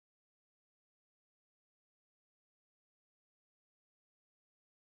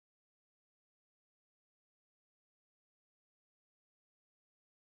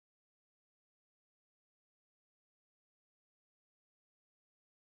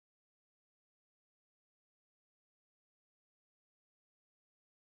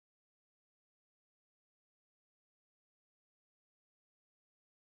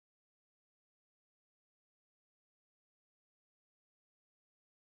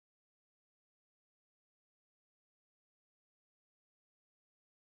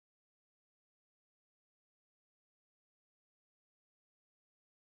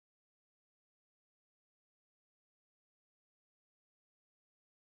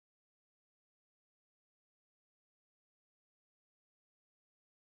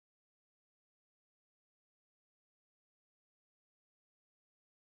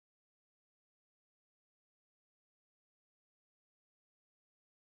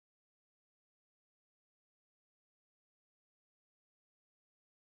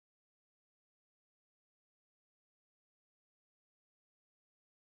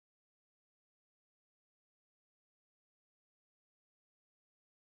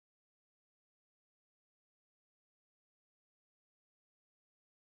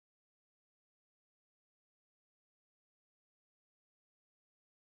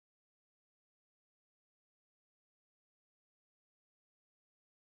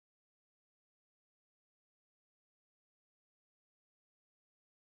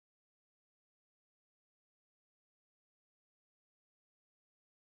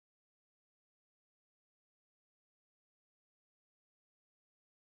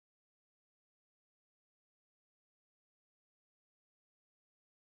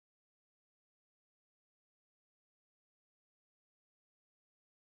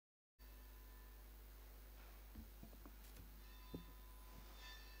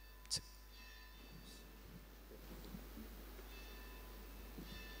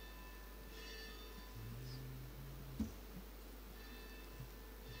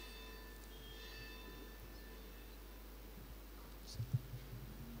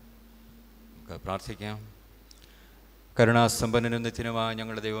നമുക്ക് പ്രാർത്ഥിക്കാം. കരുണാസമ്പന്നനും നിത്യനുമായ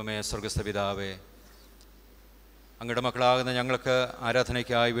ഞങ്ങളുടെ ദൈവമേ, സ്വർഗ്ഗസ്ഥ പിതാവേ, അങ്ങയുടെ മക്കളാകുന്ന ഞങ്ങൾക്ക്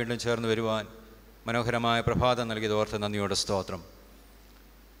ആരാധനയ്ക്കായി വീണ്ടും ചേർന്ന് വരുവാൻ മനോഹരമായ പ്രഭാതം നൽകിയത് ഓർത്ത് നന്ദിയോടെ സ്തോത്രം.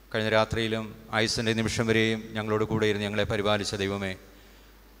 കഴിഞ്ഞ രാത്രിയിലും ആയുസ്സിൻ്റെ നിമിഷം വരെയും ഞങ്ങളോട് കൂടെ ഇരുന്ന് ഞങ്ങളെ പരിപാലിച്ച ദൈവമേ,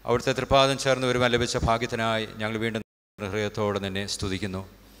 അവിടുത്തെ തൃപ്പാദം ചേർന്ന് വരുവാൻ ലഭിച്ച ഭാഗ്യത്തിനായി ഞങ്ങൾ വീണ്ടും ഹൃദയത്തോടെ നിന്നെ സ്തുതിക്കുന്നു.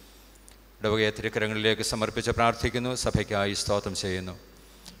 ഇടവകയെ തിരുക്കരങ്ങളിലേക്ക് സമർപ്പിച്ച് പ്രാർത്ഥിക്കുന്നു. സഭയ്ക്കായി സ്തോത്രം ചെയ്യുന്നു.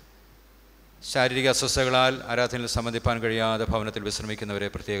 ശാരീരിക അസ്വസ്ഥതകളാൽ ആരാധനയിൽ സംബന്ധിപ്പാൻ കഴിയാതെ ഭവനത്തിൽ വിശ്രമിക്കുന്നവരെ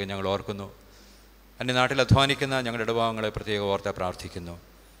പ്രത്യേകം ഞങ്ങൾ ഓർക്കുന്നു. അന്യനാട്ടിൽ അധ്വാനിക്കുന്ന ഞങ്ങളുടെ ഇടവകങ്ങളെ പ്രത്യേകം ഓർത്ത് പ്രാർത്ഥിക്കുന്നു.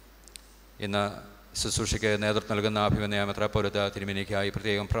 ഇന്ന് ശുശ്രൂഷയ്ക്ക് നേതൃത്വം നൽകുന്ന അഭിമന്യ മെത്രാപ്പോലീത്ത തിരുമേനിക്കായി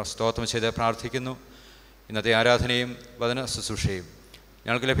പ്രത്യേകം സ്തോത്രം ചെയ്ത് പ്രാർത്ഥിക്കുന്നു. ഇന്നത്തെ ആരാധനയും വചന ശുശ്രൂഷയും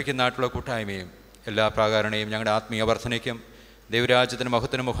ഞങ്ങൾക്ക് ലഭിക്കുന്നതായിട്ടുള്ള കൂട്ടായ്മയും എല്ലാ പ്രാകാരണയും ഞങ്ങളുടെ ആത്മീയ വർധനയ്ക്കും ദൈവരാജ്യത്തിന്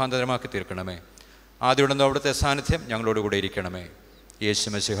മഹത്വത്തിന് മുഖാന്തരമാക്കി തീർക്കണമേ. ആദ്യമുണ്ടെന്ന് അവിടുത്തെ സാന്നിധ്യം ഞങ്ങളോടുകൂടെ ഇരിക്കണമേ. യേശു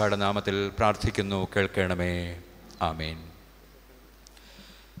മശിഹായുടെ നാമത്തിൽ പ്രാർത്ഥിക്കുന്നു, കേൾക്കണമേ. ആമേൻ.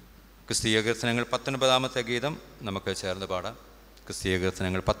 ക്രിസ്തീയ കീർത്തനങ്ങൾ 19-ാമത്തെ ഗീതം നമുക്ക് ചേർന്ന് പാടാം. ക്രിസ്തീയ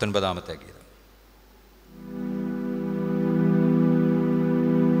കീർത്തനങ്ങൾ 19-ാമത്തെ ഗീതം.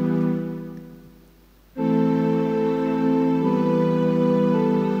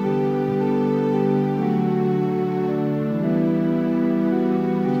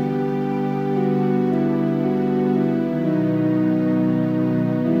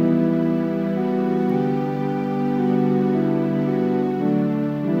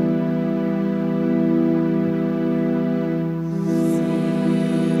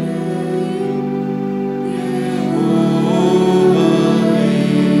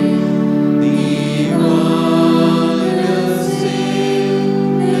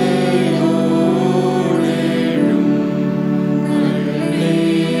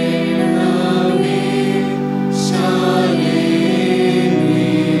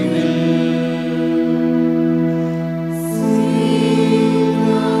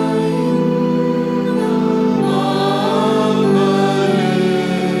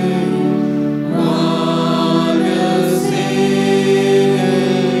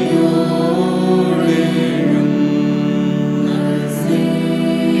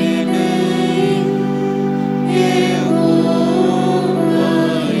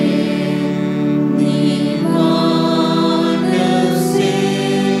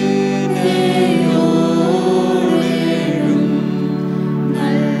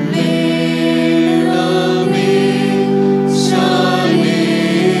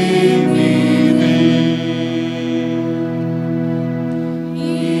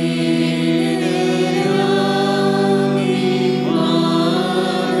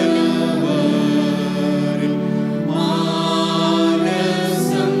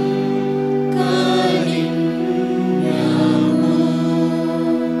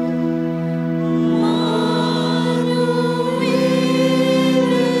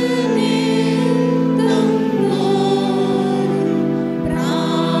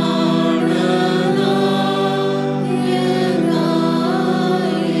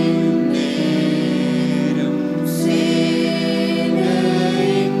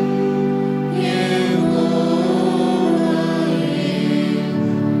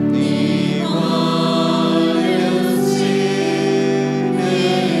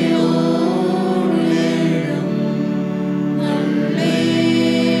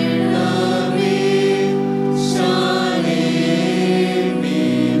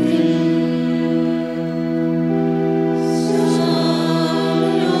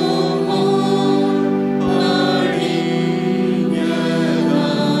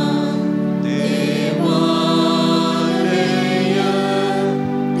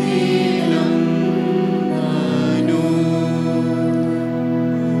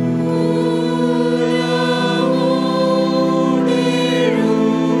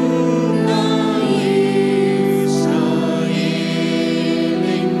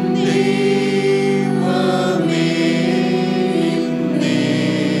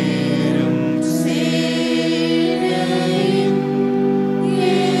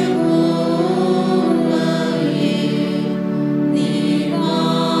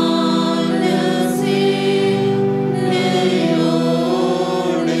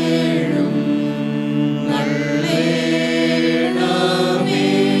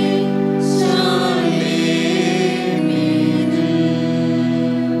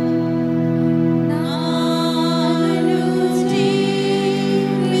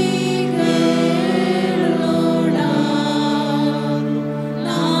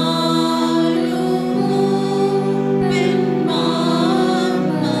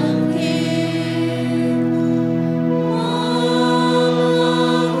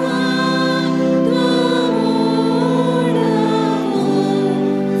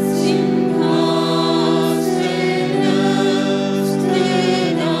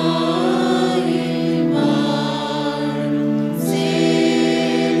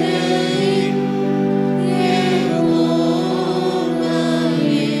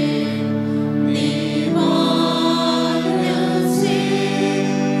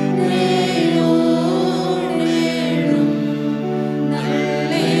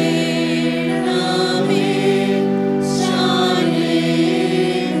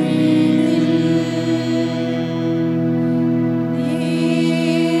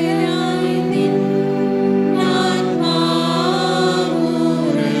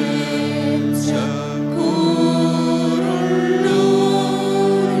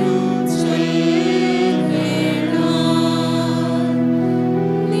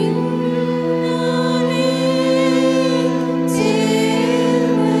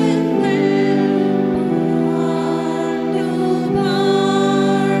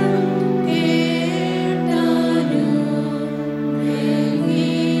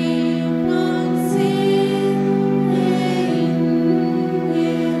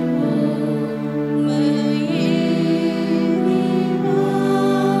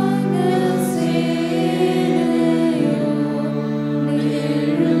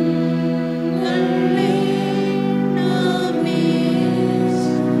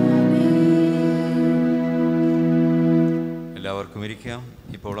 എല്ലാവർക്കും ഇരിക്കാം.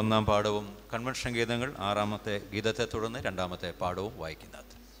 ഇപ്പോൾ ഒന്നാം പാഠവും കൺവെൻഷൻ ഗീതങ്ങൾ, ആറാമത്തെ ഗീതത്തെ തുടർന്ന് രണ്ടാമത്തെ പാഠവും വായിക്കുന്നത്.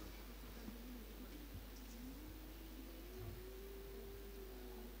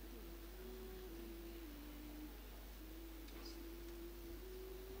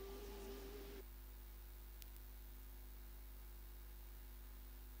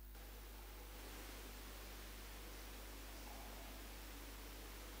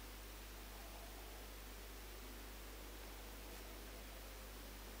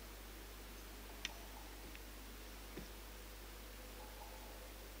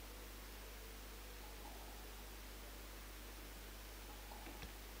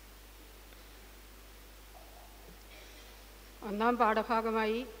 ഒന്നാം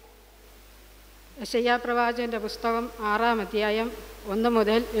പാഠഭാഗമായി യെശയ്യാ പ്രവാചകൻ്റെ പുസ്തകം 6-ാം അധ്യായം 1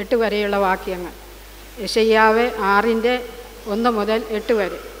 മുതൽ 8 വരെയുള്ള വാക്യങ്ങൾ. യെശയ്യാവ് 6-1 മുതൽ 8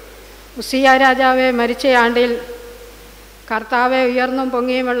 വരെ. ഉസ്സിയ രാജാവ് മരിച്ച ആണ്ടിൽ കർത്താവെ ഉയർന്നും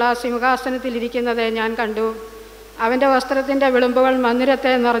പൊങ്ങിയുമുള്ള സിംഹാസനത്തിലിരിക്കുന്നത് ഞാൻ കണ്ടു. അവൻ്റെ വസ്ത്രത്തിൻ്റെ വിളുമ്പുകൾ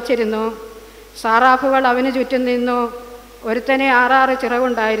മന്ദിരത്തെ നിറച്ചിരുന്നു. സാറാഫുകൾ അവന് ചുറ്റും നിന്നു. ഒരുത്തനെ 6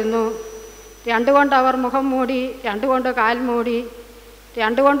 ചിറകുണ്ടായിരുന്നു. 2 കൊണ്ട് അവർ മുഖം മൂടി, 2 കൊണ്ട് കാൽ മൂടി,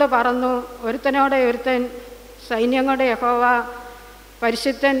 2 കൊണ്ട് പറന്നു. ഒരുത്തനോടെ ഒരുത്തൻ, സൈന്യങ്ങളുടെ യഹോവ,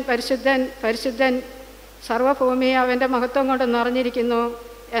 പരിശുദ്ധൻ പരിശുദ്ധൻ പരിശുദ്ധൻ, സർവഭൂമി അവൻ്റെ മഹത്വം കൊണ്ട് നിറഞ്ഞിരിക്കുന്നു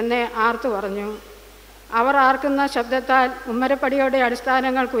എന്ന് ആർത്തു പറഞ്ഞു. അവർ ആർക്കുന്ന ശബ്ദത്താൽ ഉമ്മരപ്പടിയുടെ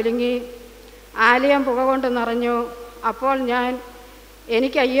അടിസ്ഥാനങ്ങൾ കുലുങ്ങി, ആലയം പുക കൊണ്ട് നിറഞ്ഞു. അപ്പോൾ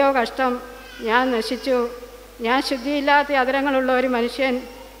എനിക്ക് അയ്യോ കഷ്ടം, ഞാൻ നശിച്ചു. ഞാൻ ശുദ്ധിയില്ലാത്ത അധരങ്ങളുള്ള ഒരു മനുഷ്യൻ,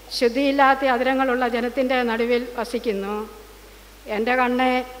 ശുദ്ധിയില്ലാത്ത അധരങ്ങളുള്ള ജനത്തിൻ്റെ നടുവിൽ വസിക്കുന്നു. എൻ്റെ കണ്ണ്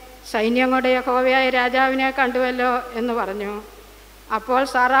സൈന്യങ്ങളുടെ യഹോവയായ രാജാവിനെ കണ്ടുവല്ലോ എന്ന് പറഞ്ഞു. അപ്പോൾ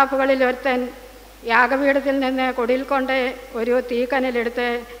സാറാഫുകളിൽ ഒരുത്തൻ യാഗപീഠത്തിൽ നിന്ന് കൊടിയിൽ കൊണ്ട് ഒരു തീക്കനലെടുത്ത്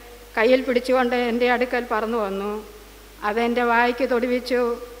കയ്യിൽ പിടിച്ചുകൊണ്ട് എൻ്റെ അടുക്കൽ പറന്നു വന്നു. അതെൻ്റെ വായ്ക്ക് തൊടുവിച്ചു.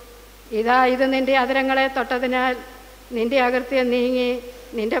 ഇത് നിൻ്റെ അധരങ്ങളെ തൊട്ടതിനാൽ നിൻ്റെ അകൃത്യം നീങ്ങി,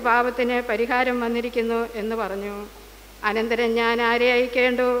 നിൻ്റെ പാപത്തിന് പരിഹാരം വന്നിരിക്കുന്നു എന്ന് പറഞ്ഞു. അനന്തരം ഞാൻ ആരെ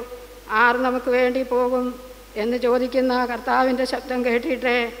അയക്കേണ്ടു, ആർ നമുക്ക് വേണ്ടി പോകും എന്ന് ചോദിക്കുന്ന കർത്താവിൻ്റെ ശബ്ദം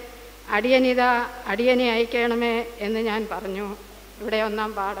കേട്ടിട്ട് അടിയനിതാ, അടിയനെ അയക്കണമേ എന്ന് ഞാൻ പറഞ്ഞു. ഇവിടെ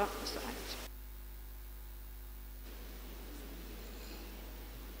ഒന്നാം പാഠം.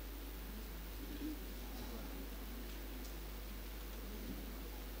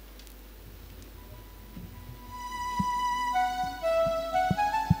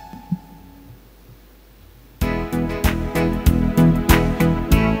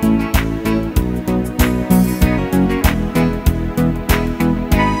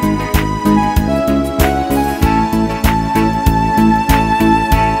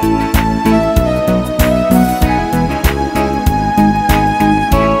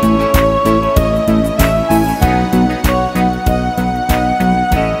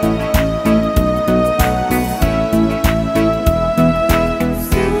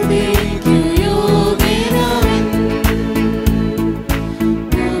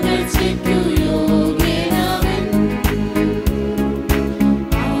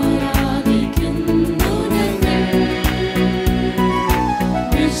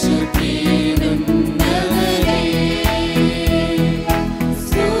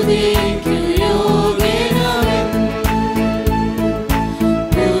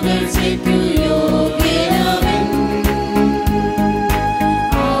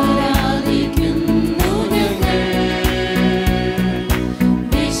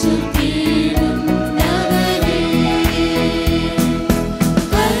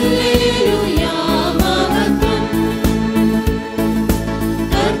 Hallelujah.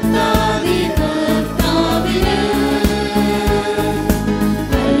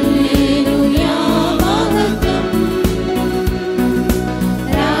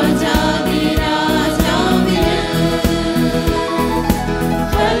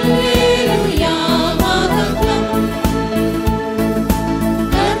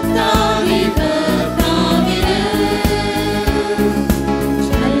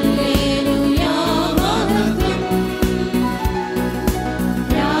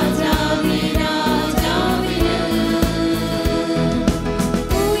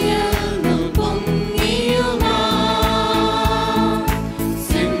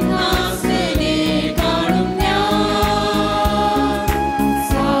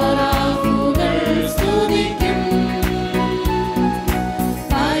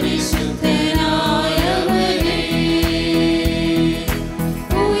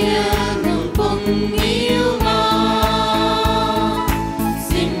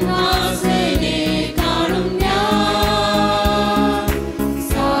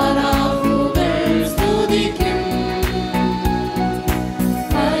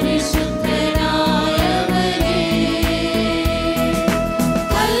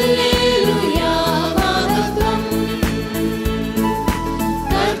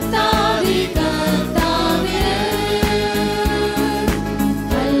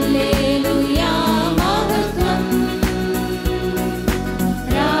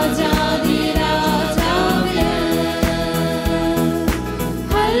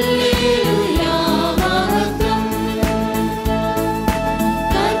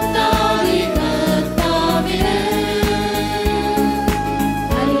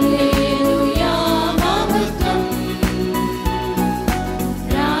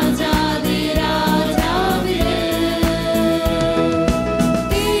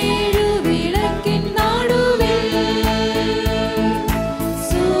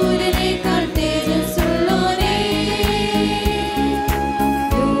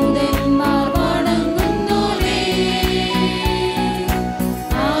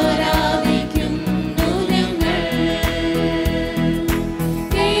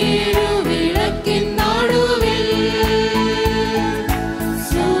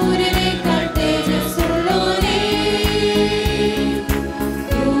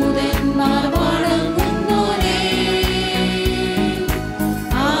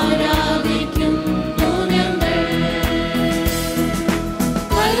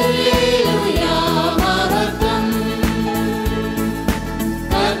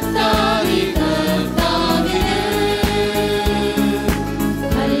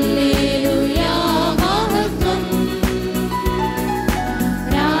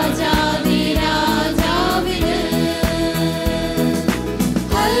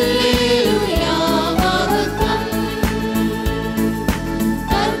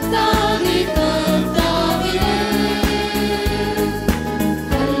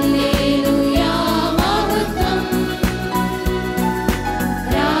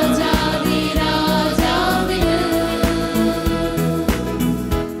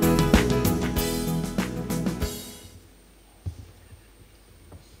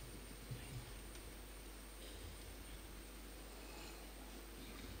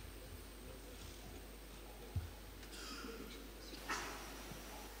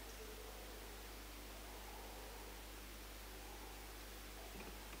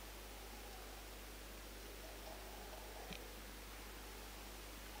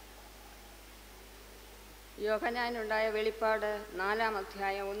 യോഹന്നാനുണ്ടായ വെളിപ്പാട് 4-ാം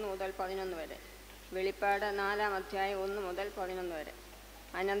അധ്യായം 1 മുതൽ 11 വരെ. വെളിപ്പാട് 4-ാം അധ്യായം 1 മുതൽ 11 വരെ.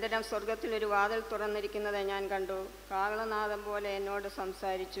 അനന്തരം സ്വർഗത്തിൽ ഒരു വാതിൽ തുറന്നിരിക്കുന്നത് ഞാൻ കണ്ടു. കാഹളനാദം പോലെ എന്നോട്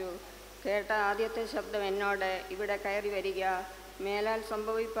സംസാരിച്ചു. കേട്ട ആദ്യത്തെ ശബ്ദം എന്നോട്, ഇവിടെ കയറി വരിക, മേലാൽ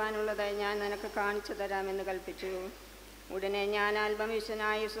സംഭവിപ്പാനുള്ളത് ഞാൻ നിനക്ക് കാണിച്ചു തരാമെന്ന് കൽപ്പിച്ചു. ഉടനെ ഞാൻ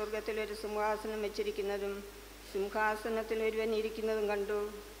ആത്മവിശനായി സ്വർഗത്തിലൊരു സിംഹാസനം വെച്ചിരിക്കുന്നതും സിംഹാസനത്തിൽ ഒരുവൻ ഇരിക്കുന്നതും കണ്ടു.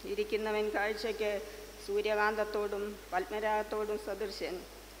 ഇരിക്കുന്നവൻ കാഴ്ചയ്ക്ക് സൂര്യകാന്തത്തോടും പത്മരാഗത്തോടും സദൃശ്യൻ.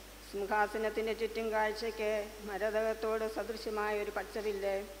 സിംഹാസനത്തിൻ്റെ ചുറ്റും കാഴ്ചയ്ക്ക് മരതകത്തോട് സദൃശ്യമായ ഒരു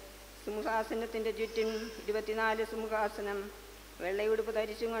പച്ചവില്ല്. സിംഹാസനത്തിൻ്റെ ചുറ്റും 24 സിംഹാസനം. വെള്ളയുടുപ്പ്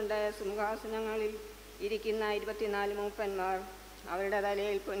ധരിച്ചും കൊണ്ട് സിംഹാസനങ്ങളിൽ ഇരിക്കുന്ന 24 മൂപ്പന്മാർ. അവരുടെ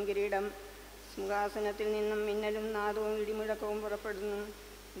തലയിൽ പൊൻകിരീടം. സിംഹാസനത്തിൽ നിന്നും മിന്നലും നാദവും ഇടിമുഴക്കവും പുറപ്പെടുന്നു.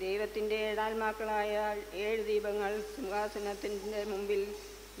 ദൈവത്തിൻ്റെ ഏഴാത്മാക്കളായ 7 ദീപങ്ങൾ സിംഹാസനത്തിൻ്റെ മുമ്പിൽ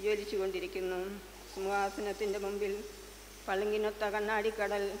ജ്വലിച്ചു കൊണ്ടിരിക്കുന്നു. സിംഹാസനത്തിൻ്റെ മുമ്പിൽ പളുങ്കിനൊത്ത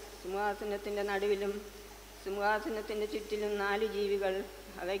കണ്ണാടിക്കടൽ. സിംഹാസനത്തിൻ്റെ നടുവിലും സിംഹാസനത്തിൻ്റെ ചുറ്റിലും 4 ജീവികൾ.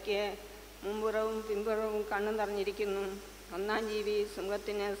 അവയ്ക്ക് മുമ്പുറവും പിമ്പുറവും കണ്ണു നിറഞ്ഞിരിക്കുന്നു. 1-ാം ജീവി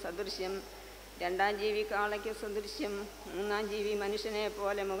സിംഹത്തിന് സദൃശ്യം, 2-ാം ജീവി കാളയ്ക്ക് സദൃശ്യം, 3-ാം ജീവി മനുഷ്യനെ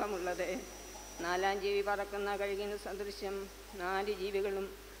പോലെ മുഖമുള്ളത്, 4-ാം ജീവി പറക്കുന്ന കഴുകിന് സദൃശ്യം. 4 ജീവികളും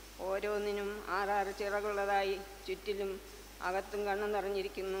ഓരോന്നിനും 6 ചിറകുള്ളതായി ചുറ്റിലും അകത്തും കണ്ണു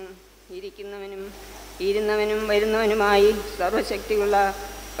നിറഞ്ഞിരിക്കുന്നു. ഇരിക്കുന്നവനും ഇരുന്നവനും വരുന്നവനുമായി സർവശക്തിയുള്ള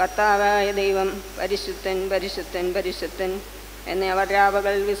കർത്താവായ ദൈവം പരിശുദ്ധൻ പരിശുദ്ധൻ പരിശുദ്ധൻ എന്ന് അവർ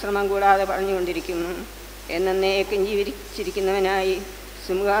രാപകൽ വിശ്രമം കൂടാതെ പറഞ്ഞുകൊണ്ടിരിക്കുന്നു. എന്നേക്കും ജീവിച്ചിരിക്കുന്നവനായി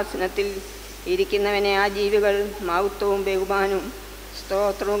സിംഹാസനത്തിൽ ഇരിക്കുന്നവനെ ആ ജീവികൾ മഹത്വവും ബഹുമാനവും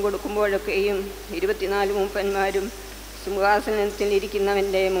സ്തോത്രവും കൊടുക്കുമ്പോഴൊക്കെയും 24 മൂപ്പന്മാരും സിംഹാസനത്തിൽ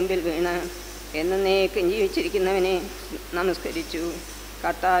ഇരിക്കുന്നവൻ്റെ മുമ്പിൽ വീണ് എന്നേക്കും ജീവിച്ചിരിക്കുന്നവനെ നമസ്കരിച്ചു.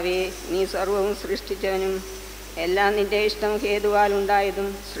 കർത്താവേ, നീ സർവവും സൃഷ്ടിച്ചവനും എല്ലാം നിൻ്റെ ഇഷ്ടം ഹേതുവാലുണ്ടായതും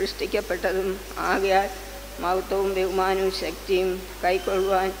സൃഷ്ടിക്കപ്പെട്ടതും ആകയാൽ മഹത്വവും ബഹുമാനവും ശക്തിയും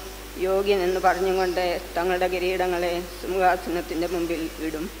കൈക്കൊള്ളുവാൻ യോഗ്യനെന്ന് പറഞ്ഞുകൊണ്ട് തങ്ങളുടെ കിരീടങ്ങളെ സിംഹാസനത്തിൻ്റെ മുമ്പിൽ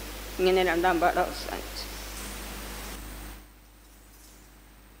ഇടും. ഇങ്ങനെ 2-ാം പാഠം അവസാനിച്ചു.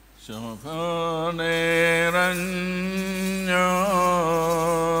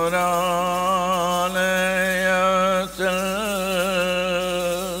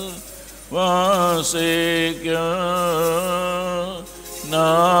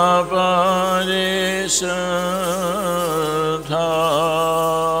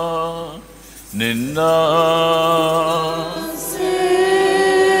 നിന്നാ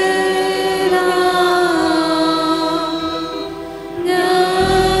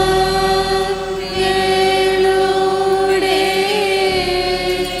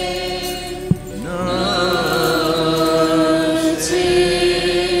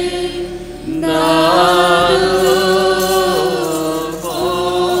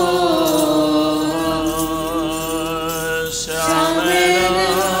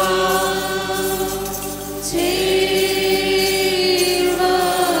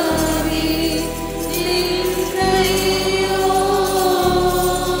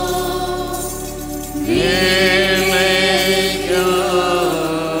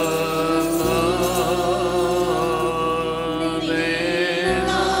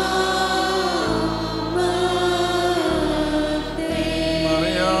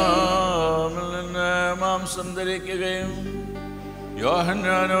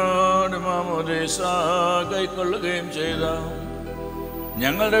യോഹന്നാനോട് മാമോദീസ കൈക്കൊള്ളുകയും ചെയ്ത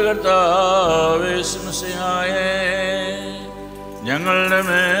ഞങ്ങളുടെ കർത്താവേ മിശിഹായേ, ഞങ്ങളുടെ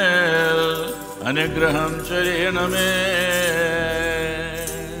മേൽ അനുഗ്രഹം ചൊരിയണമേ.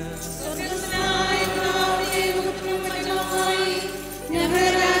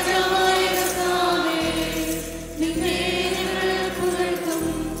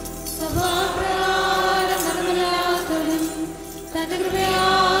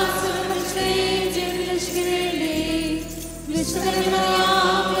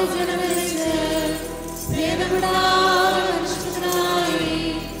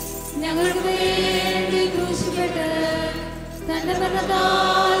 ഞങ്ങൾക്ക് വേണ്ടി ക്രൂശിക്കപ്പെട്ട് തന്റെ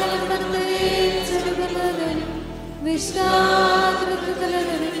വിശ്വാസത്തിലും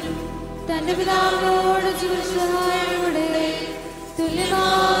തന്റെ പിതാവിനോട് ജീവിതസഹായങ്ങളുടെ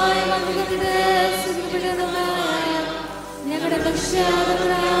തുല്യമായി ഞങ്ങളുടെ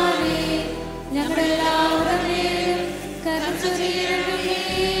പക്ഷാതേ ഞങ്ങളുടെ എല്ലാവരുടെയും കരം ചൊരിയണമേ.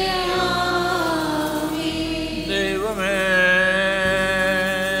 ദൈവമേ,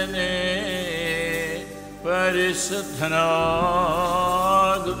 നീ പരിശുദ്ധനാകുന്നു.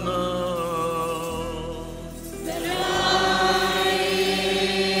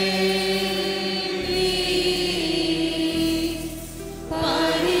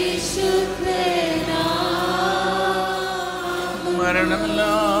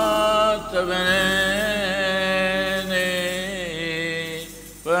 മരണമില്ലാത്തവനെ നീ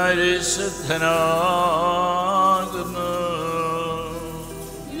പരിശുദ്ധനാകുന്നു.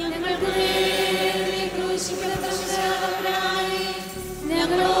 ഞങ്ങൾക്ക് വേണ്ടി ക്രൂശിക്കപ്പെട്ടവനായി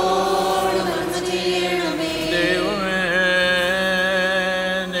ഞങ്ങളോട് കരുണ ചെയ്യണമേ. ദൈവമേ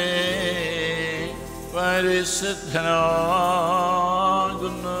നീ പരിശുദ്ധനാകുന്നു.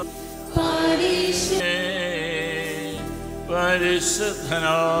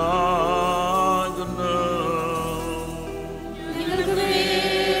 പരിശുദ്ധനാകുന്നു. ഞങ്ങൾക്ക്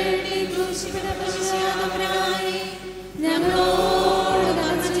വേണ്ടി ക്രൂശിക്കപ്പെട്ടവനായി ഞങ്ങളോട്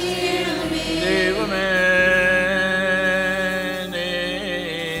കരുണ ചെയ്യണമേ. ദൈവമേ നീ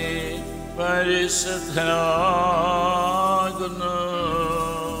പരിശുദ്ധനാകുന്നു.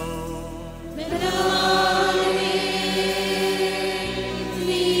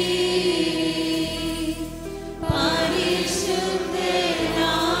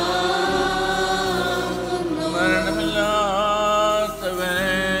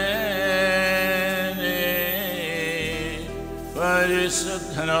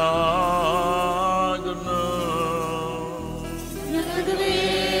 പരിശുദ്ധനാകുന്നു. ഞങ്ങൾക്ക്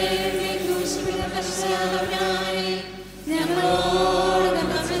വേണ്ടി ക്രൂശിക്കപ്പെട്ടവനായി ഞങ്ങളോട്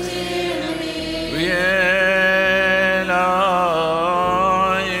കരുണ ചെയ്യണമേ.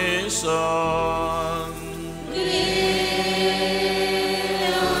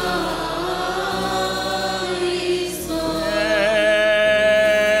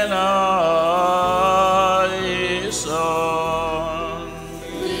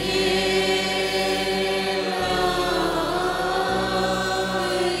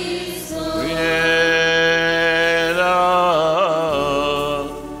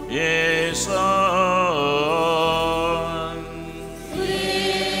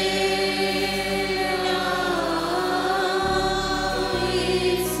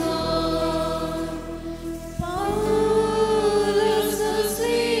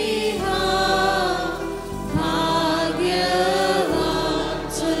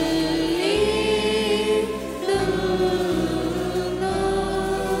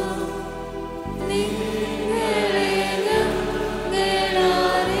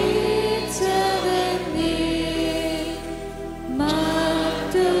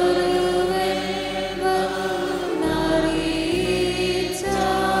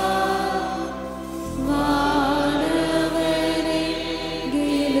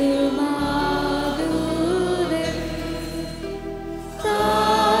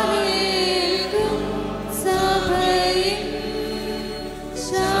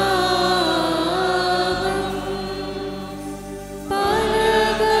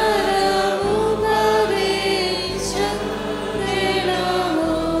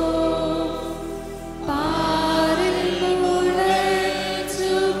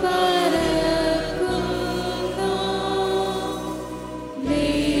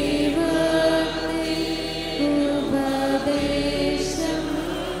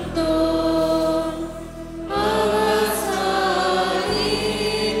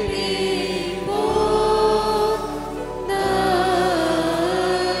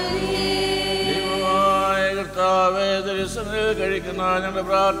 കഴിക്കുന്ന ഞങ്ങളുടെ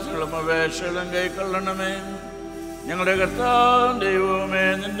പ്രാർത്ഥനകളും അപേക്ഷകളും കൈക്കൊള്ളണമേ. ഞങ്ങളുടെ കർത്താവും ദൈവവുമേ,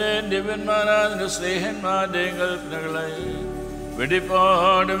 നിന്റെ ദിവ്യന്മാരായ നിന്റെ സ്നേഹന്മാരുടെയും കൽപ്പനകളെ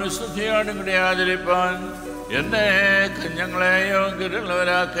വെടിപ്പാടും വിശുദ്ധിയോടും കൂടി ആചരിപ്പാൻ എന്നെ ഞങ്ങളെ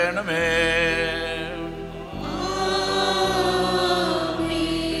യോഗ്യരുള്ളവരാക്കണമേ.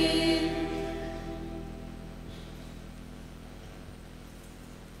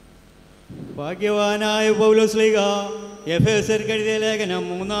 ഭാഗ്യവാനായ പൗലോസ്ലീഹ എഫേസ്യർക്ക് എഴുതിയ ലേഖനം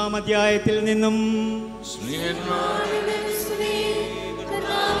 3-ാം അധ്യായത്തിൽ നിന്നും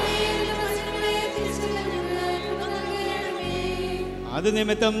അത്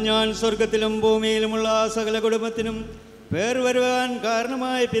നിമിത്തം ഞാൻ സ്വർഗത്തിലും ഭൂമിയിലുമുള്ള സകല കുടുംബത്തിനും പേർ വരുവാൻ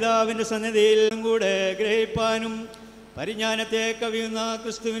കാരണമായ പിതാവിൻ്റെ സന്നിധിയിലും കൂടെ ഗ്രഹിപ്പാനും പരിജ്ഞാനത്തെ കവിയുന്ന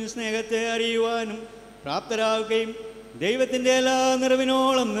ക്രിസ്തുവിൻ സ്നേഹത്തെ അറിയുവാനും പ്രാപ്തരാകുകയും ദൈവത്തിൻ്റെ എല്ലാ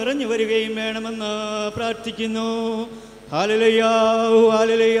നിറവിനോളം നിറഞ്ഞു വരികയും വേണമെന്ന് പ്രാർത്ഥിക്കുന്നു. Hallelujah,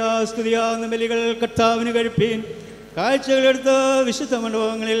 hallelujah. സ്തുതിയാകുന്ന ബലികൾ കർത്താവിന് കഴിപ്പീൻ. കാഴ്ചകളെടുത്ത് വിശുദ്ധ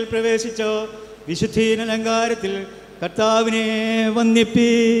മണ്ഡപങ്ങളിൽ പ്രവേശിച്ച വിശുദ്ധീന അലങ്കാരത്തിൽ കർത്താവിനെ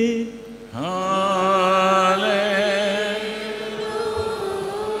വന്ദിപ്പീൻ.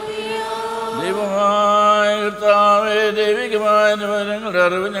 ദൈവമായ കർത്താവേ, ദൈവികമായ വിവരങ്ങളുടെ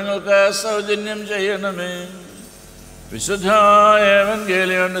അറിവ് ഞങ്ങൾക്ക് സൗജന്യം ചെയ്യണമേ. വിശുദ്ധായ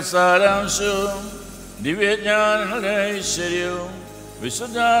എവൻഗേലിയോന്റെ സാരാംശവും ദിവ്യജ്ഞാനങ്ങളുടെ ഐശ്വര്യവും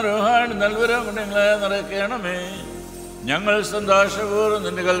വിശുദ്ധ റൂഹായുടെ നൽവരം കൊണ്ട് ഞങ്ങളെ നിറയ്ക്കണമേ. ഞങ്ങൾ സന്തോഷപൂർവ്വം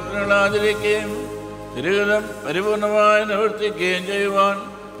നിന്റെ കൽപ്പനകൾ ആചരിക്കുകയും തിരുഹിതം പരിപൂർണമായി നിവർത്തിക്കുകയും ചെയ്യുവാൻ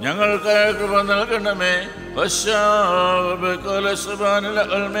ഞങ്ങൾക്ക് കൃപ നൽകണമേ.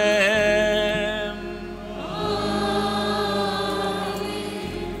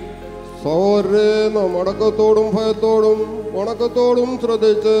 സഹോദരരെ, നാം അടക്കത്തോടും ഭയത്തോടും വണക്കത്തോടും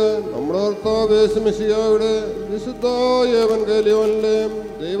ശ്രദ്ധിച്ച് നമ്മുടെ കർത്താവ് യേശുമിശിഹായുടെ വിശുദ്ധ എവൻഗേലിയോനിലെ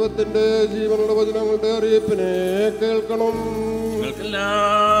ദൈവത്തിന്റെ ജീവനുള്ള വചനങ്ങളുടെ അറിയിപ്പിനെ കേൾക്കണം.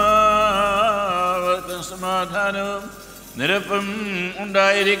 എല്ലാവർക്കും സമാധാനവും നിരപ്പും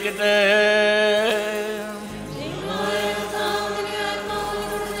ഉണ്ടായിരിക്കട്ടെ.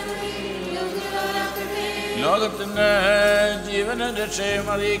 ലോകത്തിന്റെ ജീവനും രക്ഷയും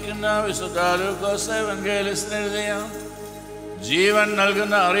അറിയിക്കുന്ന വിശുദ്ധ ലൂക്കോസ് എവൻഗേലിസ്റ്റിന് എഴുതിയ ജീവൻ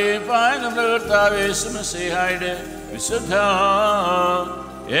നൽകുന്ന അറിയിപ്പായ നമ്മുടെ കർത്താവ് യേശുമിശിഹായുടെ വിശുദ്ധ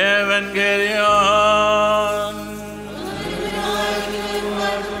എവൻഗേലിയോൻ.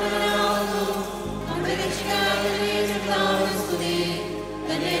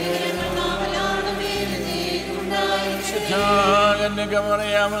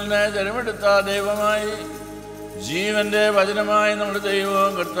 കന്യകമറിയാമലിനെ ജനമെടുത്ത ദൈവമായി ജീവന്റെ വചനമായി നമ്മുടെ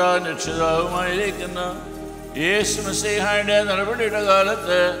ദൈവവും കർത്താവും രക്ഷിതാവുമായിരിക്കുന്ന യേശുമിശിഹായുടെ നടപടിയുടെ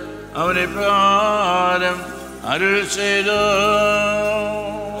കാലത്ത് അവനെ പ്രകാരം അരുൾ ചെയ്തു.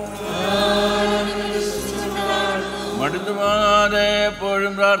 മടുത്തുപോകാതെ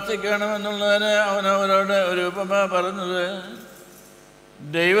എപ്പോഴും പ്രാർത്ഥിക്കണമെന്നുള്ളതിന് അവൻ അവരോട് ഒരു ഉപമ പറഞ്ഞത്,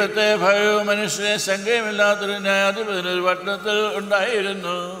 ദൈവത്തെ ഭയവും മനുഷ്യനെ ശങ്കയുമില്ലാത്തൊരു ന്യായാധിപതിനൊരു പട്ടണത്തിൽ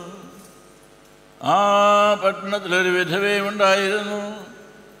ഉണ്ടായിരുന്നു. ആ പട്ടണത്തിലൊരു വിധവയും ഉണ്ടായിരുന്നു.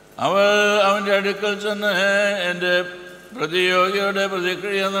 അവൾ അവൻ്റെ അടുക്കൽ ചെന്ന് എൻ്റെ പ്രതിയോഗിയുടെ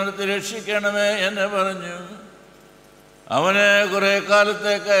പ്രതിക്രിയ നടത്തി രക്ഷിക്കണമേ എന്ന് പറഞ്ഞു. അവന് കുറേ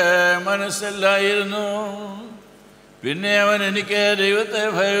കാലത്തേക്ക് മനസ്സില്ലായിരുന്നു. പിന്നെ അവൻ, എനിക്ക് ദൈവത്തെ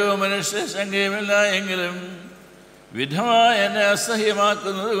ഭയവും മനുഷ്യ ശങ്കയുമില്ല എങ്കിലും വിധവ എന്നെ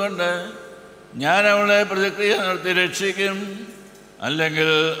അസഹ്യമാക്കുന്നത് കൊണ്ട് ഞാൻ അവളെ പ്രതിക്രിയ നടത്തി രക്ഷിക്കും, അല്ലെങ്കിൽ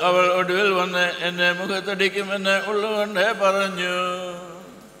അവൾ ഒടുവിൽ വന്ന് എന്നെ മുഖത്തടിക്കുമെന്ന് ഉള്ളുകൊണ്ട് പറഞ്ഞു.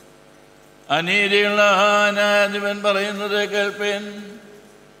 അനീതിയുള്ള ന്യായാധിപൻ പറയുന്നത് കേൾപ്പേൻ.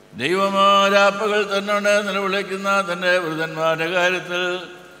 ദൈവമോ രാപ്പകൽ തന്നോട് നിലവിളിക്കുന്ന തൻ്റെ വൃതന്മാരുടെ കാര്യത്തിൽ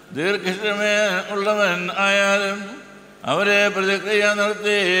ദീർഘക്ഷമേ ഉള്ളവൻ ആയാലും അവരെ പ്രതിക്രിയ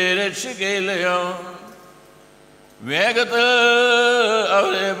നടത്തി രക്ഷിക്കയില്ലയോ? വേഗത്തിൽ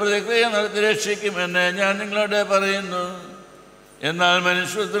അവരെ പ്രതിക്രിയ നടത്തി രക്ഷിക്കുമെന്ന് ഞാൻ നിങ്ങളോട് പറയുന്നു. എന്നാൽ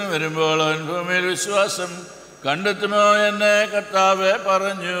മനുഷ്യത്വം വരുമ്പോൾ അവൻ ഭൂമിയിൽ വിശ്വാസം കണ്ടെത്തുമോ എന്ന് കർത്താവ്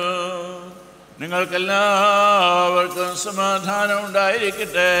പറഞ്ഞു. നിങ്ങൾക്കെല്ലാവർക്കും സമാധാനം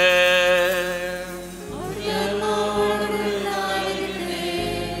ഉണ്ടായിരിക്കട്ടെ.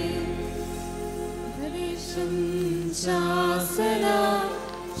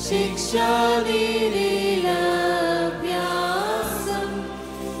 ശിക്ഷാവിധിലഭ്യാസം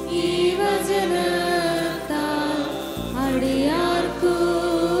ഈ വചനത്താൽ അടിയാർക്കു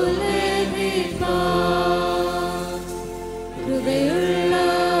ലഭിപ്പാൻ കൃപയുള്ളവനായ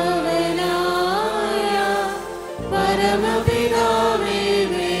പരമപിതാവേ,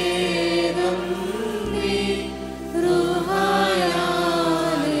 വേദം നീ റൂഹായാലേ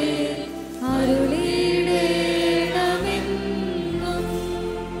അരുളിയിടേണമെന്നും.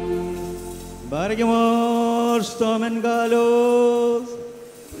 Bargimor stomen galos.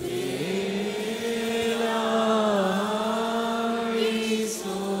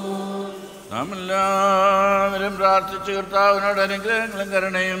 നാം എല്ലാവരും പ്രാർത്ഥിച്ച് കർത്താവിനോട് അനുഗ്രഹങ്ങളും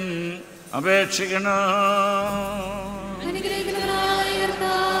കരുണയും അപേക്ഷിക്കണം. അനുഗ്രഹിക്കുന്നവനായ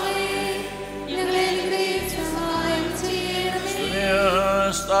കർത്താവേ, ഞങ്ങളെ അനുഗ്രഹിച്ച് സഹായം ചെയ്യണമേ.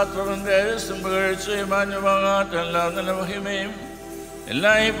 സ്തോത്രത്തിന്റെ പുകഴ്ചയും മാഞ്ഞുപോകാത്ത എല്ലാ നല്ല മഹിമയും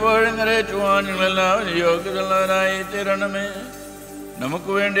എല്ലായ്പ്പോഴും കരയേറ്റുവാൻ ഞങ്ങളെല്ലാവരും യോഗ്യതയുള്ളവരായി തീരണമേ. നമുക്ക്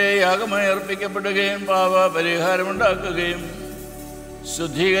വേണ്ടി യാഗമായി അർപ്പിക്കപ്പെടുകയും പാപ പരിഹാരമുണ്ടാക്കുകയും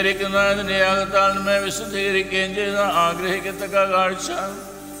ശുദ്ധീകരിക്കുന്ന അതിൻ്റെ യാഗത്താൽ നമ്മെ വിശുദ്ധീകരിക്കുകയും ചെയ്ത ആഗ്രഹിക്കത്തക്ക കാഴ്ച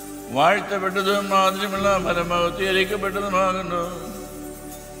വാഴ്ത്തപ്പെട്ടതും മാതിരിമുള്ള ഫലമൗത്തീകരിക്കപ്പെട്ടതുമാകുന്നു.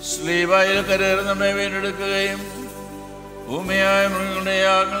 സ്ലീവായിൽ കരേറി നമ്മെ വീണ്ടെടുക്കുകയും ഭൂമിയായ മൃഗങ്ങളുടെ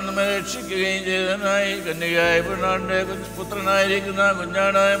യാഗങ്ങൾ നമ്മെ രക്ഷിക്കുകയും ചെയ്തതിനായി കന്യകയായ പെണ്ണാന്റെ പുത്രനായിരിക്കുന്ന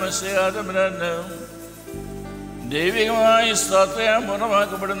കുഞ്ഞാടായ മത്സ്യാതമ്പരാന് ദൈവികമായി സ്തോത്രം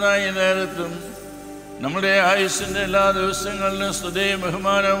പൂർണ്ണമാക്കപ്പെടുന്ന ഈ നേരത്തും നമ്മുടെ ആയുസ്സിൻ്റെ എല്ലാ ദിവസങ്ങളിലും സ്തുതിയും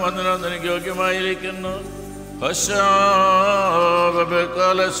ബഹുമാനവും വന്ദനവും തനിക്ക് യോഗ്യമായിരിക്കുന്നു.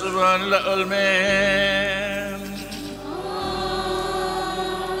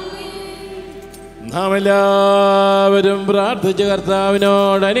 നാം എല്ലാവരും പ്രാർത്ഥിച്ച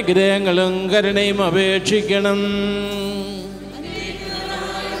കർത്താവിനോട് അനുഗ്രഹങ്ങളും കരുണയും അപേക്ഷിക്കണം.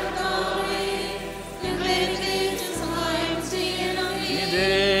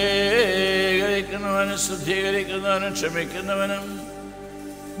 കഴിക്കുന്നവനും ശുദ്ധീകരിക്കുന്നവനും ക്ഷമിക്കുന്നവനും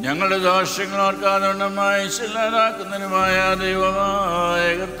ഞങ്ങളുടെ ദോഷങ്ങൾ ഓർക്കാതെ ഉണ്ണമായി ശില്ലാതാക്കുന്നതിനുമായ ദൈവമായ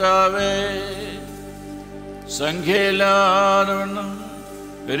കർത്താവേ, സംഖ്യയില്ലാതെ വണ്ണം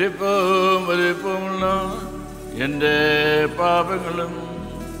വലിപ്പവുമുള്ള എൻ്റെ പാപങ്ങളും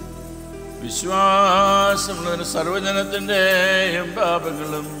വിശ്വാസമുള്ളതിന് സർവജനത്തിൻ്റെയും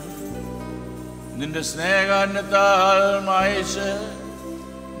പാപങ്ങളും നിന്റെ സ്നേഹാന്യത്താൽ മായിച്ച്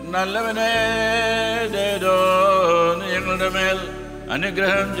നല്ലവനെ ദേവോ നീ ഞങ്ങളുടെ മേൽ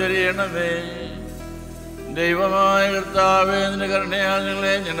അനുഗ്രഹം ചൊരിയണമേ. ദൈവമായ കർത്താവേ, നിന്റെ കരുണയാൽ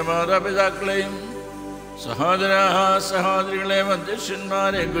ഞങ്ങളെ ഞങ്ങളുടെ മാതാപിതാക്കളെയും സഹോദര സഹോദരികളെയും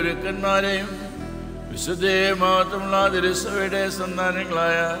അധ്യക്ഷന്മാരെയും ഗുരുക്കന്മാരെയും വിശുദ്ധയും മഹത്വമുള്ള തിരുസഭയുടെ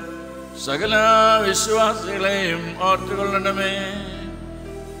സന്താനങ്ങളായ സകല വിശ്വാസികളെയും ഓർത്തുകൊള്ളണമേ.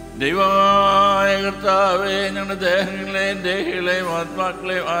 ദൈവമായ കർത്താവേ, ഞങ്ങളുടെ ദേഹങ്ങളെയും ദേഹികളെയും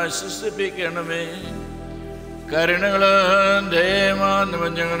ആത്മാക്കളെയും ആശ്വസിപ്പിക്കണമേ. കരുണകളും ദയമാനും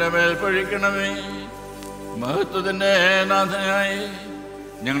ഞങ്ങളുടെ മേൽ പൊഴിക്കണമേ. മഹത്വത്തിൻ്റെ നാഥനായി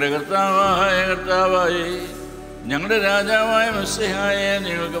ഞങ്ങളുടെ കർത്താവായി ഞങ്ങളുടെ രാജാവായ മെസ്സിഹായ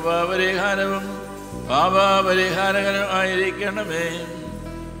നിങ്ങൾക്ക് പാപപരിഹാരവും പാപപരിഹാരകനും ആയിരിക്കണമേ.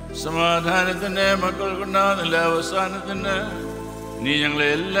 സമാധാനത്തിൻ്റെ മക്കൾക്കുണ്ടാകുന്നില്ല അവസാനത്തിന് നീ ഞങ്ങളെ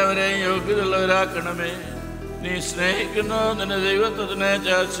എല്ലാവരെയും യോഗ്യതയുള്ളവരാക്കണമേ. നീ സ്നേഹിക്കുന്ന നിന്റെ ദൈവത്വത്തിനെ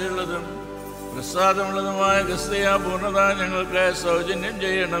ചാർച്ചയുള്ളതും പ്രസാദമുള്ളതുമായ ക്രിസ്തീയ പൂർണ്ണത ഞങ്ങൾക്ക് സൗജന്യം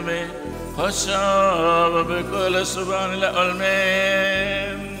ചെയ്യണമേ.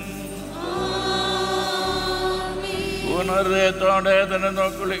 പൂർണ്ണഹൃദയത്തോടെ തന്നെ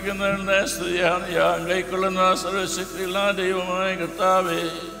നോക്കിവിളിക്കുന്നതിന്റെ സ്തുതിയാണ് ഞാൻ കൈക്കൊള്ളുന്ന സർവശക്തിയുള്ള ദൈവമായ കർത്താവേ,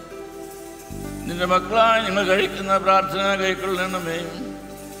 നിന്റെ മക്കളായി ഞങ്ങൾ കഴിക്കുന്ന പ്രാർത്ഥന കൈക്കൊള്ളണമേ.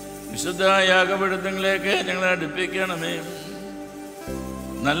 വിശുദ്ധ യാഗപീഠത്തിലേക്ക് ഞങ്ങളെ അടുപ്പിക്കണമേ.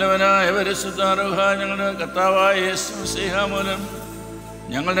 നല്ലവനായ പരിശുദ്ധ റൂഹ ഞങ്ങളുടെ കർത്താവായ യേശുമസീഹ മൂലം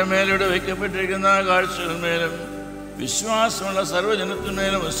ഞങ്ങളുടെ മേലൂടെ വയ്ക്കപ്പെട്ടിരിക്കുന്ന കാഴ്ചകൾമേലും വിശ്വാസമുള്ള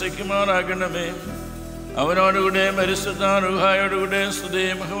സർവ്വജനത്തിന്മേലും വസിക്കുമാറാക്കണമേ. അവനോടുകൂടെ പരിശുദ്ധ റൂഹായോടുകൂടെ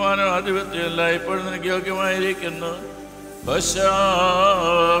സ്തുതിയും ബഹുമാനവും ആധിപത്യം എല്ലാം ഇപ്പോഴും നിനക്ക് യോഗ്യമായിരിക്കുന്നു.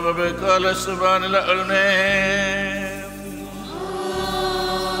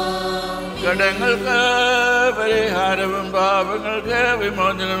 കടങ്ങൾക്ക് പരിഹാരവും പാപങ്ങൾക്ക്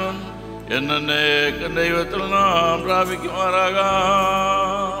വിമോചനവും എന്നേക്കും ദൈവത്തിൽ നാം പ്രാപിക്കുമാറാകാം.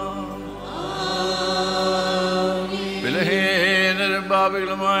 ബലഹീനരും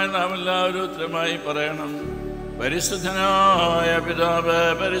പാപികളുമായ നാം എല്ലാവരും ഉത്തരമായി പറയണം: പരിശുദ്ധനായ പിതാവ്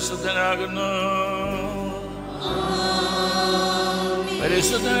പരിശുദ്ധനാകുന്നു,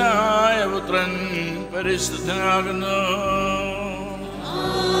 പരിശുദ്ധനായ പുത്രൻ പരിശുദ്ധനാകുന്നു,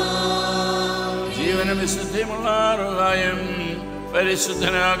 ജീവനും വിശുദ്ധിയുമുള്ള റൂഹായും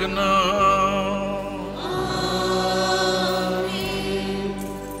പരിശുദ്ധനാകുന്നു.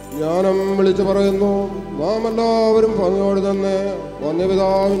 ജ്ഞാനം വിളിച്ചു പറയുന്നു, നാം എല്ലാവരും ഭംഗിയോട് തന്നെ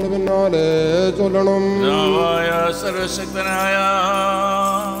വന്യപിതാവിന്റെ പിന്നാലെ ചൊല്ലണം. സർവശക്തനായ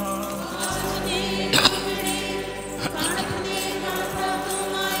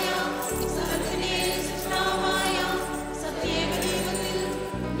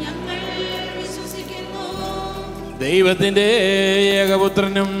ദൈവത്തിൻ്റെ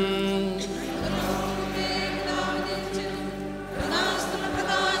ഏകപുത്രനും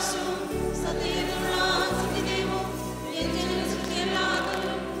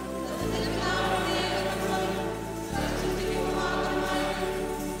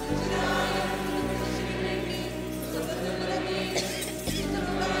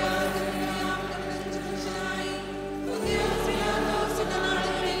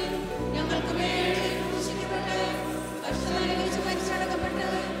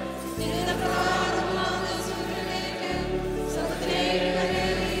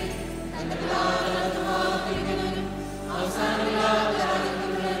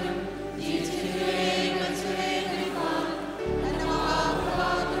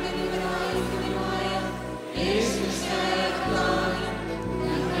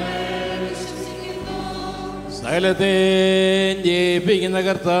സകലത്തെ ജയിപ്പിക്കുന്ന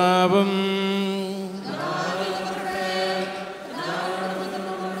കർത്താവും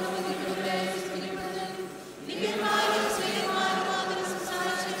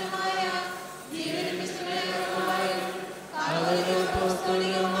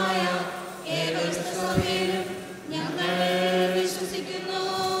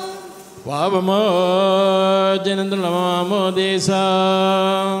പാപമോചനത്തിനുള്ള മാമോദീസ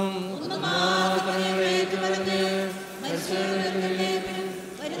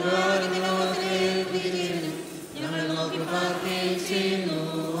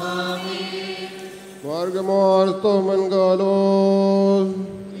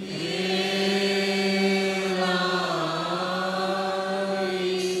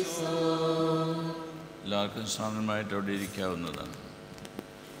എല്ലാവർക്കും സാധനമായിട്ട് അവിടെ ഇരിക്കാവുന്നതാണ്.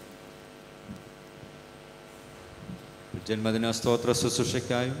 ജന്മദിന സ്തോത്ര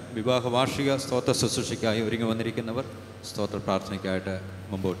ശുശ്രൂഷയ്ക്കായും വിവാഹ വാർഷിക സ്തോത്ര ശുശ്രൂഷയ്ക്കായും ഒരുങ്ങി വന്നിരിക്കുന്നവർ സ്തോത്ര പ്രാർത്ഥനയ്ക്കായിട്ട്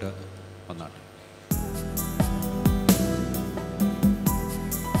മുമ്പോട്ട് വന്നാട്ടെ.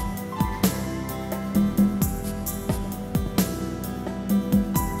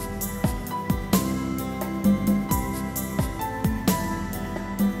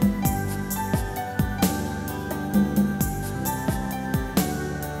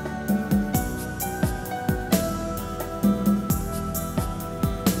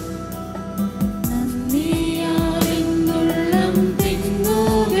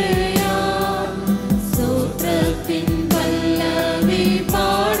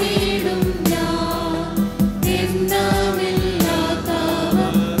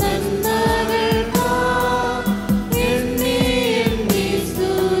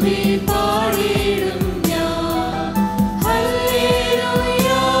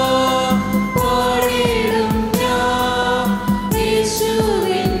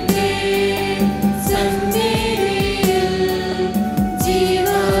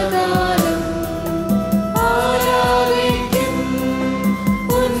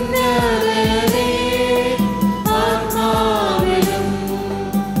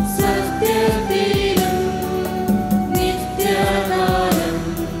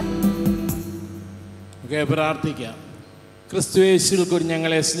 പ്രാർത്ഥിക്കാം. ക്രിസ്തുയേശുവിൽ കൂടി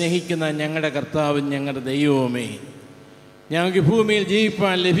ഞങ്ങളെ സ്നേഹിക്കുന്ന ഞങ്ങളുടെ കർത്താവും ഞങ്ങളുടെ ദൈവവുമേ, ഞങ്ങൾക്ക് ഭൂമിയിൽ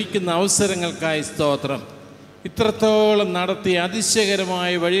ജീവിപ്പാൻ ലഭിക്കുന്ന അവസരങ്ങൾക്കായി സ്തോത്രം. ഇത്രത്തോളം നടത്തിയ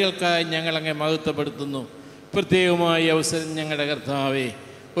അതിശയകരമായ വഴികൾക്കായി ഞങ്ങളങ്ങെ മഹത്വപ്പെടുത്തുന്നു. പ്രത്യേകമായ അവസരം ഞങ്ങളുടെ കർത്താവേ,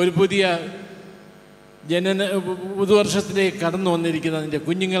 ഒരു പുതിയ പുതുവർഷത്തിലേക്ക് കടന്നു വന്നിരിക്കുന്ന നിൻ്റെ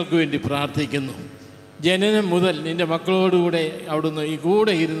കുഞ്ഞുങ്ങൾക്ക് വേണ്ടി പ്രാർത്ഥിക്കുന്നു. ജനനം മുതൽ നിൻ്റെ മക്കളോടുകൂടെ അവിടുന്ന് ഈ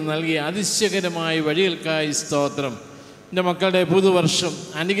കൂടെ ഇരുന്ന് നൽകിയ അതിശയകരമായ വഴികൾക്കായി സ്തോത്രം. എൻ്റെ മക്കളുടെ പുതുവർഷം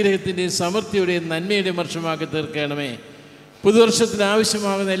അനുഗ്രഹത്തിൻ്റെയും സമൃദ്ധിയുടെയും നന്മയുടെയും വർഷമാക്കി തീർക്കണമേ. പുതുവർഷത്തിന്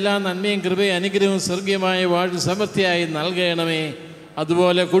ആവശ്യമാകുന്ന എല്ലാ നന്മയും കൃപയും അനുഗ്രഹവും സ്വർഗീയമായ വാഴ്ച സമൃദ്ധിയായി നൽകണമേ.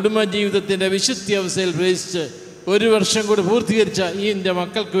 അതുപോലെ കുടുംബജീവിതത്തിൻ്റെ വിശുദ്ധി അവസ്ഥയിൽ പ്രവേശിച്ച് ഒരു വർഷം കൂടി പൂർത്തീകരിച്ച ഈ എൻ്റെ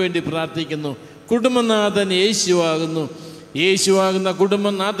മക്കൾക്ക് വേണ്ടി പ്രാർത്ഥിക്കുന്നു. കുടുംബനാഥൻ യേശുവാകുന്നു. യേശുവാകുന്ന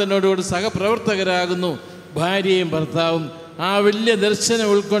കുടുംബനാഥനോടുകൂടി സഹപ്രവർത്തകരാകുന്നു ഭാര്യയും ഭർത്താവും. ആ വലിയ ദർശനം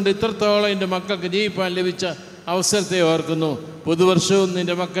ഉൾക്കൊണ്ട് ഇത്രത്തോളം എൻ്റെ മക്കൾക്ക് ജീവിപ്പാൻ ലഭിച്ച അവസരത്തെ ഓർക്കുന്നു. പുതുവർഷവും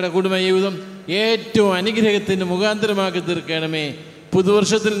നിൻ്റെ മക്കളുടെ കുടുംബജീവിതം ഏറ്റവും അനുഗ്രഹത്തിന് മുഖാന്തരമാക്കി തീർക്കണമേ.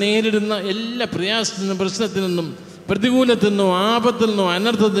 പുതുവർഷത്തിൽ നേരിടുന്ന എല്ലാ പ്രയാസത്തിൽ നിന്നും പ്രശ്നത്തിൽ നിന്നും പ്രതികൂലത്തിൽ നിന്നും ആപത്തിൽ നിന്നും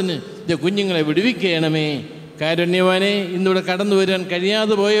അനർത്ഥത്തിന് എൻ്റെ കുഞ്ഞുങ്ങളെ വിടുവിക്കണമേ. കാരുണ്യവാനെ, ഇന്നിവിടെ കടന്നു വരാൻ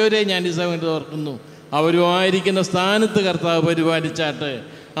കഴിയാതെ പോയവരെ ഞാൻ ഈ സമയത്ത് ഓർക്കുന്നു. അവരുമായിരിക്കുന്ന സ്ഥാനത്ത് കർത്താവ് പരിപാലിച്ചാട്ട്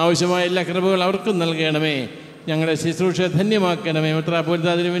ആവശ്യമായ എല്ലാ കൃപകളും അവർക്കും നൽകണമേ. ഞങ്ങളുടെ ശുശ്രൂഷ ധന്യമാക്കണമേ.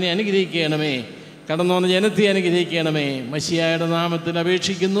 മെത്രാപ്പോലീത്താതിരുവിനെ അനുഗ്രഹിക്കണമേ. കടന്നു വന്ന ജനത്തെ അനുഗ്രഹിക്കണമേ. മശിഹായുടെ നാമത്തിൽ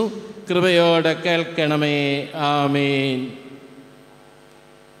അപേക്ഷിക്കുന്നു. കൃപയോടെ കേൾക്കണമേ. ആമേൻ.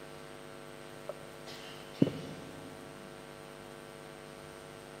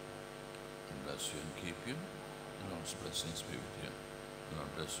 Bless you and keep you. The Lord's blessings be with you. The Lord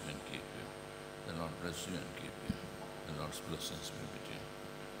bless you and keep you. The Lord's blessings be with you.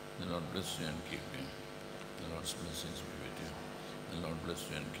 The Lord bless you and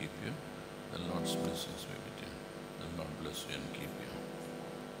keep you.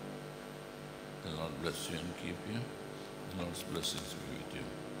 The Lord bless you and keep you. The Lord's blessings be with you.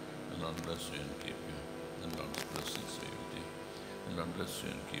 The Lord bless you and keep you. The Lord's blessings be with you. The Lord bless you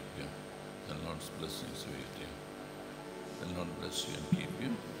and keep you. The Lord's blessings be with you. The Lord bless you and keep you.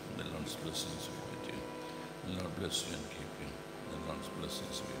 The Lord's blessings be with you. The Lord bless you and keep you. The Lord's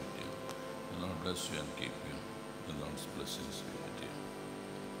blessings be with you. The Lord bless you and keep you. The Lord's blessings be with you.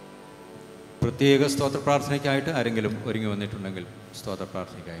 പ്രത്യേക സ്തോത്ര പ്രാർത്ഥനയ്ക്കായിട്ട് ആരെങ്കിലും ഒരുങ്ങി വന്നിട്ടുണ്ടെങ്കിൽ സ്തോത്ര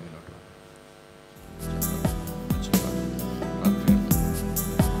പ്രാർത്ഥനയ്ക്കായി മുന്നോട്ട്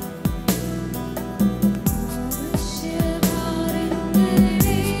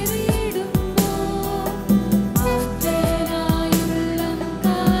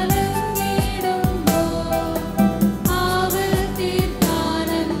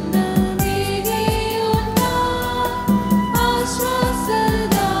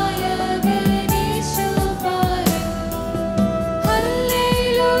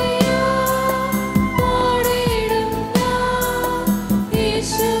Hallelujah.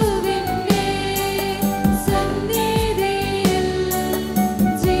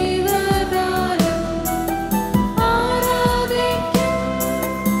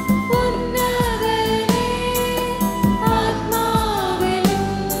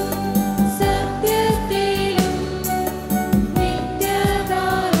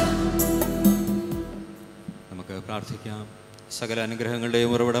 പ്രാർത്ഥിക്കാം. സകല അനുഗ്രഹങ്ങളുടെയും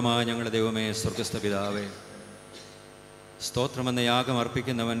ഉറവിടമായ ഞങ്ങളുടെ ദൈവമേ, സ്വർഗസ്ഥ പിതാവേ, സ്തോത്രമെന്ന യാഗം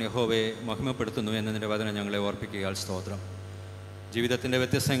അർപ്പിക്കുന്നവൻ യഹോവയെ മഹിമപ്പെടുത്തുന്നു എന്നതിൻ്റെ വചനം ഞങ്ങളെ ഓർപ്പിക്കുകയാൽ സ്തോത്രം. ജീവിതത്തിൻ്റെ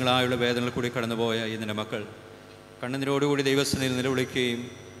വ്യത്യസ്തങ്ങളായുള്ള വേദനകൾ കൂടി കടന്നുപോയ ഇതിൻ്റെ മക്കൾ കണ്ണുനീരോടുകൂടി ദൈവസന്നിധിയിൽ നിലവിളിക്കുകയും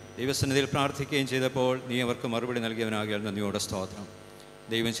ദൈവസന്നിധിയിൽ പ്രാർത്ഥിക്കുകയും ചെയ്തപ്പോൾ നീ അവർക്ക് മറുപടി നൽകിയവനാകിയാൽ നന്ദിയോടെ സ്തോത്രം.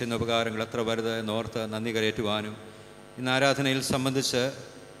 ദൈവം ചെയ്യുന്ന ഉപകാരങ്ങൾ എത്ര വലുത് എന്നോർത്ത് നന്ദി കരയേറ്റുവാനും ഇന്ന് ആരാധനയിൽ സംബന്ധിച്ച്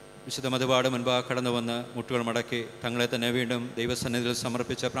വിശുദ്ധ മതപാട് മുൻപാകെ കടന്നു വന്ന് മുട്ടുകൾ മടക്കി തങ്ങളെ തന്നെ വീണ്ടും ദൈവസന്നിധിയിൽ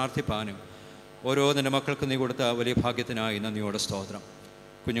സമർപ്പിച്ച് പ്രാർത്ഥിപ്പാനും ഓരോ നിൻ്റെ മക്കൾക്ക് നീ കൊടുത്ത വലിയ ഭാഗ്യത്തിനായി നന്ദിയോടെ സ്തോത്രം.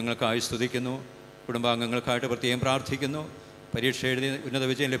 കുഞ്ഞുങ്ങൾക്കായി സ്തുതിക്കുന്നു, കുടുംബാംഗങ്ങൾക്കായിട്ട് പ്രത്യേകം പ്രാർത്ഥിക്കുന്നു, പരീക്ഷ എഴുതി ഉന്നത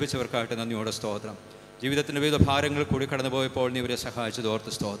വിജയം ലഭിച്ചവർക്കായിട്ട് നന്ദിയോടെ സ്തോത്രം. ജീവിതത്തിൻ്റെ വിവിധ ഭാരങ്ങൾ കൂടി കടന്നുപോയപ്പോൾ നീ ഇവരെ സഹായിച്ചത്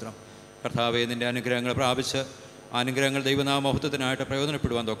ഓർത്ത് സ്തോത്രം. കർത്താവെ, നിൻ്റെ അനുഗ്രഹങ്ങൾ പ്രാപിച്ച് അനുഗ്രഹങ്ങൾ ദൈവനാമഹത്വത്തിനായിട്ട്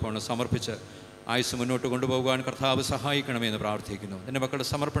പ്രയോജനപ്പെടുവാൻ തൊക്കെയാണ് സമർപ്പിച്ച് ആയുസ് മുന്നോട്ട് കൊണ്ടുപോകാൻ കർത്താവ് സഹായിക്കണമേ എന്ന് പ്രാർത്ഥിക്കുന്നു. നിൻ്റെ മക്കളുടെ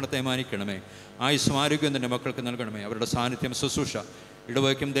സമർപ്പണത്തെ മാനിക്കണമേ. ആയുസ്സും ആരോഗ്യവും നിൻ്റെ മക്കൾക്ക് നൽകണമേ. അവരുടെ സാന്നിധ്യം, ശുശ്രൂഷ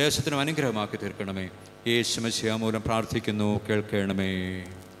ഇടവയ്ക്കും ദേശത്തിനും അനുഗ്രഹമാക്കി തീർക്കണമേ. യേശു മിശിഹാ മൂലം പ്രാർത്ഥിക്കുന്നു, കേൾക്കണമേ.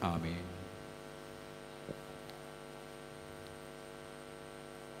 ആമേൻ.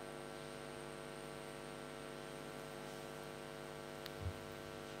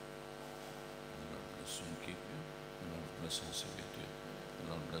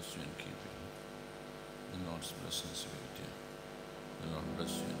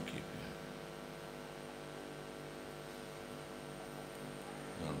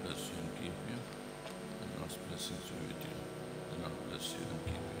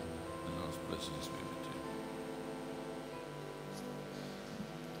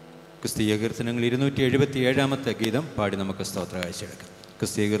 ക്രിസ്തീയ കീർത്തനങ്ങൾ 277 ഗീതം പാടി നമുക്ക് സ്തോത്ര കാഴ്ചയെടുക്കാം.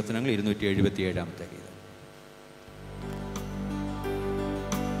 ക്രിസ്തീയ കീർത്തനങ്ങൾ 277 ഗീതം.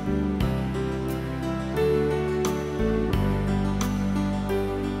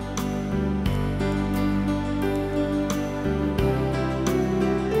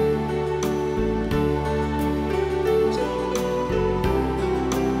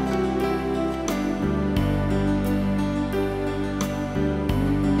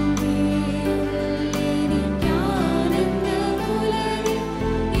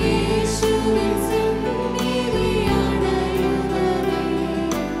 യേശുവിൻ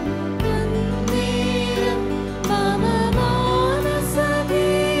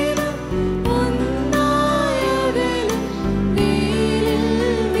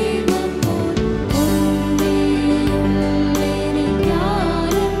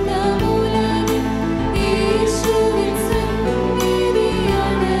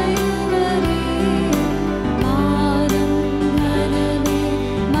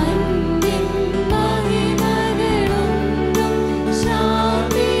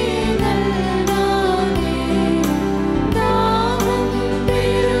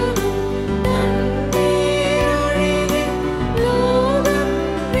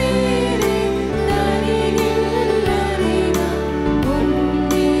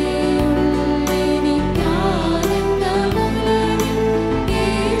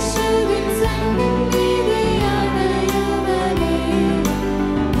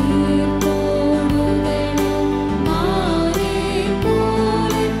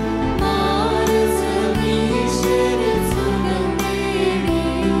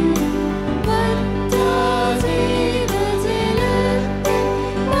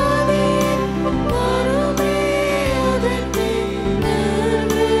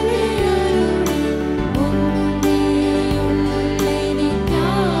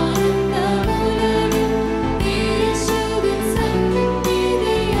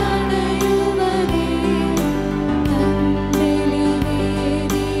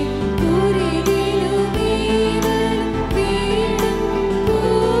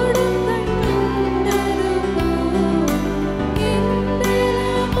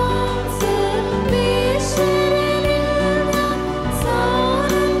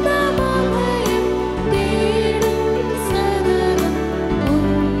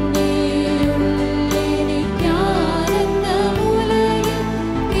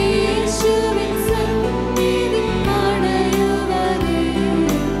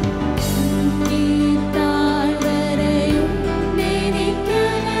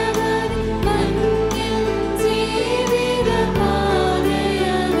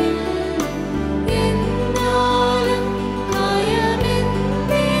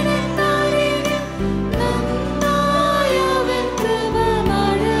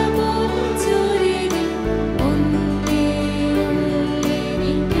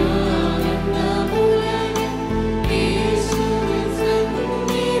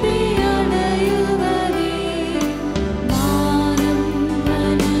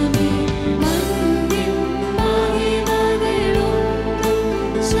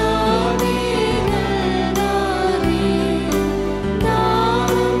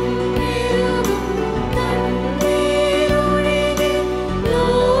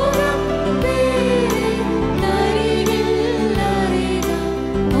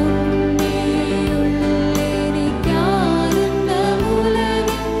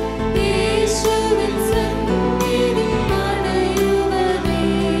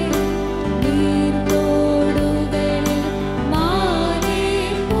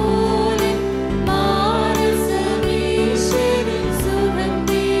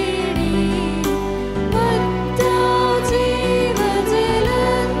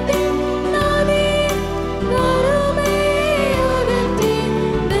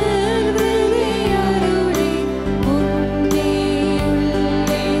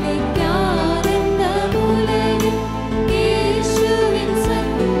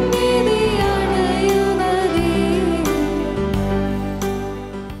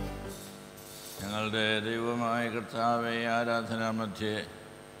മധ്യേ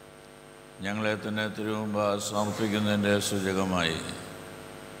ഞങ്ങളെ തന്നെ തിരുമുമ്പ് സമർപ്പിക്കുന്നതിൻ്റെ സൂചകമായി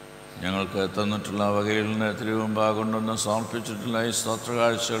ഞങ്ങൾക്ക് തന്നിട്ടുള്ള വകയിൽ നിന്ന് തിരുമുമ്പ് കൊണ്ടുവന്ന് സമർപ്പിച്ചിട്ടുള്ള ഈ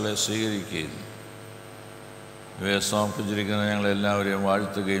സ്തോത്രകാഴ്ചകളെ സ്വീകരിക്കുകയും ഇവയെ സമർപ്പിച്ചിരിക്കുന്ന ഞങ്ങളെല്ലാവരെയും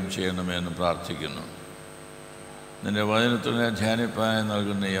വാഴ്ത്തുകയും ചെയ്യണമെന്ന് പ്രാർത്ഥിക്കുന്നു. നിൻ്റെ വചനത്തിനെ ധ്യാനിപ്പാനായി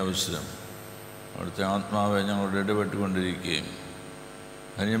നൽകുന്ന ഈ അവസരം അവിടുത്തെ ആത്മാവെ ഞങ്ങളോട് ഇടപെട്ടുകൊണ്ടിരിക്കുകയും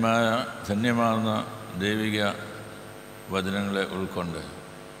ധന്യമാർന്ന ദൈവിക വചനങ്ങളെ ഉൾക്കൊണ്ട്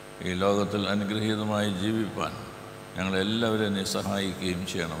ഈ ലോകത്തിൽ അനുഗ്രഹീതമായി ജീവിപ്പാൻ ഞങ്ങളെല്ലാവരെയും നീ സഹായിക്കുകയും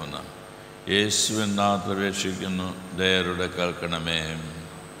ചെയ്യണമെന്ന് യേശുവിൻ നാമത്തിൽ അപേക്ഷിക്കുന്നു. ദയരുടെ കേൾക്കണമേ.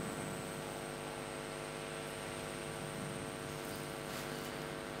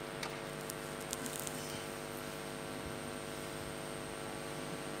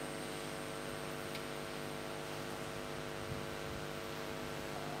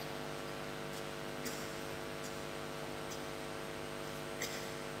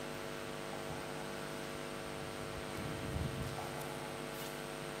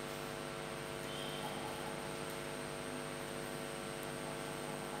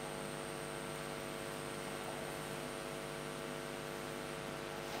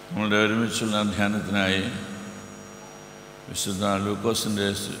 നമ്മളുടെ ഒരുമിച്ചുള്ള ധ്യാനത്തിനായി വിശുദ്ധ ലൂക്കോസിൻ്റെ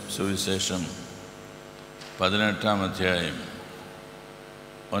സുവിശേഷം 18-ാം അധ്യായം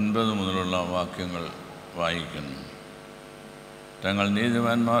 9 മുതലുള്ള വാക്യങ്ങൾ വായിക്കുന്നു. തങ്ങൾ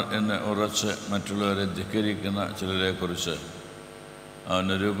നീതിമാന്മാർ എന്ന് ഉറച്ച് മറ്റുള്ളവരെ ധിക്കരിക്കുന്ന ചിലരെക്കുറിച്ച്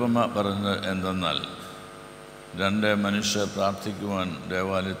അവനൊരു ഉപമ പറഞ്ഞത് എന്തെന്നാൽ, 2 മനുഷ്യർ പ്രാർത്ഥിക്കുവാൻ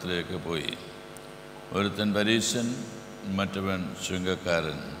ദേവാലയത്തിലേക്ക് പോയി. ഒരുത്തൻ പരീശൻ, മറ്റവൻ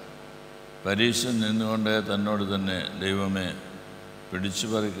ചുങ്കക്കാരൻ. പരീശൻ നിന്നുകൊണ്ട് തന്നോട് തന്നെ, ദൈവമേ, പിടിച്ചു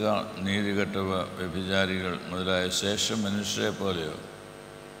പറിക്കുക, നീതികെട്ടവ, വ്യഭിചാരികൾ മുതലായ ശേഷം മനുഷ്യരെ പോലെയോ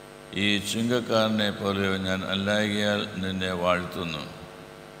ഈ ചുങ്കക്കാരനെ പോലെയോ ഞാൻ അല്ലായകയാൽ നിന്നെ വാഴ്ത്തുന്നു.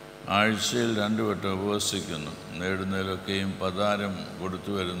 ആഴ്ചയിൽ 2 വട്ടം ഉപവസിക്കുന്നു, നേടുന്നതിലൊക്കെയും പതാരം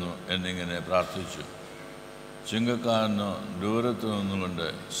കൊടുത്തു വരുന്നു എന്നിങ്ങനെ പ്രാർത്ഥിച്ചു. ചുങ്കക്കാരനോ ദൂരത്തു നിന്നുകൊണ്ട്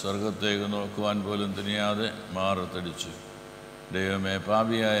സ്വർഗത്തേക്ക് നോക്കുവാൻ പോലും തിരിയാതെ മാറത്തടിച്ചു. ദൈവമേ,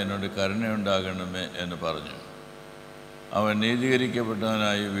 പാപിയായ എന്നോട് കരുണയുണ്ടാകണമേ എന്ന് പറഞ്ഞു. അവൻ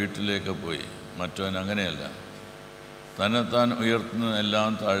നീതീകരിക്കപ്പെട്ടവനായി വീട്ടിലേക്ക് പോയി. മറ്റവൻ അങ്ങനെയല്ല. തന്നെത്താൻ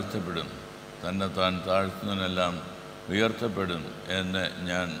ഉയർത്തുന്നതെല്ലാം താഴ്ത്തപ്പെടും, തന്നെത്താൻ താഴ്ത്തുന്നതിനെല്ലാം ഉയർത്തപ്പെടും എന്ന്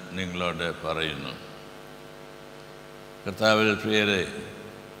ഞാൻ നിങ്ങളോട് പറയുന്നു. കർത്താവിൽ പ്രിയരെ,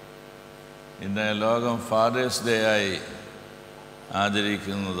 ഇന്ന് ലോകം ഫാദേഴ്സ് ഡേ ആയി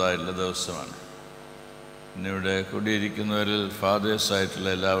ആചരിക്കുന്നതായിട്ടുള്ള ദിവസമാണ്. ഇന്നിവിടെ കൂടിയിരിക്കുന്നവരിൽ ഫാദേഴ്സായിട്ടുള്ള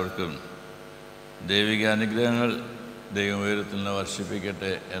എല്ലാവർക്കും ദൈവിക അനുഗ്രഹങ്ങൾ ദൈവം ഉയരത്തിൽ നിന്ന്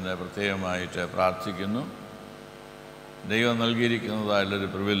വർഷിപ്പിക്കട്ടെ എന്ന് പ്രത്യേകമായിട്ട് പ്രാർത്ഥിക്കുന്നു. ദൈവം നൽകിയിരിക്കുന്നതായിട്ടുള്ളൊരു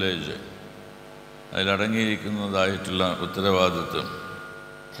പ്രിവിലേജ്, അതിലടങ്ങിയിരിക്കുന്നതായിട്ടുള്ള ഉത്തരവാദിത്വം,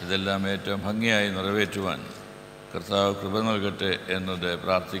 ഇതെല്ലാം ഏറ്റവും ഭംഗിയായി നിറവേറ്റുവാൻ കർത്താവ് കൃപ നൽകട്ടെ എന്നത്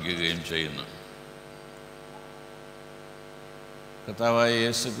പ്രാർത്ഥിക്കുകയും ചെയ്യുന്നു. കർത്താവായ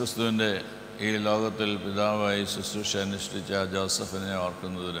യേശുക്രിസ്തുവിൻ്റെ ഈ ലോകത്തിൽ പിതാവായി ശുശ്രൂഷ അനുഷ്ഠിച്ച ജോസഫിനെ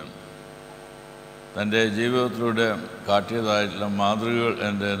ഓർക്കുന്നതിനും തൻ്റെ ജീവിതത്തിലൂടെ കാട്ടിയതായിട്ടുള്ള മാതൃകകൾ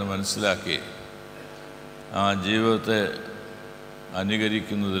എന്തെന്ന് മനസ്സിലാക്കി ആ ജീവിതത്തെ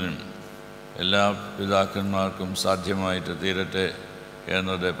അനുകരിക്കുന്നതിനും എല്ലാ പിതാക്കന്മാർക്കും സാധ്യമായിട്ട് തീരട്ടെ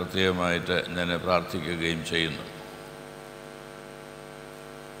എന്നത് പ്രത്യേകമായിട്ട് ഞാൻ പ്രാർത്ഥിക്കുകയും ചെയ്യുന്നു.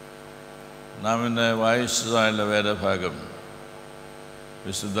 നാം ഇന്ന് വായിച്ചതായുള്ള വേദഭാഗം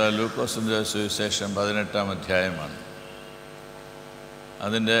വിശുദ്ധ ലൂക്കോസിൻ്റെ സുവിശേഷം 18-ാം അധ്യായമാണ്.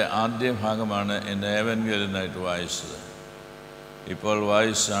 അതിൻ്റെ ആദ്യ ഭാഗമാണ് ഇന്ന് ഏവൻഗേലിനായിട്ട് വായിച്ചത്. ഇപ്പോൾ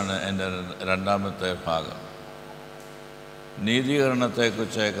വായിച്ചാണ് എൻ്റെ 2ാമത്തെ ഭാഗം.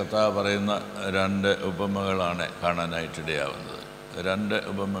 നീതീകരണത്തെക്കുറിച്ച് കർത്താവ് പറയുന്ന 2 ഉപമകളാണ് കാണാനായിട്ടിടയാവുന്നത്. 2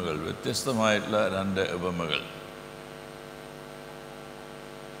 ഉപമകൾ, വ്യത്യസ്തമായിട്ടുള്ള 2 ഉപമകൾ.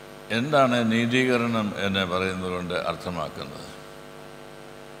 എന്താണ് നീതീകരണം എന്ന് പറയുന്നത് കൊണ്ട് അർത്ഥമാക്കുന്നത്?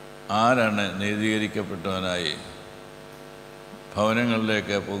 ആരാണ് നീതീകരിക്കപ്പെട്ടവനായി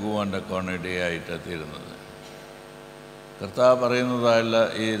ഭവനങ്ങളിലേക്ക് പോകുവാൻ തക്കവണ്ണം തീരുന്നത്? കർത്താവ് പറയുന്നതായുള്ള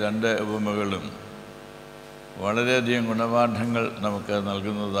ഈ 2 ഉപമകളും വളരെയധികം ഗുണപാഠങ്ങൾ നമുക്ക്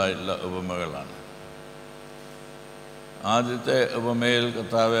നൽകുന്നതായിട്ടുള്ള ഉപമകളാണ്. ആദ്യത്തെ ഉപമയിൽ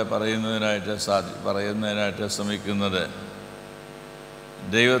കർത്താവ് പറയുന്നതിനായിട്ട് ശ്രമിക്കുന്നത്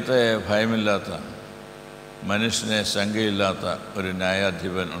ദൈവത്തെ ഭയമില്ലാത്ത, മനുഷ്യനെ ശങ്കയില്ലാത്ത ഒരു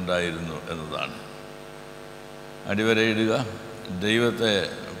ന്യായാധിപൻ ഉണ്ടായിരുന്നു എന്നതാണ്. അടിവരയിടുക, ദൈവത്തെ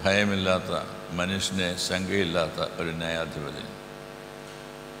ഭയമില്ലാത്ത, മനുഷ്യനെ ശങ്കയില്ലാത്ത ഒരു ന്യായാധിപതി.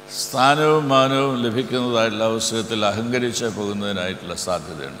 സ്ഥാനവും മാനവും ലഭിക്കുന്നതായിട്ടുള്ള അവസരത്തിൽ അഹങ്കരിച്ച് പോകുന്നതിനായിട്ടുള്ള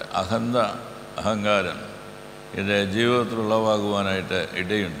സാധ്യതയുണ്ട്. അഹങ്കാരം ഇത് ജീവിതത്തിൽ ഉളവാകുവാനായിട്ട്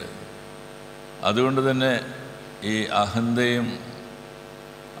ഇടയുണ്ട്. അതുകൊണ്ട് തന്നെ ഈ അഹന്തയും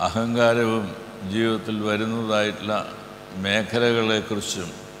അഹങ്കാരവും ജീവിതത്തിൽ വരുന്നതായിട്ടുള്ള മേഖലകളെക്കുറിച്ചും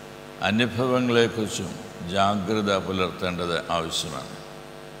അനുഭവങ്ങളെക്കുറിച്ചും ജാഗ്രത പുലർത്തേണ്ടത് ആവശ്യമാണ്.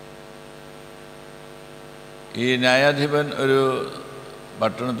 ഈ ന്യായാധിപൻ ഒരു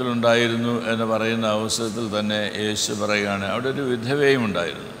പട്ടണത്തിലുണ്ടായിരുന്നു എന്ന് പറയുന്ന അവസരത്തിൽ തന്നെ യേശു പറയുകയാണ്, അവിടെ ഒരു വിധവയും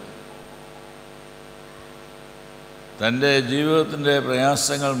ഉണ്ടായിരുന്നു. തൻ്റെ ജീവിതത്തിൻ്റെ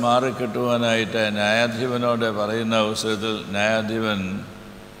പ്രയാസങ്ങൾ മാറിക്കിട്ടുവാനായിട്ട് ന്യായാധിപനോട് പറയുന്ന അവസരത്തിൽ ന്യായാധിപൻ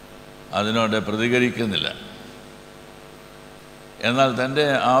അതിനോട് പ്രതികരിക്കുന്നില്ല. എന്നാൽ തൻ്റെ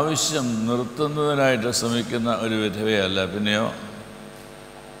ആവശ്യം നിർത്തുന്നതിനായിട്ട് ശ്രമിക്കുന്ന ഒരു വിധവയല്ല, പിന്നെയോ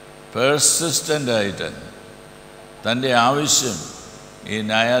പേഴ്സിസ്റ്റൻ്റായിട്ട് തൻ്റെ ആവശ്യം ഈ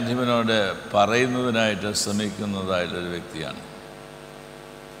ന്യായാധിപനോട് പറയുന്നതിനായിട്ട് ശ്രമിക്കുന്നതായിട്ടൊരു വ്യക്തിയാണ്.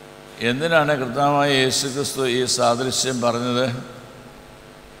 എന്തിനാണ് കർത്താവായ യേശുക്രിസ്തു ഈ സാദൃശ്യം പറഞ്ഞത്?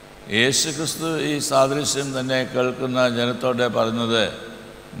 യേശുക്രിസ്തു ഈ സാദൃശ്യം തന്നെ കേൾക്കുന്ന ജനത്തോടെ പറഞ്ഞത്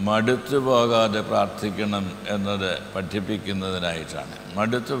മടുത്തു പോകാതെ പ്രാർത്ഥിക്കണം എന്നത് പഠിപ്പിക്കുന്നതിനായിട്ടാണ്.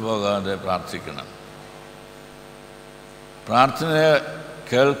 മടുത്തു പോകാതെ പ്രാർത്ഥിക്കണം. പ്രാർത്ഥന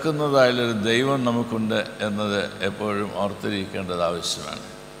കേൾക്കുന്നതായാലൊരു ദൈവം നമുക്കുണ്ട് എന്നത് എപ്പോഴും ഓർത്തിരിക്കേണ്ടത് ആവശ്യമാണ്.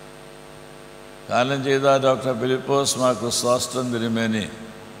 കാലം ചെയ്ത ഡോക്ടർ ഫിലിപ്പോസ് മാർ ക്രിസോസ്റ്റം തിരുമേനി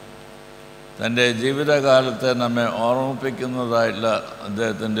തൻ്റെ ജീവിതകാലത്തെ നമ്മെ ഓർമ്മിപ്പിക്കുന്നതായിട്ടുള്ള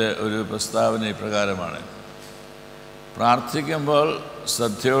അദ്ദേഹത്തിൻ്റെ ഒരു പ്രസ്താവന ഇപ്രകാരമാണ്: പ്രാർത്ഥിക്കുമ്പോൾ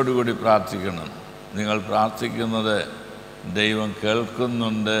ശ്രദ്ധയോടുകൂടി പ്രാർത്ഥിക്കണം. നിങ്ങൾ പ്രാർത്ഥിക്കുന്നത് ദൈവം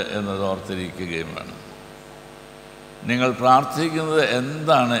കേൾക്കുന്നുണ്ട് എന്നത് ഓർത്തിരിക്കുകയും വേണം. നിങ്ങൾ പ്രാർത്ഥിക്കുന്നത്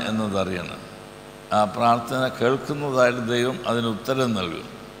എന്താണ് എന്നതറിയണം. ആ പ്രാർത്ഥന കേൾക്കുന്നതായിട്ട് ദൈവം അതിന് ഉത്തരം നൽകും.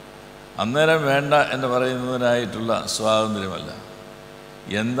 അന്നേരം വേണ്ട എന്ന് പറയുന്നതിനായിട്ടുള്ള സ്വാതന്ത്ര്യമല്ല.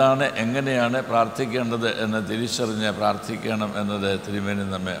 എന്താണ്, എങ്ങനെയാണ് പ്രാർത്ഥിക്കേണ്ടത് എന്ന് തിരിച്ചറിഞ്ഞ് പ്രാർത്ഥിക്കണം എന്നത് തിരുമേനി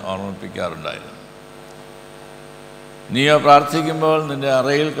നമ്മെ ഓർമ്മിപ്പിക്കാറുണ്ടായിരുന്നു. നീയോ പ്രാർത്ഥിക്കുമ്പോൾ നിൻ്റെ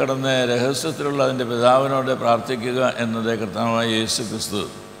അറയിൽ കിടന്ന് രഹസ്യത്തിലുള്ള നിൻ്റെ പിതാവിനോട് പ്രാർത്ഥിക്കുക എന്നത് കർത്താവായ യേശുക്രിസ്തു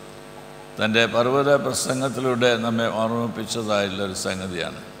തൻ്റെ പർവ്വത പ്രസംഗത്തിലൂടെ നമ്മെ ഓർമ്മിപ്പിച്ചതായിട്ടുള്ളൊരു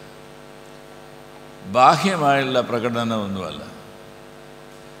സംഗതിയാണ്. ബാഹ്യമായുള്ള പ്രകടനമൊന്നുമല്ല.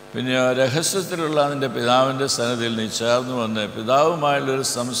 പിന്നെ രഹസ്യത്തിലുള്ള നിൻ്റെ പിതാവിൻ്റെ സന്നിധിയിൽ നീ ചേർന്ന് വന്ന് പിതാവുമായുള്ളൊരു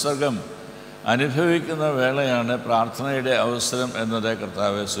സംസർഗം അനുഭവിക്കുന്ന വേളയാണ് പ്രാർത്ഥനയുടെ അവസരം എന്നത്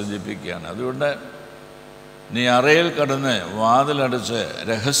കർത്താവെ സൂചിപ്പിക്കുകയാണ്. അതുകൊണ്ട് നീ അറയിൽ കടന്ന് വാതിലടച്ച്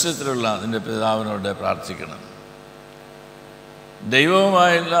രഹസ്യത്തിലുള്ള നിൻ്റെ പിതാവിനോട് പ്രാർത്ഥിക്കണം.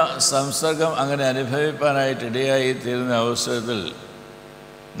 ദൈവവുമായുള്ള സംസർഗം അങ്ങനെ അനുഭവിക്കാനായിട്ട് ഇടയായി തീരുന്ന അവസരത്തിൽ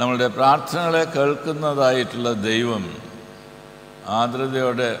നമ്മളുടെ പ്രാർത്ഥനകളെ കേൾക്കുന്നതായിട്ടുള്ള ദൈവം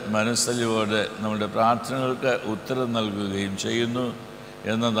ആർദ്രതയോടെ മനസ്സലിവോടെ നമ്മുടെ പ്രാർത്ഥനകൾക്ക് ഉത്തരം നൽകുകയും ചെയ്യുന്നു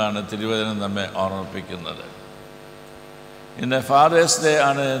എന്നതാണ് തിരുവചനം നമ്മെ ഓർമ്മിപ്പിക്കുന്നത്. ഇന്ന് ഫാദേഴ്സ് ഡേ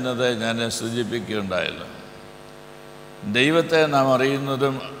ആണ് എന്നത് ഞാൻ സൂചിപ്പിക്കുകയുണ്ടായല്ലോ. ദൈവത്തെ നാം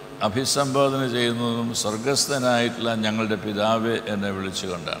അറിയുന്നതും അഭിസംബോധന ചെയ്യുന്നതും സ്വർഗസ്ഥനായിട്ടുള്ള ഞങ്ങളുടെ പിതാവ് എന്നെ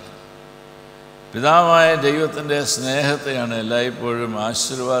വിളിച്ചുകൊണ്ടാണ്. പിതാവായ ദൈവത്തിൻ്റെ സ്നേഹത്തെയാണ് എല്ലായ്പ്പോഴും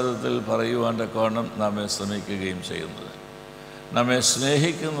ആശീർവാദത്തിൽ പറയുവാൻ തക്കവണ്ണം നമ്മെ ശ്രമിക്കുകയും ചെയ്യുന്നത്. നമ്മെ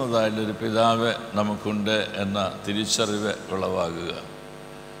സ്നേഹിക്കുന്നതായിട്ടൊരു പിതാവ് നമുക്കുണ്ട് എന്ന തിരിച്ചറിവ് ഉളവാകുക.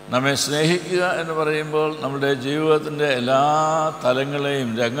 നമ്മെ സ്നേഹിക്കുക എന്ന് പറയുമ്പോൾ നമ്മുടെ ജീവിതത്തിൻ്റെ എല്ലാ തലങ്ങളെയും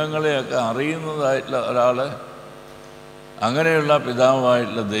രംഗങ്ങളെയൊക്കെ അറിയുന്നതായിട്ടുള്ള ഒരാൾ, അങ്ങനെയുള്ള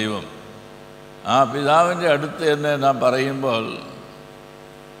പിതാവായിട്ടുള്ള ദൈവം, ആ പിതാവിൻ്റെ അടുത്ത് തന്നെ നാം പറയുമ്പോൾ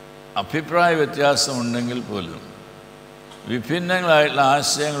അഭിപ്രായ വ്യത്യാസമുണ്ടെങ്കിൽ പോലും, വിഭിന്നങ്ങളായിട്ടുള്ള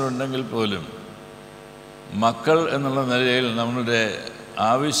ആശയങ്ങളുണ്ടെങ്കിൽ പോലും, മക്കൾ എന്നുള്ള നിലയിൽ നമ്മളുടെ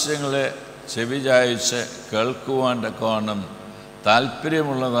ആവശ്യങ്ങളെ ചെവിചായിച്ച് കേൾക്കുവാൻ തക്കവണ്ണം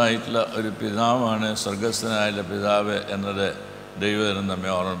താല്പര്യമുള്ളതായിട്ടുള്ള ഒരു പിതാവാണ് സ്വർഗസ്ഥനായിട്ടുള്ള പിതാവ് എന്നത് ദൈവജനം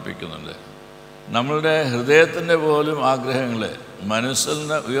നമ്മെ ഓർമ്മിപ്പിക്കുന്നുണ്ട്. നമ്മളുടെ ഹൃദയത്തിൻ്റെ പോലും ആഗ്രഹങ്ങളെ, മനസ്സിൽ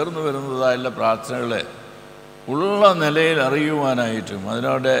നിന്ന് ഉയർന്നു വരുന്നതായുള്ള പ്രാർത്ഥനകളെ ഉള്ള നിലയിൽ അറിയുവാനായിട്ടും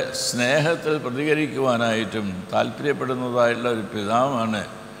അതിനോട് സ്നേഹത്തിൽ പ്രതികരിക്കുവാനായിട്ടും താല്പര്യപ്പെടുന്നതായിട്ടുള്ള ഒരു പിതാവാണ്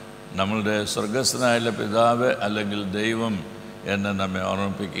നമ്മളുടെ സ്വർഗസ്ഥനായുള്ള പിതാവ് അല്ലെങ്കിൽ ദൈവം എന്ന് നമ്മെ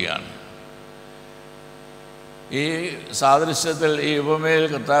ഓർമ്മിപ്പിക്കുകയാണ്. ഈ സാദൃശ്യത്തിൽ, ഈ ഉപമയിൽ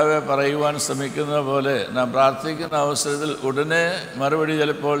കർത്താവ് പറയുവാൻ ശ്രമിക്കുന്ന പോലെ നാം പ്രാർത്ഥിക്കുന്ന അവസരത്തിൽ ഉടനെ മറുപടി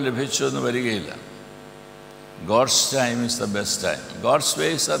ചിലപ്പോൾ ലഭിച്ചു എന്ന് വരികയില്ല. God's time is the best time. God's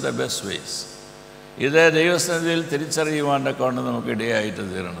vase are the best vase. ഇത് ദൈവസന്നിധിയിൽ തിരിച്ചറിയുവാൻ കൊണ്ട് നമുക്ക് ഇടയായിട്ട്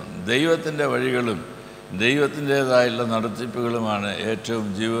തീരണം. ദൈവത്തിൻ്റെ വഴികളും ദൈവത്തിൻ്റേതായുള്ള നടത്തിപ്പുകളുമാണ് ഏറ്റവും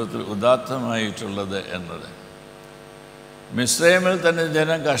ജീവിതത്തിൽ ഉദാത്തമായിട്ടുള്ളത് എന്നത്. മിസ്രൈമിൽ തന്നെ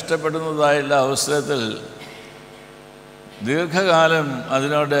ജനം കഷ്ടപ്പെടുന്നതായുള്ള അവസരത്തിൽ ദീർഘകാലം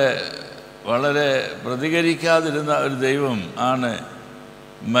അതിനോട് വളരെ പ്രതികരിക്കാതിരുന്ന ഒരു ദൈവം ആണ്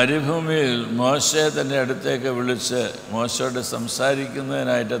മരുഭൂമിയിൽ മോശയെ തൻ്റെ അടുത്തേക്ക് വിളിച്ച് മോശയോട്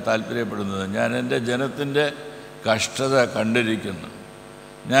സംസാരിക്കുന്നതിനായിട്ട് താല്പര്യപ്പെടുന്നത്. ഞാൻ എൻ്റെ ജനത്തിൻ്റെ കഷ്ടത കണ്ടിരിക്കുന്നു,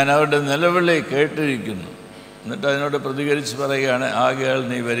 ഞാൻ അവരുടെ നിലവിളി കേട്ടിരിക്കുന്നു. എന്നിട്ട് അതിനോട് പ്രതികരിച്ച് പറയുകയാണ്, ആകയാൽ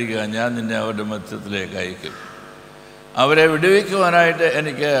നീ വരിക, ഞാൻ നിന്നെ അവരുടെ മധ്യത്തിലേക്ക് അയക്കും. അവരെ വിടുവിക്കുവാനായിട്ട്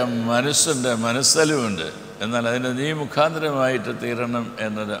എനിക്ക് മനസ്സുണ്ട്, മനസ്സലുമുണ്ട്, എന്നാൽ അതിന് നീ മുഖാന്തരമായിട്ട് തീരണം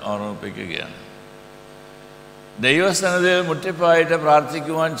എന്നത് ഓർമ്മിപ്പിക്കുകയാണ്. ദൈവസന്നിധിയിൽ മുട്ടിപ്പായിട്ട്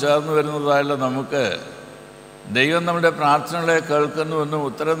പ്രാർത്ഥിക്കുവാൻ ചേർന്ന് വരുന്നതായുള്ള നമുക്ക് ദൈവം നമ്മുടെ പ്രാർത്ഥനകളെ കേൾക്കുന്നുവെന്നും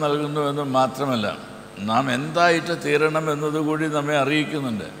ഉത്തരം നൽകുന്നുവെന്നും മാത്രമല്ല, നാം എന്തായിട്ട് തീരണം എന്നതുകൂടി നമ്മെ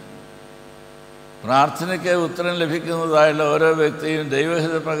അറിയിക്കുന്നുണ്ട്. പ്രാർത്ഥനയ്ക്ക് ഉത്തരം ലഭിക്കുന്നതായുള്ള ഓരോ വ്യക്തിയും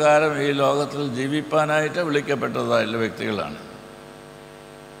ദൈവഹിത പ്രകാരം ഈ ലോകത്തിൽ ജീവിപ്പാനായിട്ട് വിളിക്കപ്പെട്ടതായുള്ള വ്യക്തികളാണ്.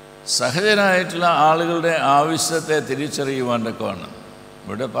 സഹജനായിട്ടുള്ള ആളുകളുടെ ആവശ്യത്തെ തിരിച്ചറിയുവാൻ തക്കമാണ്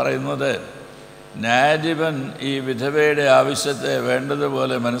ഇവിടെ പറയുന്നത്. ന്യായാധിപൻ ഈ വിധവയുടെ ആവശ്യത്തെ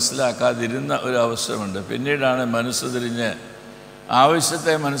വേണ്ടതുപോലെ മനസ്സിലാക്കാതിരുന്ന ഒരു അവസരമുണ്ട്. പിന്നീടാണ് മനസ്സ് തിരിഞ്ഞ്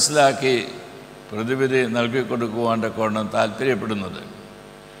ആവശ്യത്തെ മനസ്സിലാക്കി പ്രതിവിധി നൽകിക്കൊടുക്കുവാൻ തക്കവണ്ണം താല്പര്യപ്പെടുന്നത്.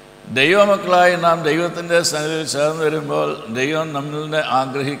 ദൈവമക്കളായി നാം ദൈവത്തിൻ്റെ സന്നിധിയിൽ ചേർന്ന് വരുമ്പോൾ ദൈവം നമ്മളിനെ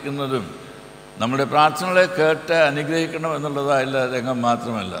ആഗ്രഹിക്കുന്നതും നമ്മുടെ പ്രാർത്ഥനകളെ കേട്ട് അനുഗ്രഹിക്കണം എന്നുള്ളതായുള്ള രംഗം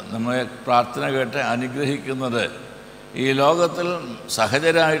മാത്രമല്ല, നമ്മളെ പ്രാർത്ഥന കേട്ട് അനുഗ്രഹിക്കുന്നത് ഈ ലോകത്തിൽ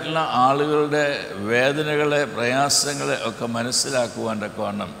സഹജരായിട്ടുള്ള ആളുകളുടെ വേദനകളെ, പ്രയാസങ്ങളെ ഒക്കെ മനസ്സിലാക്കുവാൻ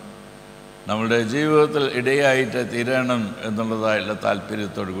തക്കവണ്ണം നമ്മുടെ ജീവിതത്തിൽ ഇടയായിട്ട് തീരണം എന്നുള്ളതായുള്ള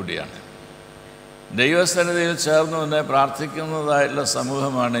താല്പര്യത്തോടു കൂടിയാണ്. ദൈവസന്നിധിയിൽ ചേർന്ന് തന്നെ പ്രാർത്ഥിക്കുന്നതായിട്ടുള്ള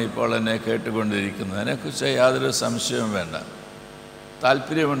സമൂഹമാണ് ഇപ്പോൾ എന്നെ കേട്ടുകൊണ്ടിരിക്കുന്നത്. അതിനെക്കുറിച്ച് യാതൊരു സംശയവും വേണ്ട.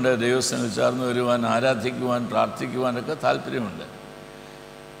 താല്പര്യമുണ്ട്, ദൈവസന്നിധിയിൽ ചേർന്ന് വരുവാൻ, ആരാധിക്കുവാൻ, പ്രാർത്ഥിക്കുവാനൊക്കെ താല്പര്യമുണ്ട്.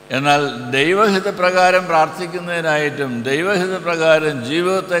 എന്നാൽ ദൈവഹിതപ്രകാരം പ്രാർത്ഥിക്കുന്നതിനായിട്ടും ദൈവഹിതപ്രകാരം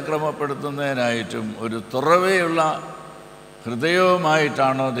ജീവിതത്തെ ക്രമപ്പെടുത്തുന്നതിനായിട്ടും ഒരു തുറവയുള്ള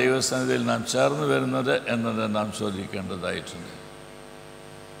ഹൃദയവുമായിട്ടാണോ ദൈവസന്നിധിയിൽ നാം ചേർന്ന് വരുന്നത് എന്നത് നാം ചോദിക്കേണ്ടതായിട്ടുണ്ട്.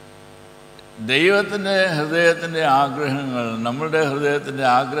 ദൈവത്തിൻ്റെ ഹൃദയത്തിൻ്റെ ആഗ്രഹങ്ങൾ നമ്മളുടെ ഹൃദയത്തിൻ്റെ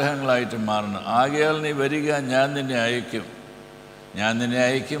ആഗ്രഹങ്ങളായിട്ട് മാറണം. ആകയാൽ നീ വരിക, ഞാൻ നിന്നെ അയക്കും. ഞാൻ നിന്നെ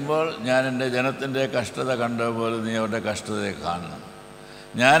അയക്കുമ്പോൾ ഞാൻ എൻ്റെ ജനത്തിൻ്റെ കഷ്ടത കണ്ടതുപോലെ നീ അവരുടെ കഷ്ടതയെ കാണണം.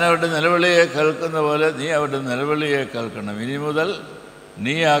 ഞാൻ അവരുടെ നിലവിളിയെ കേൾക്കുന്ന പോലെ നീ അവരുടെ നിലവിളിയെ കേൾക്കണം. ഇനി മുതൽ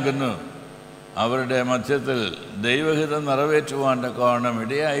നീയാകുന്നു അവരുടെ മധ്യത്തിൽ ദൈവഹിതം നിറവേറ്റുവാൻ തക്കവണ്ണം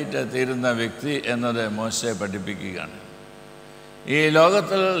ഇടയായിട്ട് തീരുന്ന വ്യക്തി എന്നത് മോശയെ പഠിപ്പിക്കുകയാണ്. ഈ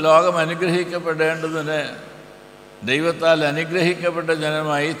ലോകത്തിൽ ലോകം അനുഗ്രഹിക്കപ്പെടേണ്ടതിന് ദൈവത്താൽ അനുഗ്രഹിക്കപ്പെട്ട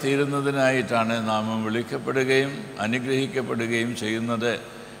ജനമായി തീരുന്നതിനായിട്ടാണ് നാം വിളിക്കപ്പെടുകയും അനുഗ്രഹിക്കപ്പെടുകയും ചെയ്യുന്നത്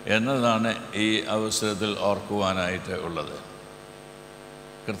എന്നതാണ് ഈ അവസരത്തിൽ ഓർക്കുവാനായിട്ട് ഉള്ളത്.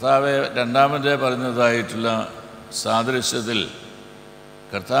 കർത്താവെ രണ്ടാമത്തെ പറഞ്ഞതായിട്ടുള്ള സാദൃശ്യത്തിൽ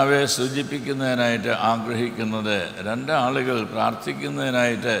കർത്താവെ സൂചിപ്പിക്കുന്നതിനായിട്ട് ആഗ്രഹിക്കുന്നത് രണ്ടാളുകൾ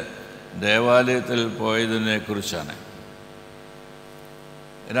പ്രാർത്ഥിക്കുന്നതിനായിട്ട് ദേവാലയത്തിൽ പോയതിനെക്കുറിച്ചാണ്.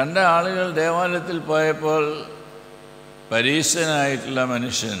 രണ്ടാളുകൾ ദേവാലയത്തിൽ പോയപ്പോൾ പരീശനായിട്ടുള്ള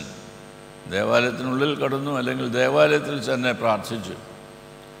മനുഷ്യൻ ദേവാലയത്തിനുള്ളിൽ കടന്നു, അല്ലെങ്കിൽ ദേവാലയത്തിൽ തന്നെ പ്രാർത്ഥിച്ചു.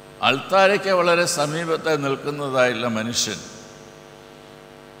 അൾത്താരയ്ക്ക് വളരെ സമീപത്ത് നിൽക്കുന്നതായിട്ടുള്ള മനുഷ്യൻ,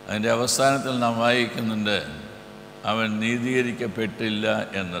 അതിൻ്റെ അവസാനത്തിൽ നാം വായിക്കുന്നുണ്ട് അവൻ നീതീകരിക്കപ്പെട്ടില്ല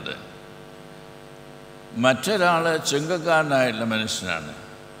എന്നത്. മറ്റൊരാൾ ചുങ്കക്കാരനായിട്ടുള്ള മനുഷ്യനാണ്.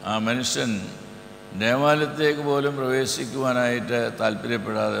 ആ മനുഷ്യൻ ദേവാലയത്തേക്ക് പോലും പ്രവേശിക്കുവാനായിട്ട്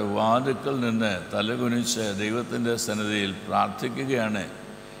താല്പര്യപ്പെടാതെ വാതിൽക്കൽ നിന്ന് തലകുനിച്ച് ദൈവത്തിൻ്റെ സന്നിധിയിൽ പ്രാർത്ഥിക്കുകയാണ്,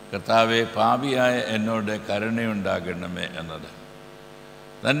 കർത്താവെ പാപിയായ എന്നോട് കരുണയുണ്ടാകണമേ എന്നത്.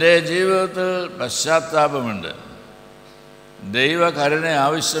 തൻ്റെ ജീവിതത്തിൽ പശ്ചാത്താപമുണ്ട്. ദൈവകരുണ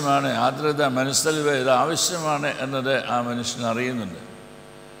ആവശ്യമാണ്, ആർദ്രത, മനസ്സലിവ് ഇത് ആവശ്യമാണ് എന്നത് ആ മനുഷ്യൻ അറിയുന്നുണ്ട്.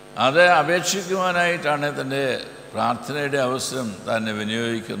 അത് അപേക്ഷിക്കുവാനായിട്ടാണ് തൻ്റെ പ്രാർത്ഥനയുടെ അവസരം തന്നെ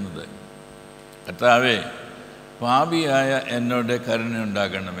വിനിയോഗിക്കുന്നത്. കർത്താവേ പാപിയായ എന്നോട്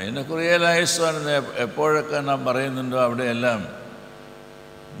കരുണയുണ്ടാകണമേ. എന്നെ കുറിയലായുസ്വാനെന്ന് എപ്പോഴൊക്കെ നാം പറയുന്നുണ്ടോ അവിടെയെല്ലാം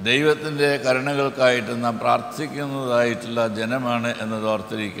ദൈവത്തിൻ്റെ കരുണകൾക്കായിട്ട് നാം പ്രാർത്ഥിക്കുന്നതായിട്ടുള്ള ജനമാണ് എന്നത്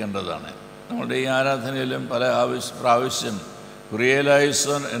ഓർത്തിരിക്കേണ്ടതാണ്. നമ്മുടെ ഈ ആരാധനയിലും പല പ്രാവശ്യം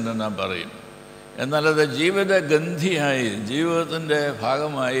കുറിയലായുസ്വാൻ എന്ന് നാം പറയും. എന്നാലത് ജീവിതഗന്ധിയായി, ജീവിതത്തിൻ്റെ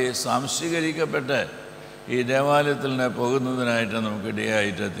ഭാഗമായി സാംശീകരിക്കപ്പെട്ട് ഈ ദേവാലയത്തിൽ നിന്ന് പോകുന്നതിനായിട്ട്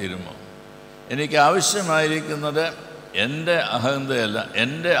നമുക്കിടയായിട്ട് തീരുമോ? എനിക്ക് ആവശ്യമായിരിക്കുന്നത് എൻ്റെ അഹന്തയല്ല,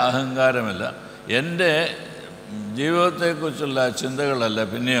 എൻ്റെ അഹങ്കാരമല്ല, എൻ്റെ ജീവിതത്തെക്കുറിച്ചുള്ള ചിന്തകളല്ല,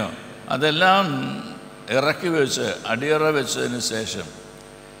 പിന്നെയോ അതെല്ലാം ഇറക്കി വെച്ച് അടിയറ വെച്ചതിന് ശേഷം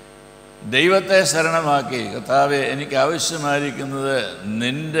ദൈവത്തെ ശരണമാക്കി, കർത്താവെ എനിക്ക് ആവശ്യമായിരിക്കുന്നത്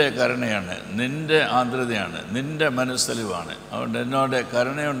നിൻ്റെ കരുണയാണ്, നിൻ്റെ ആർദ്രതയാണ്, നിൻ്റെ മനസ്സലിവാണ്. അതുകൊണ്ട് എന്നോട്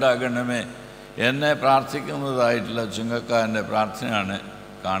കരുണയുണ്ടാകണമേ എന്നെ പ്രാർത്ഥിക്കുന്നതായിട്ടുള്ള ചുങ്കക്കാരൻ്റെ പ്രാർത്ഥനയാണ്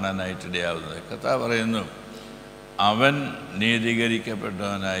കാണാനായിട്ടിടയാവുന്നത്. കർത്താവ് പറയുന്നു, അവൻ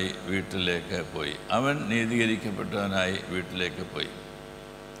നീതീകരിക്കപ്പെട്ടവനായി വീട്ടിലേക്ക് പോയി. അവൻ നീതീകരിക്കപ്പെട്ടവനായി വീട്ടിലേക്ക് പോയി.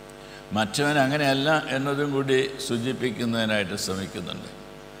 മറ്റവൻ അങ്ങനെയല്ല എന്നതും കൂടി സൂചിപ്പിക്കുന്നതിനായിട്ട് ശ്രമിക്കുന്നുണ്ട്.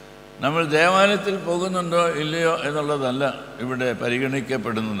 നമ്മൾ ദേവാലയത്തിൽ പോകുന്നുണ്ടോ ഇല്ലയോ എന്നുള്ളതല്ല ഇവിടെ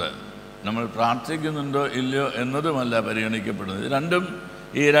പരിഗണിക്കപ്പെടുന്നത്. നമ്മൾ പ്രാർത്ഥിക്കുന്നുണ്ടോ ഇല്ലയോ എന്നതുമല്ല പരിഗണിക്കപ്പെടുന്നത്.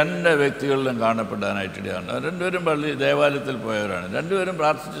 ഈ രണ്ട് വ്യക്തികളിലും കാണപ്പെടാനായിട്ടിടയാണ്. രണ്ടുപേരും ദേവാലയത്തിൽ പോയവരാണ്, രണ്ടുപേരും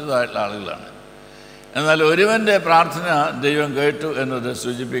പ്രാർത്ഥിച്ചതായിട്ടുള്ള ആളുകളാണ്. എന്നാൽ ഒരുവൻ്റെ പ്രാർത്ഥന ദൈവം കേട്ടു എന്നത്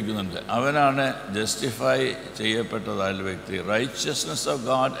സൂചിപ്പിക്കുന്നുണ്ട്. അവനാണ് ജസ്റ്റിഫൈ ചെയ്യപ്പെട്ടതായിട്ടുള്ള വ്യക്തി, റൈച്ചസ്നെസ് ഓഫ്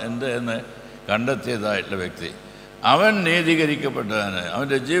ഗാഡ് എന്ന് കണ്ടെത്തിയതായിട്ടുള്ള വ്യക്തി. അവൻ നീതീകരിക്കപ്പെട്ടവനായി,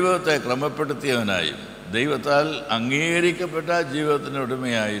 അവൻ്റെ ജീവിതത്തെ ക്രമപ്പെടുത്തിയവനായും ദൈവത്താൽ അംഗീകരിക്കപ്പെട്ട ജീവിതത്തിൻ്റെ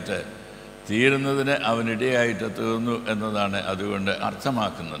ഉടമയായിട്ട് തീരുന്നതിന് അവനിടയായിട്ട് തീർന്നു എന്നതാണ് അതുകൊണ്ട്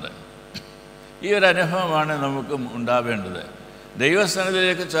അർത്ഥമാക്കുന്നത്. ഈ ഒരു അനുഭവമാണ് നമുക്കും ഉണ്ടാവേണ്ടത്.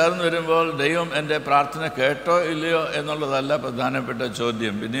 ദൈവസന്നിധിയിലേക്ക് ചേർന്ന് വരുമ്പോൾ ദൈവം എൻ്റെ പ്രാർത്ഥന കേട്ടോ ഇല്ലയോ എന്നുള്ളതല്ല പ്രധാനപ്പെട്ട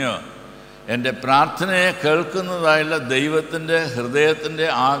ചോദ്യം. പിന്നെയോ എൻ്റെ പ്രാർത്ഥനയെ കേൾക്കുന്നതായുള്ള ദൈവത്തിൻ്റെ ഹൃദയത്തിൻ്റെ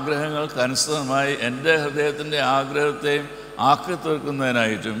ആഗ്രഹങ്ങൾക്കനുസൃതമായി എൻ്റെ ഹൃദയത്തിൻ്റെ ആഗ്രഹത്തെയും ആക്കി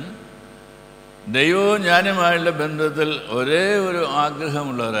തീർക്കുന്നതിനായിട്ടും ദൈവവും ഞാനുമായുള്ള ബന്ധത്തിൽ ഒരേ ഒരു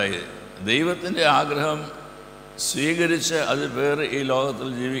ആഗ്രഹമുള്ളവരായി ദൈവത്തിൻ്റെ ആഗ്രഹം സ്വീകരിച്ച് അത് പേര് ഈ ലോകത്തിൽ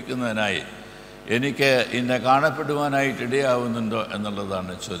ജീവിക്കുന്നതിനായി എനിക്ക് ഇന്നെ കാണപ്പെടുവാനായിട്ട് ഇടയാവുന്നുണ്ടോ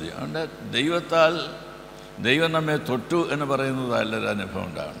എന്നുള്ളതാണ് ചോദ്യം. അതുകൊണ്ട് ദൈവം നമ്മെ തൊട്ടു എന്ന് പറയുന്നതല്ലൊരു അനുഭവം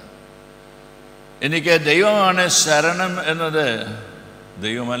ഉണ്ടാകണം. എനിക്ക് ദൈവമാണ് ശരണം എന്നത്,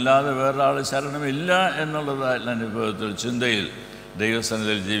 ദൈവമല്ലാതെ വേറൊരാൾ ശരണമില്ല എന്നുള്ളതായിട്ടുള്ള അനുഭവത്തിൽ ചിന്തയിൽ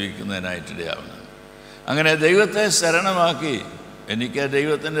ദൈവസന്നിധിയിൽ ജീവിക്കുന്നതിനായിട്ടിടയാവുന്നത്. അങ്ങനെ ദൈവത്തെ ശരണമാക്കി എനിക്ക്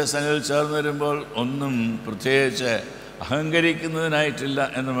ദൈവത്തിൻ്റെ സന്നിധിയിൽ ചേർന്ന് വരുമ്പോൾ ഒന്നും പ്രത്യേകിച്ച് അഹങ്കരിക്കുന്നതിനായിട്ടില്ല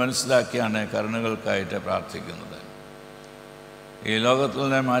എന്ന് മനസ്സിലാക്കിയാണ് കരുണകൾക്കായിട്ട് പ്രാർത്ഥിക്കുന്നത്. ഈ ലോകത്തിൽ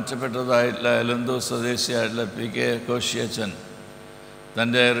നിന്ന് മാറ്റപ്പെട്ടതായിട്ടുള്ള എലന്തൂർ സ്വദേശിയായിട്ടുള്ള PK കോശിയച്ചൻ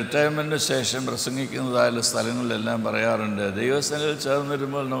തൻ്റെ റിട്ടയർമെൻറ്റിന് ശേഷം പ്രസംഗിക്കുന്നതായുള്ള സ്ഥലങ്ങളിലെല്ലാം പറയാറുണ്ട്, ദൈവസന്നിധിയിൽ ചേർന്ന്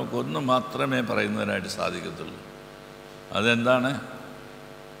വരുമ്പോൾ നമുക്കൊന്ന് മാത്രമേ പറയുന്നതിനായിട്ട് സാധിക്കത്തുള്ളൂ. അതെന്താണ്?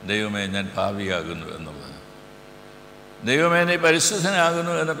 ദൈവമേ ഞാൻ പാപിയാകുന്നു എന്നുള്ളത്. ദൈവമേ നീ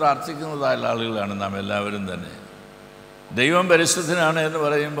പരിശുദ്ധനാകുന്നു എന്ന് പ്രാർത്ഥിക്കുന്നതായുള്ള ആളുകളാണ് നാം എല്ലാവരും തന്നെ. ദൈവം പരിശുദ്ധനാണ് എന്ന്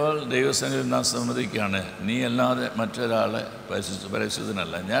പറയുമ്പോൾ ദൈവസന്നിധിയിൽ നാം സമ്മതിക്കുകയാണ്, നീ അല്ലാതെ മറ്റൊരാൾ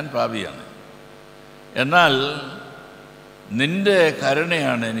പരിശുദ്ധനല്ല, ഞാൻ പാപിയാണ്. എന്നാൽ നിൻ്റെ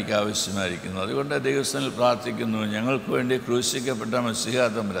കരുണയാണ് എനിക്ക് ആവശ്യമായിരിക്കുന്നത്. അതുകൊണ്ട് ദൈവസന്നിധിയിൽ പ്രാർത്ഥിക്കുന്നു, ഞങ്ങൾക്ക് വേണ്ടി ക്രൂശിക്കപ്പെട്ട മശിഹാ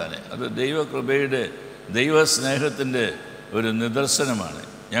തമ്പുരാനെ. അത് ദൈവകൃപയുടെ ദൈവസ്നേഹത്തിൻ്റെ ഒരു നിദർശനമാണ്.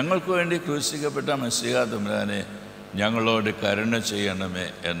 ഞങ്ങൾക്ക് വേണ്ടി ക്രൂശിക്കപ്പെട്ട മശിഹാ തമ്പുരാനെ ഞങ്ങളോട് കരുണ ചെയ്യണമേ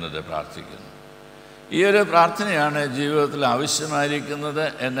എന്നത് പ്രാർത്ഥിക്കുന്നു. ഈ ഒരു പ്രാർത്ഥനയാണ് ജീവിതത്തിൽ ആവശ്യമായിരിക്കുന്നത്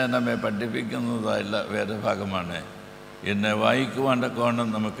എന്ന് നമ്മെ പഠിപ്പിക്കുന്നതായുള്ള വേദഭാഗമാണ് ഇന്ന് വായിക്കുവാൻ്റെ കോണം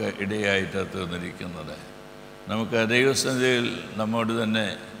നമുക്ക് ഇടയായിട്ട് തീർന്നിരിക്കുന്നത്. നമുക്ക് ദൈവസന്നിധിയിൽ നമ്മോട് തന്നെ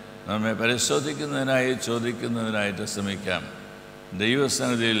നമ്മെ പരിശോധിക്കുന്നതിനായി ചോദിക്കുന്നതിനായിട്ട് ശ്രമിക്കാം.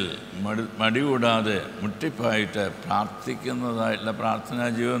 ദൈവസന്നിധിയിൽ മടികൂടാതെ മുട്ടിപ്പായിട്ട് പ്രാർത്ഥിക്കുന്നതായിട്ടുള്ള പ്രാർത്ഥനാ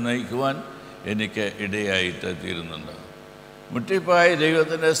ജീവിതം നയിക്കുവാൻ എനിക്ക് ഇടയായിട്ട് തീരുന്നുണ്ട്. മുട്ടിപ്പായി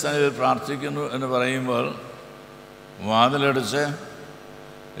ദൈവത്തിൻ്റെ സന്നിധിയിൽ പ്രാർത്ഥിക്കുന്നു എന്ന് പറയുമ്പോൾ വാതിലടച്ച്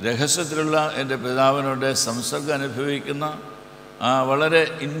രഹസ്യത്തിലുള്ള എൻ്റെ പിതാവിനോട് സംസർഗം അനുഭവിക്കുന്ന വളരെ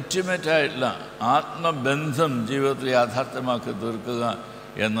ഇൻറ്റിമേറ്റായിട്ടുള്ള ആത്മബന്ധം ജീവിതത്തിൽ യാഥാർത്ഥ്യമാക്കി തീർക്കുക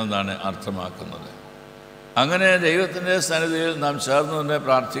എന്നതാണ് അർത്ഥമാക്കുന്നത്. അങ്ങനെ ദൈവത്തിൻ്റെ സന്നിധിയിൽ നാം ചേർന്ന് തന്നെ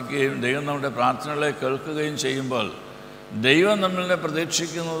പ്രാർത്ഥിക്കുകയും ദൈവം നമ്മുടെ പ്രാർത്ഥനകളെ കേൾക്കുകയും ചെയ്യുമ്പോൾ ദൈവം നമ്മളിനെ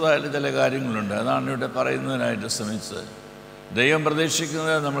പ്രതീക്ഷിക്കുന്നതായിട്ട് ചില കാര്യങ്ങളുണ്ട്. അതാണ് ഇവിടെ പറയുന്നതിനായിട്ട് ശ്രമിച്ചത്. ദൈവം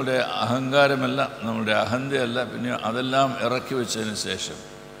പ്രതീക്ഷിക്കുന്നത് നമ്മളുടെ അഹങ്കാരമല്ല, നമ്മളുടെ അഹന്തയല്ല. പിന്നെ അതെല്ലാം ഇറക്കി വെച്ചതിന് ശേഷം,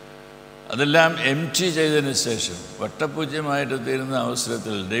 അതെല്ലാം എംറ്റി ചെയ്തതിന് ശേഷം വട്ടപൂജ്യമായിട്ട് തീരുന്ന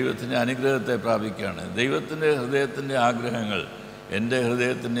അവസരത്തിൽ ദൈവത്തിൻ്റെ അനുഗ്രഹത്തെ പ്രാപിക്കുകയാണ്. ദൈവത്തിൻ്റെ ഹൃദയത്തിൻ്റെ ആഗ്രഹങ്ങൾ എൻ്റെ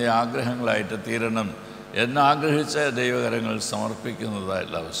ഹൃദയത്തിൻ്റെ ആഗ്രഹങ്ങളായിട്ട് തീരണം എന്നാഗ്രഹിച്ച ദൈവകരങ്ങൾ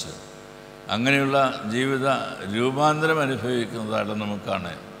സമർപ്പിക്കുന്നതായിട്ടുള്ള അവസരം. അങ്ങനെയുള്ള ജീവിത രൂപാന്തരം അനുഭവിക്കുന്നതായിട്ട്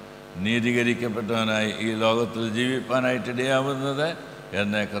നമുക്കാണ് നീതീകരിക്കപ്പെട്ടവനായി ഈ ലോകത്തിൽ ജീവിപ്പാനായിട്ടിടയാവുന്നത്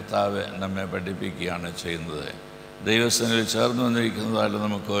എന്ന് കർത്താവ് നമ്മെ പഠിപ്പിക്കുകയാണ് ചെയ്യുന്നത്. ദൈവസന്നിധിയിൽ ചേർന്ന് വന്നിരിക്കുന്നതായിട്ട്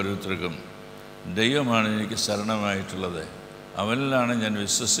നമുക്ക് ഓരോരുത്തർക്കും ദൈവമാണ് എനിക്ക് ശരണമായിട്ടുള്ളത്, അവനിലാണ് ഞാൻ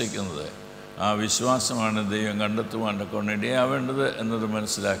വിശ്വസിക്കുന്നത്, ആ വിശ്വാസമാണ് ദൈവം കണ്ടെത്തുവാൻ കൊണ്ടിടയാവേണ്ടത് എന്നത്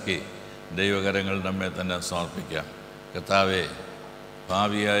മനസ്സിലാക്കി ദൈവകരങ്ങൾ നമ്മെ തന്നെ സമർപ്പിക്കാം. കർത്താവേ,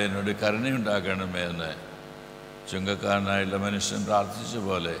 ഭാവിയായ എന്നോട് കരുണയുണ്ടാകണമേ എന്ന് ചുങ്കക്കാരനായുള്ള മനുഷ്യൻ പ്രാർത്ഥിച്ച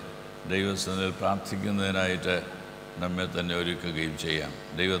പോലെ ദൈവസന്നിധിയിൽ പ്രാർത്ഥിക്കുന്നതിനായിട്ട് നമ്മെ തന്നെ ഒരുക്കുകയും ചെയ്യാം.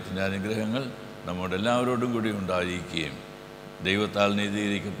 ദൈവത്തിൻ്റെ അനുഗ്രഹങ്ങൾ നമ്മുടെ എല്ലാവരോടും കൂടി ഉണ്ടായിരിക്കുകയും ദൈവത്താൽ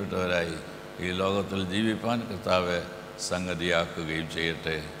നീതീകരിക്കപ്പെട്ടവരായി ഈ ലോകത്തിൽ ജീവിപ്പാൻ കർത്താവ് സംഗതിയാക്കുകയും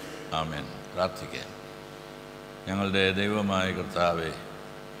ചെയ്യട്ടെ. ആമേൻ. പ്രാർത്ഥിക്കാം. ഞങ്ങളുടെ ദൈവമായ കർത്താവെ,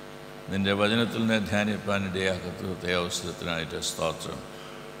 നിൻ്റെ വചനത്തിൽ നിന്ന് ധ്യാനിപ്പാൻ ഇടയാക്കത്തെ അവസരത്തിനായിട്ട് സ്തോത്രം.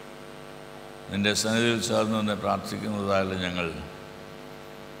 നിൻ്റെ സന്നിധിയിൽ ചേർന്ന് നിന്ന് പ്രാർത്ഥിക്കുന്നതായാലും ഞങ്ങൾ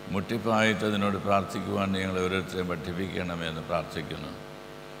മുട്ടിപ്പായിട്ട് അതിനോട് പ്രാർത്ഥിക്കുവാൻ ഞങ്ങളെ ഓരോരുത്തരെയും പഠിപ്പിക്കണമെന്ന് പ്രാർത്ഥിക്കുന്നു.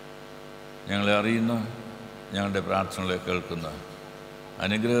 ഞങ്ങളെ അറിയുന്ന, ഞങ്ങളുടെ പ്രാർത്ഥനകളെ കേൾക്കുന്ന,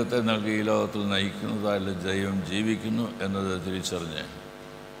 അനുഗ്രഹത്തെ നൽകി ഈ ലോകത്തിൽ നയിക്കുന്നതായാലും ദൈവം ജീവിക്കുന്നു എന്നത് തിരിച്ചറിഞ്ഞ്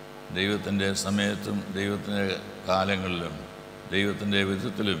ദൈവത്തിൻ്റെ സമയത്തും ദൈവത്തിൻ്റെ കാലങ്ങളിലും ദൈവത്തിൻ്റെ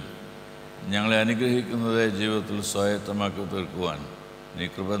വിധത്തിലും ഞങ്ങളെ അനുഗ്രഹിക്കുന്നതെ ജീവിതത്തിൽ സ്വായത്തമാക്കി തീർക്കുവാൻ നീ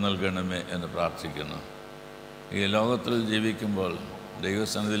കൃപ നൽകണമേ എന്ന് പ്രാർത്ഥിക്കുന്നു. ഈ ലോകത്തിൽ ജീവിക്കുമ്പോൾ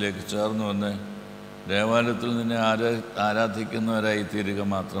ദൈവസന്നിധിയിലേക്ക് ചേർന്ന് വന്ന് ദേവാലയത്തിൽ നിന്നെ ആരാധിക്കുന്നവരായി തീരുക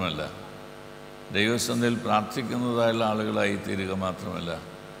മാത്രമല്ല, ദൈവസന്നിധിയിൽ പ്രാർത്ഥിക്കുന്നതായുള്ള ആളുകളായി തീരുക മാത്രമല്ല,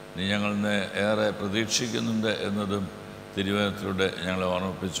 നീ ഞങ്ങളിന്ന് ഏറെ പ്രതീക്ഷിക്കുന്നുണ്ട് എന്നതും തിരുവചനത്തിലൂടെ ഞങ്ങളെ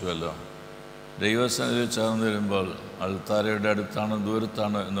ഓർമ്മിപ്പിച്ചുവല്ലോ. ദൈവസന്നിധിയിൽ ചേർന്ന് വരുമ്പോൾ അൾത്താരയുടെ അടുത്താണോ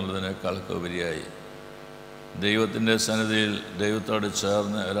ദൂരത്താണോ എന്നുള്ളതിനേക്കാളൊക്കെ ഉപരിയായി ദൈവത്തിൻ്റെ സന്നിധിയിൽ ദൈവത്തോട്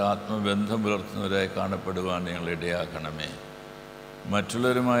ചേർന്ന് ഒരു ആത്മബന്ധം പുലർത്തുന്നവരായി കാണപ്പെടുവാൻ ഞങ്ങൾ ഇടയാക്കണമേ.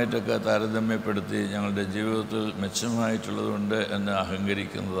 മറ്റുള്ളവരുമായിട്ടൊക്കെ താരതമ്യപ്പെടുത്തി ഞങ്ങളുടെ ജീവിതത്തിൽ മെച്ചമായിട്ടുള്ളതുണ്ട് എന്ന്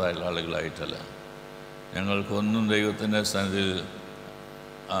അഹങ്കരിക്കുന്നതായുള്ള ആളുകളായിട്ടല്ല, ഞങ്ങൾക്കൊന്നും ദൈവത്തിൻ്റെ സന്നിധിയിൽ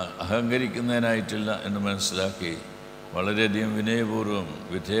അഹങ്കരിക്കുന്നതിനായിട്ടില്ല എന്ന് മനസ്സിലാക്കി വളരെയധികം വിനയപൂർവ്വം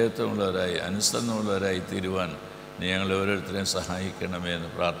വിധേയത്വമുള്ളവരായി അനുസരണമുള്ളവരായി തീരുവാൻ നീ ഞങ്ങളെ ഓരോരുത്തരെയും സഹായിക്കണമേ എന്ന്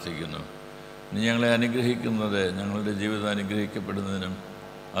പ്രാർത്ഥിക്കുന്നു. നീ ഞങ്ങളെ അനുഗ്രഹിക്കുന്നത് ഞങ്ങളുടെ ജീവിതം അനുഗ്രഹിക്കപ്പെടുന്നതിനും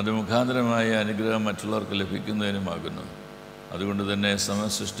അത് മുഖാന്തരമായ അനുഗ്രഹം മറ്റുള്ളവർക്ക് ലഭിക്കുന്നതിനുമാകുന്നു. അതുകൊണ്ട് തന്നെ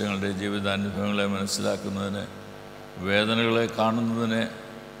സമസൃഷ്ടങ്ങളുടെ ജീവിതാനുഭവങ്ങളെ മനസ്സിലാക്കുന്നതിന്, വേദനകളെ കാണുന്നതിന്,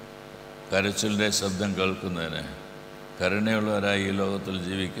 കരച്ചിലിൻ്റെ ശബ്ദം കേൾക്കുന്നതിന്, കരുണയുള്ളവരായി ഈ ലോകത്തിൽ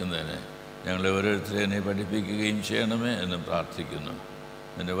ജീവിക്കുന്നതിന് ഞങ്ങളെ ഓരോരുത്തരെയും നീ പഠിപ്പിക്കുകയും ചെയ്യണമേ എന്നും പ്രാർത്ഥിക്കുന്നു.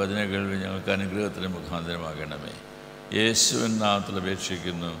 നിൻ്റെ വചന കേൾവി ഞങ്ങൾക്ക് അനുഗ്രഹത്തിന് മുഖാന്തരമാകണമേ. യേശുവിൻ നാമത്തിൽ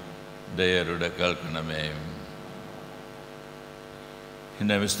അപേക്ഷിക്കുന്നു, ദയരുടെ കേൾക്കണമേ.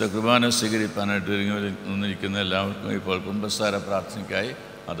 എൻ്റെ വിശുദ്ധ കുർബാന സ്വീകരിപ്പാനായിട്ട് ഒരുങ്ങി നിന്നിരിക്കുന്ന എല്ലാവർക്കും ഇപ്പോൾ കുമ്പസാര പ്രാർത്ഥനയ്ക്കായി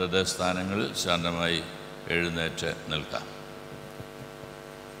അതത് സ്ഥാനങ്ങളിൽ ശാന്തമായി എഴുന്നേറ്റ് നിൽക്കാം.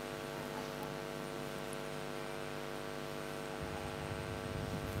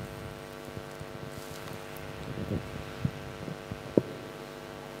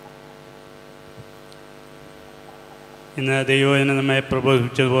 ഇന്ന് ദൈവം നമ്മെ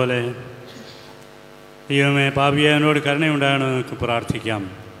പ്രബോധിപ്പിച്ചതുപോലെ ദൈവമേ, പാപിയായവനോട് കരുണയുണ്ടാകണമെന്ന് നമുക്ക് പ്രാർത്ഥിക്കാം.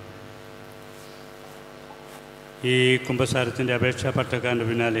 ഈ കുമ്പസാരത്തിൻ്റെ അപേക്ഷ പട്ടക്കാരൻ്റെ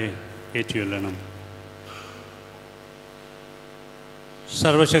പിന്നാലെ ഏറ്റുചൊല്ലണം.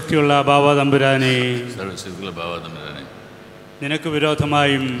 സർവശക്തിയുള്ള ബാബാ തമ്പുരാനെ, നിനക്ക്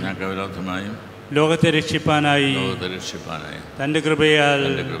വിരോധമായും ലോകത്തെ രക്ഷിപ്പാനായി തൻ്റെ കൃപയാൽ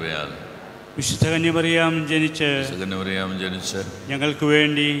വിശുദ്ധ കന്യമറിയാം ജനിച്ച് ഞങ്ങൾക്ക്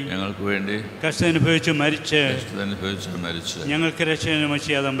വേണ്ടി കഷ്ടമനുഭവിച്ച് മരിച്ച് ഞങ്ങൾക്ക് രക്ഷകനും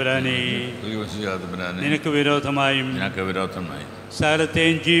മശിഹാ തമ്പുരാനെ, നിനക്ക് വിരോധമായും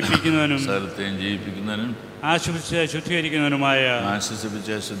സകലത്തെയും ജീവിപ്പിക്കുന്നവനും ആശ്വസിച്ച്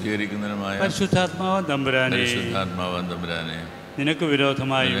ശുദ്ധീകരിക്കുന്നവനുമായ പരിശുദ്ധാത്മാവൻ തമ്പുരാനെ, നിനക്ക്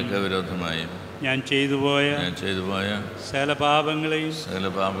വിരോധമായും ഞാൻ ചെയ്തുപോയ സകല പാപങ്ങളെയും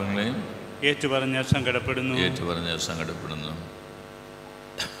ഏറ്റുപറഞ്ഞ് സങ്കടപ്പെടുന്നു.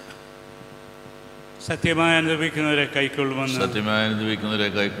 സത്യമായി അനുഭവിക്കുന്നവരെ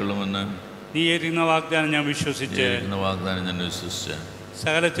കൈക്കൊള്ളുമെന്ന് നീ ഏറ്റുന്ന വാഗ്ദാനം ഞാൻ വിശ്വസിച്ച്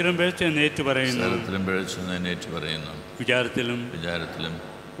സകലത്തിലും പിഴച്ചെന്ന് ഏറ്റുപറയുന്നു. വിചാരത്തിലും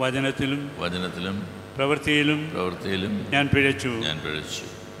വചനത്തിലും പ്രവൃത്തിയിലും ഞാൻ പിഴച്ചു.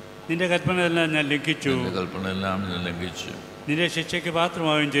 നിന്റെ കൽപ്പനയെല്ലാം ഞാൻ ലംഘിച്ചു. നിന്റെ ശിക്ഷയ്ക്ക്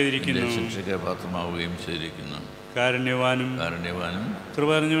പാത്രമാവുകയും ചെയ്തിരിക്കുന്നു. കാരുണ്യവാനും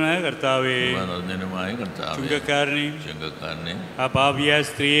കൃപനിറഞ്ഞവനായ കർത്താവേ, ചുങ്കക്കാരനെയും ആ പാപിയായ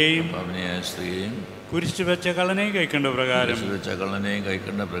സ്ത്രീയെയും കുരിശു വെച്ച കള്ളനെയും കൈക്കൊണ്ട പ്രകാരം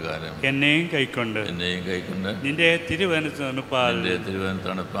എന്നെയും കൈക്കൊണ്ട് നിന്റെ തിരുവനന്തപുരത്ത്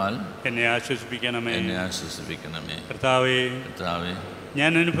തണുപ്പാൽ എന്നെ ആശ്വസിപ്പിക്കണമേ. കർത്താവേ,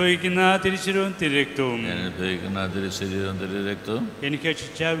 ഞാൻ അനുഭവിക്കുന്ന തിരുശരീരവും തിരുരക്തവും എനിക്ക്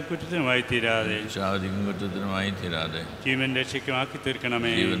ശിക്ഷാവിൻ കുറ്റത്തിനുമായി തീരാതെ ജീവൻ രക്ഷയ്ക്കുമാക്കി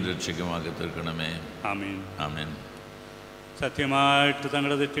തീർക്കണമേ. ആമേൻ. സത്യമായിട്ട്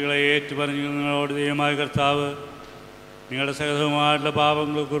തങ്ങളുടെ തെറ്റുകളെ ഏറ്റുപറഞ്ഞു നിങ്ങളോട് ദൈവമായ കർത്താവ് നിങ്ങളുടെ സകലമായിട്ടുള്ള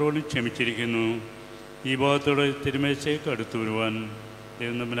പാപങ്ങൾ കുറവുകളും ക്ഷമിച്ചിരിക്കുന്നു. ഈ ബോധത്തോടെ തിരുമേശയ്ക്ക് അടുത്തു വരുവാൻ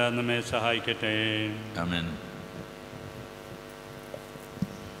ദൈവം തമ്പുരാൻ നമ്മെ സഹായിക്കട്ടെ. ആമേൻ.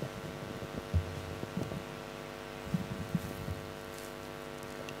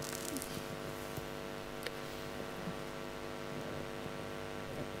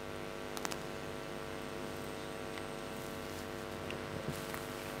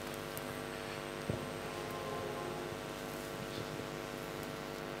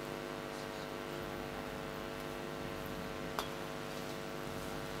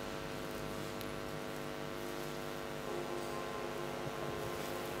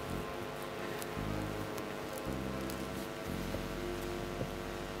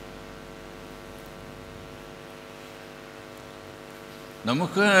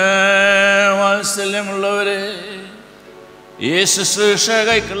 നമുക്ക് വാത്സല്യമുള്ളവരെ, ഈ ശുശ്രൂഷ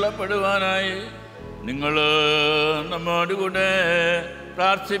കൈക്കൊള്ളപ്പെടുവാനായി നിങ്ങൾ നമ്മോടുകൂടെ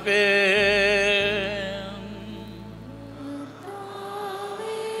പ്രാർത്ഥിപ്പേ.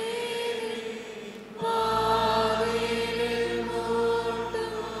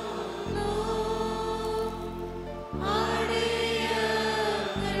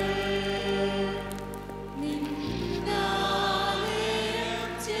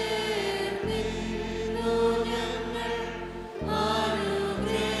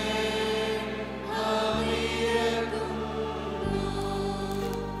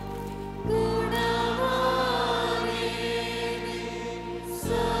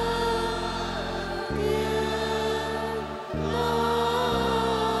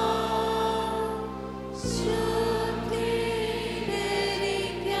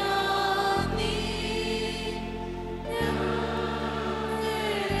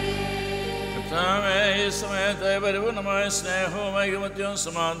 പരിപൂർണമായ സ്നേഹവും ഐകമത്യവും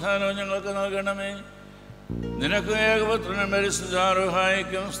സമാധാനവും ഞങ്ങൾക്ക് നൽകണമേ. നിനക്ക് ഏകപുത്രനും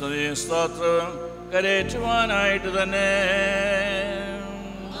പരിശുദ്ധാരൂഹായിക്കും സ്തുതിയും സ്തോത്രവും കരേറ്റുവാനായിട്ട് തന്നെ.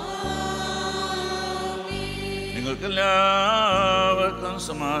 നിങ്ങൾക്കെല്ലാവർക്കും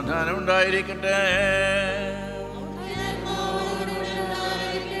സമാധാനം ഉണ്ടായിരിക്കട്ടെ.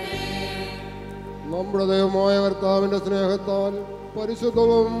 നമ്മുടെ ദൈവമായ കർത്താവിന്റെ സ്നേഹത്താൽ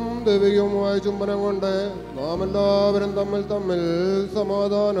പരിശുദ്ധവും ദൈവികവുമായ ചുംബനം കൊണ്ട് നാം എല്ലാവരും തമ്മിൽ തമ്മിൽ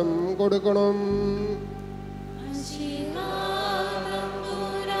സമാധാനം കൊടുക്കണം.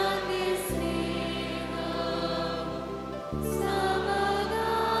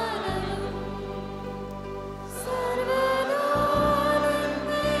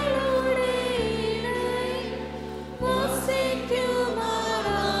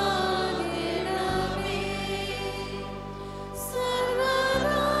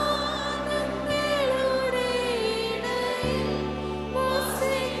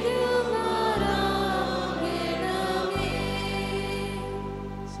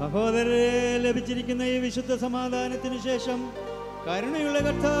 സഹോദരരെ, ലഭിച്ചിരിക്കുന്ന ഈ വിശുദ്ധ സമാധാനത്തിന് ശേഷം കരുണയുള്ള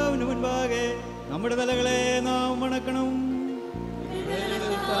കർത്താവിന് മുൻപാകെ നമ്മുടെ തലകളെ നാം വണക്കണം.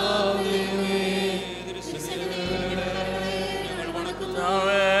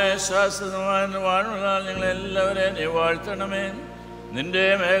 ഞങ്ങളെല്ലാവരെയും നീ വാഴ്ത്തണമേ. നിന്റെ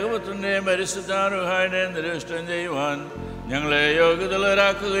ഏകപുത്രന്റെയും പരിശുദ്ധാരൂഹായുടെയും നിരീഷ്ടം ചെയ്യുവാൻ ഞങ്ങളെ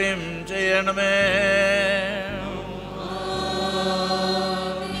യോഗ്യതയുള്ളവരാക്കുകയും ചെയ്യണമേ.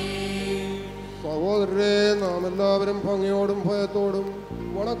 സഹോദരരെ, നാം എല്ലാവരും ഭംഗിയോടും ഭയത്തോടും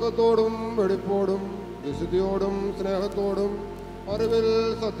വണക്കത്തോടും വെടിപ്പോടും വിശുദ്ധിയോടും സ്നേഹത്തോടും അറിവിൽ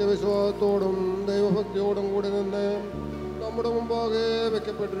സത്യവിശ്വാസത്തോടും ദൈവഭക്തിയോടും കൂടി നിന്ന് നമ്മുടെ മുമ്പാകെ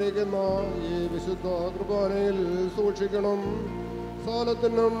വെക്കപ്പെട്ടിരിക്കുന്ന ഈ വിശുദ്ധ കുർബാനയിൽ സൂക്ഷിക്കണം.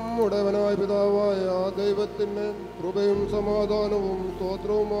 സാലത്തിനും ഉടവനായ പിതാവായ ദൈവത്തിന് കൃപയും സമാധാനവും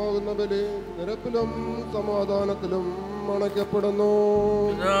സ്തോത്രവുമാകുന്ന ബലി നിരപ്പിലും സമാധാനത്തിലും അണയ്ക്കപ്പെടുന്നു.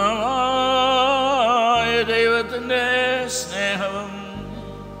 ദൈവത്തിന്റെ സ്നേഹവും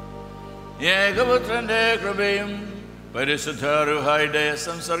ഏകപുത്രന്റെ കൃപയും പരിശുദ്ധാരൂഹായുടെ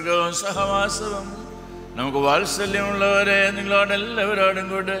സംസർഗവും സഹവാസവും നമുക്ക് വാത്സല്യമുള്ളവരെ നിങ്ങളോടെല്ലാവരോടും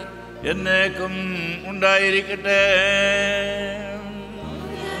കൂടെ എന്നേക്കും ഉണ്ടായിരിക്കട്ടെ.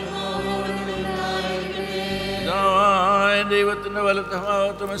 ദൈവത്തിന്റെ വലത്തെ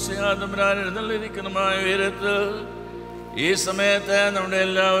ഭാഗത്ത് എഴുന്നള്ളിരിക്കുന്നതുമായ ഉയരത്ത് ഈ സമയത്ത് നമ്മുടെ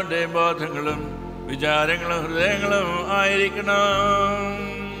എല്ലാവരുടെയും ബോധങ്ങളും വിചാരങ്ങളും ഹൃദയങ്ങളും ആയിരിക്കണം.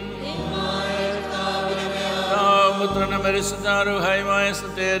 പുത്രനും പരിശുദ്ധാരൂഹായുമായ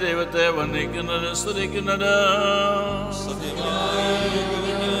സത്യ ദൈവത്തെ വന്ദിക്കുന്നത് സ്തുതിക്കുന്നത്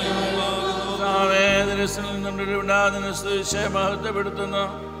മഹത്വപ്പെടുത്തുന്ന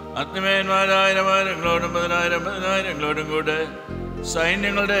ആത്മേന്മാരായിരമായിരങ്ങളോടും പതിനായിരങ്ങളോടും കൂടെ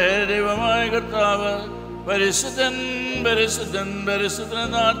സൈന്യങ്ങളുടെ ദൈവമായ കർത്താവ് പരിശുദ്ധൻ പരിശുദ്ധൻ പരിശുദ്ധൻ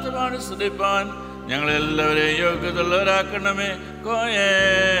നാട്ടുപാട് സ്തുതിപ്പാൻ ഞങ്ങളെല്ലാവരെയും യോഗ്യതയുള്ളവരാക്കണമേ.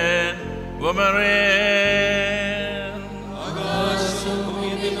 കോയേൻ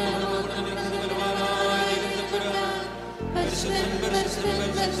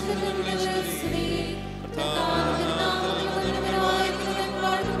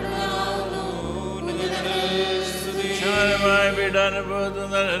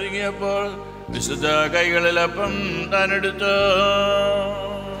പീഡാനുഭവത്തിൽ ഇറങ്ങിയപ്പോൾ വിശുദ്ധ കൈകളിൽ അപ്പം താനെടുത്തു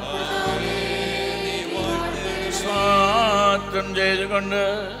സ്വാത്രം ചെയ്തുകൊണ്ട്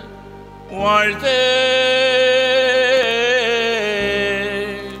വാഴ്ത്തേ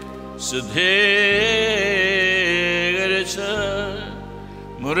ശുദ്ധീകരിച്ച്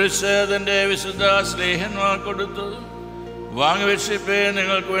മുറിച്ച് തൻ്റെ വിശുദ്ധ സ്നേഹന്മാർ കൊടുത്തു. വാങ്ങിവെച്ചിപ്പേ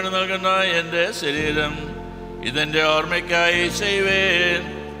നിങ്ങൾക്ക് വേണ്ടി നൽകുന്ന എൻ്റെ ശരീരം ഇതെൻ്റെ ഓർമ്മയ്ക്കായി ചെയ്യുവേൻ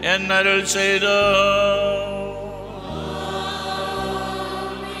എന്നരുൾ ചെയ്തു.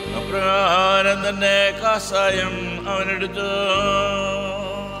 അപ്രകാരം തന്നെ കാസായം അവനെടുത്തു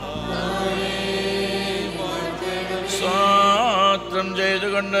സ്വാത്രം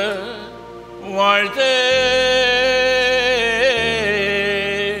ചെയ്തുകൊണ്ട് വാഴ്ത്തേ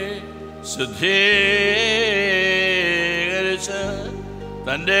ശുദ്ധീകരിച്ച്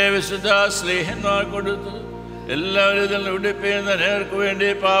തൻ്റെ വിശുദ്ധ സ്നേഹന്മാർ കൊടുത്തു. എല്ലാവരും ഇതിൽ ഉടുപ്പിക്കുന്ന നേർക്ക് വേണ്ടി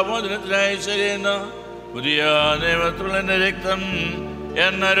പാപമോചനത്തിനായി ചെയ്യുന്ന പുതിയ നിയമത്തിലുള്ള എൻ്റെ രക്തം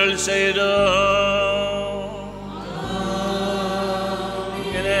എന്നരുൾ ചെയ്തു.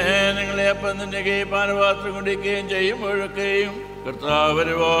 ഇങ്ങനെ നിങ്ങളെ അപ്പം തിന്നുകയും പാനപാത്രം കുടിക്കുകയും ചെയ്യുമ്പോഴൊക്കെയും കർത്താവ്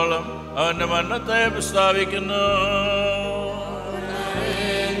വരുവോളം അവൻ്റെ മരണത്തെ പ്രസ്താവിക്കുന്നു.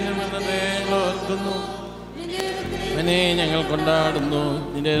 ഞങ്ങൾ കൊണ്ടാടുന്നു.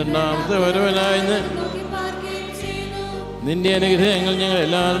 നിന്റെ രണ്ടാമത്തെ വരവനായി നിന്റെ അനുഗ്രഹങ്ങൾ ഞങ്ങൾ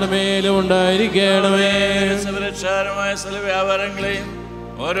എല്ലാവരുടെ മേലും ഉണ്ടായിരിക്കണമേ. സവരക്ഷാരമായ സ്ഥല വ്യാപാരങ്ങളെയും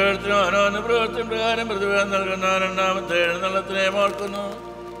ഓരോരുത്തരും ഓരോന്ന് പ്രവർത്തി പ്രകാരം പ്രതിഫലം നൽകുന്ന രണ്ടാമത്തെ എഴുന്നള്ളത്തിനെ ഓർക്കുന്നു.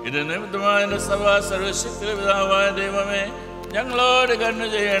 ഇത് നിമിത്തമായ സഭ സർവശക്തി പിതാവായ ദൈവമേ ഞങ്ങളോട് കരുണ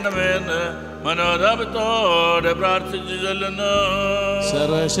ചെയ്യണമേ എന്ന് മനോതാപത്തോടെ പ്രാർത്ഥിച്ചു ചൊല്ലുന്നു.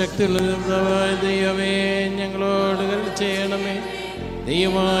 സർവശക്തിയുള്ള ദൈവമേ ഞങ്ങളോട് കരുണ ചെയ്യണമേ.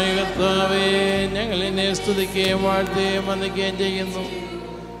 ദൈവമായ കർത്താവേ ഞങ്ങൾ എന്നെ സ്തുതിക്കുകയും വാഴ്ത്തുകയും വന്ദിക്കുകയും ചെയ്യുന്നു.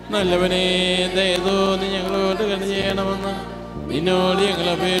 നല്ലവനെ ദയതോന്നി ഞങ്ങളോട് കരുണ ചെയ്യണമെന്ന് നിന്നോട് ഞങ്ങൾ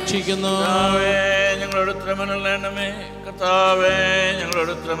അപേക്ഷിക്കുന്നു. ഞങ്ങളോട് ഉത്തരമരുളണമേ കർത്താവേ,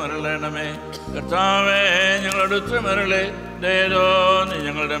 ഞങ്ങളോട് ഉത്തരമരുളണമേ കർത്താവേ, ഞങ്ങളോട് ഉത്തരമരുളേ. ദയതോന്നി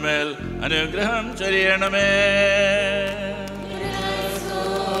ഞങ്ങളുടെ മേൽ അനുഗ്രഹം ചൊരിയണമേ.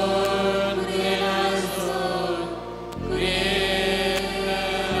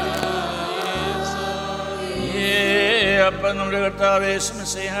 അപ്പം നമ്മുടെ കർത്താവേ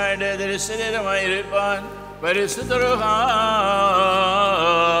യേശുമിശിഹായുടെ ശരീരമായിരിക്കാൻ പരിശുദ്ധ റൂഹ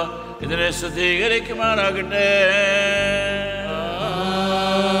ഇതിനെ ശുദ്ധീകരിക്കുമാറാകട്ടെ.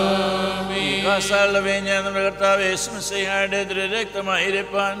 നമ്മുടെ കർത്താവേ യേശുമിശിഹായുടെ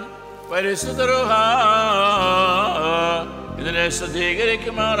രക്തമായിരിക്കാൻ പരിശുദ്ധ റൂഹ ഇതിനെ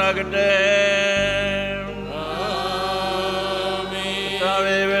ശുദ്ധീകരിക്കുമാറാകട്ടെ.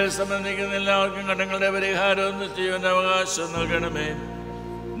 സംബന്ധിക്കുന്ന എല്ലാവർക്കും കടങ്ങളുടെ പരിഹാരവും നിശ്ചയവും അവകാശം നൽകണമേ.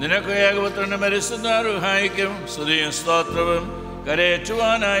 നിനക്ക് ഏകപുത്രന്റെ പരിശുദ്ധ റൂഹായിക്കും സ്തുതിയും സ്തോത്രവും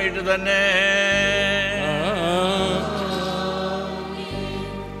കരയേറ്റുവാനായിട്ട് തന്നെ.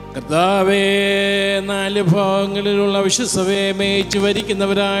 കർത്താവേ, 4 ഭാഗങ്ങളിലുള്ള വിശ്വസഭയെ മേയിച്ചു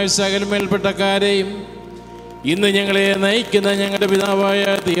ഭരിക്കുന്നവരായ സകല മേൽപ്പെട്ടക്കാരെയും ഇന്ന് ഞങ്ങളെ നയിക്കുന്ന ഞങ്ങളുടെ പിതാവായ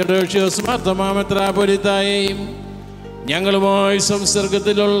തിയോഡോഷ്യസ് മാർത്തോമാ മെത്രാപ്പൊലീത്തായെയും ഞങ്ങളുമായി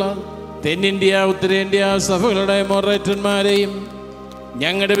സംസർഗത്തിലുള്ള തെന്നിന്ത്യ ഉത്തരേന്ത്യ സഭകളുടെ മൊറേറ്റന്മാരെയും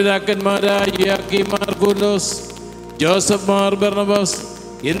ഞങ്ങളുടെ പിതാക്കന്മാരായ Jakim Mar Coorilos, Joseph Mar Barnabas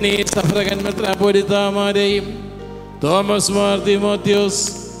എന്നീ സഫ്രഗൻ മെത്രാപ്പൊലീത്താമാരെയും തോമസ് മാർ തിമോത്തിയോസ്,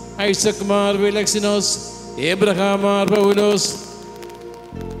 ഐസക് മാർ വിലക്സിനോസ്, ഏബ്രഹാം മാർ പൗലോസ്,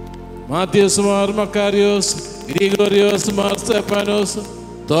 മാത്യൂസ് മാർ മക്കാരിയോസ്, ഗ്രിഗോറിയോസ് മാർ സ്തെഫാനോസ്,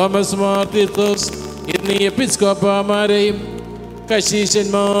 തോമസ് മാർ തീത്തോസ് എന്നീ എപ്പിസ്കോപ്പമാരെയും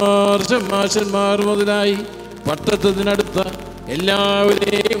കശീശന്മാർ ഷമ്മാശന്മാർ മുതലായി പട്ടത്തിനടുത്ത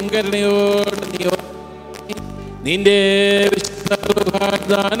എല്ലാവരെയും കരുണയോട് നിന്റെ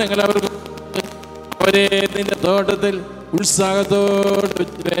വിശുദ്ധദാനങ്ങൾ അവരെ നിന്റെ തോട്ടത്തിൽ ഉത്സാഹത്തോട്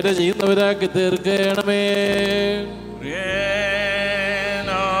വേല ചെയ്യുന്നവരാക്കി തീർക്കണമേ.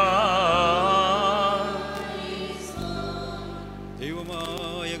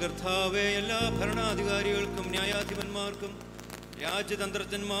 ദൈവമായ കർത്താവേ, എല്ലാ ഭരണാധികാരികൾക്കും ന്യായാധിപന്മാർക്കും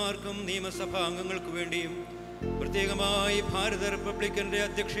രാജ്യതന്ത്രജ്ഞന്മാർക്കും നിയമസഭാംഗങ്ങൾക്ക് വേണ്ടിയും പ്രത്യേകമായി ഭാരത റിപ്പബ്ലിക്കൻ്റെ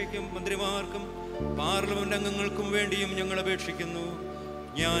അധ്യക്ഷയ്ക്കും മന്ത്രിമാർക്കും പാർലമെന്റ് അംഗങ്ങൾക്കും വേണ്ടിയും ഞങ്ങൾ അപേക്ഷിക്കുന്നു.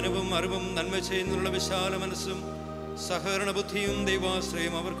 ജ്ഞാനവും അറിവും നന്മ ചെയ്യുന്നതിനുള്ള വിശാല മനസ്സും സഹകരണ ബുദ്ധിയും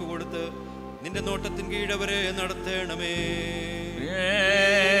ദൈവാശ്രയം അവർക്ക് കൊടുത്ത് നിന്റെ നോട്ടത്തിൻ കീഴവരെ നടത്തണമേ.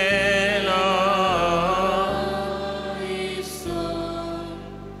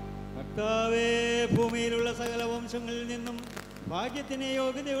 കർത്താവേ, ഭൂമിയിലുള്ള സകല വംശങ്ങളിൽ നിന്നും ഭാഗ്യത്തിന്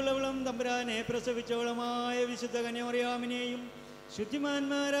യോഗ്യതയുള്ളവളും തമ്പുരാനെ പ്രസവിച്ചവളുമായ വിശുദ്ധ കന്യമറിയാമിനെയും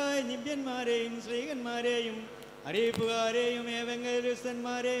ശുദ്ധിമാന്മാരായ നിബ്യന്മാരെയും ശ്രീകന്മാരെയും അറിയിപ്പുകാരെയും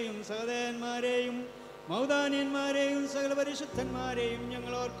ഏവെങ്കേലിസ്തന്മാരെയും സഹോദരന്മാരെയും മൗദാന്യന്മാരെയും സകല പരിശുദ്ധന്മാരെയും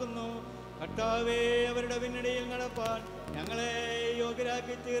ഞങ്ങൾ ഓർക്കുന്നു. കർത്താവേ, അവരുടെ പിന്നടിയിൽ നടപ്പാൻ ഞങ്ങളെ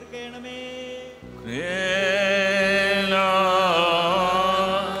യോഗ്യരാക്കി തീർക്കണമേ.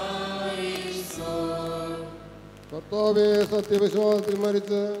 കർത്താവേ, സത്യവിശ്വാസത്തിൽ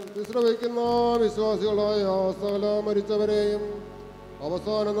മരിച്ച് വിശ്രമിക്കുന്ന വിശ്വാസികളായ സകല മരിച്ചവരെയും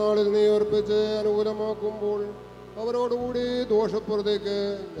അവസാന നാളിൽ നീ ഉറപ്പിച്ച് അനുകൂലമാക്കുമ്പോൾ അവരോടുകൂടി ദോഷപ്പുറത്തേക്ക്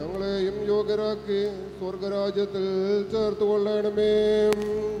ഞങ്ങളെയും യോഗ്യരാക്കി സ്വർഗരാജ്യത്തിൽ ചേർത്തുകൊള്ളണമേ.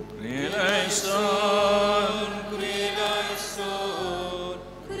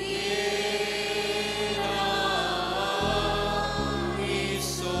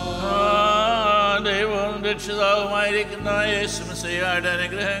 ദൈവവും രക്ഷിതാവുമായിരിക്കുന്ന യേശുമിശിഹായുടെ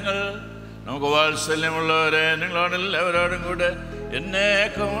അനുഗ്രഹങ്ങൾ നമുക്ക് വാത്സല്യമുള്ളവരെ നിങ്ങളോടെല്ലാവരോടും കൂടെ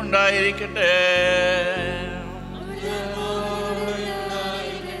എന്നേക്കും ഉണ്ടായിരിക്കട്ടെ.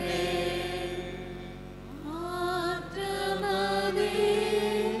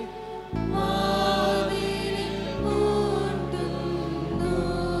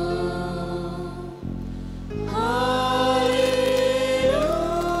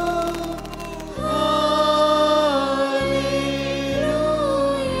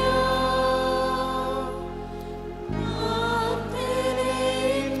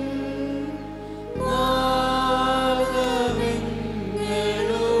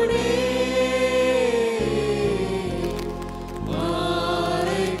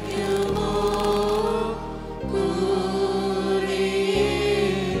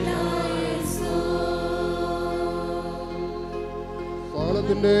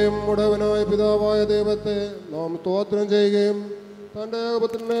 ഉടവനായ പിതാവായ ദൈവത്തെ നാം സ്തോത്രം ചെയ്യുകയും തൻ്റെ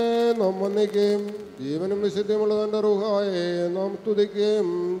ഏകപുത്രനെ നാം വന്ദിക്കുകയും ജീവനും വിശുദ്ധിയുമുള്ള തൻ്റെ റൂഹായെ നാം സ്തുതിക്കുകയും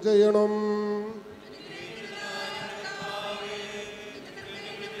ചെയ്യണം.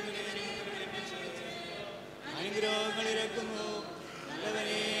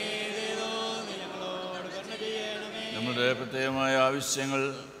 നമ്മുടെ പ്രത്യേകമായ ആവശ്യങ്ങൾ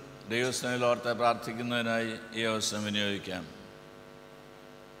ദൈവസ്ഥനിൽ ഓർത്ത് പ്രാർത്ഥിക്കുന്നതിനായി ഈ അവസരം വിനിയോഗിക്കാം.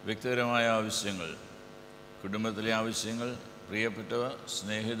 വ്യക്തിപരമായ ആവശ്യങ്ങൾ, കുടുംബത്തിലെ ആവശ്യങ്ങൾ, പ്രിയപ്പെട്ടവർ,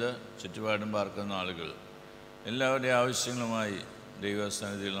 സ്നേഹിതർ, ചുറ്റുപാടും പാർക്കുന്ന ആളുകൾ, എല്ലാവരുടെയും ആവശ്യങ്ങളുമായി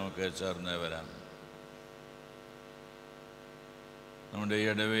ദൈവസന്നിധിയിൽ നമുക്ക് ചേർന്ന് വരാം. നമ്മുടെ ഈ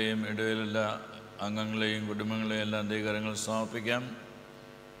ഇടവയും ഇടവയിലുള്ള അംഗങ്ങളെയും കുടുംബങ്ങളെയും എല്ലാം ദൈവകരങ്ങൾ സമർപ്പിക്കാം.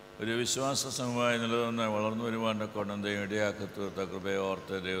 ഒരു വിശ്വാസ സമൂഹമായി നിലനിന്ന് വളർന്നു വരുവാൻ്റെ കൊണ്ടം ദൈവം ഇടയാക്കി തീർത്ത കൃപയെ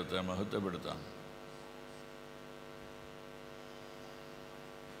ഓർത്ത് ദൈവത്തെ മഹത്വപ്പെടുത്താം.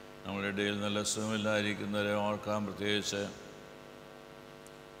 നമ്മുടെ ഇടയിൽ നല്ല സുഖമില്ലാതിരിക്കുന്നവരെ ഓർക്കാൻ, പ്രത്യേകിച്ച്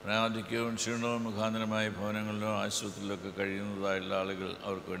പ്രായാധിക്യവും ക്ഷീണവും മുഖാന്തരമായ ഭവനങ്ങളിലോ ആശുപത്രിയിലൊക്കെ കഴിയുന്നതായുള്ള ആളുകൾ,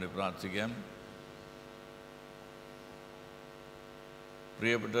 അവർക്ക് വേണ്ടി പ്രാർത്ഥിക്കാം.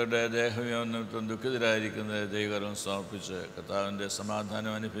 പ്രിയപ്പെട്ടവരുടെ ദേഹവിയോന്നത്വം ദുഃഖിതരായിരിക്കുന്ന ദൈവകരം സമർപ്പിച്ച് കർത്താവിൻ്റെ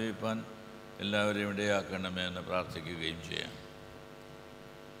സമാധാനം അനുഭവിപ്പാൻ എല്ലാവരെയും ഇടയാക്കണമേ എന്ന് പ്രാർത്ഥിക്കുകയും ചെയ്യാം.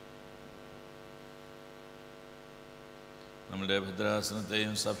 നമ്മുടെ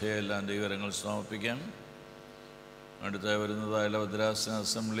ഭദ്രാസനത്തെയും സഭയെല്ലാം ദൈവകരങ്ങൾ സമർപ്പിക്കാം. അടുത്ത വരുന്നതായുള്ള ഭദ്രാസന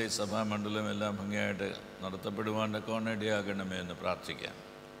അസംബ്ലി സഭാമണ്ഡലം എല്ലാം ഭംഗിയായിട്ട് നടത്തപ്പെടുവാൻ കോണടിയാകണമേ എന്ന് പ്രാർത്ഥിക്കാം.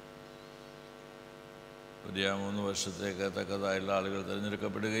 പുതിയ 3 വർഷത്തേക്ക് തക്കതായുള്ള ആളുകൾ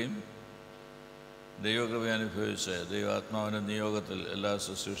തിരഞ്ഞെടുക്കപ്പെടുകയും ദൈവകൃപ അനുഭവിച്ച് ദൈവാത്മാവിൻ്റെ നിയോഗത്തിൽ എല്ലാ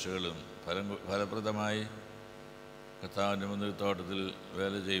ശുശ്രൂഷകളും ഫലപ്രദമായി കർത്താവിൻ്റെ മുന്തിരിത്തോട്ടത്തിൽ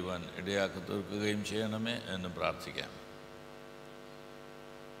വേല ചെയ്യുവാൻ ഇടയാക്കി തീർക്കുകയും ചെയ്യണമേ എന്ന് പ്രാർത്ഥിക്കാം.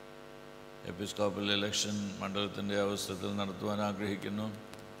 എപ്പിസ്കോപ്പൽ ഇലക്ഷൻ മണ്ഡലത്തിൻ്റെ അവസരത്തിൽ നടത്തുവാൻ ആഗ്രഹിക്കുന്നു.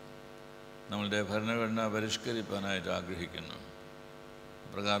 നമ്മളുടെ ഭരണഘടന പരിഷ്കരിക്കാനായിട്ട് ആഗ്രഹിക്കുന്നു.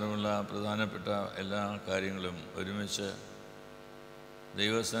 പ്രകാരമുള്ള പ്രധാനപ്പെട്ട എല്ലാ കാര്യങ്ങളും ഒരുമിച്ച്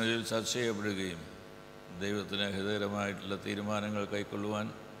ദൈവസന്നിധിയിൽ ചർച്ച ചെയ്യപ്പെടുകയും ദൈവത്തിന് ഹിതകരമായിട്ടുള്ള തീരുമാനങ്ങൾ കൈക്കൊള്ളുവാൻ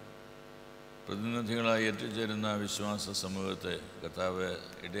പ്രതിനിധികളായി എത്തിച്ചേരുന്ന വിശ്വാസ സമൂഹത്തെ കർത്താവ്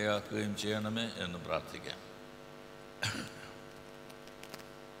ഇടയാക്കുകയും ചെയ്യണമേ എന്ന് പ്രാർത്ഥിക്കാം.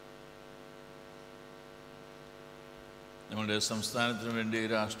 നമ്മുടെ സംസ്ഥാനത്തിനു വേണ്ടി,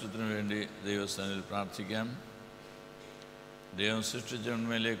 രാഷ്ട്രത്തിനു വേണ്ടി ദൈവസ്ഥാനിൽ പ്രാർത്ഥിക്കാം. ദൈവം സൃഷ്ടിച്ച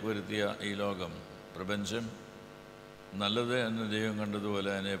ഉണ്മയിലേക്ക് വരുത്തിയ ഈ ലോകം പ്രപഞ്ചം നല്ലത് എന്ന് ദൈവം കണ്ടതുപോലെ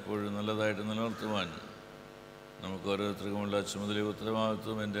അതിനെ എപ്പോഴും നല്ലതായിട്ട് നിലനിർത്തുവാൻ നമുക്ക് ഓരോരുത്തർക്കുമുള്ള ചുമതല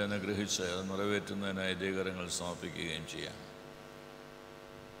ഉത്തരവാദിത്വം എൻ്റെ അനുഗ്രഹിച്ച് അത് നിറവേറ്റുന്നതിനായി ദൈവകരങ്ങൾ സമർപ്പിക്കുകയും ചെയ്യാം.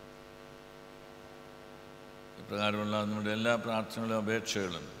 ഇപ്രകാരമുള്ള നമ്മുടെ എല്ലാ പ്രാർത്ഥനകളും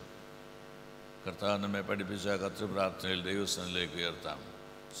അപേക്ഷകളും കർത്താവ് നമ്മെ പഠിപ്പിച്ച കർത്തൃപ്രാർത്ഥനയിൽ ദൈവസ്ഥാനിലേക്ക് ഉയർത്താം.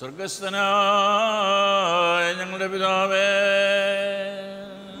 സ്വർഗസ്ഥനായ ഞങ്ങളുടെ പിതാവേ,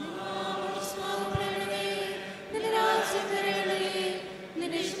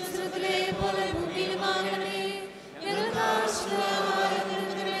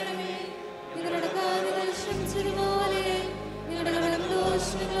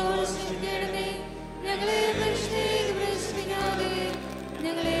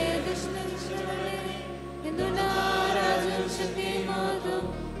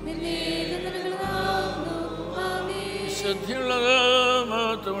 ശുദ്ധിയുള്ളത്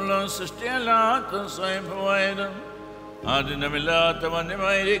മഹത്വമുള്ള സൃഷ്ടിയല്ലാത്ത സ്വയംഭവായതും ആദിനമില്ലാത്ത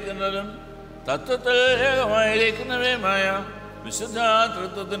വന്യമായിരിക്കുന്നതും തത്വത്തിൽ ഏകമായിരിക്കുന്നവയുമായ വിശുദ്ധ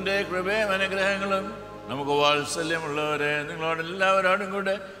തൃത്വത്തിൻ്റെ കൃപയും അനുഗ്രഹങ്ങളും നമുക്ക് വാത്സല്യമുള്ളവരെ നിങ്ങളോടെല്ലാവരോടും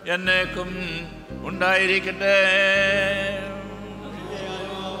കൂടെ എന്നേക്കും ഉണ്ടായിരിക്കട്ടെ.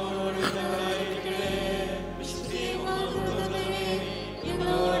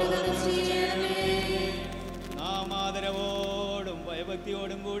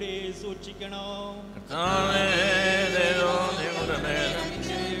 ഭക്തിയോടും കൂടി സൂക്ഷിക്കണോ.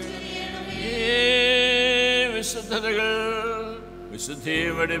 വിശുദ്ധതകൾ വിശുദ്ധി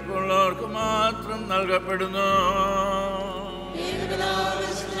വെടിപ്പുള്ളവർക്ക് മാത്രം നൽകപ്പെടുന്നു.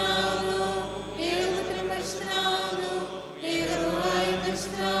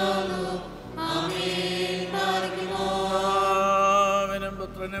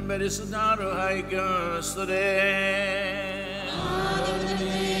 പുത്രനും പരിശുദ്ധാരുഹായിക്കും സ്തുതേ.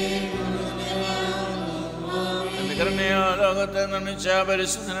 ലോകത്തെ നിർമ്മിച്ച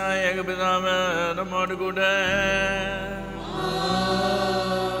പരിശുദ്ധനായ ഏകപിതാവ് നമ്മോട് കൂടെ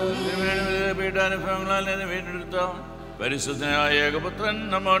പീഠാനുഭവങ്ങളാൽ വീണ്ടെടുത്ത പരിശുദ്ധനായ ഏകപുത്രൻ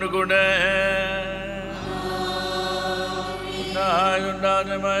നമ്മോട് കൂടെ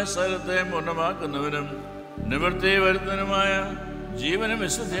ഉണ്ടാകുന്നതുമായ സ്ഥലത്തെ പൂർണ്ണമാക്കുന്നവനും നിവൃത്തി വരുന്നതിനുമായ ജീവനും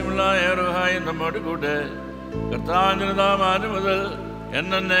വിശുദ്ധിയുമുള്ള ഏറുഹായി നമ്മോട് കൂടെ കർത്താവിനാമാനു മുതൽ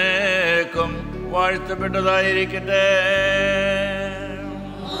എന്നേക്കും വാഴ്ത്തപ്പെട്ടതായിരിക്കട്ടെ.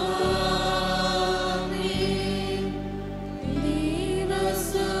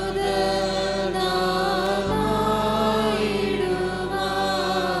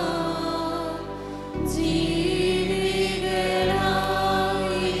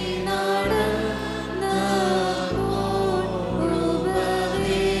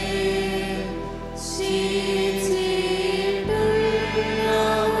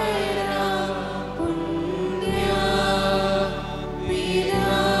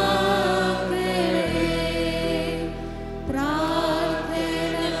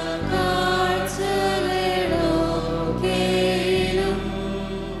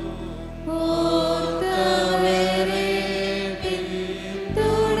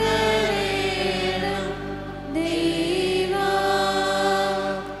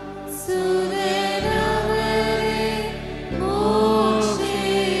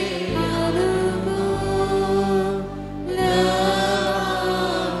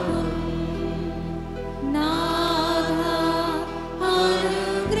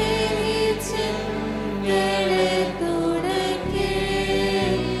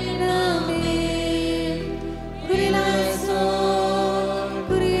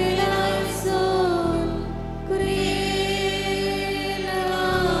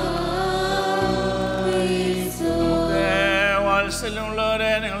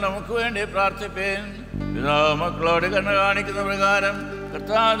 പ്രാർത്ഥിപ്പേൻ. പിതാവ് മക്കളോട് കണ്ണു കാണിക്കുന്ന പ്രകാരം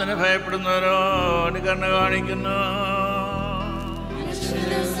കർത്താവിനെ ഭയപ്പെടുന്നവരോട് കണ്ണു കാണിക്കുന്നു.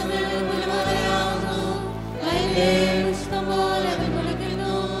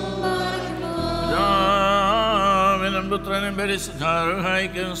 പിതാവിനും പുത്രനും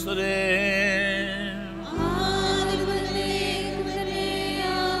പരിശുദ്ധാരുഹായിക്കും സ്തുതേ.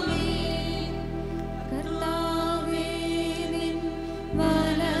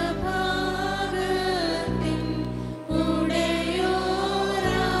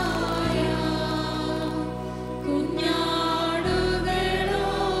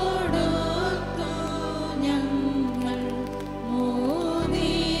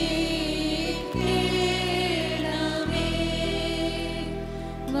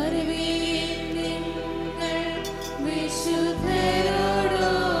 Varve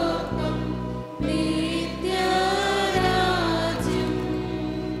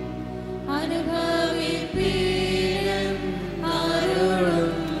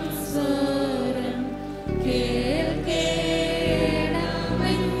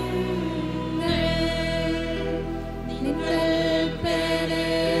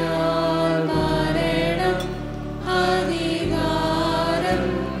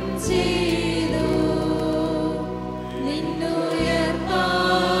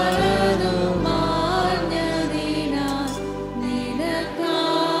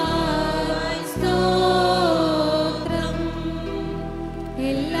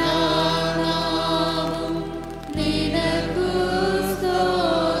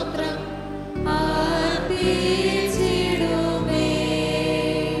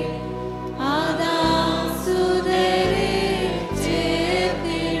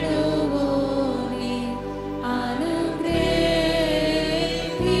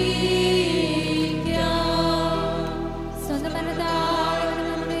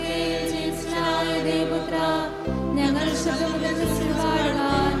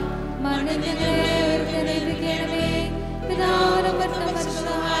അവിടുന്ന് ഞങ്ങളെ ഉയർത്തിപ്പിക്കണമേ. പിതാവിനും പുത്രനും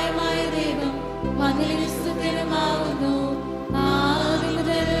പരിശുദ്ധമായ ദൈവം വന്ദിതനും സ്തുത്യനുമാകുന്നു. ആദ്യം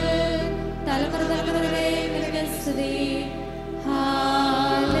മുതൽ തലമുറ തലമുറ വരെ നിനക്ക് സ്തുതി.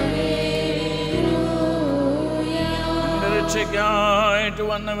 രക്ഷയ്ക്കായിട്ട്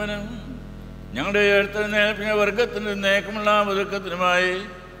വന്നവനും ഞങ്ങളുടെ എഴുത്തുന്നേൽപ്പിന്റെ വർഗത്തിന് നേക്കമുള്ള ഒതുക്കത്തിനുമായി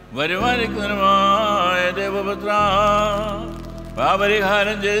വരുമാനിക്കുന്നതിനുമായ ദേവപുത്ര,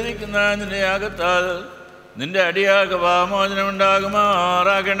 പാപരിഹാരം ചെയ്തിരിക്കുന്ന നിന്റെ യാഗത്താൽ നിന്റെ അടിയാക പാപമോചനം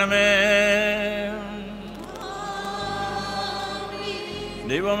ഉണ്ടാകുമാറാകണമേ.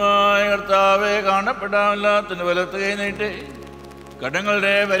 ദൈവമായ കർത്താവെ, കാണപ്പെടാമല്ലാത്തതിന് വലത്ത് കൈ നീട്ടി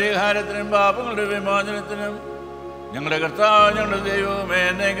കടങ്ങളുടെ പരിഹാരത്തിനും പാപങ്ങളുടെ വിമോചനത്തിനും ഞങ്ങളുടെ കർത്താവ് ഞങ്ങളുടെ ദൈവമേ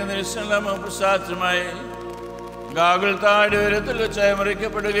എന്നേക്ക് നിശ്ചലമോ പ്രസാദമായി ഗാഗുൽ താഴെ ഉയരത്തിൽ വെച്ച്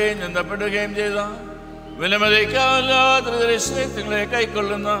മറിക്കപ്പെടുകയും ചിന്തപ്പെടുകയും ചെയ്ത വിലമതിക്കാവല്ലാത്ത ദൃശ്യങ്ങളെ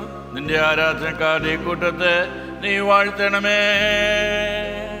കൈക്കൊള്ളുന്ന നിന്റെ ആരാധനക്കാരുടെ കൂട്ടത്തെ നീ വാഴ്ത്തണമേ.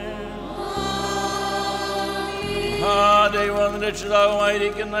 ദൈവം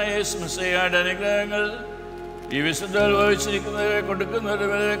രക്ഷിതാവുമായിരിക്കുന്ന യേശുമിശിഹായുടെ അനുഗ്രഹങ്ങൾ ഈ വിശുദ്ധർ വഹിച്ചിരിക്കുന്നവരെ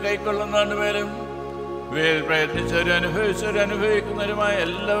കൊടുക്കുന്നവരെ കൈക്കൊള്ളുന്നവരുടെ മേലും വേൽ പ്രയത്നിച്ചവരും അനുഭവിച്ചവരും അനുഭവിക്കുന്നവരുമായ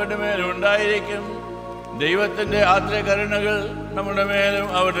എല്ലാവരുടെ മേലും ഉണ്ടായിരിക്കും. ദൈവത്തിൻ്റെ ആദ്യകരുണകൾ നമ്മുടെ മേലും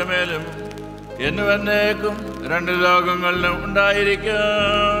അവരുടെ മേലും എന്നുവന്നേക്കും രണ്ട് ലോകങ്ങളിലും ഉണ്ടായിരിക്കും.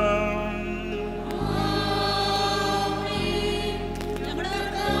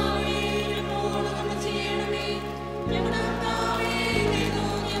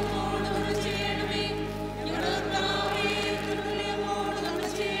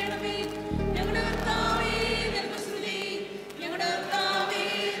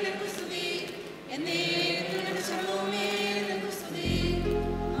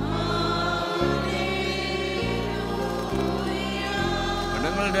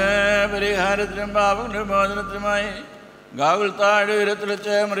 പരിഹാരത്തിനും പാപങ്ങളുടെ മോചനത്തിനുമായി ഗാഗുൽ താഴെ ഉയരത്തിൽ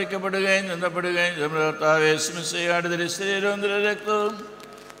വെച്ച് മറിക്കപ്പെടുകയും ചിന്തപ്പെടുകയും യേശുമിശിഹായുടെ ശരീരവും രക്തവും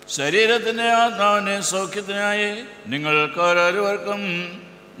ശരീരത്തിൻ്റെ ആത്മാവിൻ്റെ സൗഖ്യത്തിനായി നിങ്ങൾക്ക് ഓരോരുവർക്കും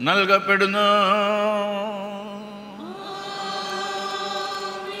നൽകപ്പെടുന്നു.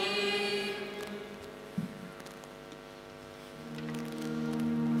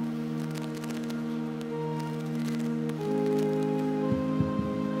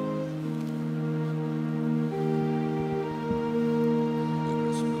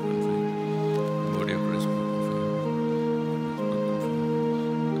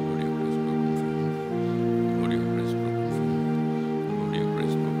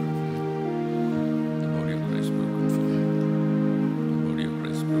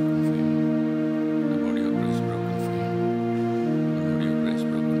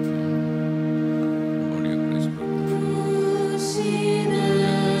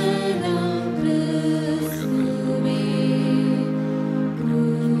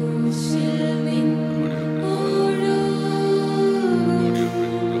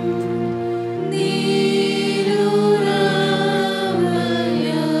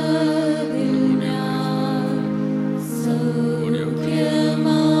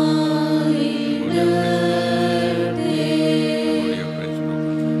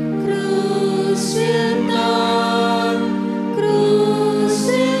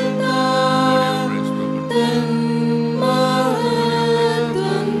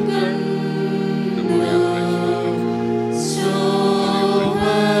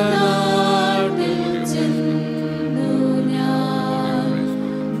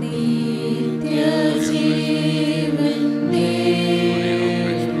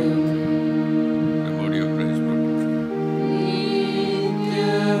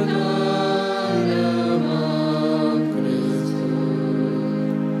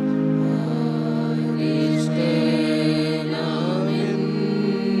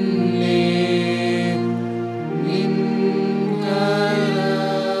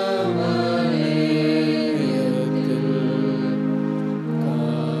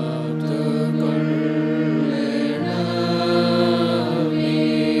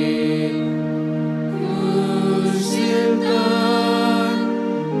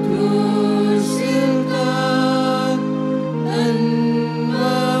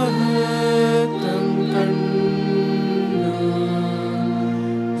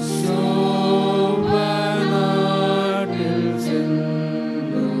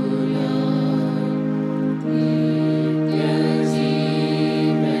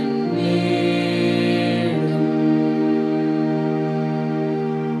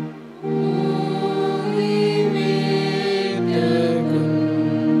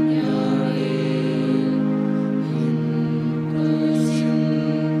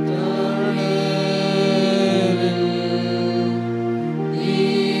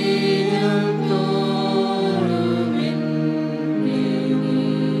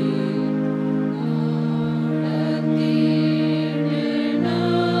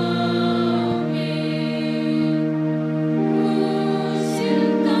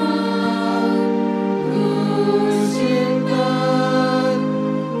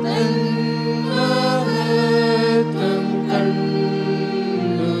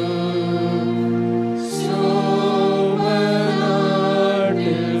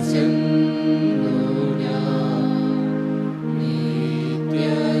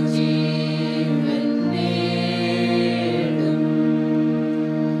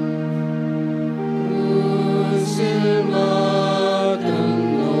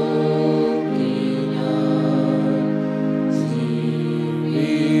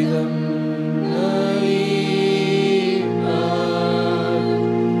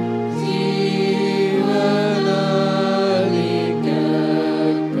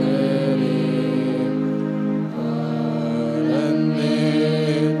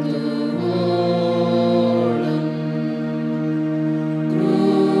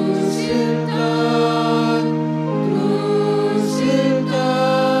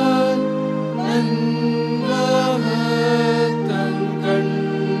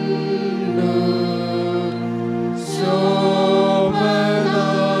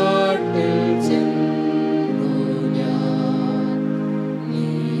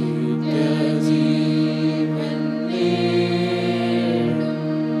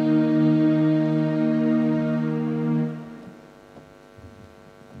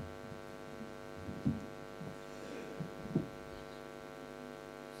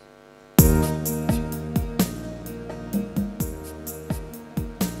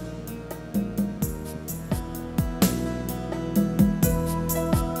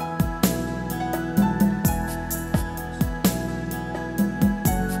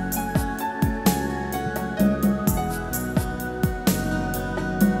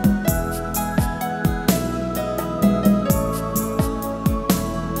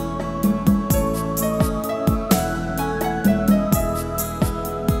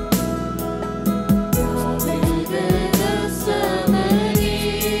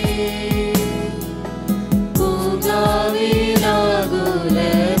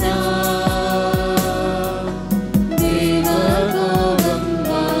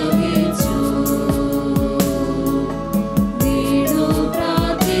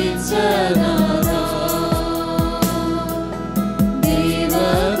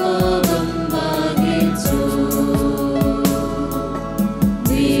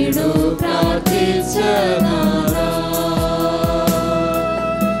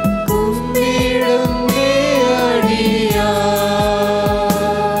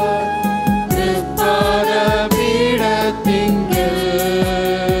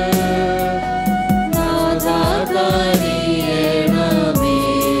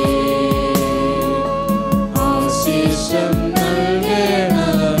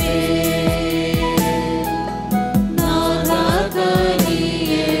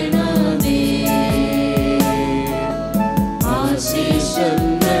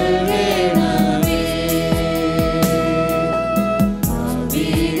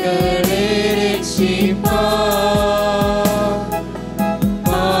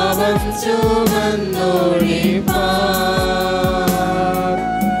 പാപം ചുമന്നൊഴിപ്പാൻ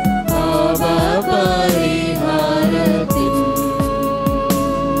പാപപരിഹാരത്തിൻ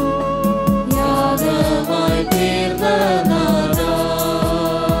യാഗമായി തീർന്ന നാഥാ,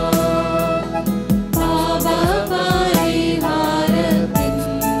 പാപപരിഹാരത്തിൻ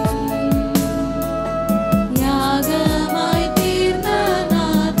യാഗമായി തീർന്ന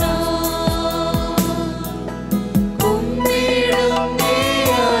നാഥാ, കുമ്പിടും നീ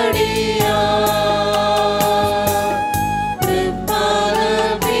അടിയാർ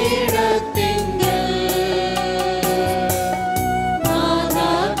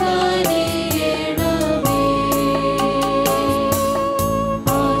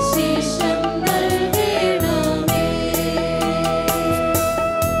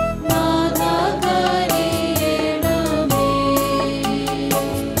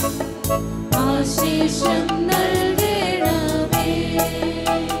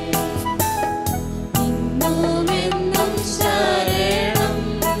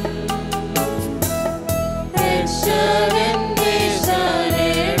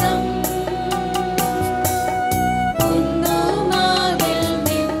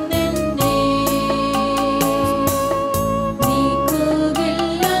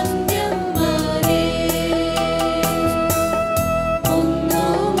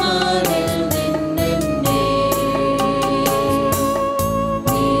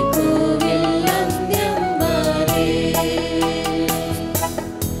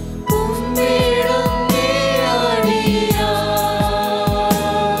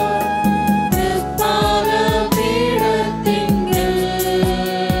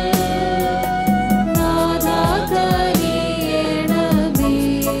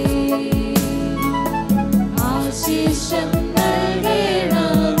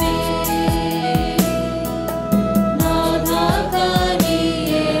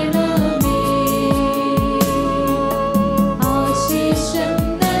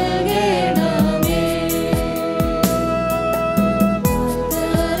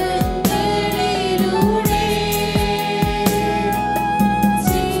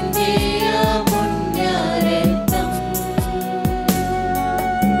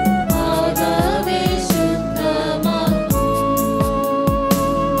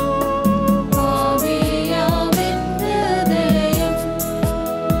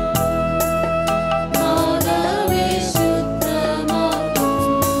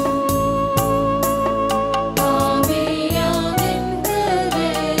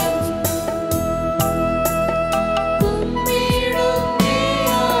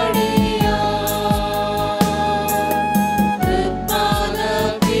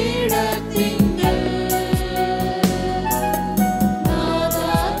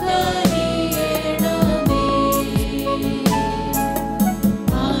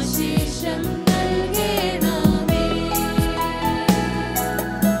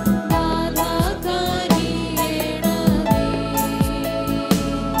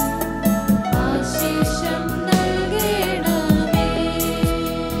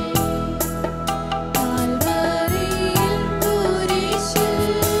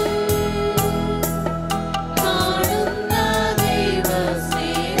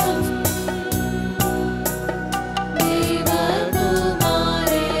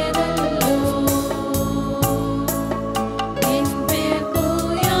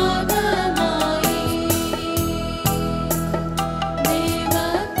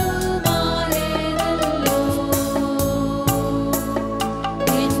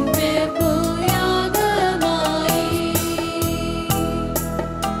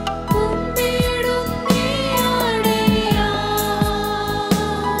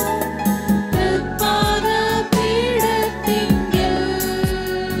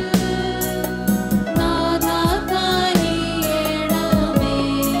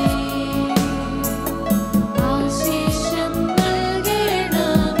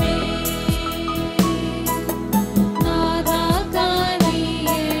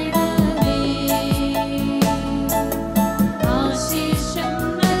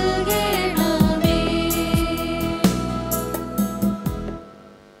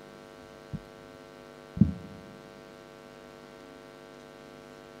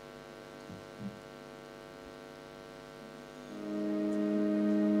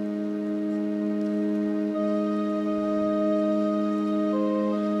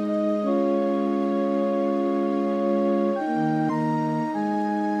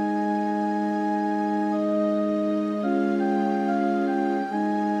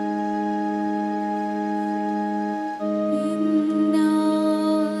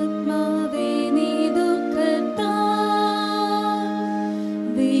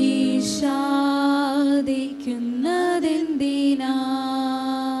കൊതിക്കുന്നതെന്തിനാ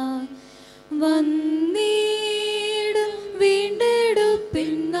വന്നീടും വീണ്ടെടുപ്പിന്നാൾ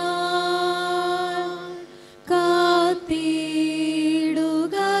കാത്തിടുക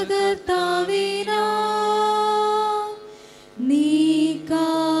കർത്താവിനാ നീ കാത്തിരിക്ക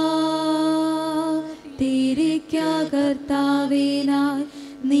കർത്താവിനായി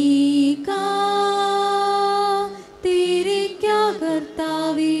നീ കാത്തിരിക്ക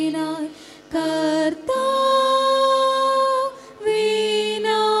കർത്താവിനായി കർത്താവിനായി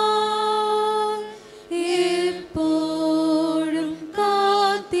എപ്പോഴും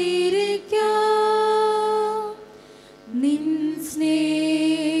കാത്തിരിക്ക നിൻ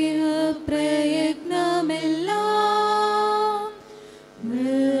സ്നേഹപ്രയത്നമെല്ലാം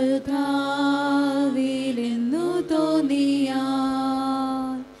വൃഥാവിലെന്നു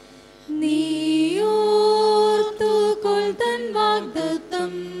തോന്നിയാൽ നീ ഓർത്തുകൊൾ തൻ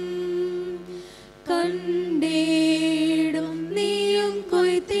വാഗ്ദത്തം കണ്ടിടും നീയും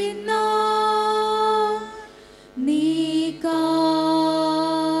കൊയ്ത്തിന്നാ നീ കാത്തിരിക്ക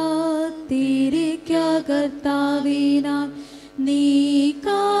കർത്താവിനായി നീ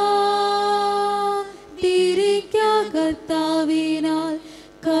കാത്തിരിക്ക കർത്താവിനായി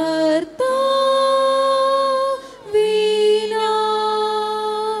കർത്താവിനായി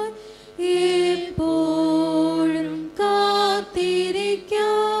എപ്പോഴും കാത്തിരിക്ക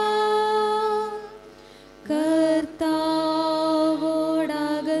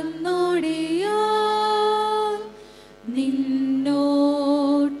കർത്താവോടകന്നോടിയാൽ നിന്നോട്ടമെല്ലാം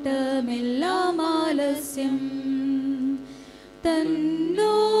ആലസ്യം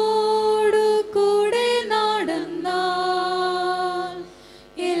തന്നോടു കൂടെ നടന്നാൽ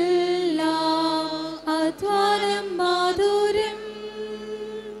എല്ലാ അധ്വാനം മാധുര്യം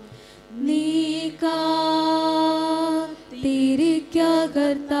നീ കാത്തിരിക്ക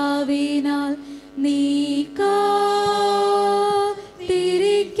കർത്താവിനാൽ നീ കാത്തിരിക്ക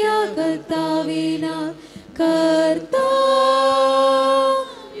കർത്താവിനാൽ കർത്താവിനായി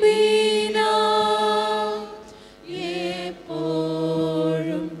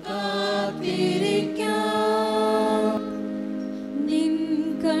എപ്പോഴും കാത്തിരിക്ക നിൻ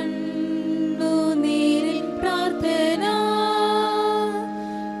കണ്ണുനീരിൻ പ്രാർത്ഥന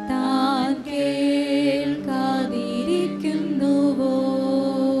താൻ കേൾക്കാതിരിക്കുന്നുവോ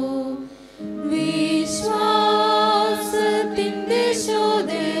വിശ്വാസത്തിൻ്റെ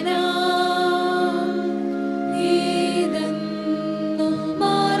ശോധന ഇതെന്നു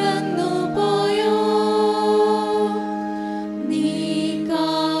മറന്നുപോയോ നീ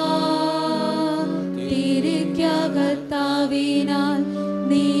കാത്തിരിക്ക കർത്താവിനാൽ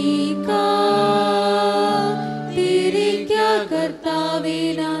നീ കാത്തിരിക്ക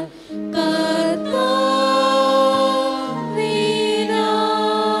കർത്താവിനാൽ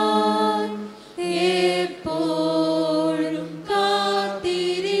കർത്താവിനായി എപ്പോഴും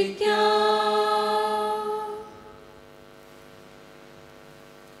കാത്തിരിക്ക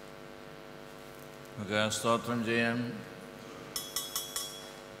നമുക്ക് സ്തോത്രം ചെയ്യാം.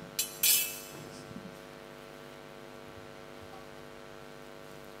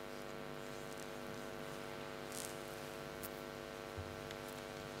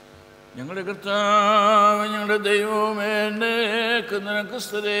 ഞങ്ങളുടെ കർത്താവ് ഞങ്ങളുടെ ദൈവമേ നിനക്ക്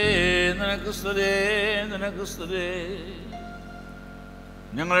സ്തുതി, നിനക്ക് സ്തുതി, നിനക്ക് സ്തുതി.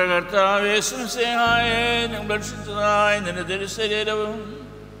 ഞങ്ങളുടെ കർത്താവ് യേശുമിശിഹായെ ഞങ്ങൾ ഭക്ഷിച്ചതായ നിന്റെ തിരുശരീരവും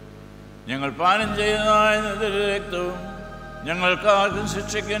ഞങ്ങൾ പാനം ചെയ്യുന്നതായ നിന്റെ രക്തവും ഞങ്ങൾക്കാർക്കും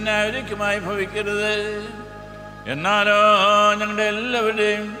ശിക്ഷയ്ക്ക് ന്യായവിധിക്കുമായി ഭവിക്കരുത്. എന്നാലോ ഞങ്ങളുടെ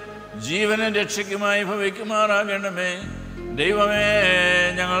എല്ലാവരുടെയും ജീവനും രക്ഷയ്ക്കുമായി ഭവിക്കുമാറാകണമേ. ദൈവമേ,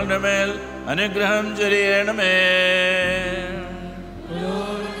 ഞങ്ങളുടെ മേൽ അനുഗ്രഹം ചൊരിയണമേ.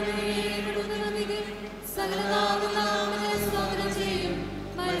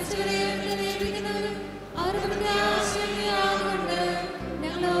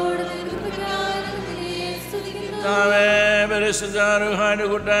 പരിശുദ്ധാരുടെ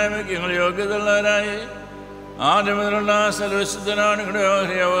കൂട്ടായ്മയ്ക്ക് ഞങ്ങൾ യോഗ്യതയുള്ളവരായി ആദ്യം മുതലുള്ള സർവശുദ്ധനാണ് നിങ്ങളുടെ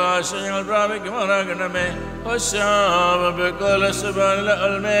ഓഹരി അവകാശം ഞങ്ങൾ പ്രാപിക്കുമാറാകണമേ.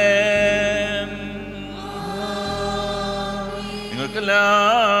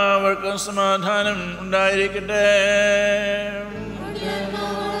 നിങ്ങൾക്കെല്ലാവർക്കും സമാധാനം ഉണ്ടായിരിക്കട്ടെ.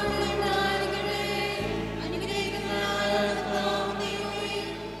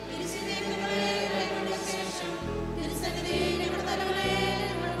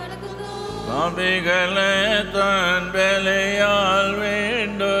 പാപികളെ താൻ ബലിയാൽ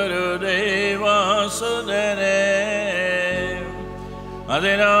വീണ്ടൊരു ദൈവാസുതനെ,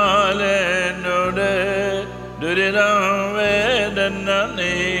 അതിനാൽ എന്നോട് ദുരിതം വേദന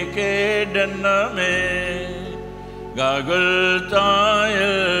നീ കേടണമേ. ഗാഗുൽ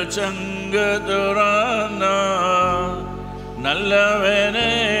തായൽ ചങ്ക് തുറന്ന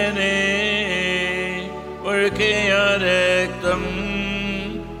നല്ലവനെ നീ ഒഴുക്കിയ രക്തം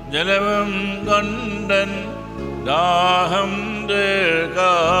ജലവും കൊണ്ടൻ ദാഹം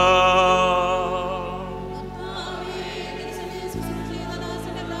തീർക്കാം.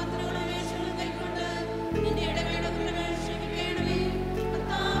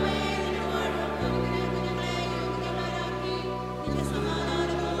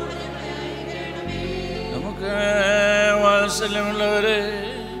 വാത്സല്യമുള്ളവരെ,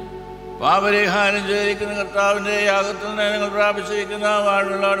 പാപരിഹാരം ചെയ്തിരിക്കുന്ന കർത്താവിൻ്റെ യാഗത്തിൽ നിന്ന് ഞങ്ങൾ പ്രാപിച്ചിരിക്കുന്ന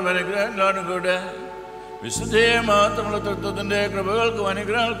വാഴുള്ളവരും അനുഗ്രഹങ്ങളോടും കൂടെ വിശുദ്ധയെ മാത്രമുള്ള തത്വത്തിൻ്റെ കൃപകൾക്കും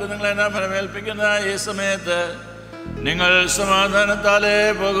അനുഗ്രഹങ്ങൾക്കും നിങ്ങളെല്ലാം ഫലമേൽപ്പിക്കുന്ന ഈ സമയത്ത് നിങ്ങൾ സമാധാനത്താലേ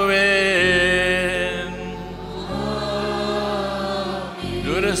പോകുവേ.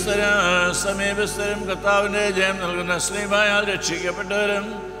 ദൂരസ്ഥരും സമീപസ്ഥരും കർത്താവിൻ്റെ ജയം നൽകുന്ന സ്നേഹമായാൽ രക്ഷിക്കപ്പെട്ടവരും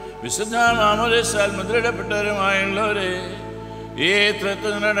വിശുദ്ധ മാമോദീസാൽ മുദ്രയിടപ്പെട്ടവരുമായുള്ളവരെ, ഈ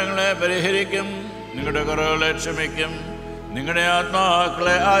തൃത്വങ്ങളെ പരിഹരിക്കും, നിങ്ങളുടെ കുറവുകളെ ക്ഷമിക്കും, നിങ്ങളുടെ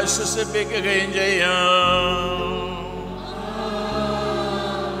ആത്മാക്കളെ ആശ്വസിപ്പിക്കുകയും ചെയ്യും.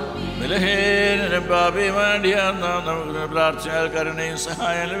 ബലഹീനനും പാപിയുമാണ്ടിയാർന്ന നമുക്ക് പ്രാർത്ഥനയാൽ കരുണയും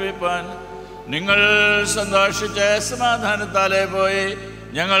സഹായം ലഭിപ്പാൻ നിങ്ങൾ സന്തോഷിച്ച സമാധാനത്താലേ പോയി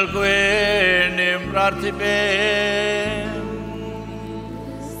ഞങ്ങൾക്ക് വേണ്ടിയും പ്രാർത്ഥിപ്പേ.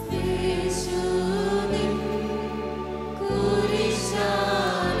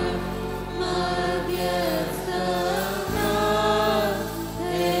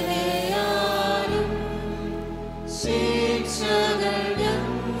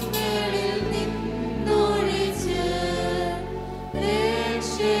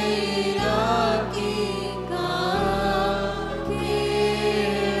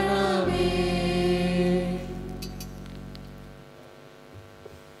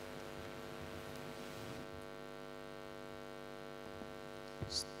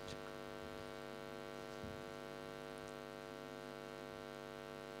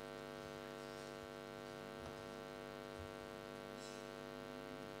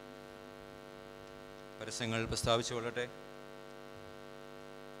 പരസ്യങ്ങൾ പ്രസ്താവിച്ചു കൊള്ളട്ടെ.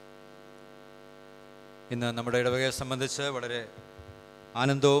 ഇന്ന് നമ്മുടെ ഇടവകയെ സംബന്ധിച്ച് വളരെ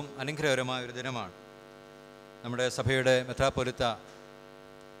ആനന്ദവും അനുഗ്രഹകരമായ ഒരു ദിനമാണ്. നമ്മുടെ സഭയുടെ മെത്രാപ്പൊലിത്ത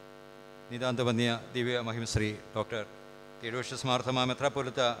നിതാന്തവന്യ ദിവ്യ മഹിമശ്രീ ഡോക്ടർ തിരുവോഷ്യസ് മാർത്തോമാ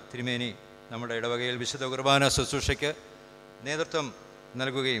മെത്രാപ്പൊലിത്ത തിരുമേനി നമ്മുടെ ഇടവകയിൽ വിശുദ്ധ കുർബാന ശുശ്രൂഷയ്ക്ക് നേതൃത്വം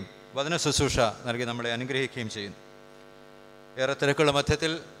നൽകുകയും വചന ശുശ്രൂഷ നൽകി നമ്മളെ അനുഗ്രഹിക്കുകയും ചെയ്യുന്നു. ഏറെ തിരക്കുള്ള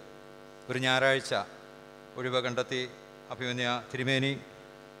മധ്യത്തിൽ ഒരു ഞായറാഴ്ച ഒഴിവ് കണ്ടെത്തി അഭിമന്യ തിരുമേനി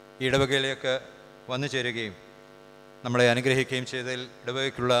ഈ ഇടവകയിലേക്ക് വന്നു ചേരുകയും നമ്മളെ അനുഗ്രഹിക്കുകയും ചെയ്തതിൽ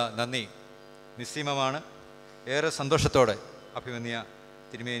ഇടവകയ്ക്കുള്ള നന്ദി നിസ്സീമമാണ്. ഏറെ സന്തോഷത്തോടെ അഭിമന്യ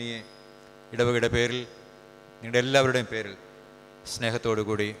തിരുമേനിയെ ഇടവകയുടെ പേരിൽ, നിങ്ങളുടെ എല്ലാവരുടെയും പേരിൽ സ്നേഹത്തോടു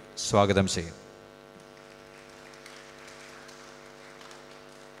കൂടി സ്വാഗതം ചെയ്യും.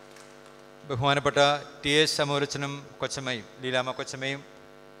 ബഹുമാനപ്പെട്ട ടി.എസ്. സമൂലച്ചനും കൊച്ചമ്മയും, ലീലാമ്മ കൊച്ചമ്മയും,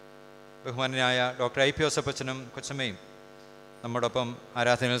 ബഹുമാനായ ഡോക്ടർ ഐ പി ജോസഫച്ചനും കൊച്ചമ്മയും നമ്മോടൊപ്പം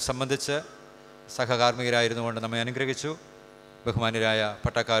ആരാധനയിൽ സംബന്ധിച്ച് സഹകാർമ്മികരായിരുന്നു കൊണ്ട് നമ്മെ അനുഗ്രഹിച്ചു. ബഹുമാനരായ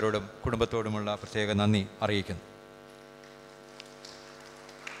പട്ടക്കാരോടും കുടുംബത്തോടുമുള്ള പ്രത്യേക നന്ദി അറിയിക്കുന്നു.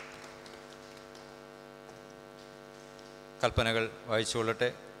 കൽപ്പനകൾ വായിച്ചുകൊള്ളട്ടെ.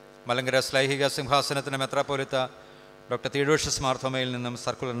 മലങ്കര ശ്ലൈഹിക സിംഹാസനത്തിന് മെത്രാപ്പൊലിത്ത ഡോക്ടർ തിരുവോഷ്യസ് മാർത്തോമയിൽ നിന്നും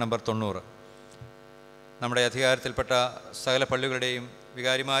സർക്കുലർ നമ്പർ 90. നമ്മുടെ അധികാരത്തിൽപ്പെട്ട സകല പള്ളികളുടെയും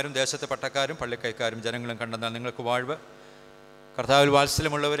വികാരിമാരും ദേശത്തെ പട്ടക്കാരും പള്ളിക്കൈക്കാരും ജനങ്ങളും കണ്ടെന്നാൽ നിങ്ങൾക്ക് വാഴ്വ്. കർത്താവിൽ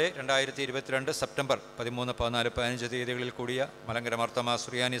വാത്സല്യമുള്ളവരെ, 2022 സെപ്റ്റംബർ 13, 14, 15 തീയതികളിൽ കൂടിയ മലങ്കര മാർത്തോമാ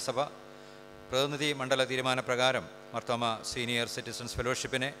സുറിയാനി സഭ പ്രതിനിധി മണ്ഡല തീരുമാനപ്രകാരം മാർത്തോമാ സീനിയർ സിറ്റിസൺസ്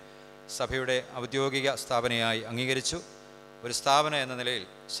ഫെലോഷിപ്പിനെ സഭയുടെ ഔദ്യോഗിക സ്ഥാപനയായി അംഗീകരിച്ചു. ഒരു സ്ഥാപനം എന്ന നിലയിൽ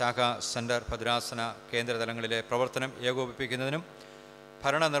ശാഖ, സെൻറ്റർ, ഭദ്രാസന കേന്ദ്രതലങ്ങളിലെ പ്രവർത്തനം ഏകോപിപ്പിക്കുന്നതിനും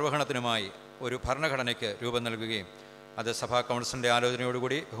ഭരണനിർവഹണത്തിനുമായി ഒരു ഭരണഘടനയ്ക്ക് രൂപം നൽകുകയും അത് സഭാ കൗൺസിലിൻ്റെ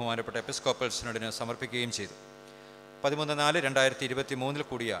ആലോചനയോടുകൂടി ബഹുമാനപ്പെട്ട എപ്പിസ്കോപ്പൽ സിനഡിന് സമർപ്പിക്കുകയും ചെയ്തു. 13/4/2023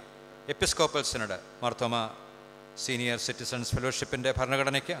 കൂടിയ episcopal synod Marthoma senior citizens ഫെലോഷിപ്പിൻ്റെ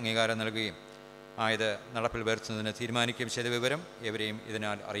ഭരണഘടനയ്ക്ക് അംഗീകാരം നൽകുകയും ആയത് നടപ്പിൽ വരുത്തുന്നതിന് തീരുമാനിക്കുകയും ചെയ്ത വിവരം ഏവരെയും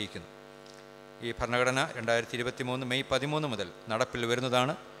ഇതിനാൽ അറിയിക്കുന്നു. ഈ ഭരണഘടന 2023 മെയ് 13 മുതൽ നടപ്പിൽ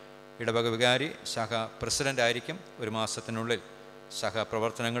വരുന്നതാണ്. ഇടവക വികാരി ശാഖ പ്രസിഡൻ്റ് ആയിരിക്കും. 1 മാസത്തിനുള്ളിൽ ശാഖ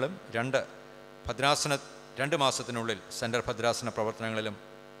പ്രവർത്തനങ്ങളും 2 മാസത്തിനുള്ളിൽ സെൻറ്റർ ഭദ്രാസന പ്രവർത്തനങ്ങളിലും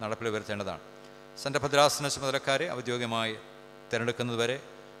നടപ്പിൽ വരുത്തേണ്ടതാണ്. സെൻറ്റർ ഭദ്രാസന ചുമതലക്കാരെ ഔദ്യോഗികമായി തിരഞ്ഞെടുക്കുന്നതുവരെ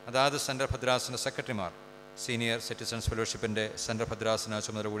അതാത് സെൻറ്റർ ഭദ്രാസന സെക്രട്ടറിമാർ സീനിയർ സിറ്റിസൺസ് ഫെലോഷിപ്പിൻ്റെ സെൻട്രൽ ഭദ്രാസന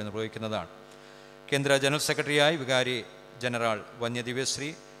ചുമതല കൂടി നിർവഹിക്കുന്നതാണ്. കേന്ദ്ര ജനറൽ സെക്രട്ടറിയായി വികാരി ജനറൽ വന്യദിവ്യശ്രീ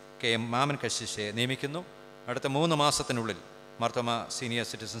KM മാമൻ കശിശയെ നിയമിക്കുന്നു. അടുത്ത 3 മാസത്തിനുള്ളിൽ മാർത്തോമ സീനിയർ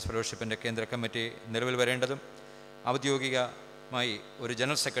സിറ്റിസൺസ് ഫെലോഷിപ്പിൻ്റെ കേന്ദ്ര കമ്മിറ്റി നിലവിൽ വരേണ്ടതും ഔദ്യോഗികമായി ഒരു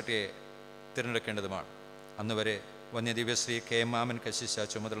ജനറൽ സെക്രട്ടറിയെ തിരഞ്ഞെടുക്കേണ്ടതുമാണ്. അന്നുവരെ വന്യദിവ്യശ്രീ KM മാമൻ കശിശ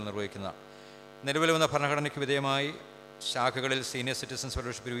ചുമതല നിർവഹിക്കുന്നതാണ്. നിലവിൽ വന്ന ഭരണഘടനയ്ക്ക് വിധേയമായി ശാഖകളിൽ സീനിയർ സിറ്റിസൺസ്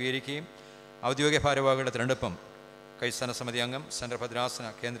ഫെലോഷിപ്പ് രൂപീകരിക്കുകയും ഔദ്യോഗിക ഭാരവാഹികളുടെ തിരഞ്ഞെടുപ്പും കൈസ്ഥാന സമിതി അംഗം, സെൻട്രൽ ഭദ്രാസന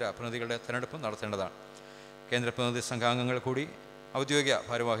കേന്ദ്ര പ്രതിനിധികളുടെ തിരഞ്ഞെടുപ്പും നടത്തേണ്ടതാണ്. കേന്ദ്ര പ്രതിനിധി സംഘാംഗങ്ങൾ കൂടി ഔദ്യോഗിക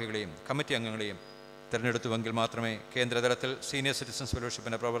ഭാരവാഹികളെയും കമ്മിറ്റി അംഗങ്ങളെയും തിരഞ്ഞെടുത്തുവെങ്കിൽ മാത്രമേ കേന്ദ്രതലത്തിൽ സീനിയർ സിറ്റിസൺസ്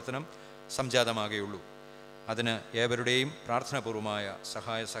ഫെലോഷിപ്പിൻ്റെ പ്രവർത്തനം സംജാതമാകുകയുള്ളൂ. അതിന് ഏവരുടെയും പ്രാർത്ഥനാപൂർവമായ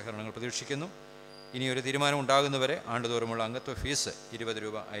സഹായ സഹകരണങ്ങൾ പ്രതീക്ഷിക്കുന്നു. ഇനിയൊരു തീരുമാനം ഉണ്ടാകുന്നവരെ ആണ്ടുതോറുമുള്ള അംഗത്വ ഫീസ് 20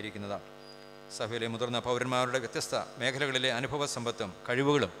 രൂപ ആയിരിക്കുന്നതാണ്. സഭയിലെ മുതിർന്ന പൗരന്മാരുടെ വ്യത്യസ്ത മേഖലകളിലെ അനുഭവ സമ്പത്തും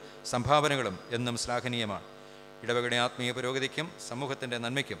കഴിവുകളും സംഭാവനകളും എന്നും ശ്ലാഘനീയമാണ്. ഇടവകയുടെ ആത്മീയ പുരോഗതിക്കും സമൂഹത്തിൻ്റെ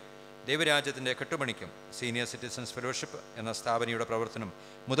നന്മയ്ക്കും ദൈവരാജ്യത്തിൻ്റെ കെട്ടുപണിക്കും സീനിയർ സിറ്റിസൺസ് ഫെലോഷിപ്പ് എന്ന സ്ഥാപനയുടെ പ്രവർത്തനം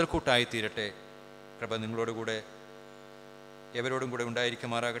മുതൽക്കൂട്ടായിത്തീരട്ടെ. കൃപ നിങ്ങളോടുകൂടെ എവരോടും കൂടെ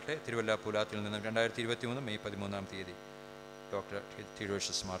ഉണ്ടായിരിക്കുമാറാകട്ടെ. തിരുവല്ല പൂലാത്തിൽ നിന്നും 2023 മെയ് 13 ഡോക്ടർ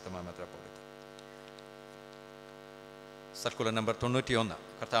തിയോഷ്യസ് മാർത്തോമാ മെത്രാപ്പോലീത്ത. Circular number 91.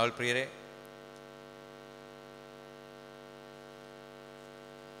 കർത്താവിൽ പ്രിയരെ,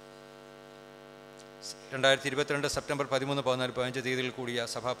 സെപ്റ്റംബർ 13, 14, 15 തീയതിയിൽ കൂടിയ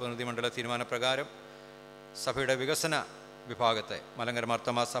സഭാ പ്രതിനിധി മണ്ഡല തീരുമാനപ്രകാരം സഭയുടെ വികസന വിഭാഗത്തെ മലങ്കര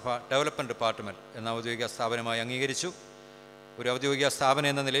മാർത്തോമാ സഭ ഡെവലപ്മെൻറ്റ് ഡിപ്പാർട്ട്മെൻറ്റ് എന്ന ഔദ്യോഗിക സ്ഥാപനമായി അംഗീകരിച്ചു. ഒരു ഔദ്യോഗിക സ്ഥാപനം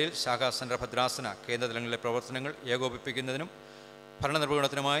എന്ന നിലയിൽ ശാഖാ സെൻട്രൽ ഭദ്രാസന കേന്ദ്രതലങ്ങളിലെ പ്രവർത്തനങ്ങൾ ഏകോപിപ്പിക്കുന്നതിനും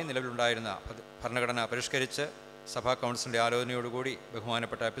ഭരണനിർവഹണത്തിനുമായി നിലവിലുണ്ടായിരുന്ന ഭരണഘടന പരിഷ്കരിച്ച് സഭാ കൗൺസിലിൻ്റെ ആലോചനയോടുകൂടി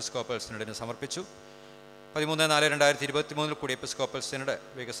ബഹുമാനപ്പെട്ട എപ്പിസ്കോപ്പൽ സിനഡിന് സമർപ്പിച്ചു. 13/4/2023 കൂടി എപ്പിസ്കോപ്പൽ സിനഡ്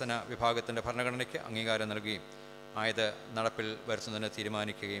വികസന വിഭാഗത്തിൻ്റെ ഭരണഘടനയ്ക്ക് അംഗീകാരം നൽകുകയും ആയത് നടപ്പിൽ വരുത്തുന്നതിന്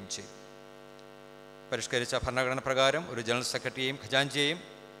തീരുമാനിക്കുകയും ചെയ്തു. പരിഷ്കരിച്ച ഭരണഘടന പ്രകാരം ഒരു ജനറൽ സെക്രട്ടറിയെയും ഖജാൻജിയെയും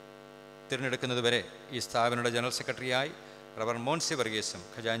തിരഞ്ഞെടുക്കുന്നതുവരെ ഈ സ്ഥാപനയുടെ ജനറൽ സെക്രട്ടറിയായി റവർ മോൻസി വർഗീസും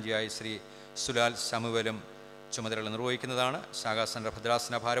ഖജാൻജിയായി ശ്രീ സുലാൽ ശമുവലും ചുമതലകൾ നിർവഹിക്കുന്നതാണ്. ശാഖാ സെൻട്രൽ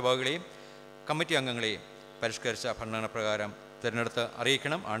ഭദ്രാസന ഭാരവാഹികളെയും കമ്മിറ്റി അംഗങ്ങളെയും പരിഷ്കരിച്ച ഭരണഘടന പ്രകാരം തിരഞ്ഞെടുത്ത്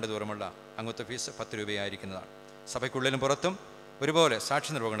അറിയിക്കണം. ആണ്ടുതോറുമുള്ള അംഗത്വ ഫീസ് 10 രൂപയായിരിക്കുന്നതാണ്. സഭയ്ക്കുള്ളിലും പുറത്തും ഒരുപോലെ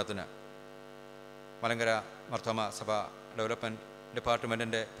സാക്ഷി നിർവഹണത്തിന് മലങ്കര മാർത്തോമാ സഭ ഡെവലപ്മെൻറ്റ്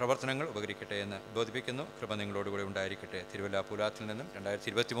ഡിപ്പാർട്ട്മെൻറ്റിൻ്റെ പ്രവർത്തനങ്ങൾ ഉപകരിക്കട്ടെ എന്ന് ബോധിപ്പിക്കുന്നു. കൃപ നിങ്ങളോടുകൂടി ഉണ്ടായിരിക്കട്ടെ. തിരുവല്ല പൂലാത്തിൽ നിന്നും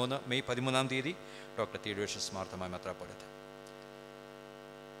 2023 മെയ് 13 ഡോക്ടർ തിയോഷ്യസ് മാർത്തോമാ മെത്രാപ്പോലീത്ത.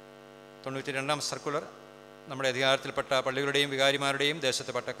 92 സർക്കുലർ. നമ്മുടെ അധികാരത്തിൽപ്പെട്ട പള്ളികളുടെയും വികാരിമാരുടെയും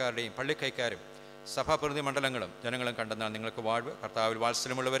ദേശത്തെ പട്ടക്കാരുടെയും പള്ളിക്കൈക്കാരും സഭാപ്രതിനിധി മണ്ഡലങ്ങളും ജനങ്ങളും കണ്ടെന്നാൽ നിങ്ങൾക്ക് വാഴ്വ്. കർത്താവിൽ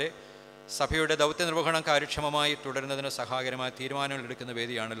വാത്സല്യമുള്ളവരെ, സഭയുടെ ദൗത്യ നിർവഹണം കാര്യക്ഷമമായി തുടരുന്നതിന് സഹായകരമായ തീരുമാനങ്ങൾ എടുക്കുന്ന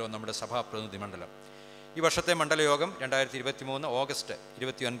വേദിയാണല്ലോ നമ്മുടെ സഭാപ്രതിനിധി മണ്ഡലം. ഈ വർഷത്തെ മണ്ഡലയോഗം 2023 ഓഗസ്റ്റ്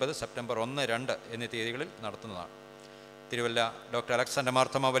 29, സെപ്റ്റംബർ 1, 2 എന്നീ തീയതികളിൽ നടത്തുന്നതാണ്. തിരുവല്ല ഡോക്ടർ അലക്സാണ്ടർ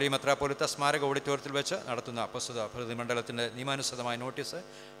മാർത്തോമാ വലിയ മെത്രാപ്പോലീത്ത സ്മാരക ഓഡിറ്റോറിയത്തിൽ വെച്ച് നടത്തുന്ന പ്രസ്തുത പ്രതിനിധി മണ്ഡലത്തിൻ്റെ നിയമാനുസൃതമായ നോട്ടീസ്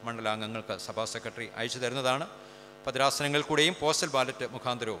മണ്ഡലാംഗങ്ങൾക്ക് സഭാ സെക്രട്ടറി അയച്ചു തരുന്നതാണ്. ഭദ്രാസനങ്ങളിൽ കൂടെയും പോസ്റ്റൽ ബാലറ്റ്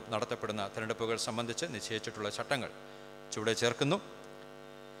മുഖാന്തരവും നടത്തപ്പെടുന്ന തിരഞ്ഞെടുപ്പുകൾ സംബന്ധിച്ച് നിശ്ചയിച്ചിട്ടുള്ള ചട്ടങ്ങൾ ചുവടെ ചേർക്കുന്നു.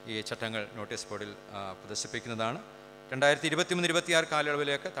 ഈ ചട്ടങ്ങൾ നോട്ടീസ് ബോർഡിൽ പ്രദർശിപ്പിക്കുന്നതാണ്. 2023-26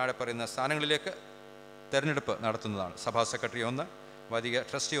 കാലയളവിലേക്ക് താഴെ പറയുന്ന സ്ഥാനങ്ങളിലേക്ക് തിരഞ്ഞെടുപ്പ് നടത്തുന്നതാണ്. സഭാ സെക്രട്ടറി 1, വൈദിക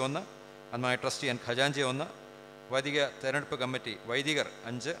ട്രസ്റ്റി 1, ആത്മായ ട്രസ്റ്റി ആൻഡ് ഖജാൻജി 1, വൈദിക തെരഞ്ഞെടുപ്പ് കമ്മിറ്റി വൈദികർ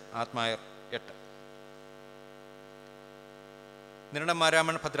 5, ആത്മായർ 8. നിരണം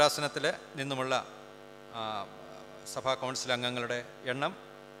മാരാമൺ ഭദ്രാസനത്തിൽ നിന്നുമുള്ള സഭാ കൗൺസിൽ അംഗങ്ങളുടെ എണ്ണം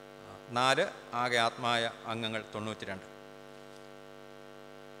 4, ആകെ ആത്മായ അംഗങ്ങൾ 92.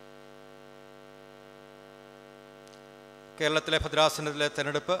 കേരളത്തിലെ ഭദ്രാസനത്തിലെ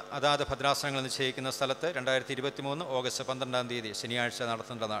തെരഞ്ഞെടുപ്പ് അതാത് ഭദ്രാസനങ്ങൾ നിശ്ചയിക്കുന്ന സ്ഥലത്ത് 2023 ഓഗസ്റ്റ് 12 ശനിയാഴ്ച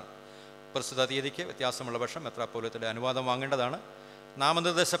നടത്തേണ്ടതാണ്. പ്രസ്തുത തീയതിക്ക് വ്യത്യാസമുള്ള പക്ഷം മെത്രാപ്പോലീത്തയുടെ അനുവാദം വാങ്ങേണ്ടതാണ്.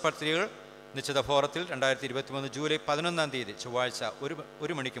 നാമനിർദ്ദേശ പത്രികകൾ നിശ്ചിത ഫോറത്തിൽ 2023 ജൂലൈ 11 ചൊവ്വാഴ്ച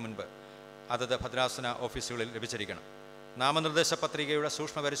 1 മണിക്ക് മുൻപ് അതത് ഭദ്രാസന ഓഫീസുകളിൽ ലഭിച്ചിരിക്കണം. നാമനിർദ്ദേശ പത്രികയുടെ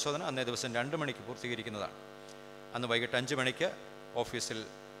സൂക്ഷ്മ പരിശോധന അന്നേ ദിവസം 2 മണിക്ക് പൂർത്തീകരിക്കുന്നതാണ്. അന്ന് വൈകിട്ട് 5 മണിക്ക് ഓഫീസിൽ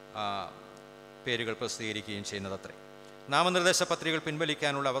പേരുകൾ പ്രസിദ്ധീകരിക്കുകയും ചെയ്യുന്നതത്രേ. നാമനിർദ്ദേശ പത്രികകൾ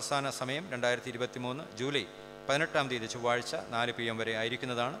പിൻവലിക്കാനുള്ള അവസാന സമയം 2023 ജൂലൈ 18 ചൊവ്വാഴ്ച 4 PM വരെ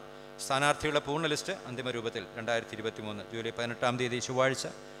ആയിരിക്കുന്നതാണ്. സ്ഥാനാർത്ഥികളുടെ പൂർണ്ണ ലിസ്റ്റ് അന്തിമ രൂപത്തിൽ 2023 ജൂലൈ 18 ചൊവ്വാഴ്ച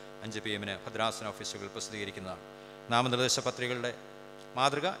 5 PM ഭദ്രാസന ഓഫീസുകളിൽ പ്രസിദ്ധീകരിക്കുന്നതാണ്. നാമനിർദ്ദേശ പത്രികകളുടെ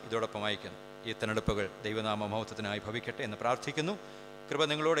മാതൃക ഇതോടൊപ്പം അയക്കുന്നു. ഈ തെരഞ്ഞെടുപ്പുകൾ ദൈവനാമ മഹത്വത്തിനായി ഭവിക്കട്ടെ എന്ന് പ്രാർത്ഥിക്കുന്നു. കൃപ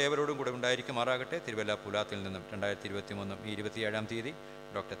നിങ്ങളോട് ഏവരോടും കൂടെ ഉണ്ടായിരിക്കുമാറാകട്ടെ. തിരുവല്ല പൂലാത്തിൽ നിന്നും 2023 മെയ് 27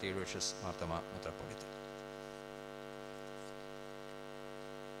 ഡോക്ടർ തിയോഷ്യസ് മാർത്തോമാ മെത്രാപ്പോലീത്ത.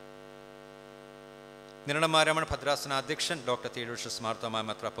 നിരണമാരാമൺ ഭദ്രാസന അധ്യക്ഷൻ doctor Theodosius Mar Thoma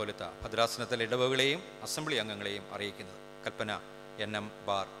മെത്രാപ്പോലിത്ത ഭദ്രാസനത്തിലെ ഇടവകളെയും assembly അംഗങ്ങളെയും അറിയിക്കുന്നത്. കൽപ്പന NM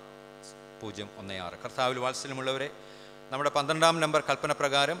ബാർ 016. കർത്താവിൽ വാത്സല്യമുള്ളവരെ, നമ്മുടെ 12-ാം നമ്പർ കൽപ്പന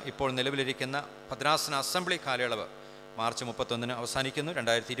പ്രകാരം ഇപ്പോൾ നിലവിലിരിക്കുന്ന ഭദ്രാസന അസംബ്ലി കാലയളവ് മാർച്ച് 31 അവസാനിക്കുന്നു.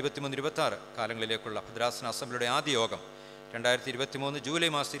 2023-26 കാലങ്ങളിലേക്കുള്ള ഭദ്രാസന അസംബ്ലിയുടെ ആദ്യ യോഗം 2023 ജൂലൈ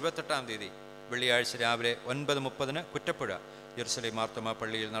മാസം 28-ാം തീയതി വെള്ളിയാഴ്ച രാവിലെ 9:30 കുറ്റപ്പുഴ ജെറുസലേം മാർ തോമാ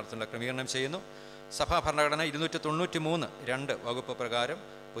പള്ളിയിൽ നടത്തുന്ന ക്രമീകരണം ചെയ്യുന്നു. സഭാ ഭരണഘടന 293(2) വകുപ്പ് പ്രകാരം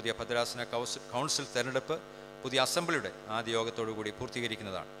പുതിയ ഭദ്രാസന കൗൺസിൽ തെരഞ്ഞെടുപ്പ് പുതിയ അസംബ്ലിയുടെ ആദ്യ യോഗത്തോടുകൂടി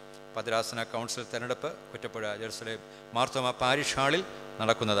പൂർത്തീകരിക്കുന്നതാണ്. ഭദ്രാസന കൗൺസിൽ തെരഞ്ഞെടുപ്പ് കുറ്റപ്പുഴ ജെറുസലേം മാർ തോമാ പാരിഷ് ഹാളിൽ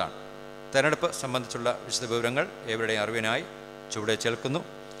നടക്കുന്നതാണ്. തെരഞ്ഞെടുപ്പ് സംബന്ധിച്ചുള്ള വിശദ വിവരങ്ങൾ ഏവരുടെ അറിവിനായി ചുവടെ ചേർക്കുന്നു.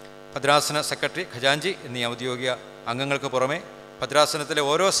 ഭദ്രാസന സെക്രട്ടറി, ഖജാൻജി എന്നീ ഔദ്യോഗിക അംഗങ്ങൾക്ക് പുറമെ ഭദ്രാസനത്തിലെ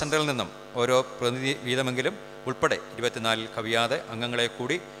ഓരോ സെൻറ്ററിൽ നിന്നും ഓരോ പ്രതിനിധി വീതമെങ്കിലും ഉൾപ്പെടെ 24 കവിയാതെ അംഗങ്ങളെ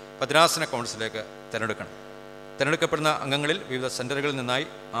കൂടി ഭദ്രാസന കൗൺസിലേക്ക് തിരഞ്ഞെടുക്കണം. തിരഞ്ഞെടുക്കപ്പെടുന്ന അംഗങ്ങളിൽ വിവിധ സെൻറ്ററുകളിൽ നിന്നായി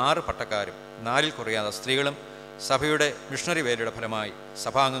 6 പട്ടക്കാരും 4-ൽ കുറയാതെ സ്ത്രീകളും സഭയുടെ മിഷണറി വേലയുടെ ഫലമായി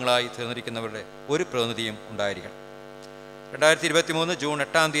സഭാംഗങ്ങളായി തീർന്നിരിക്കുന്നവരുടെ ഒരു പ്രതിനിധിയും ഉണ്ടായിരിക്കണം. 2023 ജൂൺ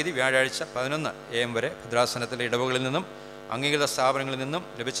 8-ാം തീയതി വ്യാഴാഴ്ച 11 AM വരെ ഭദ്രാസനത്തിലെ ഇടവകളിൽ നിന്നും അംഗീകൃത സ്ഥാപനങ്ങളിൽ നിന്നും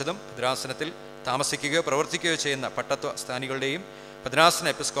ലഭിച്ചതും ഭദ്രാസനത്തിൽ താമസിക്കുകയോ പ്രവർത്തിക്കുകയോ ചെയ്യുന്ന പട്ടത്വ സ്ഥാനികളുടെയും ഭദ്രാസന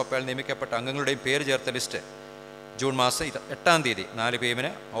എപ്പിസ്കോപ്പയാൽ നിയമിക്കപ്പെട്ട അംഗങ്ങളുടെയും പേര് ചേർത്ത ലിസ്റ്റ് ജൂൺ മാസം 8-ാം തീയതി 4 PM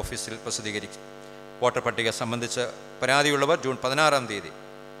ഓഫീസിൽ പ്രസിദ്ധീകരിക്കും. വോട്ടർ പട്ടിക സംബന്ധിച്ച് പരാതിയുള്ളവർ ജൂൺ 16-ാം തീയതി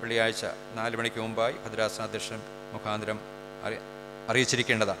വെള്ളിയാഴ്ച 4 മണിക്ക് മുമ്പായി ഭദ്രാസന അധ്യക്ഷൻ മുഖാന്തരം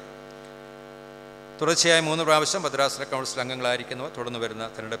അറിയിച്ചിരിക്കേണ്ടതാണ്. തുടർച്ചയായി 3 പ്രാവശ്യം ഭദ്രാസന കൗൺസിൽ അംഗങ്ങളായിരിക്കുന്നവർ തുടർന്ന് വരുന്ന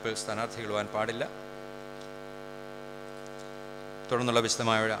തെരഞ്ഞെടുപ്പിൽ സ്ഥാനാർത്ഥികളുവാൻ പാടില്ല. തുടർന്നുള്ള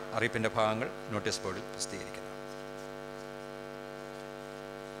വിശദമായ അറിയിപ്പിൻ്റെ ഭാഗങ്ങൾ നോട്ടീസ് ബോർഡിൽ പ്രസിദ്ധീകരിക്കുന്നു.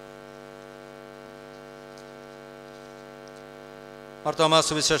 മാർ തോമാ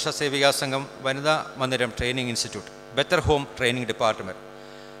സുവിശേഷ സേവികാ സംഘം വനിതാ മന്ദിരം training institute better home training department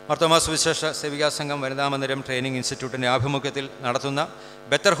Mar Thoma സുവിശേഷ സേവികാ സംഘം വനിതാ മന്ദിരം ട്രെയിനിങ് ഇൻസ്റ്റിറ്റ്യൂട്ടിൻ്റെ ആഭിമുഖ്യത്തിൽ നടത്തുന്ന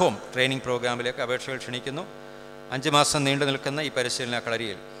ബെറ്റർ ഹോം ട്രെയിനിങ് പ്രോഗ്രാമിലേക്ക് അപേക്ഷകൾ ക്ഷണിക്കുന്നു. 5 മാസം നീണ്ടു നിൽക്കുന്ന ഈ പരിശീലന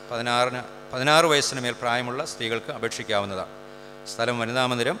കളരിയിൽ 16 വയസ്സിന് മേൽ പ്രായമുള്ള സ്ത്രീകൾക്ക് അപേക്ഷിക്കാവുന്നതാണ്. സ്ഥലം വനിതാ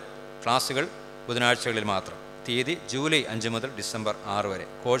മന്ദിരം. ക്ലാസുകൾ ബുധനാഴ്ചകളിൽ മാത്രം. തീയതി ജൂലൈ 5 മുതൽ ഡിസംബർ 6 വരെ.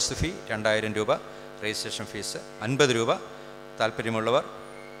 കോഴ്സ് ഫീ 2000 രൂപ. രജിസ്ട്രേഷൻ ഫീസ് 50 രൂപ. താല്പര്യമുള്ളവർ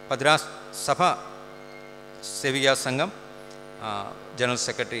സഭ സേവികാ സംഘം general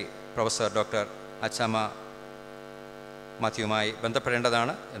secretary professor doctor Achamma മാത്യുവുമായി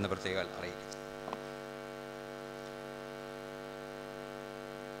ബന്ധപ്പെടേണ്ടതാണ് എന്ന് പ്രത്യേകം അറിയിക്കുന്നു.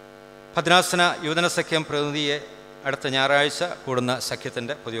 ഭദ്രാസന യുവജന സഖ്യം പ്രതിനിധിയെ അടുത്ത ഞായറാഴ്ച കൂടുന്ന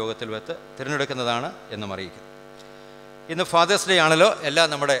സഖ്യത്തിൻ്റെ പൊതുയോഗത്തിൽ വെച്ച് തിരഞ്ഞെടുക്കുന്നതാണ് എന്നും അറിയിക്കുന്നു. ഇന്ന് ഫാദേഴ്സ് ഡേ ആണല്ലോ. എല്ലാ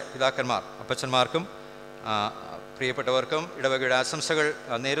നമ്മുടെ പിതാക്കന്മാർ, അപ്പച്ചന്മാർക്കും പ്രിയപ്പെട്ടവർക്കും ഇടവകയുടെ ആശംസകൾ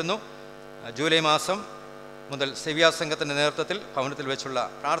നേരുന്നു. ജൂലൈ മാസം മുതൽ സേവ്യാ സംഘത്തിൻ്റെ നേതൃത്വത്തിൽ ഭവനത്തിൽ വെച്ചുള്ള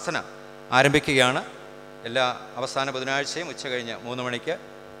പ്രാർത്ഥന ആരംഭിക്കുകയാണ്. എല്ലാ അവസാന ബുധനാഴ്ചയും ഉച്ചകഴിഞ്ഞ് 3 മണിക്ക്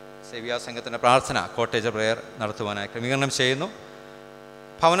സേവ്യാ സംഘത്തിൻ്റെ പ്രാർത്ഥന കോട്ടേജ് പ്രയർ നടത്തുവാനായി ക്രമീകരണം ചെയ്യുന്നു.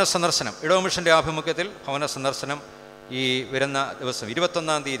 ഭവന സന്ദർശനം ഇടവ മിഷൻ്റെ ആഭിമുഖ്യത്തിൽ ഭവന സന്ദർശനം ഈ വരുന്ന ദിവസം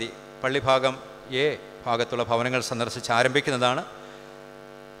 21-ാം തീയതി പള്ളിഭാഗം A ഭാഗത്തുള്ള ഭവനങ്ങൾ സന്ദർശിച്ച് ആരംഭിക്കുന്നതാണ്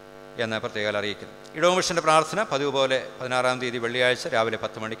എന്ന് പ്രത്യേകം അറിയിക്കുന്നു. ഇടവ മിഷൻ്റെ പ്രാർത്ഥന പതിവ് പോലെ 16-ാം തീയതി വെള്ളിയാഴ്ച രാവിലെ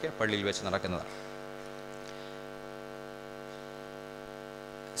 10 മണിക്ക് പള്ളിയിൽ വെച്ച് നടക്കുന്നതാണ്.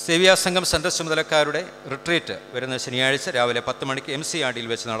 സേവ്യാ സംഘം സെൻട്രൽ ചുമതലക്കാരുടെ റിട്രീറ്റ് വരുന്ന ശനിയാഴ്ച രാവിലെ 10 മണിക്ക് MCRDയിൽ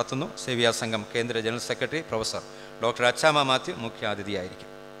വെച്ച് നടത്തുന്നു. സേവ്യാ സംഘം കേന്ദ്ര general secretary professor doctor Achamma Mathew മുഖ്യാതിഥിയായിരിക്കും.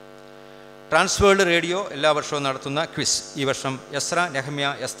 Trans World radio എല്ലാ വർഷവും നടത്തുന്ന ക്വിസ് ഈ വർഷം എസ്ര, നെഹമ്യ,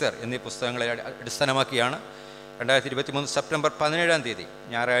 എസ്തർ എന്നീ പുസ്തകങ്ങളെ അടിസ്ഥാനമാക്കിയാണ്. 2023 സെപ്റ്റംബർ 17-ാം തീയതി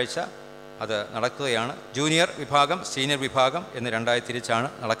ഞായറാഴ്ച അത് നടക്കുകയാണ്. ജൂനിയർ വിഭാഗം, സീനിയർ വിഭാഗം എന്ന് 2ആയി തിരിച്ചാണ്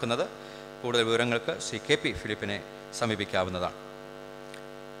നടക്കുന്നത്. കൂടുതൽ വിവരങ്ങൾക്ക് ശ്രീ KP ഫിലിപ്പിനെ സമീപിക്കാവുന്നതാണ്.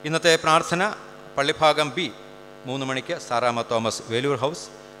 ഇന്നത്തെ പ്രാർത്ഥന പള്ളിഭാഗം B 3 മണിക്ക് സാറാമ തോമസ് വേലൂർ ഹൗസ്.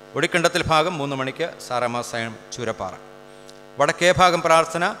 ഒടിക്കണ്ടത്തിൽ ഭാഗം 3 മണിക്ക് സാറാമ സയൻ ചൂരപ്പാറ. വടക്കേ ഭാഗം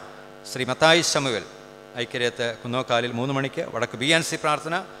പ്രാർത്ഥന ശ്രീ മത്തായി ശമുവേൽ ഐക്യരേത്ത് കുന്നോക്കാലിൽ 3 മണിക്ക്. വടക്ക് BNC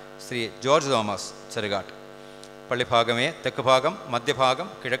പ്രാർത്ഥന ശ്രീ ജോർജ് തോമസ് ചെറുകാട്ട്. പള്ളിഭാഗമേ തെക്ക് ഭാഗം, മധ്യഭാഗം,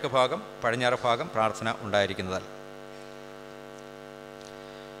 കിഴക്ക് ഭാഗം, പടിഞ്ഞാറ് ഭാഗം പ്രാർത്ഥന ഉണ്ടായിരിക്കുന്നതല്ല.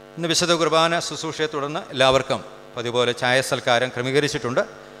 ഇന്ന് വിശുദ്ധ കുർബാന ശുശ്രൂഷയെ തുടർന്ന് എല്ലാവർക്കും പതിപോലെ ചായ സൽക്കാരം ക്രമീകരിച്ചിട്ടുണ്ട്.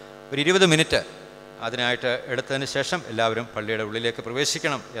 ഒരു 20 മിനിറ്റ് അതിനായിട്ട് എടുത്തതിന് ശേഷം എല്ലാവരും പള്ളിയുടെ ഉള്ളിലേക്ക്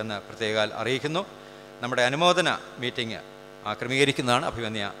പ്രവേശിക്കണം എന്ന് പ്രത്യേകം അറിയിക്കുന്നു. നമ്മുടെ അനുമോദന മീറ്റിംഗ് ക്രമീകരിക്കുന്നതാണ്.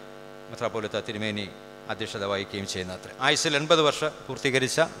 അഭിമന്യ മെത്രാപ്പോലിത്ത തിരുമേനി അധ്യക്ഷത വഹിക്കുകയും ചെയ്യുന്നത്. ആയുസ്സിൽ 80 വർഷം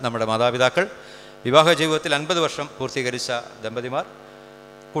പൂർത്തീകരിച്ച നമ്മുടെ മാതാപിതാക്കൾ, വിവാഹ ജീവിതത്തിൽ 50 വർഷം പൂർത്തീകരിച്ച ദമ്പതിമാർ,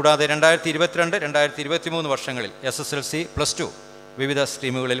 കൂടാതെ 2022, 2023 വർഷങ്ങളിൽ SSLC, +2 വിവിധ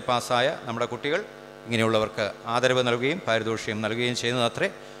സ്ട്രീമുകളിൽ പാസ്സായ നമ്മുടെ കുട്ടികൾ, ഇങ്ങനെയുള്ളവർക്ക് ആദരവ് നൽകുകയും പാരിതോഷികം നൽകുകയും ചെയ്യുന്നതത്രേ.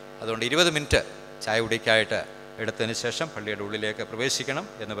 അതുകൊണ്ട് 20 മിനിറ്റ് ചായ കുടിക്കായിട്ട് എടുത്തതിന് ശേഷം പള്ളിയുടെ ഉള്ളിലേക്ക് പ്രവേശിക്കണം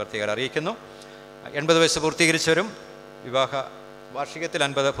എന്ന് പ്രത്യേകം അറിയിക്കുന്നു. 80 വയസ്സ് പൂർത്തീകരിച്ചവരും വിവാഹ വാർഷികത്തിൽ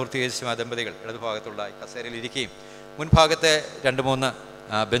 50 പൂർത്തീകരിച്ച ദമ്പതികൾ ഇടതുഭാഗത്തുള്ള കസേരയിൽ ഇരിക്കുകയും മുൻഭാഗത്തെ 2-3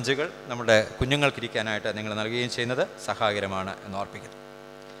 ബെഞ്ചുകൾ നമ്മുടെ കുഞ്ഞുങ്ങൾക്കിരിക്കാനായിട്ട് നിങ്ങൾ നൽകുകയും ചെയ്യുന്നത് സഹായകരമാണ് എന്ന് ഓർപ്പിക്കുന്നു.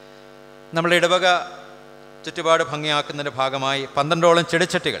 നമ്മുടെ ഇടവക ചുറ്റുപാട് ഭംഗിയാക്കുന്നതിൻ്റെ ഭാഗമായി 12ഓളം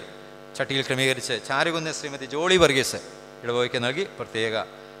ചെടിച്ചട്ടികൾ ചട്ടിയിൽ ക്രമീകരിച്ച് ചാരുകുന്ന ശ്രീമതി ജോളി വർഗീസ് ഇടവകയ്ക്ക് നൽകി പ്രത്യേക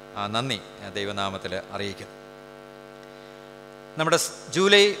നന്ദി ദൈവനാമത്തിൽ അറിയിക്കുന്നു. നമ്മുടെ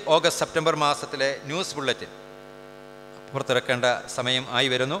ജൂലൈ, ഓഗസ്റ്റ്, സെപ്റ്റംബർ മാസത്തിലെ ന്യൂസ് ബുള്ളറ്റിൻ പുറത്തിറക്കേണ്ട സമയം ആയി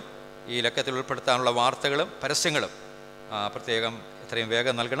വരുന്നു. ഈ ലക്കത്തിൽ ഉൾപ്പെടുത്താനുള്ള വാർത്തകളും പരസ്യങ്ങളും പ്രത്യേകം എത്രയും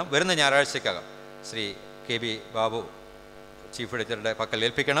വേഗം നൽകണം. വരുന്ന ഞായറാഴ്ചക്കകം ശ്രീ KB ബാബു ചീഫ് എഡിറ്ററുടെ പക്കൽ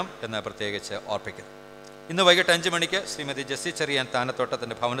ഏൽപ്പിക്കണം എന്ന് പ്രത്യേകിച്ച് ഓർപ്പിക്കുന്നു. ഇന്ന് വൈകിട്ട് 5 മണിക്ക് ശ്രീമതി ജെസ്സി ചെറിയാൻ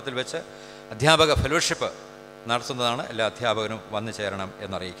താനത്തോട്ടത്തിൻ്റെ ഭവനത്തിൽ വെച്ച് അധ്യാപക ഫെലോഷിപ്പ് നടത്തുന്നതാണ്. എല്ലാ അധ്യാപകരും വന്നു ചേരണം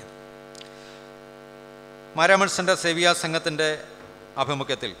എന്നറിയിക്കുന്നു. മാരാമൺ സെൻ്റർ സേവിയാ സംഘത്തിൻ്റെ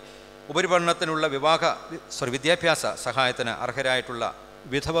ആഭിമുഖ്യത്തിൽ ഉപരിപഠനത്തിനുള്ള വിദ്യാഭ്യാസ സഹായത്തിന് അർഹരായിട്ടുള്ള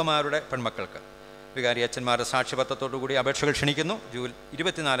വിധവമാരുടെ പെൺമക്കൾക്ക് വികാരി അച്ഛന്മാരുടെ സാക്ഷ്യപത്രത്തോടുകൂടി അപേക്ഷകൾ ക്ഷണിക്കുന്നു. ജൂലൈ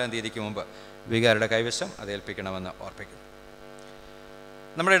 24-ാം തീയതിക്ക് മുമ്പ് വികാരിയുടെ കൈവശം അത് ഏൽപ്പിക്കണമെന്ന് ഓർപ്പിക്കുന്നു.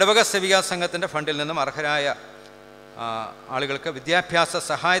 നമ്മുടെ ഇടവക സേവികാ സംഘത്തിൻ്റെ ഫണ്ടിൽ നിന്നും അർഹരായ ആളുകൾക്ക് വിദ്യാഭ്യാസ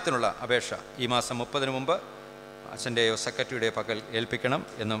സഹായത്തിനുള്ള അപേക്ഷ ഈ മാസം 30-ന് മുമ്പ് അച്ഛൻ്റെയോ സെക്രട്ടറിയുടെയോ പക്കൽ ഏൽപ്പിക്കണം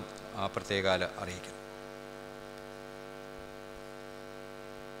എന്നും പ്രത്യേകാൽ അറിയിക്കുന്നു.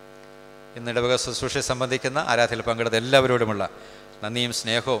 ഇന്ന് ഇടവക ശുശ്രൂഷയെ സംബന്ധിക്കുന്ന ആരാധനയിൽ പങ്കെടുത്ത എല്ലാവരോടുമുള്ള നന്ദിയും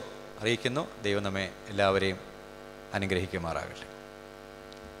സ്നേഹവും അറിയിക്കുന്നു. ദൈവം നമ്മെ എല്ലാവരെയും അനുഗ്രഹിക്കുമാറാകട്ടെ.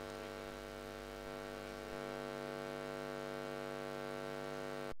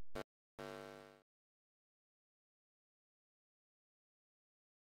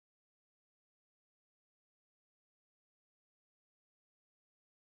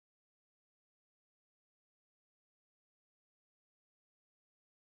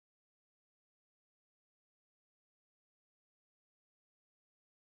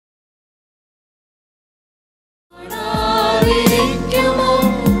 Amen.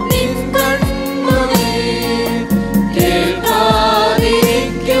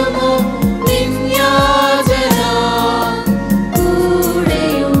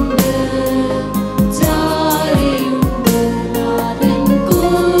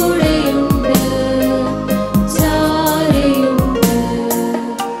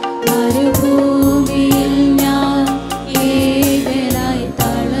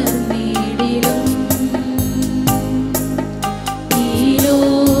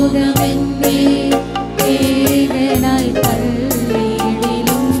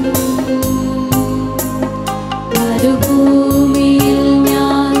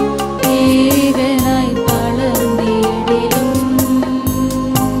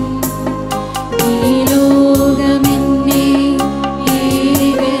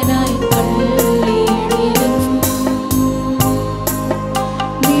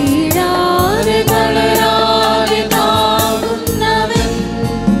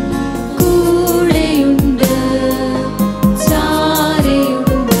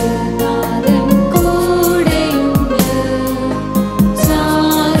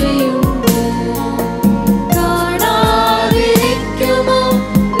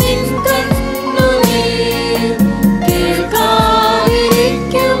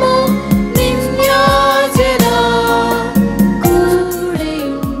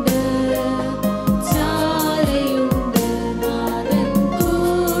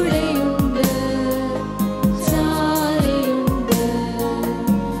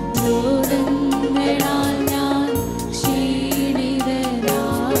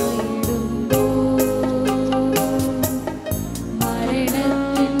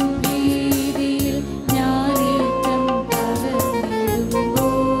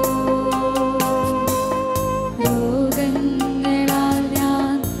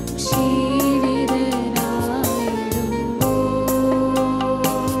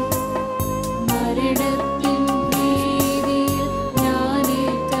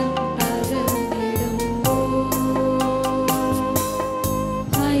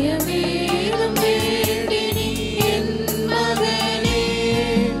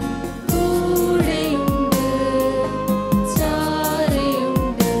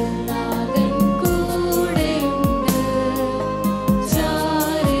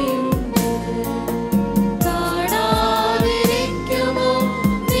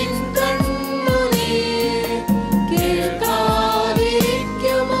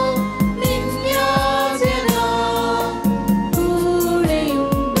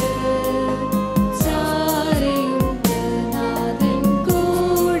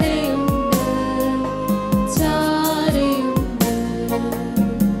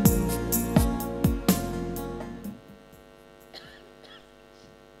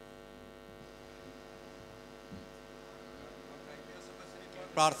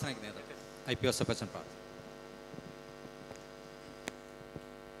 പ്രാർത്ഥനയ്ക്ക് നേതൃത്വം IPOS അപ്പച്ചൻ പ്രാർത്ഥന.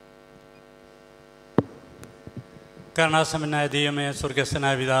 കരുണാസമ്പന്നനായ ദൈവമേ,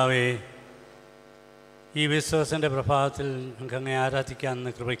 സ്വർഗസ്ഥനായ പിതാവേ, ഈ വിശ്വാസത്തിൻ്റെ പ്രഭാതത്തിൽ ഞങ്ങൾക്ക് അങ്ങേ ആരാധിക്കാവുന്ന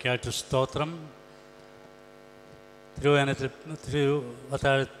കൃപയ്ക്കായിട്ട് സ്തോത്രം. തിരുവചനത്തിൽ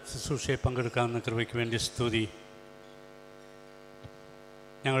അത്താഴ ശുശ്രൂഷയെ പങ്കെടുക്കാവുന്ന കൃപയ്ക്ക് വേണ്ടി സ്തുതി.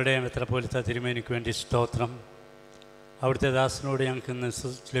 ഞങ്ങളുടെ മെത്രാപ്പോലീത്ത തിരുമേനിക്ക് വേണ്ടി സ്തോത്രം. അവിടുത്തെ ദാസനോട് ഞങ്ങൾക്ക് ഇന്ന്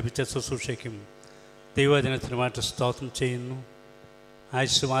ലഭിച്ച ശുശ്രൂഷയ്ക്കും ദൈവവചനത്തിനുമായിട്ട് സ്തോത്രം ചെയ്യുന്നു.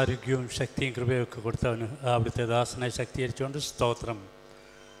 ആയുസ്സും ആരോഗ്യവും ശക്തിയും കൃപയൊക്കെ കൊടുത്തവന് അവിടുത്തെ ദാസനെ ശക്തീകരിച്ചുകൊണ്ട് സ്തോത്രം.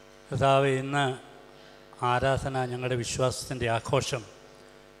 കർത്താവേ, ഇന്ന് ആരാധന ഞങ്ങളുടെ വിശ്വാസത്തിൻ്റെ ആഘോഷം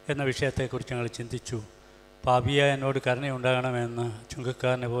എന്ന വിഷയത്തെക്കുറിച്ച് ഞങ്ങൾ ചിന്തിച്ചു. പാപിയായ എന്നോട് കരുണയുണ്ടാകണമെന്ന്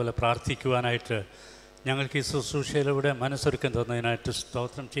ചുങ്കക്കാരനെ പോലെ പ്രാർത്ഥിക്കുവാനായിട്ട് ഞങ്ങൾക്ക് ഈ ശുശ്രൂഷയിലൂടെ മനസ്സൊരുക്കം തന്നതിനായിട്ട്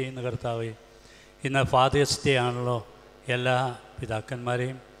സ്തോത്രം ചെയ്യുന്ന കർത്താവേ, ഇന്ന് ഫാദേഴ്സ് ഡേ ആണല്ലോ. എല്ലാ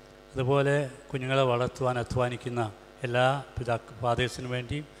പിതാക്കന്മാരെയും അതുപോലെ കുഞ്ഞുങ്ങളെ വളർത്തുവാൻ അധ്വാനിക്കുന്ന എല്ലാ ഫാദേഴ്സിനു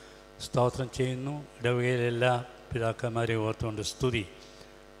വേണ്ടിയും സ്തോത്രം ചെയ്യുന്നു. ഇടവകയിലെ എല്ലാ പിതാക്കന്മാരെയും ഓർത്തുകൊണ്ട് സ്തുതി.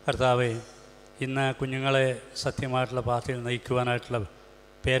 കർത്താവേ, ഇന്ന് കുഞ്ഞുങ്ങളെ സത്യമായിട്ടുള്ള പാതയിൽ നയിക്കുവാനായിട്ടുള്ള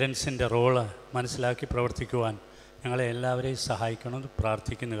പേരൻസിൻ്റെ റോള് മനസ്സിലാക്കി പ്രവർത്തിക്കുവാൻ ഞങ്ങളെ എല്ലാവരെയും സഹായിക്കണമെന്ന്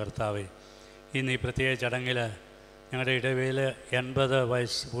പ്രാർത്ഥിക്കുന്നു കർത്താവേ. ഇന്ന് ഈ പ്രത്യേക ചടങ്ങിൽ ഞങ്ങളുടെ ഇടവയിൽ 80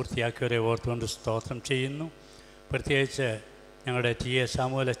 വയസ്സ് പൂർത്തിയാക്കിയവരെ ഓർത്തുകൊണ്ട് സ്തോത്രം ചെയ്യുന്നു. പ്രത്യേകിച്ച് ഞങ്ങളുടെ TA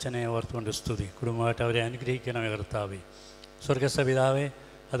സാമുവൽ അച്ഛനെ ഓർത്തുകൊണ്ട് സ്തുതി. കുടുംബമായിട്ട് അവരെ അനുഗ്രഹിക്കണമേ കർത്താവേ. സ്വർഗസ്ഥപിതാവേ,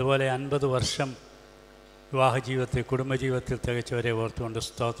 അതുപോലെ 50 വർഷം വിവാഹ ജീവിതത്തിൽ കുടുംബജീവിതത്തിൽ തികച്ചവരെ ഓർത്തുകൊണ്ട്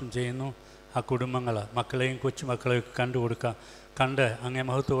സ്തോത്രം ചെയ്യുന്നു. ആ കുടുംബങ്ങൾ മക്കളെയും കൊച്ചുമക്കളെയും കണ്ട് അങ്ങേ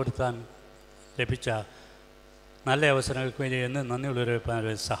മഹത്വപ്പെടുത്താൻ ലഭിച്ച നല്ല അവസരങ്ങൾക്ക് വേണ്ടി എന്ന്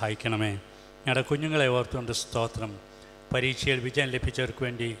നന്ദിയുള്ളവരെ സഹായിക്കണമേ. ഞങ്ങളുടെ കുഞ്ഞുങ്ങളെ ഓർത്തുകൊണ്ട് സ്തോത്രം. പരീക്ഷയിൽ വിജയം ലഭിച്ചവർക്ക്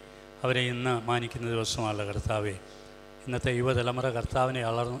വേണ്ടി അവരെ ഇന്ന് മാനിക്കുന്ന ദിവസമാണല്ലോ കർത്താവേ. ഇന്നത്തെ യുവതലമുറ കർത്താവിനെ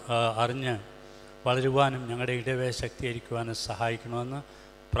അറിഞ്ഞ് വളരുവാനും ഞങ്ങളുടെ ഇടവയെ ശക്തീകരിക്കുവാനും സഹായിക്കണമെന്ന്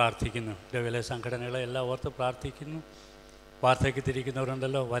പ്രാർത്ഥിക്കുന്നു. ഇടവയിലെ സംഘടനകളെ എല്ലാം ഓർത്ത് പ്രാർത്ഥിക്കുന്നു. വാർത്തയ്ക്ക്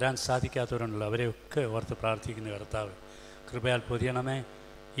തിരിക്കുന്നവരുണ്ടല്ലോ, വരാൻ സാധിക്കാത്തവരുണ്ടല്ലോ, അവരെയൊക്കെ ഓർത്ത് പ്രാർത്ഥിക്കുന്നു കർത്താവ്. കൃപയാൽ പൊതിയണമേ.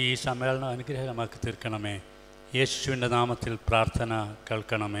 ഈ സമ്മേളനം അനുഗ്രഹമാക്കി തീർക്കണമേ. യേശുവിൻ്റെ നാമത്തിൽ പ്രാർത്ഥന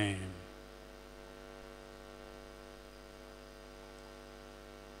കേൾക്കണമേ.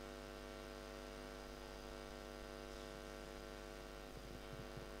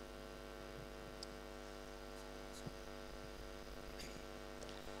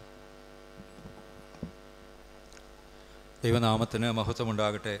 ദൈവനാമത്തിന്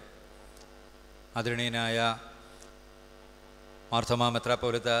മഹത്വമുണ്ടാകട്ടെ. ആദരണീയനായ മാർത്തോമാ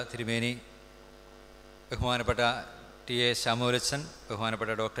മെത്രാപ്പോലീത്ത തിരുമേനി, ബഹുമാനപ്പെട്ട TA സാമുവലച്ചൻ,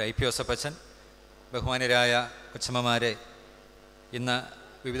 ബഹുമാനപ്പെട്ട ഡോക്ടർ IPOS അപ്പച്ചൻ, ബഹുമാനരായ കൊച്ചമ്മമാരെ, ഇന്ന്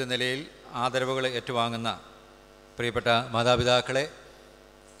വിവിധ നിലയിൽ ആദരവുകൾ ഏറ്റുവാങ്ങുന്ന പ്രിയപ്പെട്ട മാതാപിതാക്കളെ,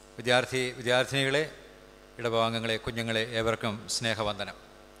 വിദ്യാർത്ഥിനികളെ, ഇടവകാംഗങ്ങളെ, കുഞ്ഞുങ്ങളെ, ഏവർക്കും സ്നേഹവന്ദനം.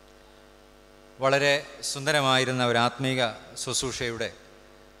 വളരെ സുന്ദരമായിരുന്ന ഒരു ആത്മീക ശുശ്രൂഷയുടെ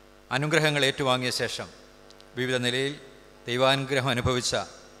അനുഗ്രഹങ്ങൾ ഏറ്റുവാങ്ങിയ ശേഷം വിവിധ നിലയിൽ ദൈവാനുഗ്രഹം അനുഭവിച്ച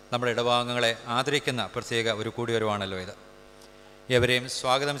നമ്മുടെ ഇടവകാംഗങ്ങളെ ആദരിക്കുന്ന പ്രത്യേക ഒരു കൂടിവരവാണല്ലോ ഇത്. ഏവരെയും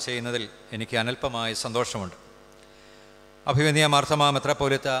സ്വാഗതം ചെയ്യുന്നതിൽ എനിക്ക് അനൽപമായ സന്തോഷമുണ്ട്. അഭിവന്യ മാർത്തോമാ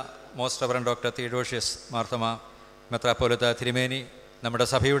മെത്രാപ്പോലീത്ത most reverend doctor Theodosius Marthoma മെത്രാപ്പോലീത്ത തിരുമേനി നമ്മുടെ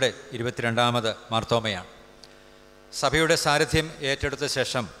സഭയുടെ 22ാമത് മാർത്തോമയാണ്. സഭയുടെ സാരഥ്യം ഏറ്റെടുത്ത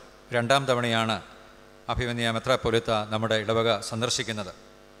ശേഷം 2ാം തവണയാണ് അഭിവന്യ മെത്രാപ്പോലീത്ത നമ്മുടെ ഇടവക സന്ദർശിക്കുന്നത്.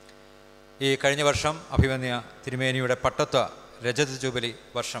 ഈ കഴിഞ്ഞ വർഷം അഭിവന്യ തിരുമേനിയുടെ പട്ടത്വ രജത ജൂബിലി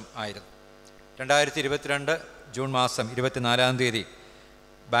വർഷം ആയിരുന്നു. 2022 ജൂൺ മാസം 24-ാം തീയതി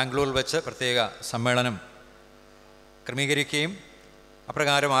ബാംഗ്ലൂരിൽ വെച്ച് പ്രത്യേക സമ്മേളനം ക്രമീകരിക്കുകയും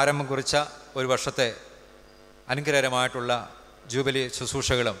അപ്രകാരം ആരംഭം കുറിച്ച ഒരു വർഷത്തെ അനുഗ്രഹകരമായിട്ടുള്ള ജൂബിലി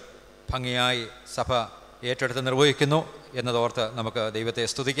ശുശ്രൂഷകളും ഭംഗിയായി സഭ ഏറ്റെടുത്ത് നിർവഹിക്കുന്നു എന്നതോർത്ത് നമുക്ക് ദൈവത്തെ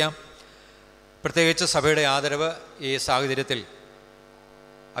സ്തുതിക്കാം. പ്രത്യേകിച്ച് സഭയുടെ ആദരവ് ഈ സാഹചര്യത്തിൽ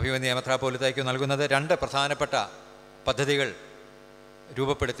അഭിവന്യ മെത്രാപ്പോലീത്തയ്ക്ക് നൽകുന്നത് 2 പ്രധാനപ്പെട്ട പദ്ധതികൾ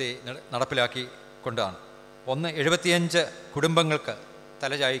രൂപപ്പെടുത്തി നടപ്പിലാക്കി കൊണ്ടാണ്. ഒന്ന്, 75 കുടുംബങ്ങൾക്ക്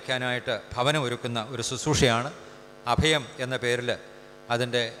തലചായ്ക്കാനായിട്ട് ഭവനം ഒരുക്കുന്ന ഒരു ശുശ്രൂഷയാണ്. അഭയം എന്ന പേരിൽ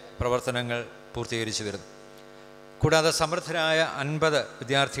അതിൻ്റെ പ്രവർത്തനങ്ങൾ പൂർത്തീകരിച്ചു വരുന്നു. കൂടാതെ സമൃദ്ധരായ 50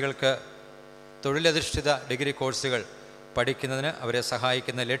 വിദ്യാർത്ഥികൾക്ക് തൊഴിലധിഷ്ഠിത ഡിഗ്രി കോഴ്സുകൾ പഠിക്കുന്നതിന് അവരെ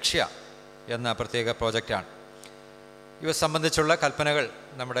സഹായിക്കുന്ന ലക്ഷ്യ എന്ന പ്രത്യേക പ്രോജക്റ്റാണ്. ഇവ സംബന്ധിച്ചുള്ള കൽപ്പനകൾ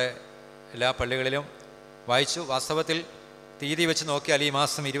നമ്മുടെ എല്ലാ പള്ളികളിലും വായിച്ചു. വാസ്തവത്തിൽ തീയതി വെച്ച് നോക്കിയാൽ ഈ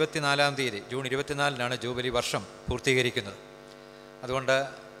മാസം 24-ാം തീയതി ജൂൺ 24-നാണ് ജൂബിലി വർഷം പൂർത്തീകരിക്കുന്നത്. അതുകൊണ്ട്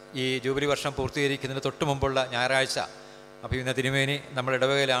ഈ ജൂബിലി വർഷം പൂർത്തീകരിക്കുന്നതിന് തൊട്ട് മുമ്പുള്ള ഞായറാഴ്ച അഭിവന്യ തിരുമേനി നമ്മുടെ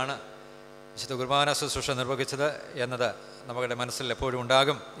ഇടവകയിലാണ് വിശുദ്ധ കുർബാന ശുശ്രൂഷ നിർവഹിച്ചത് എന്നത് നമ്മുടെ മനസ്സിൽ എപ്പോഴും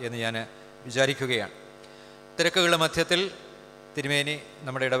ഉണ്ടാകും എന്ന് ഞാൻ വിചാരിക്കുകയാണ്. തിരക്കുകളുടെ മധ്യത്തിൽ തിരുമേനി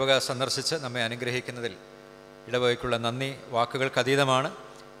നമ്മുടെ ഇടവക സന്ദർശിച്ച് നമ്മെ അനുഗ്രഹിക്കുന്നതിൽ ഇടവകയ്ക്കുള്ള നന്ദി വാക്കുകൾക്കതീതമാണ്.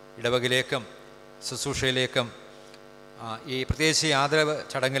 ഇടവകയിലേക്കും ശുശ്രൂഷയിലേക്കും ഈ പ്രത്യേകിച്ച് ഈ ആദരവ്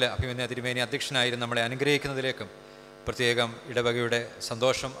ചടങ്ങിൽ അഭിമന്യ തിരുമേനി അധ്യക്ഷനായിരുന്നു നമ്മളെ അനുഗ്രഹിക്കുന്നതിലേക്കും പ്രത്യേകം ഇടവകയുടെ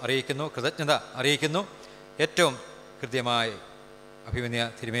സന്തോഷം അറിയിക്കുന്നു, കൃതജ്ഞത അറിയിക്കുന്നു. ഏറ്റവും കൃത്യമായി അഭിമന്യ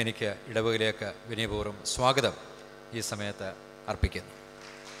തിരുമേനിക്ക് ഇടവകയിലേക്ക് വിനയപൂർവ്വം സ്വാഗതം ഈ സമയത്ത് അർപ്പിക്കുന്നു.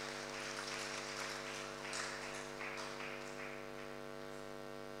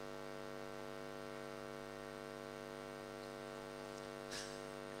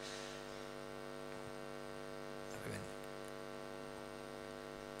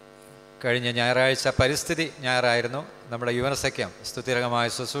 കഴിഞ്ഞ ഞായറാഴ്ച പരിസ്ഥിതി ഞായറായിരുന്നു. നമ്മുടെ യുവനസഖ്യം സ്തുതിരകമായ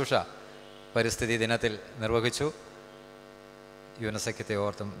ശുശ്രൂഷ പരിസ്ഥിതി ദിനത്തിൽ നിർവഹിച്ചു. യുവനസഖ്യത്തെ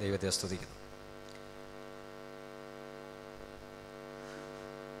ഓർത്തും ദൈവത്തെ സ്തുതിക്കുന്നു.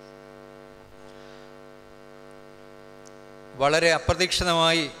 വളരെ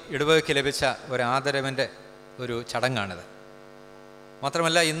അപ്രതീക്ഷിതമായി ഇടവകയ്ക്ക് ലഭിച്ച ഒരു ആദരവിൻ്റെ ഒരു ചടങ്ങാണിത്.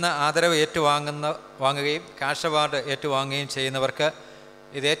 മാത്രമല്ല, ഇന്ന് ആദരവ് വാങ്ങുകയും കാഷ് അവാർഡ് ഏറ്റുവാങ്ങുകയും ചെയ്യുന്നവർക്ക്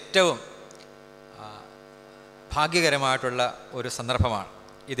ഇത് ഏറ്റവും ഭാഗ്യകരമായിട്ടുള്ള ഒരു സന്ദർഭമാണ്.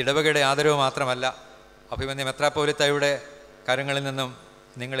 ഇത് ഇടവകയുടെ ആദരവ് മാത്രമല്ല, അഭിമന്യ മെത്രാപ്പോലിത്തയുടെ കാര്യങ്ങളിൽ നിന്നും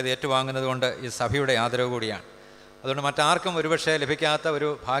നിങ്ങളിത് ഏറ്റുവാങ്ങുന്നത് കൊണ്ട് ഈ സഭയുടെ ആദരവ് കൂടിയാണ്. അതുകൊണ്ട് മറ്റാർക്കും ഒരുപക്ഷെ ലഭിക്കാത്ത ഒരു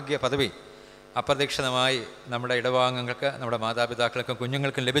ഭാഗ്യ പദവി അപ്രതീക്ഷിതമായി നമ്മുടെ ഇടവകാംഗങ്ങൾക്ക്, നമ്മുടെ മാതാപിതാക്കൾക്കും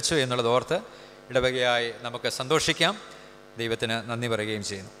കുഞ്ഞുങ്ങൾക്കും ലഭിച്ചു എന്നുള്ളത് ഓർത്ത് ഇടവകയായി നമുക്ക് സന്തോഷിക്കാം, ദൈവത്തിന് നന്ദി പറയുകയും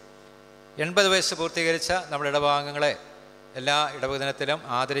ചെയ്യുന്നു. 80 വയസ്സ് പൂർത്തീകരിച്ച നമ്മുടെ ഇടവകാംഗങ്ങളെ എല്ലാ ഇടവക ദിനത്തിലും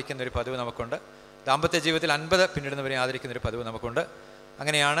ആദരിക്കുന്നൊരു പതിവ് നമുക്കുണ്ട്. ദാമ്പത്യ ജീവിതത്തിൽ 50 പിന്നിടുന്നവരെ ആദരിക്കുന്നൊരു പതിവ് നമുക്കുണ്ട്.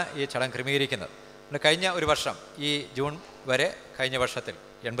 അങ്ങനെയാണ് ഈ ചടങ്ങ് ക്രമീകരിക്കുന്നത്. കഴിഞ്ഞ ഒരു വർഷം ഈ ജൂൺ വരെ കഴിഞ്ഞ വർഷത്തിൽ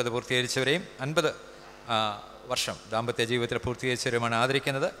 80 പൂർത്തീകരിച്ചവരെയും 50 വർഷം ദാമ്പത്യ ജീവിതത്തിൽ പൂർത്തീകരിച്ചവരുമാണ്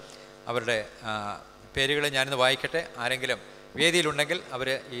ആദരിക്കുന്നത്. അവരുടെ പേരുകൾ ഞാനിന്ന് വായിക്കട്ടെ. ആരെങ്കിലും വേദിയിലുണ്ടെങ്കിൽ അവർ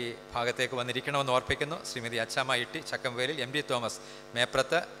ഈ ഭാഗത്തേക്ക് വന്നിരിക്കണമെന്ന് ഓർപ്പിക്കുന്നു. ശ്രീമതി അച്ചാമ്മ ഇട്ടി ചക്കംവേലിൽ, MD Thomas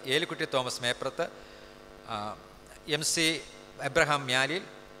Meprath, Elikutty Thomas Meprath, MC Abraham Myalil,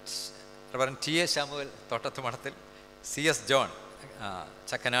 reverend TA Samuel തോട്ടത്തുമണത്തിൽ, CS John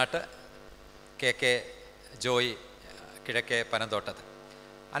Chakkanat, KK Joy കിഴക്കേ പനന്തോട്ടത്ത്.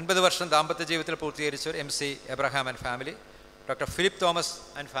 50 വർഷം ദാമ്പത്യ ജീവിതത്തിൽ പൂർത്തീകരിച്ചവർ MC Abraham and family, doctor Philip Thomas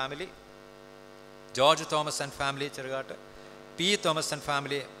and family, George Thomas and family Cherukattu, P Thomas and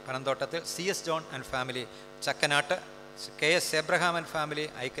family പനന്തോട്ടത്തിൽ, CS John and family Chakkanat, KS Abraham and family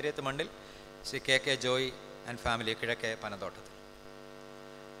ഐക്കരയത്ത് മണ്ണിൽ, Shri KK Joy and family കിഴക്കേ പനന്തോട്ടത്തിൽ.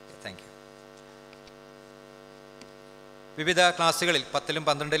 Thank you. വിവിധ ക്ലാസ്സുകളിൽ 10ലും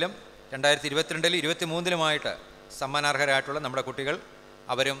 12ലും 2022-ലും 23-ലുമായിട്ട് സമ്മാനാർഹരായിട്ടുള്ള നമ്മുടെ കുട്ടികൾ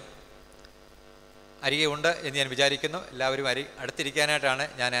അവരും അരികെ ഉണ്ട് എന്ന് ഞാൻ വിചാരിക്കുന്നു. എല്ലാവരും അടുത്തിരിക്കാനായിട്ടാണ്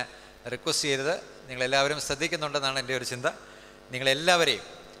ഞാൻ റിക്വസ്റ്റ് ചെയ്തത്. നിങ്ങളെല്ലാവരും ശ്രദ്ധിക്കുന്നുണ്ടെന്നാണ് എൻ്റെ ഒരു ചിന്ത. നിങ്ങളെല്ലാവരെയും,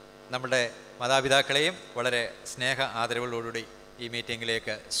 നമ്മുടെ മാതാപിതാക്കളെയും വളരെ സ്നേഹ ആദരവുകളോടുകൂടി ഈ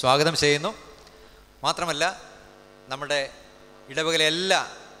മീറ്റിങ്ങിലേക്ക് സ്വാഗതം ചെയ്യുന്നു. മാത്രമല്ല, നമ്മുടെ ഇടവകയിലെ എല്ലാ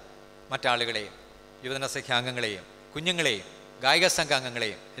മറ്റാളുകളെയും, യുവജന സഖ്യാംഗങ്ങളെയും, കുഞ്ഞുങ്ങളെയും, ഗായിക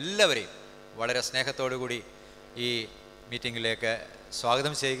സംഘാംഗങ്ങളെയും എല്ലാവരെയും വളരെ സ്നേഹത്തോടുകൂടി ഈ മീറ്റിങ്ങിലേക്ക്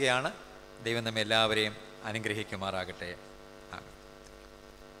സ്വാഗതം ചെയ്യുകയാണ്. ദൈവം നമ്മെ എല്ലാവരെയും അനുഗ്രഹിക്കുമാറാകട്ടെ.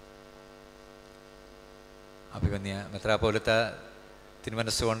 അഭിമന്യ മെത്രാപ്പോലിത്ത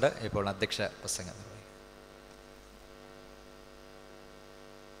തിരുമനസ്സുകൊണ്ട് ഇപ്പോൾ അധ്യക്ഷ പ്രസംഗം നിർവഹിക്കും.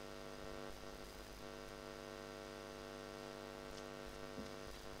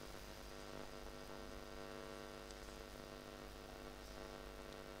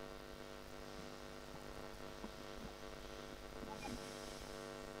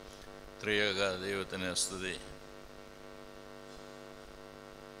 ത്രിയേക ദൈവത്തിന് സ്തുതി.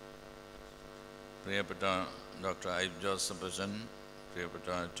 പ്രിയപ്പെട്ട ഡോക്ടർ ഐബ് ജോസഫ് അച്ഛൻ, പ്രിയപ്പെട്ട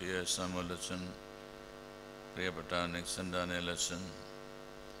TA സാമുവൽ അച്ഛൻ, പ്രിയപ്പെട്ട നിക്സൺ ഡാനിയൽ അച്ഛൻ,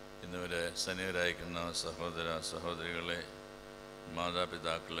 എന്നിവരെ സന്നിഹിതരായിരിക്കുന്ന സഹോദര സഹോദരികളെ,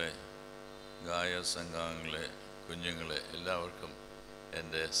 മാതാപിതാക്കളെ, ഗായ സംഘാംഗങ്ങളെ, കുഞ്ഞുങ്ങളെ, എല്ലാവർക്കും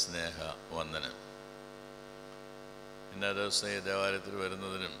എൻ്റെ സ്നേഹ വന്ദനം. ഇന്നേ ദിവസം ഈ ദേവാലയത്തിൽ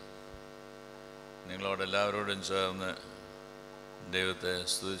വരുന്നതിനും നിങ്ങളോടെല്ലാവരോടും ചേർന്ന് ദൈവത്തെ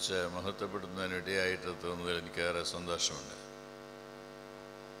സ്തുതിച്ച് മഹത്വപ്പെടുത്തുന്നതിന് ഇടയായിട്ട് തോന്നുന്നതിൽ എനിക്കേറെ സന്തോഷമുണ്ട്.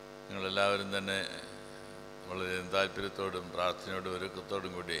 നിങ്ങളെല്ലാവരും തന്നെ വളരെ താല്പര്യത്തോടും പ്രാർത്ഥനയോടും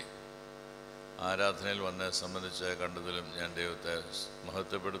ഒരുക്കത്തോടും കൂടി ആരാധനയിൽ വന്ന് സംബന്ധിച്ച് കണ്ടതിലും ഞാൻ ദൈവത്തെ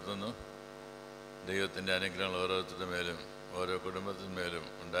മഹത്വപ്പെടുത്തുന്നു. ദൈവത്തിൻ്റെ അനുഗ്രഹങ്ങൾ ഓരോരുത്തരുടെ മേലും ഓരോ കുടുംബത്തിന്മേലും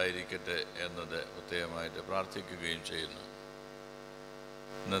ഉണ്ടായിരിക്കട്ടെ എന്നത് പ്രത്യേകമായിട്ട് പ്രാർത്ഥിക്കുകയും ചെയ്യുന്നു.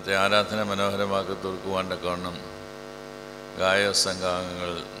 ഇന്നത്തെ ആരാധന മനോഹരമാക്കി തീർക്കുവാൻ്റെ കാരണം ഗായക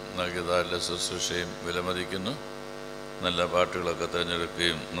സംഘാംഗങ്ങൾ നൽകിയതായുള്ള ശുശ്രൂഷയും വിലമതിക്കുന്നു. നല്ല പാട്ടുകളൊക്കെ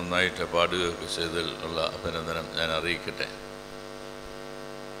തിരഞ്ഞെടുക്കുകയും നന്നായിട്ട് പാടുകയൊക്കെ ചെയ്തതിൽ ഉള്ള അഭിനന്ദനം ഞാൻ അറിയിക്കട്ടെ.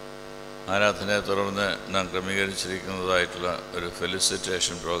 ആരാധനയെ തുടർന്ന് നാം ക്രമീകരിച്ചിരിക്കുന്നതായിട്ടുള്ള ഒരു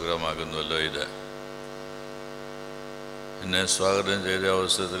ഫെലിസിറ്റേഷൻ പ്രോഗ്രാമാകുന്നുവല്ലോ ഇത്. എന്നെ സ്വാഗതം ചെയ്ത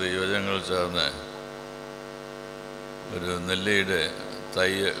അവസരത്തിൽ യുവജനങ്ങൾ ചേർന്ന് ഒരു നെല്ലിയുടെ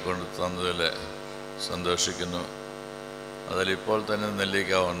തൈ കൊണ്ട് തന്നതിൽ സന്തോഷിക്കുന്നു. അതിലിപ്പോൾ തന്നെ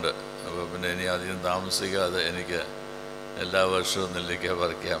നെല്ലിക്ക അപ്പോൾ പിന്നെ ഇനി അധികം താമസിക്കാതെ എനിക്ക് എല്ലാ വർഷവും നെല്ലിക്ക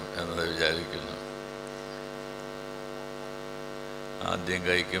പറിക്കാം എന്നത് വിചാരിക്കുന്നു. ആദ്യം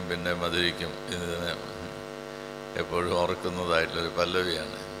കഴിക്കും പിന്നെ മധുരിക്കും. ഇതിനെ എപ്പോഴും ഓർക്കുന്നതായിട്ടുള്ളൊരു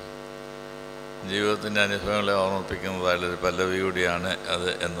പല്ലവിയാണ്. ജീവിതത്തിൻ്റെ അനുഭവങ്ങളെ ഓർമ്മിപ്പിക്കുന്നതായിട്ടുള്ളൊരു പല്ലവി കൂടിയാണ് അത്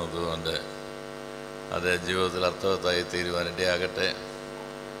എന്നതുകൊണ്ട് അത് ജീവിതത്തിൽ അർത്ഥവത്തായി തീരുവാനിടയാകട്ടെ.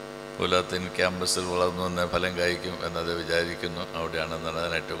 പുലത്തിൻ ക്യാമ്പസിൽ വളർന്നു വന്ന ഫലം കഴിക്കും എന്നത് വിചാരിക്കുന്നു. അവിടെയാണ്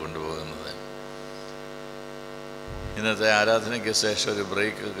നടനായിട്ട് കൊണ്ടുപോകുന്നത്. ഇന്നത്തെ ആരാധനയ്ക്ക് ശേഷം ഒരു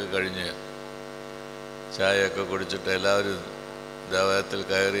ബ്രേക്കൊക്കെ കഴിഞ്ഞ് ചായയൊക്കെ കുടിച്ചിട്ട് എല്ലാവരും ദേവാലയത്തിൽ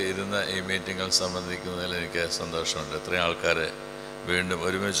കയറി ഇരുന്ന ഈ മീറ്റിങ്ങിൽ സംബന്ധിക്കുന്നതിൽ എനിക്ക് സന്തോഷമുണ്ട്. ഇത്രയും ആൾക്കാരെ വീണ്ടും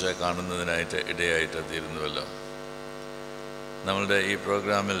ഒരുമിച്ച് കാണുന്നതിനായിട്ട് ഇടയായിട്ട് തീരുന്നുവല്ലോ. നമ്മളുടെ ഈ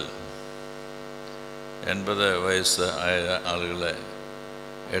പ്രോഗ്രാമിൽ 80 വയസ്സ് ആയ ആളുകളെ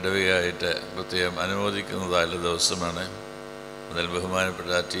ഇടവകയായിട്ട് പ്രത്യേകം അനുമോദിക്കുന്നതായുള്ള ദിവസമാണ്. അതിൽ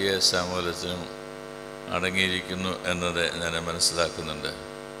ബഹുമാനപ്പെട്ട ടി.എ. സാമുവലച്ചനും അടങ്ങിയിരിക്കുന്നു എന്നത് ഞാൻ മനസ്സിലാക്കുന്നുണ്ട്.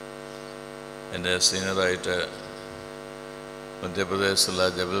 എൻ്റെ സീനിയറായിട്ട് മധ്യപ്രദേശിലുള്ള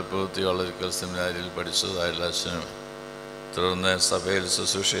ജബൽപൂർ തിയോളജിക്കൽ സെമിനാരിയിൽ പഠിച്ചതായുള്ള അച്ഛനും തുടർന്ന് സഭയിൽ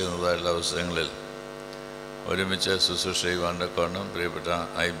ശുശ്രൂഷ ചെയ്യുന്നതായുള്ള അവസരങ്ങളിൽ ഒരുമിച്ച് ശുശ്രൂഷ ചെയ്യുവാണ്ടക്കോണം പ്രിയപ്പെട്ട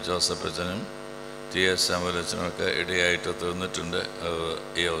ഐബ് ജോസഫ് അച്ഛനും ടി.എ. സാമുവലച്ചനുമൊക്കെ ഇടയായിട്ട് തീർന്നിട്ടുണ്ട്.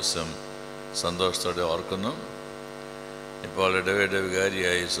 ഈ അവസരം സന്തോഷത്തോടെ ഓർക്കുന്നു. ഇപ്പോൾ ഇടവയുടെ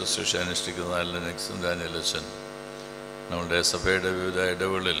വികാരിയായി ശുശ്രൂഷ അനുഷ്ഠിക്കുന്നതായുള്ള നെക്സൺ ഡാനിയൽ അച്ഛൻ നമ്മുടെ സഭയുടെ വിവിധ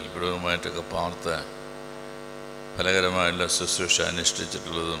ഇടവുകളിൽ കുടുംബമായിട്ടൊക്കെ പാർത്ത് ഫലകരമായുള്ള ശുശ്രൂഷ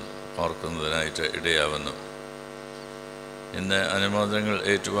അനുഷ്ഠിച്ചിട്ടുള്ളതും ഓർക്കുന്നതിനായിട്ട് ഇടയാവുന്നു. ഇന്ന് അനുമോദനങ്ങൾ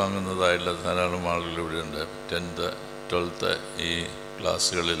ഏറ്റുവാങ്ങുന്നതായുള്ള ധാരാളം ആളുകൾ ഇവിടെയുണ്ട്. 10th 12th ഈ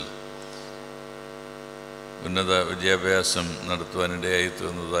ക്ലാസ്സുകളിൽ ഉന്നത വിദ്യാഭ്യാസം നടത്തുവാനിടയായി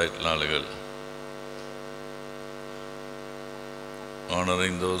തീർന്നതായിട്ടുള്ള ആളുകൾ.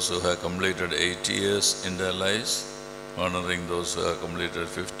 Honoring those who have completed 80 years in their lives, honoring those who have completed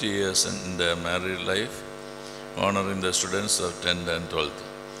 50 years in their married life, honoring the students of 10th and 12th.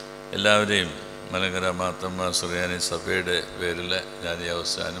 എല്ലാവരെയും മലങ്കര മാത്തമ്മ സുറിയാനി സഭയുടെ പേരിൽ ഞാൻ ഈ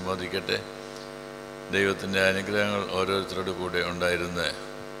അവസരം അനുമോദിക്കട്ടെ. ദൈവത്തിൻ്റെ അനുഗ്രഹങ്ങൾ ഓരോരുത്തരുടെ കൂടെ ഉണ്ടായിരുന്ന്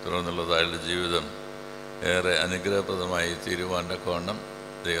തുടർന്നുള്ളതായുള്ള ജീവിതം ഏറെ അനുഗ്രഹപ്രദമായി തീരുവാണ്ടക്കോണം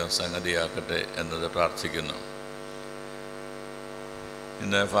ദൈവം സംഗതിയാക്കട്ടെ എന്നത് പ്രാർത്ഥിക്കുന്നു.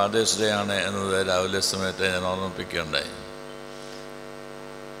 ഇന്ന് ഫാദേഴ്സ് ഡേ ആണ് എന്നത് രാവിലെ സമയത്ത് ഞാൻ ഓർമ്മിപ്പിക്കുകയുണ്ടായി.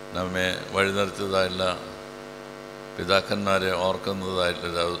 നമ്മെ വഴിനിർത്തിയതായുള്ള പിതാക്കന്മാരെ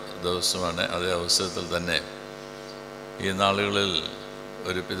ഓർക്കുന്നതായിട്ടുള്ള ദിവസമാണ്. അതേ അവസരത്തിൽ തന്നെ ഈ നാളുകളിൽ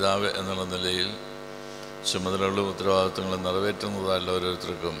ഒരു പിതാവ് എന്നുള്ള നിലയിൽ ചുമതലകളും ഉത്തരവാദിത്വങ്ങളും നിറവേറ്റുന്നതായിട്ടുള്ള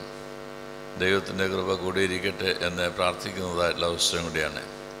ഓരോരുത്തർക്കും ദൈവത്തിൻ്റെ കൃപ കൂടിയിരിക്കട്ടെ എന്ന് പ്രാർത്ഥിക്കുന്നതായിട്ടുള്ള അവസരം കൂടിയാണ്.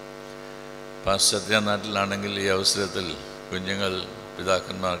 പാശ്ചാത്യ നാട്ടിലാണെങ്കിൽ ഈ അവസരത്തിൽ കുഞ്ഞുങ്ങൾ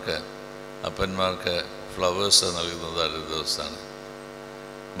പിതാക്കന്മാർക്ക് അപ്പന്മാർക്ക് ഫ്ലവേഴ്സ് നൽകുന്നതായിട്ടുള്ള ദിവസമാണ്.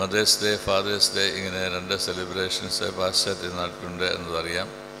 മദേഴ്സ് ഡേ, ഫാദേഴ്സ് ഡേ, ഇങ്ങനെ 2 സെലിബ്രേഷൻസ് പാശ്ചാത്യ നാട്ടിലുണ്ട് എന്നതറിയാം.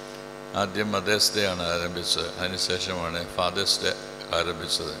 ആദ്യം മദേഴ്സ് ഡേ ആണ് ആരംഭിച്ചത്, അതിനുശേഷമാണ് ഫാദേഴ്സ് ഡേ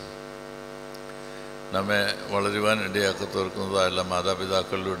ആരംഭിച്ചത്. നമ്മെ വളരുവാൻ ഇടയാക്കി തീർക്കുന്നതായുള്ള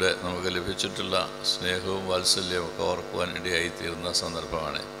മാതാപിതാക്കളിലൂടെ നമുക്ക് ലഭിച്ചിട്ടുള്ള സ്നേഹവും വാത്സല്യവും ഒക്കെ ഓർക്കുവാൻ ഇടയായിത്തീരുന്ന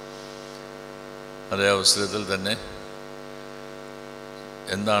സന്ദർഭമാണ്. അതേ അവസരത്തിൽ തന്നെ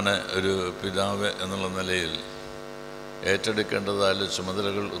എന്താണ് ഒരു പിതാവ് എന്നുള്ള നിലയിൽ ഏറ്റെടുക്കേണ്ടതായുള്ള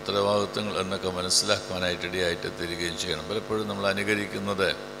ചുമതലകൾ, ഉത്തരവാദിത്വങ്ങൾ എന്നൊക്കെ മനസ്സിലാക്കുവാനായിട്ട് ഇടയായിട്ട് തീരുകയും ചെയ്യണം. പലപ്പോഴും നമ്മൾ അനുകരിക്കുന്നത്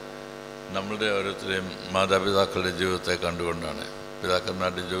നമ്മളുടെ ഓരോരുത്തരെയും മാതാപിതാക്കളുടെ ജീവിതത്തെ കണ്ടുകൊണ്ടാണ്.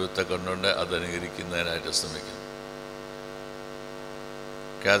 പിതാക്കന്മാരുടെ ജീവിതത്തെ കണ്ടുകൊണ്ട് അത് അനുകരിക്കുന്നതിനായിട്ട് ശ്രമിക്കും.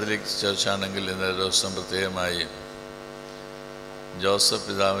 കാത്തലിക് ചർച്ചാണെങ്കിൽ ഇന്നത്തെ ദിവസം പ്രത്യേകമായി ജോസഫ്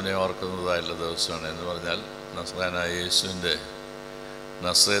പിതാവിനെ ഓർക്കുന്നതായുള്ള ദിവസമാണ്. എന്ന് പറഞ്ഞാൽ നസ്രായനായ യേശുവിൻ്റെ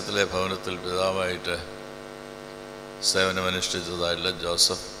നസ്രയത്തിലെ ഭവനത്തിൽ പിതാവായിട്ട് സേവനമനുഷ്ഠിച്ചതായിട്ടുള്ള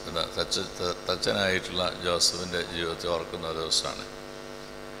ജോസഫ് തച്ചനായിട്ടുള്ള ജോസഫിൻ്റെ ജീവിതത്തെ ഓർക്കുന്ന ദിവസമാണ്.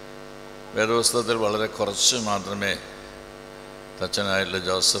 വേദപുസ്തകത്തിൽ വളരെ കുറച്ച് മാത്രമേ തച്ചനായിട്ടുള്ള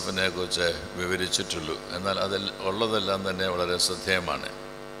ജോസഫിനെ കുറിച്ച് വിവരിച്ചിട്ടുള്ളൂ. എന്നാൽ അതിൽ ഉള്ളതെല്ലാം തന്നെ വളരെ ശ്രദ്ധേയമാണ്.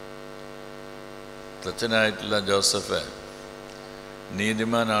 തച്ചനായിട്ടുള്ള ജോസഫ്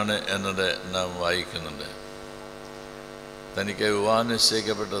നീതിമാനാണ് എന്നത് നാം വായിക്കുന്നുണ്ട്. തനിക്ക് വിവാഹം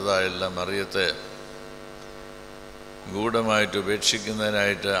നിശ്ചയിക്കപ്പെട്ടതായുള്ള മറിയത്തെ ഗൂഢമായിട്ട്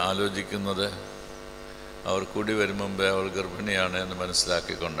ഉപേക്ഷിക്കുന്നതിനായിട്ട് ആലോചിക്കുന്നത് അവർ കൂടി വരും മുമ്പേ അവൾ ഗർഭിണിയാണ് എന്ന്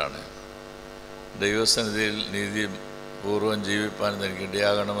മനസ്സിലാക്കിക്കൊണ്ടാണ്. ദൈവസന്നിധിയിൽ നീതിപൂർവം ജീവിപ്പാൻ തനിക്ക്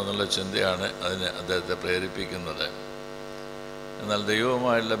ഇടയാകണമെന്നുള്ള ചിന്തയാണ് അതിന് അദ്ദേഹത്തെ പ്രേരിപ്പിക്കുന്നത്. എന്നാൽ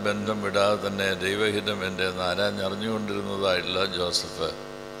ദൈവവുമായുള്ള ബന്ധം വിടാതെ തന്നെ ദൈവഹിതം എൻ്റെ ആരാഞ്ഞറിഞ്ഞുകൊണ്ടിരുന്നതായിട്ടുള്ള ജോസഫ്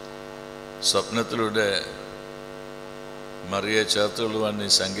സ്വപ്നത്തിലൂടെ മറിയെ ചേർത്തുകൊള്ളുവാൻ നീ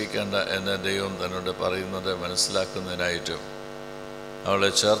ശങ്കിക്കേണ്ട എന്ന് ദൈവം തന്നോട് പറയുന്നത് മനസ്സിലാക്കുന്നതിനായിട്ടും അവളെ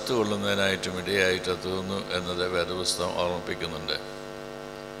ചേർത്ത് കൊള്ളുന്നതിനായിട്ടും ഇടയായിട്ട് തോന്നുന്നു എന്നത് വേദപുസ്തകം ഓർമ്മിപ്പിക്കുന്നുണ്ട്.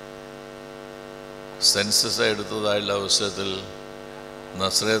 സെൻസസ് എടുത്തതായുള്ള അവസരത്തിൽ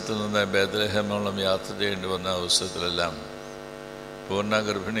നസ്രയത്തിൽ നിന്ന് ബേത്ലഹേമോളം യാത്ര ചെയ്യേണ്ടി വന്ന അവസരത്തിലെല്ലാം പൂർണ്ണ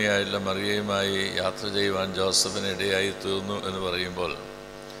ഗർഭിണിയായുള്ള മറിയയുമായി യാത്ര ചെയ്യുവാൻ ജോസഫിന് ഇടയായി തീർന്നു എന്ന് പറയുമ്പോൾ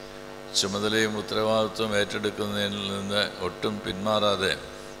ചുമതലയും ഉത്തരവാദിത്വം ഏറ്റെടുക്കുന്നതിൽ നിന്ന് ഒട്ടും പിന്മാറാതെ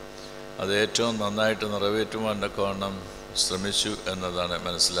അത് ഏറ്റവും നന്നായിട്ട് നിറവേറ്റുവാൻ തക്കവണ്ണം ശ്രമിച്ചു എന്നതാണ്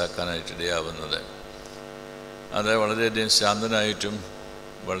മനസ്സിലാക്കാനായിട്ട് ഇടയാവുന്നത്. അത് വളരെയധികം ശാന്തനായിട്ടും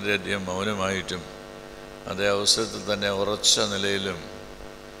വളരെയധികം മൗനമായിട്ടും അതേ അവസരത്തിൽ തന്നെ ഉറച്ച നിലയിലും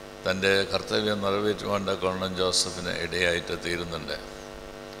തൻ്റെ കർത്തവ്യം നിറവേറ്റുവാൻ തക്കവണ്ണം ജോസഫിന് ഇടയായിട്ട് തീരുന്നുണ്ട്.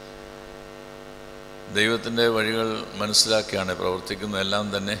 ദൈവത്തിൻ്റെ വഴികൾ മനസ്സിലാക്കിയാണ് പ്രവർത്തിക്കുന്നതെല്ലാം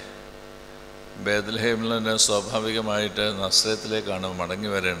തന്നെ. ബേത്ലഹേമിൽ നിന്ന് സ്വാഭാവികമായിട്ട് നസ്രയത്തിലേക്കാണ് മടങ്ങി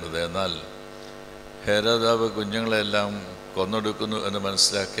വരേണ്ടത്. എന്നാൽ ഹേരോദാവ് കുഞ്ഞുങ്ങളെല്ലാം കൊന്നൊടുക്കുന്നു എന്ന്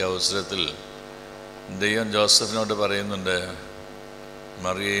മനസ്സിലാക്കിയ അവസരത്തിൽ ദൈവം ജോസഫിനോട് പറയുന്നുണ്ട്,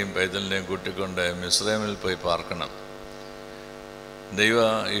 മറിയയും പൈതലിനെയും കൂട്ടിക്കൊണ്ട് മിസ്രൈമിൽ പോയി പാർക്കണം. ദൈവ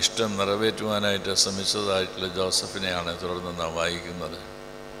ഇഷ്ടം നിറവേറ്റുവാനായിട്ട് ശ്രമിച്ചതായിട്ടുള്ള ജോസഫിനെയാണ് തുടർന്ന് നാം വായിക്കുന്നത്.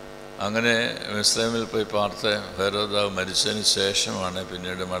 അങ്ങനെ മിസ്രൈമിൽ പോയി പാർത്ത് ഹേരോദാവ് മരിച്ചതിന് ശേഷമാണ്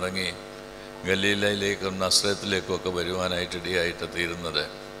പിന്നീട് മടങ്ങി ഗലീലയിലേക്കും നസ്രയത്തിലേക്കും ഒക്കെ വരുവാനായിട്ട് ഇടയായിട്ട് തീരുന്നത്.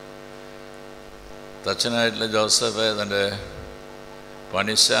 തച്ചനായിട്ടുള്ള ജോസഫ് തൻ്റെ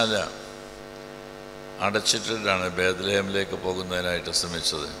പണിശാല അടച്ചിട്ടിട്ടാണ് ബേത്ലഹേമിലേക്ക് പോകുന്നതിനായിട്ട്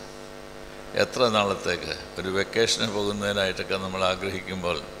ശ്രമിച്ചത്. എത്ര നാളത്തേക്ക്? ഒരു വെക്കേഷന് പോകുന്നതിനായിട്ടൊക്കെ നമ്മൾ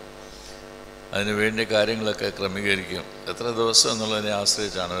ആഗ്രഹിക്കുമ്പോൾ അതിനു വേണ്ടി കാര്യങ്ങളൊക്കെ ക്രമീകരിക്കും. എത്ര ദിവസം എന്നുള്ളതിനെ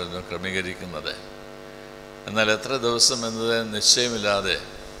ആശ്രയിച്ചാണ് അതിന് ക്രമീകരിക്കുന്നത്. എന്നാൽ എത്ര ദിവസം എന്നത് നിശ്ചയമില്ലാതെ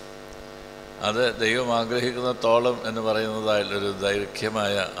അത് ദൈവം ആഗ്രഹിക്കുന്നത്തോളം എന്ന് പറയുന്നതായുള്ളൊരു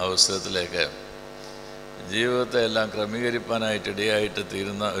ദൈർഘ്യമായ അവസരത്തിലേക്ക് ജീവിതത്തെ എല്ലാം ക്രമീകരിപ്പാനായിട്ട് ഇടയായിട്ട്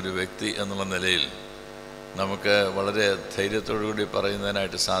തീരുന്ന ഒരു വ്യക്തി എന്നുള്ള നിലയിൽ നമുക്ക് വളരെ ധൈര്യത്തോടുകൂടി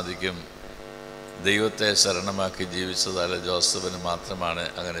പറയുന്നതിനായിട്ട് സാധിക്കും, ദൈവത്തെ ശരണമാക്കി ജീവിച്ചതായ ജോസഫിന് മാത്രമാണ്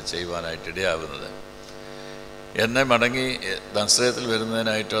അങ്ങനെ ചെയ്യുവാനായിട്ട് ഇടയാവുന്നത്. എന്നെ മടങ്ങി നസ്രയത്തിൽ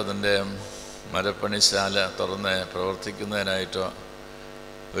വരുന്നതിനായിട്ടോ അതിൻ്റെ മരപ്പണിശാല തുറന്ന് പ്രവർത്തിക്കുന്നതിനായിട്ടോ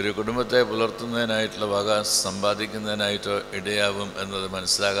ഒരു കുടുംബത്തെ പുലർത്തുന്നതിനായിട്ടുള്ള വക സമ്പാദിക്കുന്നതിനായിട്ടോ ഇടയാവും എന്നത്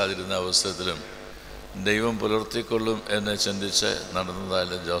മനസ്സിലാകാതിരുന്ന അവസരത്തിലും ദൈവം പുലർത്തിക്കൊള്ളും എന്ന് ചിന്തിച്ച്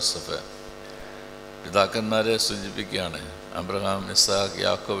നടന്നതായ ജോസഫ് പിതാക്കന്മാരെ സൂചിപ്പിക്കുകയാണ്. അബ്രഹാം, ഇസ്ഹാക്ക്,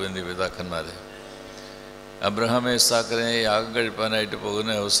 യാക്കോബ് എന്നീ പിതാക്കന്മാരെ. അബ്രഹാം ഇസ്ഹാക്കിനെ യാഗം കഴിപ്പാനായിട്ട്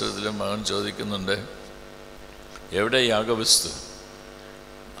പോകുന്ന അവസരത്തിലും മകൻ ചോദിക്കുന്നുണ്ട്, എവിടെ യാഗവസ്തു?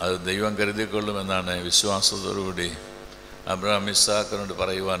 അത് ദൈവം കരുതിക്കൊള്ളുമെന്നാണ് വിശ്വാസത്തോടുകൂടി അബ്രഹാം ഇസ്ഹാക്കിനോട്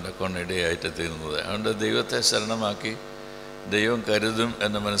പറയുവാൻ കൊണ്ടിടയായിട്ട് തീരുന്നത്. അതുകൊണ്ട് ദൈവത്തെ ശരണമാക്കി ദൈവം കരുതും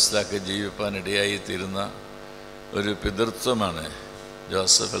എന്ന് മനസ്സിലാക്കി ജീവിപ്പാൻ ഇടയായി തീരുന്ന ഒരു പിതൃത്വമാണ്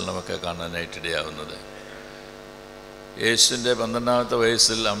ജോസഫിൽ നമുക്ക് കാണാനായിട്ടിടയാവുന്നത്. യേശുവിൻ്റെ 12ാമത്തെ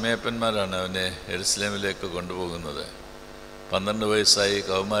വയസ്സിൽ അമ്മയപ്പന്മാരാണ് അവനെ യെരുശലേമിലേക്ക് കൊണ്ടുപോകുന്നത്. 12 വയസ്സായി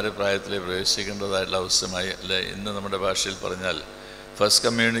കൗമാരപ്രായത്തിൽ പ്രവേശിക്കേണ്ടതായിട്ടുള്ള ആവശ്യമായി, അല്ലെ ഇന്ന് നമ്മുടെ ഭാഷയിൽ പറഞ്ഞാൽ ഫസ്റ്റ്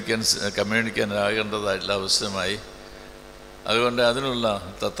കമ്മ്യൂണിക്കാനാകേണ്ടതായിട്ടുള്ള ആവശ്യമായി. അതുകൊണ്ട് അതിനുള്ള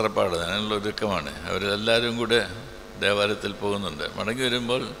തത്രപ്പാട്, അതിനുള്ള ഒരുക്കമാണ്. അവരെല്ലാവരും കൂടെ ദേവാലയത്തിൽ പോകുന്നുണ്ട്. മടങ്ങി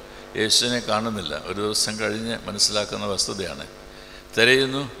വരുമ്പോൾ യേശുവിനെ കാണുന്നില്ല. ഒരു ദിവസം കഴിഞ്ഞ് മനസ്സിലാക്കുന്ന വസ്തുതയാണ്.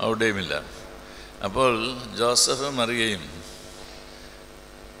 തിരയുന്നു, അവിടെയുമില്ല. അപ്പോൾ ജോസഫും മറിയയും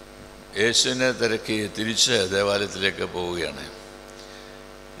യേശുവിനെ തിരക്കി തിരിച്ച് ദേവാലയത്തിലേക്ക് പോവുകയാണ്.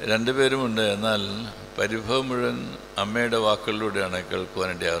 രണ്ടുപേരുമുണ്ട്. എന്നാൽ പരിഭവം മുഴുവൻ അമ്മയുടെ വാക്കുകളിലൂടെയാണ്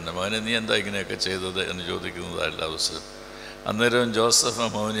കേൾക്കുവാനിടയാകുന്നത്. മകനെ, നീ എന്താ ഇങ്ങനെയൊക്കെ ചെയ്തത് എന്ന് ചോദിക്കുന്നതായിട്ടുള്ള അവസരം. അന്നേരവും ജോസഫ്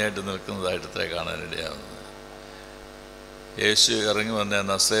മൗനിയായിട്ട് നിൽക്കുന്നതായിട്ടത്രേ കാണാനിടയാകുന്നത്. യേശു ഇറങ്ങി വന്ന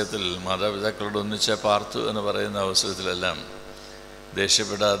നസ്രയത്തിൽ മാതാപിതാക്കളോട് ഒന്നിച്ച് പാർത്തു എന്ന് പറയുന്ന അവസരത്തിലെല്ലാം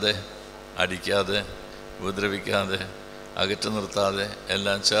ദേഷ്യപ്പെടാതെ, അടിക്കാതെ, ഉപദ്രവിക്കാതെ, അകറ്റി നിർത്താതെ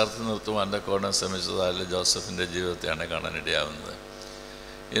എല്ലാം ചേർത്ത് നിർത്തുവാൻ കോണം ശ്രമിച്ചതായാലും ജോസഫിൻ്റെ ജീവിതത്തെയാണ് കാണാനിടയാവുന്നത്.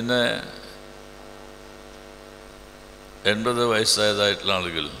 ഇന്ന് 80 വയസ്സായതായിട്ടുള്ള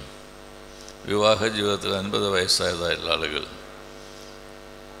ആളുകൾ, വിവാഹ ജീവിതത്തിൽ 50 വയസ്സായതായിട്ടുള്ള ആളുകൾ,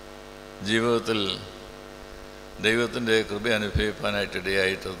 ജീവിതത്തിൽ ദൈവത്തിൻ്റെ കൃപ അനുഭവിക്കാനായിട്ട്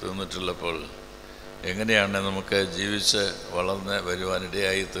ഇടയായിട്ട് തീർന്നിട്ടുള്ളപ്പോൾ എങ്ങനെയാണ് നമുക്ക് ജീവിച്ച് വളർന്ന്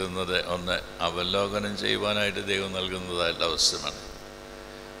വരുവാനിടയായി തീർന്നത് ഒന്ന് അവലോകനം ചെയ്യുവാനായിട്ട് ദൈവം നൽകുന്നതായിട്ടുള്ള അവസരമാണ്.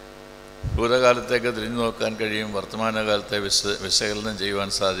 ഭൂതകാലത്തേക്ക് തിരിഞ്ഞു നോക്കാൻ കഴിയും, വർത്തമാനകാലത്തെ വിശകലനം ചെയ്യുവാൻ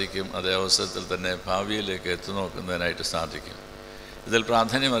സാധിക്കും. അതേ അവസരത്തിൽ തന്നെ ഭാവിയിലേക്ക് എത്തി നോക്കുന്നതിനായിട്ട് സാധിക്കും. ഇതിൽ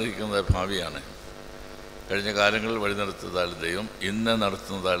പ്രാധാന്യമർഹിക്കുന്നത് ഭാവിയാണ്. കഴിഞ്ഞ കാലങ്ങളിൽ വഴി നടത്തുന്നതായുള്ള ദൈവം ഇന്ന്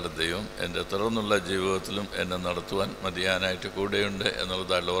നടത്തുന്നതായുള്ള ദൈവം എൻ്റെ തുടർന്നുള്ള ജീവിതത്തിലും എന്നെ നടത്തുവാൻ മതിയാനായിട്ട് കൂടെയുണ്ട്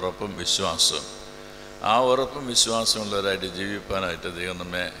എന്നുള്ളതായുള്ള ഉറപ്പും വിശ്വാസവും. ആ ഉറപ്പും വിശ്വാസമുള്ളവരായിട്ട് ജീവിക്കാനായിട്ട് ദൈവം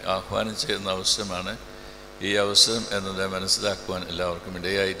നമ്മെ ആഹ്വാനം ചെയ്യുന്ന അവസരമാണ്. ഈ അവസരം എന്നത് മനസ്സിലാക്കുവാൻ എല്ലാവർക്കും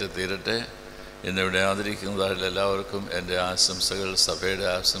ഇടയായിട്ട് തീരട്ടെ. എന്നിവിടെ ആദരിക്കുന്നതായുള്ള എല്ലാവർക്കും എൻ്റെ ആശംസകൾ, സഭയുടെ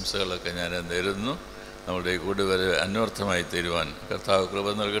ആശംസകളൊക്കെ ഞാൻ നേരുന്നു. നമ്മുടെ കൂടിവരവ് അന്വർത്ഥമായി തീരുവാൻ കർത്താവ് കൃപ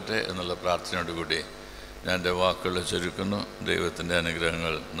നൽകട്ടെ എന്നുള്ള പ്രാർത്ഥനയോടുകൂടി ഞാൻ എൻ്റെ വാക്കുകൾ ചുരുക്കുന്നു. ദൈവത്തിൻ്റെ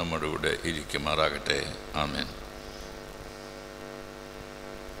അനുഗ്രഹങ്ങൾ നമ്മുടെ കൂടെ ഇരിക്കുമാറാകട്ടെ. ആമേൻ.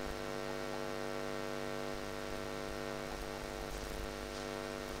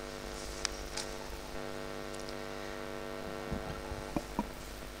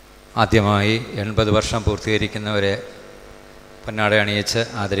 ആദ്യമായി 80 വർഷം പൂർത്തീകരിക്കുന്നവരെ പൊന്നാട അണിയിച്ച്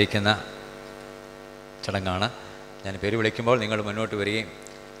ആദരിക്കുന്ന ചടങ്ങാണ്. ഞാൻ പേര് വിളിക്കുമ്പോൾ നിങ്ങൾ മുന്നോട്ട് വരികയും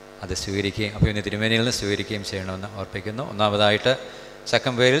അത് സ്വീകരിക്കുകയും അപ്പോൾ ഇന്ന് തിരുമേനിയിൽ നിന്ന് സ്വീകരിക്കുകയും ചെയ്യണമെന്ന് ഓർപ്പിക്കുന്നു. ഒന്നാമതായിട്ട്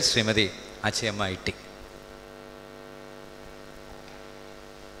ചക്കമ്പേരിൽ ശ്രീമതി ആച്ചിയമ്മ ഇട്ടി.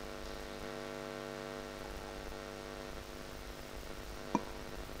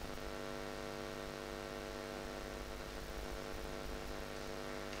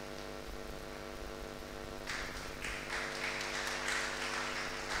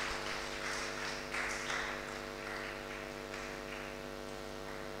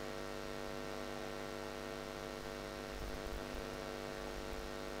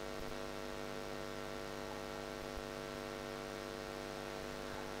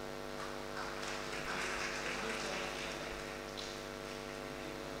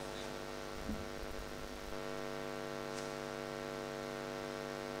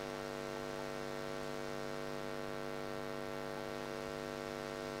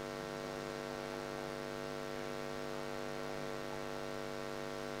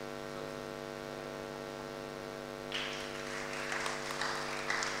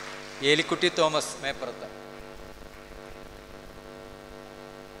 Elikutty Thomas Meppurath.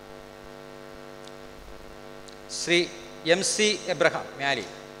 Shri MC Abraham മ്യാലി.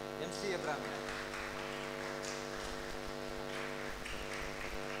 MC Abraham.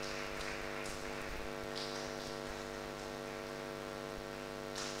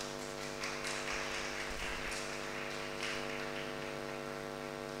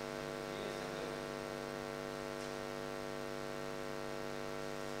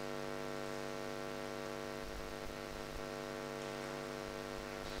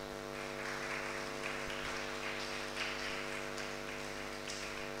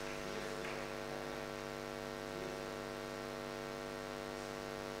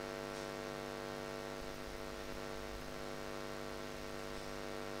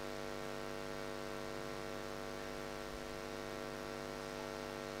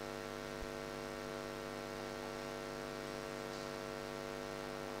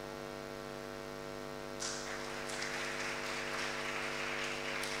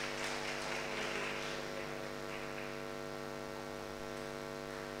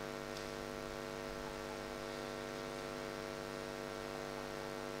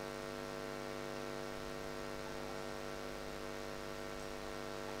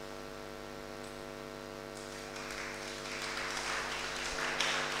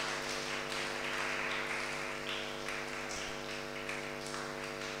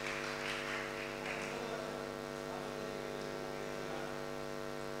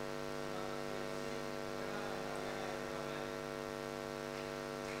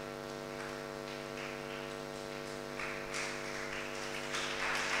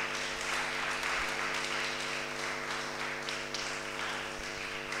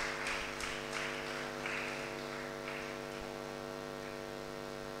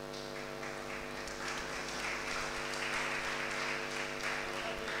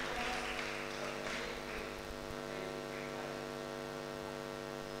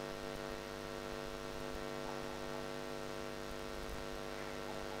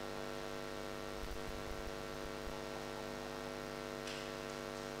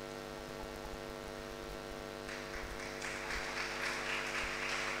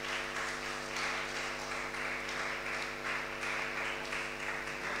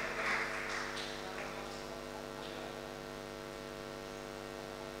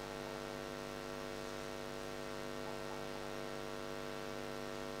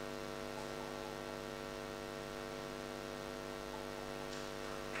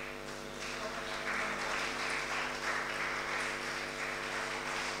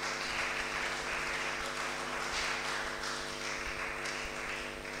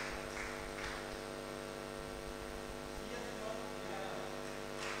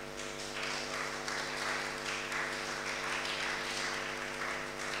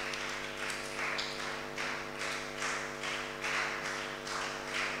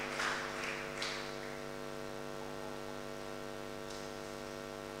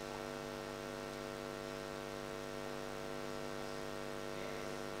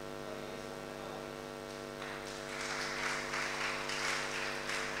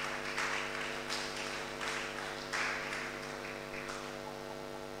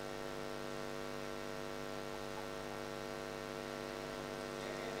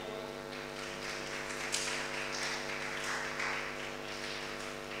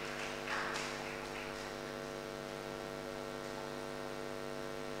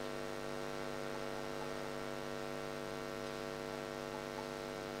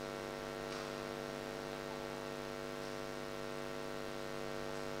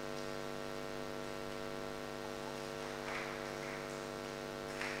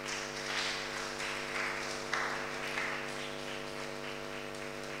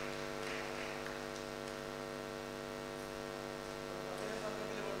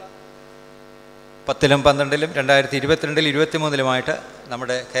 10ലും 12ലും 2022-ൽ 23-ലുമായിട്ട്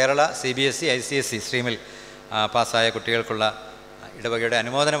നമ്മുടെ കേരള CBSE ICSE സ്ട്രീമിൽ പാസ്സായ കുട്ടികൾക്കുള്ള ഇടവകയുടെ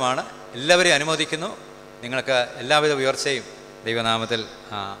അനുമോദനമാണ്. എല്ലാവരെയും അനുമോദിക്കുന്നു. നിങ്ങൾക്ക് എല്ലാവിധ ഉയർച്ചയും ദൈവനാമത്തിൽ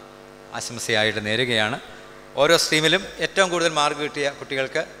ആശംസയായിട്ട് നേരുകയാണ്. ഓരോ സ്ട്രീമിലും ഏറ്റവും കൂടുതൽ മാർക്ക് കിട്ടിയ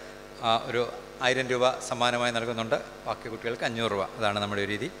കുട്ടികൾക്ക് ഒരു 1000 രൂപ സമ്മാനമായി നൽകുന്നുണ്ട്. ബാക്കി കുട്ടികൾക്ക് 500 രൂപ. അതാണ് നമ്മുടെ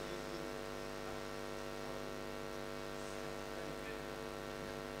രീതി.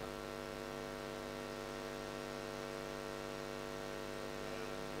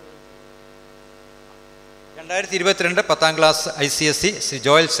 (2022) 10ാം class ICSE Shri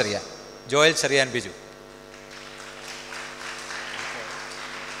Joel Cherian Biju.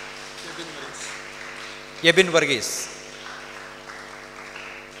 Ebin Varghese.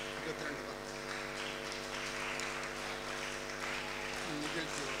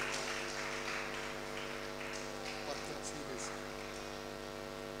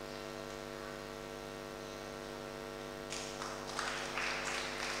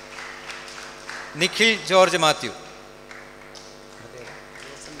 Nikhil George Mathew.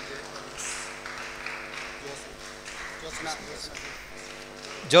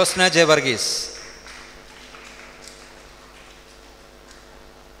 Josna J Varghese.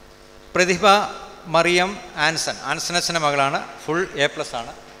 പ്രതിഭ മറിയം ആൻസനച്ചൻ്റെ മകളാണ്. ഫുൾ A+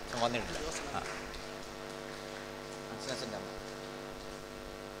 ആണ്. വന്നിട്ടില്ല. ആൻസനച്ചൻ്റെ അമ്മ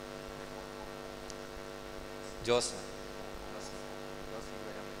Josna.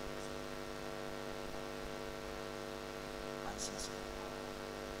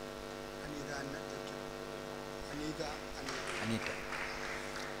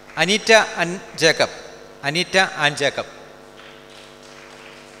 Aneeta an Jacob.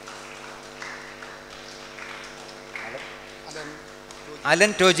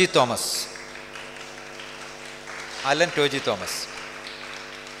 Allen Toji Thomas.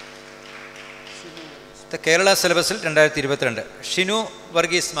 Kerala സിലബസിൽ 2022. ഷിനു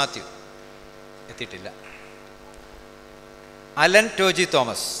വർഗീസ് മാത്യു എത്തിയിട്ടില്ല. Allen Toji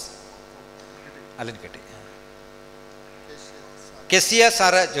Thomas. അലൻ കിട്ടി. കെസിയ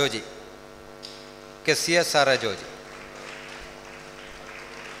സാറ ജോജി.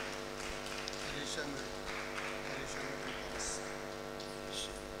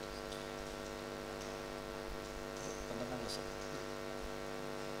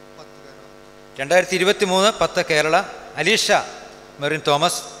 2023 10 കേരള. അലീഷ മെറിൻ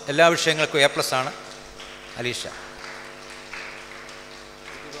തോമസ്. എല്ലാ വിഷയങ്ങൾക്കും A+ ആണ് അലീഷ.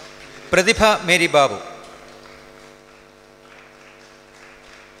 പ്രതിഭ മേരി ബാബു.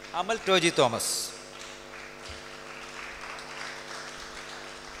 അമൽ Toji Thomas.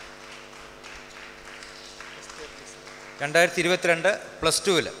 (2022)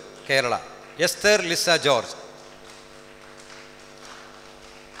 +2 Kerala. Esther Lisa George.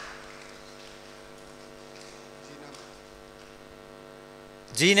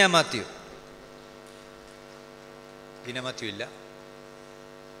 Jeena Mathew ഇല്ല.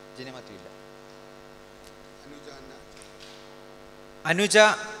 അനുജ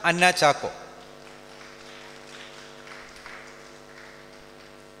അന്ന Chacko.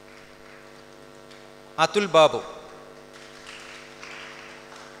 Atul Babu.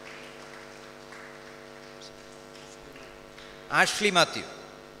 Ashley Mathew.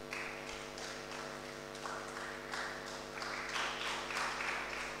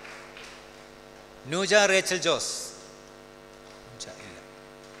 നൂജ Rachel Jose.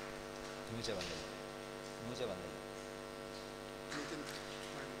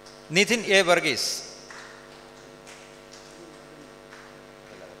 Nitin A Varghese.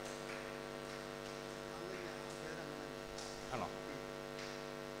 ആണോ?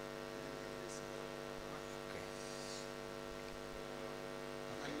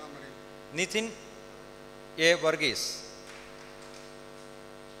 നിതിൻ എ വർഗീസ്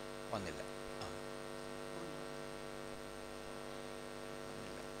വന്നില്ല.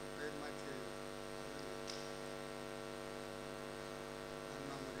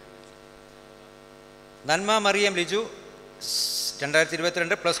 നന്മ Mariyam Liju.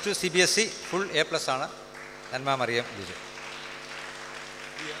 2022 +2 CBSE full A+ ആണ്. നന്മ Mariyam Liju.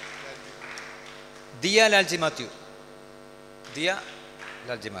 Diya Lalji Mathew.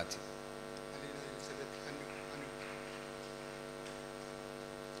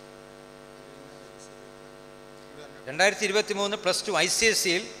 2023 +2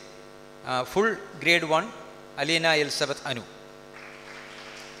 ICSEയിൽ full grade 1 Aleena Elizabeth Anu.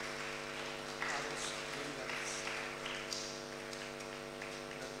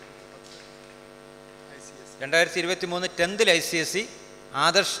 2023 10th ICSE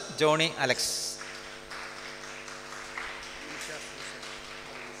Adarsh Johnny Alex.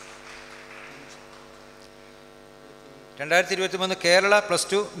 2023 Kerala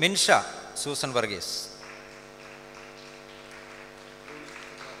 +2 Minsha Susan Varghese.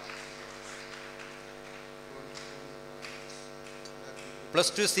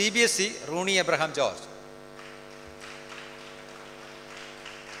 +2 CBSE Rooney Abraham George.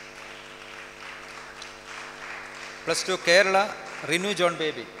 +2 Kerala Rinu John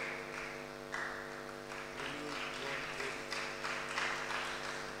baby.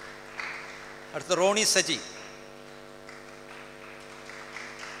 അടുത്ത റോണി സജി.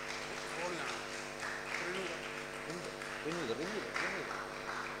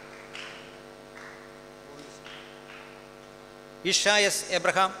 Isha S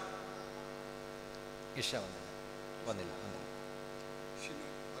Abraham. ഇഷ വന്നില്ല.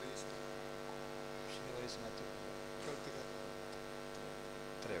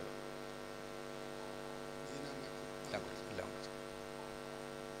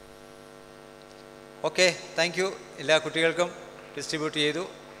 Okay, thank you. എല്ലാ കുട്ടികൾക്കും ഡിസ്ട്രിബ്യൂട്ട് ചെയ്തു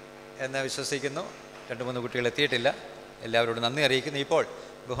എന്ന് വിശ്വസിക്കുന്നു. 2-3 കുട്ടികൾ എത്തിയിട്ടില്ല. എല്ലാവരോടും നന്ദി അറിയിക്കുന്നു. ഇപ്പോൾ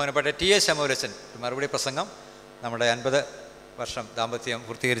ബഹുമാനപ്പെട്ട TS അമൂലച്ചൻ മറുപടി പ്രസംഗം നമ്മുടെ 50 വർഷം ദാമ്പത്യം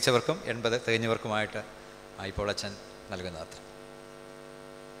പൂർത്തീകരിച്ചവർക്കും 80 തികഞ്ഞവർക്കുമായിട്ട് ഇപ്പോൾ അച്ഛൻ നൽകുന്ന അത്ര.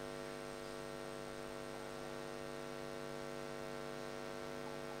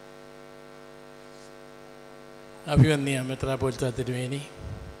 അഭിവന്യ മെത്രാപ്പോലീത്ത തിരുമേനി,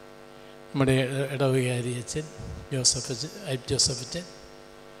 നമ്മുടെ ഇടവകാരി അച്ഛൻ ജോസഫച്ചൻ,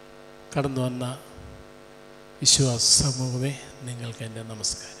 കടന്നു വന്ന വിശ്വാസ സമൂഹമേ, നിങ്ങൾക്ക് എൻ്റെ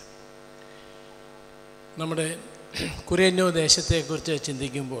നമസ്കാരം. നമ്മുടെ കുറിയന്നൂർ ദേശത്തെക്കുറിച്ച്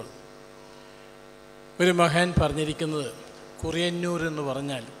ചിന്തിക്കുമ്പോൾ ഒരു മഹാൻ പറഞ്ഞിരിക്കുന്നത്, കുറിയന്നൂർ എന്ന്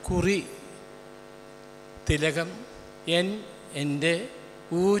പറഞ്ഞാൽ കുറി തിലകം, എൻ്റെ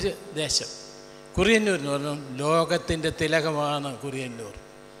ഊര് ദേശം. കുറിയന്നൂർ എന്ന് പറഞ്ഞാൽ ലോകത്തിൻ്റെ തിലകമാണ് കുറിയന്നൂർ.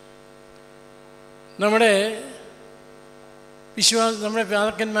 നമ്മുടെ നമ്മുടെ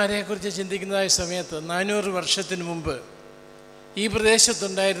പിതാക്കന്മാരെക്കുറിച്ച് ചിന്തിക്കുന്നതായ സമയത്ത് 400 വർഷത്തിന് മുമ്പ് ഈ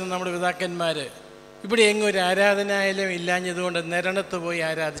പ്രദേശത്തുണ്ടായിരുന്ന നമ്മുടെ പിതാക്കന്മാർ ഇവിടെ എങ്ങും ഒരു ആരാധനാലയം ഇല്ലാഞ്ഞതുകൊണ്ട് നിരണത്ത് പോയി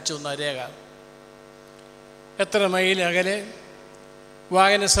ആരാധിച്ചു എന്നരേഖ. എത്ര മൈൽ അകലെ,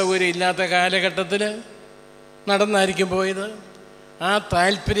 വാഹന സൗകര്യം ഇല്ലാത്ത കാലഘട്ടത്തിൽ നടന്നായിരിക്കും പോയത്. ആ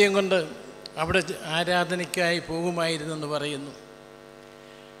താല്പര്യം കൊണ്ട് അവിടെ ആരാധനയ്ക്കായി പോകുമായിരുന്നെന്ന് പറയുന്നു.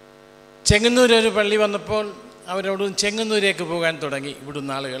 ചെങ്ങന്നൂരൊരു പള്ളി വന്നപ്പോൾ അവരവിടുന്ന് ചെങ്ങന്നൂരേക്ക് പോകാൻ തുടങ്ങി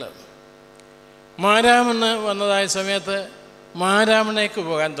ഇവിടുന്ന് ആളുകൾ. മാരാമണ്ണ് വന്നതായ സമയത്ത് മാരാമണ്ണേക്ക്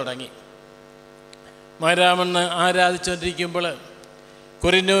പോകാൻ തുടങ്ങി. മാരാമണ്ണ് ആരാധിച്ചുകൊണ്ടിരിക്കുമ്പോൾ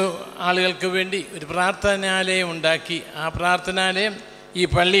കുറിയന്നൂർ ആളുകൾക്ക് വേണ്ടി ഒരു പ്രാർത്ഥനാലയം ഉണ്ടാക്കി. ആ പ്രാർത്ഥനാലയം ഈ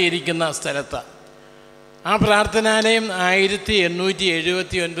പള്ളി ഇരിക്കുന്ന സ്ഥലത്താണ്. ആ പ്രാർത്ഥനാലയം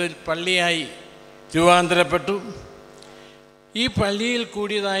 1879 പള്ളിയായി രൂപാന്തരപ്പെട്ടു. ഈ പള്ളിയിൽ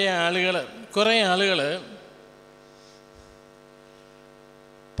കൂടിയതായ ആളുകൾ, കുറേ ആളുകൾ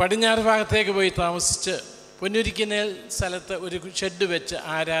പടിഞ്ഞാറ് ഭാഗത്തേക്ക് പോയി താമസിച്ച് പൊന്നുരിക്കുന്ന സ്ഥലത്ത് ഒരു ഷെഡ് വെച്ച്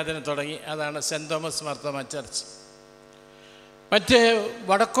ആരാധന തുടങ്ങി. അതാണ് സെൻറ് തോമസ് മാർത്തോമ ചർച്ച്. മറ്റ്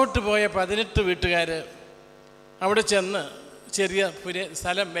വടക്കോട്ട് പോയ 18 വീട്ടുകാർ അവിടെ ചെന്ന് ചെറിയ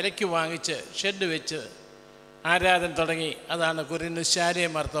സ്ഥലം വിലയ്ക്ക് വാങ്ങിച്ച് ഷെഡ് വെച്ച് ആരാധന തുടങ്ങി. അതാണ് കുറിയന്നൂർ ശാലിയ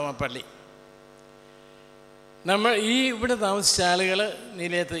മാർത്തോമ പള്ളി. നമ്മൾ ഇവിടെ താമസിച്ച ആളുകൾ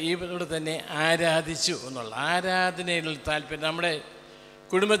നിലയത്ത് ഇവിടെ തന്നെ ആരാധിച്ചു എന്നുള്ള ആരാധനയിലുള്ള താല്പര്യം. നമ്മുടെ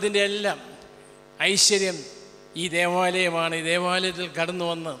കുടുംബത്തിൻ്റെ എല്ലാം ഐശ്വര്യം ഈ ദേവാലയമാണ്. ഈ ദേവാലയത്തിൽ കടന്നു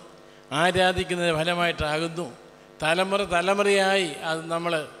വന്ന് ആരാധിക്കുന്നതിന് ഫലമായിട്ടാകുന്നു. തലമുറയായി അത്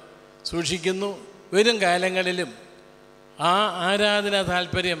നമ്മൾ സൂക്ഷിക്കുന്നു. വരും കാലങ്ങളിലും ആ ആരാധനാ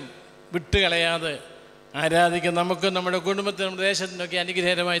താല്പര്യം വിട്ടുകളയാതെ ആരാധിക്കും. നമുക്ക് നമ്മുടെ കുടുംബത്തിനും നമ്മുടെ ദേശത്തിനൊക്കെ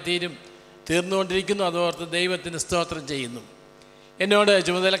അനുഗ്രഹമായി തീർന്നുകൊണ്ടിരിക്കുന്നു. അതോർത്ത് ദൈവത്തിന് സ്തോത്രം ചെയ്യുന്നു. എന്നോട്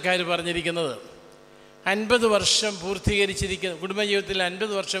ചുമതലക്കാർ പറഞ്ഞിരിക്കുന്നത് 50 വർഷം പൂർത്തീകരിച്ചിരിക്കുന്ന കുടുംബജീവിതത്തിൽ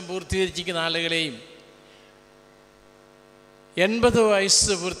 50 വർഷം പൂർത്തീകരിച്ചിരിക്കുന്ന ആളുകളെയും 80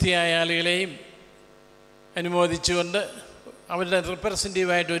 വയസ്സ് പൂർത്തിയായ ആളുകളെയും അനുമോദിച്ചുകൊണ്ട് അവരുടെ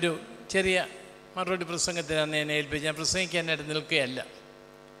റിപ്രസെൻറ്റീവായിട്ടൊരു ചെറിയ മറുപടി പ്രസംഗത്തിനാണ് എന്നെ ഏൽപ്പിച്ച്. ഞാൻ പ്രസംഗിക്കാനായിട്ട് നിൽക്കുകയല്ല.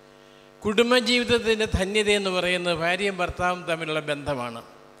 കുടുംബജീവിതത്തിൻ്റെ ധന്യതയെന്ന് പറയുന്നത് ഭാര്യയും ഭർത്താവും തമ്മിലുള്ള ബന്ധമാണ്.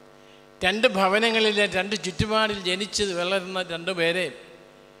 2 ഭവനങ്ങളിലെ 2 ചുറ്റുപാടിൽ ജനിച്ച് വളരുന്ന 2 പേരെ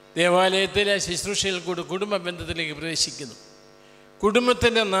ദേവാലയത്തിലെ ശുശ്രൂഷയിൽ കൂടി കുടുംബ ബന്ധത്തിലേക്ക് പ്രവേശിക്കുന്നു.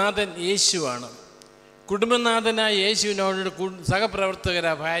 കുടുംബത്തിൻ്റെ നാഥൻ യേശുവാണ്. കുടുംബനാഥനായ യേശുവിനോട്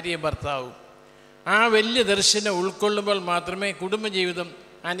സഹപ്രവർത്തകരാ ഭാര്യയും ഭർത്താവും. ആ വലിയ ദർശനം ഉൾക്കൊള്ളുമ്പോൾ മാത്രമേ കുടുംബജീവിതം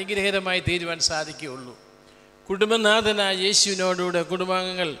അനുഗ്രഹീതമായി തീരുവാൻ സാധിക്കുകയുള്ളൂ. കുടുംബനാഥനായ യേശുവിനോടുകൂടെ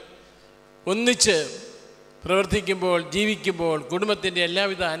കുടുംബാംഗങ്ങൾ ഒന്നിച്ച് പ്രവർത്തിക്കുമ്പോൾ, ജീവിക്കുമ്പോൾ കുടുംബത്തിൻ്റെ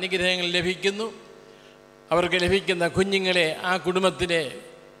എല്ലാവിധ അനുഗ്രഹങ്ങളും ലഭിക്കുന്നു. അവർക്ക് ലഭിക്കുന്ന കുഞ്ഞുങ്ങളെ ആ കുടുംബത്തിലെ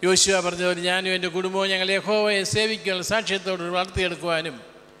യോശുവ പറഞ്ഞതുപോലെ ഞാനും എൻ്റെ കുടുംബവും ഞങ്ങൾ യഹോവയെ സേവിക്കാനുള്ള സാക്ഷ്യത്തോട് വളർത്തിയെടുക്കുവാനും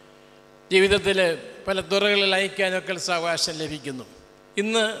ജീവിതത്തിൽ പല തുറകളിൽ അയക്കാനൊക്കെ സാവകാശം ലഭിക്കുന്നു.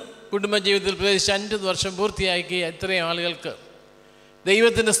 ഇന്ന് കുടുംബജീവിതത്തിൽ പ്രവേശിച്ച് 50 വർഷം പൂർത്തിയാക്കിയ ഇത്രയും ആളുകൾക്ക്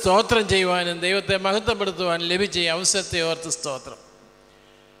ദൈവത്തിൻ്റെ സ്തോത്രം ചെയ്യുവാനും ദൈവത്തെ മഹത്വപ്പെടുത്തുവാനും ലഭിച്ച ഈ അവസരത്തെ ഓർത്ത് സ്തോത്രം.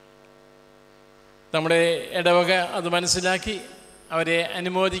 നമ്മുടെ ഇടവക അത് മനസ്സിലാക്കി അവരെ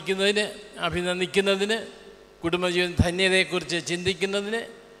അനുമോദിക്കുന്നതിന്, അഭിനന്ദിക്കുന്നതിന്, കുടുംബജീവൻ ധന്യതയെക്കുറിച്ച് ചിന്തിക്കുന്നതിന്,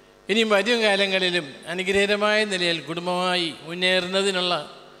 ഇനിയും വരും കാലങ്ങളിലും അനുഗ്രഹീതമായ നിലയിൽ കുടുംബമായി മുന്നേറുന്നതിനുള്ള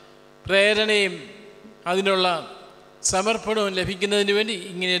പ്രേരണയും അതിനുള്ള സമർപ്പണവും ലഭിക്കുന്നതിന് വേണ്ടി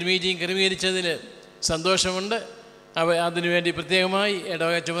ഇങ്ങനെയൊരു മീറ്റിംഗ് ക്രമീകരിച്ചതിന് സന്തോഷമുണ്ട്. അതിനുവേണ്ടി പ്രത്യേകമായി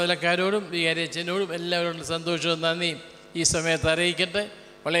ഇടവക ചുമതലക്കാരോടും വികാരിയച്ഛനോടും എല്ലാവരോടും സന്തോഷവും നന്ദിയും ഈ സമയത്ത് അറിയിക്കട്ടെ.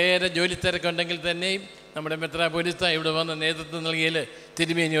 വളരെ ജോലി തിരക്കുണ്ടെങ്കിൽ തന്നെയും നമ്മുടെ മെത്രാപ്പൊലീത്ത ഇവിടെ വന്ന് നേതൃത്വം നൽകിയതിൽ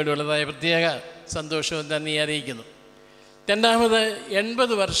തിരുമേനിയോടുള്ളതായ പ്രത്യേക സന്തോഷവും നന്ദി അറിയിക്കുന്നു. രണ്ടാമത്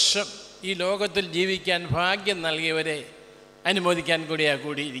 80 വർഷം ഈ ലോകത്തിൽ ജീവിക്കാൻ ഭാഗ്യം നൽകിയവരെ അനുമോദിക്കാൻ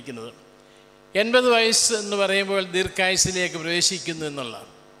കൂടിയിരിക്കുന്നത്. 80 വയസ്സ് എന്ന് പറയുമ്പോൾ ദീർഘായുസ്സിലേക്ക് പ്രവേശിക്കുന്നു എന്നുള്ള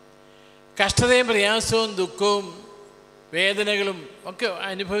കഷ്ടതയും പ്രയാസവും ദുഃഖവും വേദനകളും ഒക്കെ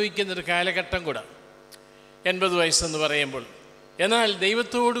അനുഭവിക്കുന്നൊരു കാലഘട്ടം കൂടെ 80 വയസ്സെന്ന് പറയുമ്പോൾ. എന്നാൽ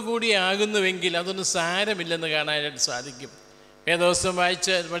ദൈവത്തോടു കൂടി ആകുന്നുവെങ്കിൽ അതൊന്നും സാരമില്ലെന്ന് കാണാനായിട്ട് സാധിക്കും. വേദോസ്തം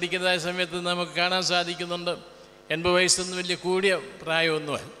പഠിക്കുന്നതായ സമയത്ത് നമുക്ക് കാണാൻ സാധിക്കുന്നുണ്ട് 80 വയസ്സൊന്നും വലിയ കൂടിയ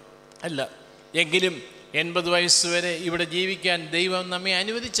പ്രായമൊന്നും അല്ല. എങ്കിലും 80 വയസ്സ് വരെ ഇവിടെ ജീവിക്കാൻ ദൈവം നമ്മെ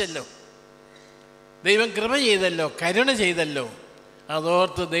അനുവദിച്ചല്ലോ, ദൈവം കൃപ ചെയ്തല്ലോ, കരുണ ചെയ്തല്ലോ.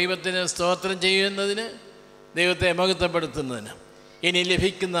 അതോർത്ത് ദൈവത്തിന് സ്തോത്രം ചെയ്യുന്നതിന്, ദൈവത്തെ മഹത്വപ്പെടുത്തുന്നതിന് ഇനി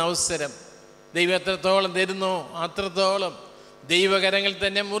ലഭിക്കുന്ന അവസരം ദൈവം എത്രത്തോളം തരുന്നോ അത്രത്തോളം ദൈവകരങ്ങൾ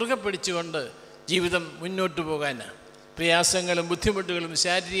തന്നെ മുറുകെ പിടിച്ചുകൊണ്ട് ജീവിതം മുന്നോട്ട് പോകാനാണ്. പ്രയാസങ്ങളും ബുദ്ധിമുട്ടുകളും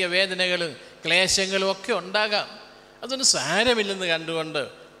ശാരീരിക വേദനകളും ക്ലേശങ്ങളും ഒക്കെ ഉണ്ടാകാം. അതൊന്നും സാരമില്ലെന്ന് കണ്ടുകൊണ്ട്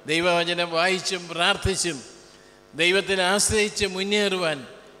ദൈവവചനം വായിച്ചും പ്രാർത്ഥിച്ചും ദൈവത്തിനെ ആശ്രയിച്ച് മുന്നേറുവാൻ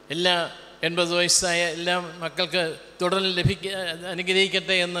എല്ലാ 80 വയസ്സായ എല്ലാ മക്കൾക്ക് തുടർന്ന്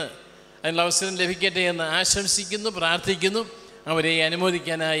അനുഗ്രഹിക്കട്ടെ എന്ന്, അതിനുള്ള അവസരം ലഭിക്കട്ടെ എന്ന് ആശംസിക്കുന്നു, പ്രാർത്ഥിക്കുന്നു. അവരെ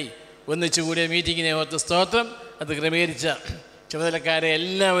അനുമോദിക്കാനായി ഒന്നിച്ചുകൂടിയ മീറ്റിങ്ങിനെ ഓർത്ത് സ്തോത്രം. അത് ക്രമീകരിച്ച ചുമതലക്കാരെ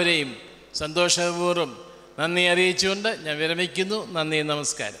എല്ലാവരെയും സന്തോഷപൂർവ്വം നന്ദി അറിയിച്ചുകൊണ്ട് ഞാൻ വിരമിക്കുന്നു. നന്ദി,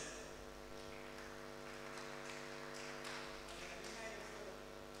 നമസ്കാരം.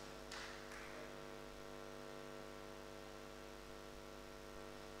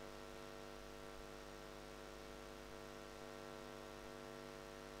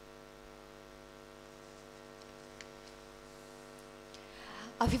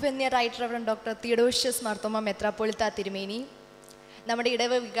 അഭിപന്യരായിട്ട് റവറൻ ഡോക്ടർ തിയോഡോഷ്യസ് മാർ തോമ മെത്രാപ്പൊലീത്ത തിരുമേനി, നമ്മുടെ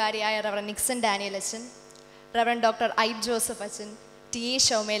ഇടവ വികാരിയായ റവറൻ നിക്സൺ ഡാനിയൽ അച്ഛൻ, റവറൻ ഡോക്ടർ ഐബ് ജോസഫ് അച്ഛൻ, ടി എ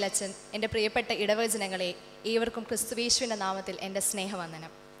ഷൗമേൽ അച്ഛൻ, എൻ്റെ പ്രിയപ്പെട്ട ഇടവജനങ്ങളെ ഏവർക്കും ക്രിസ്തുവേശുവിൻ്റെ നാമത്തിൽ എൻ്റെ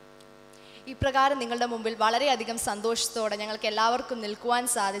സ്നേഹവന്ദനം. ഇപ്രകാരം നിങ്ങളുടെ മുമ്പിൽ വളരെയധികം സന്തോഷത്തോടെ ഞങ്ങൾക്ക് എല്ലാവർക്കും നിൽക്കുവാൻ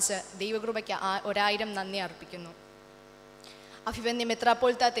സാധിച്ച് ദൈവകൃപയ്ക്ക് 1000 നന്ദി അർപ്പിക്കുന്നു. അഭിപന്യ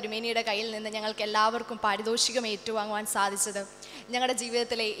മെത്രാപ്പൊലീത്ത തിരുമേനിയുടെ കയ്യിൽ നിന്ന് ഞങ്ങൾക്ക് എല്ലാവർക്കും പാരിതോഷികം ഏറ്റുവാങ്ങുവാൻ സാധിച്ചത് ഞങ്ങളുടെ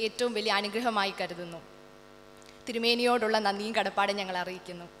ജീവിതത്തിലെ ഏറ്റവും വലിയ അനുഗ്രഹമായി കരുതുന്നു. തിരുമേനിയോടുള്ള നന്ദിയും കടപ്പാടും ഞങ്ങൾ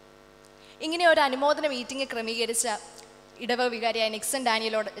അറിയിക്കുന്നു. ഇങ്ങനെ ഒരു അനുമോദന മീറ്റിംഗ് ക്രമീകരിച്ച ഇടവക വികാരിയായ നിക്സൺ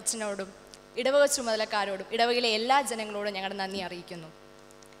ഡാനിയൽ അച്ഛനോടും ഇടവക ചുമതലക്കാരോടും ഇടവകയിലെ എല്ലാ ജനങ്ങളോടും ഞങ്ങളുടെ നന്ദി അറിയിക്കുന്നു.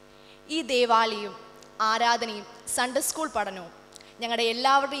 ഈ ദേവാലയവും ആരാധനയും സൺഡേ സ്കൂൾ പഠനവും ഞങ്ങളുടെ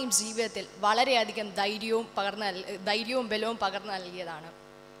എല്ലാവരുടെയും ജീവിതത്തിൽ വളരെയധികം ധൈര്യവും ബലവും പകർന്നു നൽകിയതാണ്.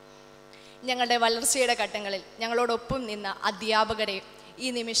 ഞങ്ങളുടെ വളർച്ചയുടെ ഘട്ടങ്ങളിൽ ഞങ്ങളോടൊപ്പം നിന്ന അധ്യാപകരെ ഈ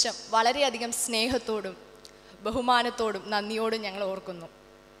നിമിഷം വളരെയധികം സ്നേഹത്തോടും ബഹുമാനത്തോടും നന്ദിയോടും ഞങ്ങൾ ഓർക്കുന്നു.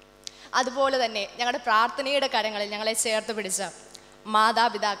 അതുപോലെ തന്നെ ഞങ്ങളുടെ പ്രാർത്ഥനയുടെ കരങ്ങളിൽ ഞങ്ങളെ ചേർത്ത് പിടിച്ച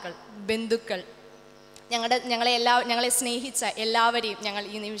മാതാപിതാക്കൾ, ബന്ധുക്കൾ, ഞങ്ങളെ സ്നേഹിച്ച എല്ലാവരെയും ഞങ്ങൾ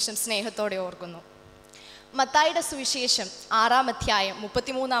ഈ നിമിഷം സ്നേഹത്തോടെ ഓർക്കുന്നു. മത്തായിയുടെ സുവിശേഷം 6-ാം അധ്യായം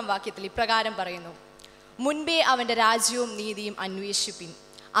 33-ാം വാക്യത്തിൽ ഇപ്രകാരം പറയുന്നു: മുൻപേ അവൻ്റെ രാജ്യവും നീതിയും അന്വേഷിപ്പിൻ,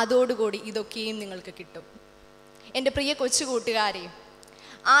 അതോടുകൂടി ഇതൊക്കെയും നിങ്ങൾക്ക് കിട്ടും. എൻ്റെ പ്രിയ കൊച്ചുകൂട്ടുകാരെ,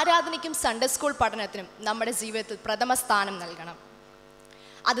 ആരാധനയ്ക്കും സൺഡേ സ്കൂൾ പഠനത്തിനും നമ്മുടെ ജീവിതത്തിൽ പ്രഥമ സ്ഥാനം നൽകണം.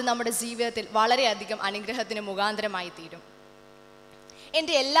 അത് നമ്മുടെ ജീവിതത്തിൽ വളരെയധികം അനുഗ്രഹത്തിന് മുഖാന്തരമായി തീരും.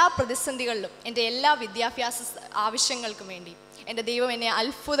 എൻ്റെ എല്ലാ പ്രതിസന്ധികളിലും എൻ്റെ എല്ലാ വിദ്യാഭ്യാസ ആവശ്യങ്ങൾക്കും വേണ്ടി എൻ്റെ ദൈവം എന്നെ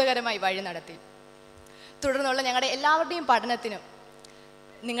അത്ഭുതകരമായി വഴി നടത്തി. തുടർന്നുള്ള ഞങ്ങളുടെ എല്ലാവരുടെയും പഠനത്തിനും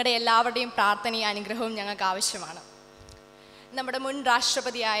നിങ്ങളുടെ എല്ലാവരുടെയും പ്രാർത്ഥനയും അനുഗ്രഹവും ഞങ്ങൾക്ക് ആവശ്യമാണ്. നമ്മുടെ മുൻ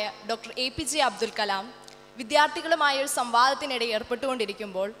രാഷ്ട്രപതിയായ ഡോക്ടർ APJ അബ്ദുൽ കലാം വിദ്യാർത്ഥികളുമായ ഒരു സംവാദത്തിനിടെ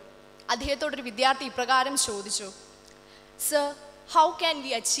ഏർപ്പെട്ടുകൊണ്ടിരിക്കുമ്പോൾ അദ്ദേഹത്തോടൊരു വിദ്യാർത്ഥി ഇപ്രകാരം ചോദിച്ചു: sir, how can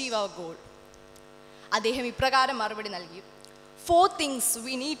we achieve our goal? അദ്ദേഹം ഇപ്രകാരം മറുപടി നൽകി: 4 things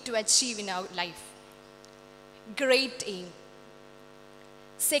we need to achieve in our life. Great aim,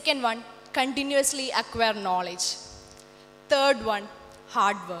 Second one, continuously acquire knowledge. Third one,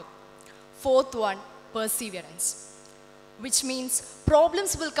 hard work. Fourth one, perseverance. Which means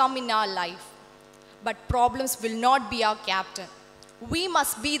problems will come in our life, but problems will not be our captain. We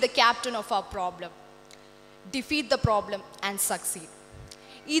must be the captain of our problem. Defeat the problem and succeed.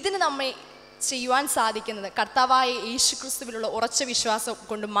 ഇതിന് നമ്മെ ചെയ്യുവാൻ സാധിക്കുന്നത് കർത്താവായ യേശുക്രിസ്തുവിലുള്ള ഉറച്ച വിശ്വാസം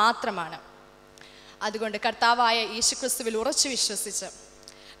കൊണ്ട് മാത്രമാണ്. അതുകൊണ്ട് കർത്താവായ യേശുക്രിസ്തുവിൽ ഉറച്ചു വിശ്വസിച്ച്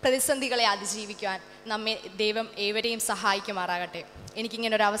പ്രതിസന്ധികളെ അതിജീവിക്കുവാൻ നമ്മെ ദൈവം ഏവരെയും സഹായിക്കുമാറാകട്ടെ.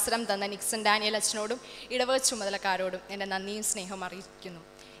 എനിക്കിങ്ങനെ ഒരു അവസരം തന്ന നിക്സൺ ഡാനിയൽ അച്ഛനോടും ഇടവക ചുമതലക്കാരോടും എൻ്റെ നന്ദിയും സ്നേഹവും അറിയിക്കുന്നു.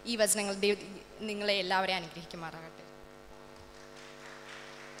 ഈ വചനങ്ങൾ നിങ്ങളെ എല്ലാവരെയും അനുഗ്രഹിക്കുമാറാകട്ടെ.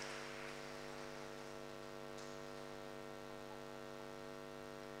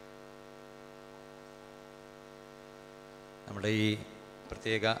 നമ്മുടെ ഈ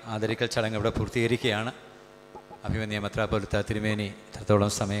പ്രത്യേക ആദരിക്കൽ ചടങ്ങ് ഇവിടെ പൂർത്തീകരിക്കുകയാണ്. അഭിമന്യ മെത്രാപ്പൊലീത്ത തിരുമേനി ഇത്രത്തോളം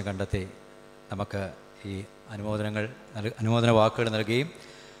സമയം കണ്ടെത്തി നമുക്ക് ഈ അനുമോദന വാക്കുകൾ നൽകുകയും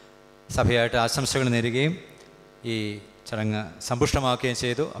സഭയായിട്ട് ആശംസകൾ നേരുകയും ഈ ചടങ്ങ് സമ്പുഷ്ടമാക്കുകയും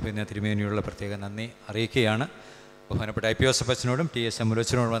ചെയ്തു. അഭിമന്യ തിരുമേനിയുള്ള പ്രത്യേക നന്ദി അറിയിക്കുകയാണ്. ബഹുമാനപ്പെട്ട IPOS അച്ഛനോടും TSM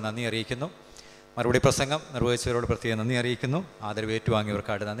മുരച്ചനോടും നന്ദി അറിയിക്കുന്നു. മറുപടി പ്രസംഗം നിർവഹിച്ചവരോട് പ്രത്യേക നന്ദി അറിയിക്കുന്നു. ആദരവ്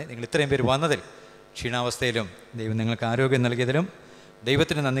ഏറ്റുവാങ്ങിയവർക്കാട് നന്ദി. നിങ്ങൾ ഇത്രയും പേര് വന്നതിൽ, ക്ഷീണാവസ്ഥയിലും ദൈവം നിങ്ങൾക്ക് ആരോഗ്യം നൽകിയതിലും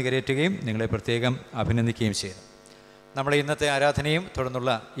ദൈവത്തിന് നന്ദി കരയറ്റുകയും നിങ്ങളെ പ്രത്യേകം അഭിനന്ദിക്കുകയും ചെയ്തു. നമ്മുടെ ഇന്നത്തെ ആരാധനയും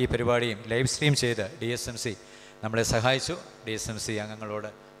തുടർന്നുള്ള ഈ പരിപാടിയും ലൈവ് സ്ട്രീം ചെയ്ത് DSMC നമ്മളെ സഹായിച്ചു. DSMC അംഗങ്ങളോട്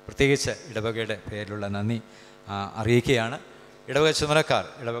പ്രത്യേകിച്ച് ഇടവകയുടെ പേരിലുള്ള നന്ദി അറിയിക്കുകയാണ്. ഇടവക ചുമതലക്കാർ,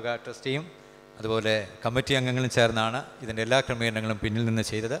 ഇടവക ട്രസ്റ്റിയും അതുപോലെ കമ്മിറ്റി അംഗങ്ങളും ചേർന്നാണ് ഇതിൻ്റെ എല്ലാ ക്രമീകരണങ്ങളും പിന്നിൽ നിന്ന്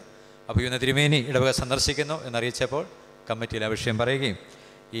ചെയ്തത്. അപ്പോൾ ഇന്ന് തിരുമേനി ഇടവക സന്ദർശിക്കുന്നു എന്നറിയിച്ചപ്പോൾ കമ്മിറ്റിയിൽ ആ വിഷയം പറയുകയും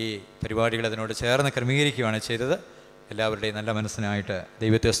ഈ പരിപാടികൾ അതിനോട് ചേർന്ന് ക്രമീകരിക്കുകയാണ് ചെയ്തത്. എല്ലാവരുടെയും നല്ല മനസ്സിനായിട്ട്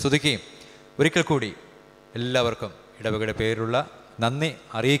ദൈവത്തെ സ്തുതിക്കുകയും ഒരിക്കൽ കൂടി എല്ലാവർക്കും ഇടവകയുടെ പേരിലുള്ള നന്ദി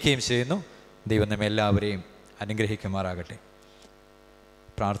അറിയിക്കുകയും ചെയ്യുന്നു. ദൈവം നമ്മെ എല്ലാവരെയും അനുഗ്രഹിക്കുമാറാകട്ടെ.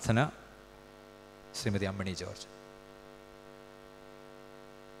 പ്രാർത്ഥന. ശ്രീമതി അമ്മണി ജോർജ്.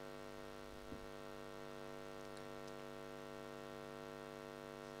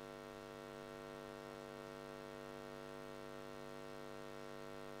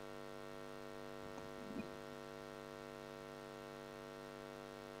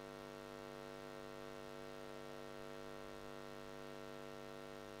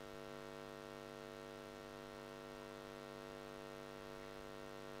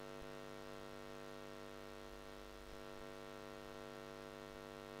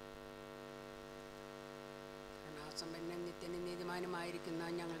 നിത്യനും നീതിമാനുമായിരിക്കുന്ന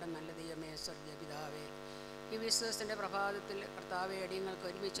ഞങ്ങളുടെ നല്ല ദൈവമേ, സ്വർഗീയ പിതാവേ, ഈ വിശ്വാസത്തിൻ്റെ പ്രഭാതത്തിൽ കർത്താവെ അടിയങ്ങൾക്ക്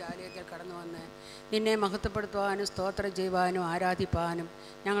ഒരുമിച്ച് ആലയത്തിൽ കടന്നു വന്ന് നിന്നെ മഹത്വപ്പെടുത്തുവാനും സ്തോത്രം ചെയ്യുവാനും ആരാധിപ്പാനും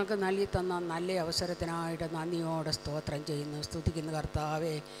ഞങ്ങൾക്ക് നൽകി തന്ന നല്ല അവസരത്തിനായിട്ട് നന്ദിയോടെ സ്തോത്രം ചെയ്യുന്നു, സ്തുതിക്കുന്നു.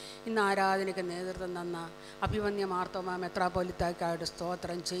 കർത്താവെ, ഇന്ന് ആരാധനയ്ക്ക് നേതൃത്വം തന്ന അഭിമന്യ മാർത്തോമാ മെത്രാപ്പൊലീത്തായ്ക്കായിട്ട്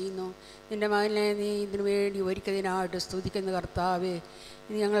സ്തോത്രം ചെയ്യുന്നു. നിൻ്റെ മകനെ നീ ഇതിനു വേണ്ടി ഒരുക്കിയതിനായിട്ട് സ്തുതിക്കുന്നു. കർത്താവെ,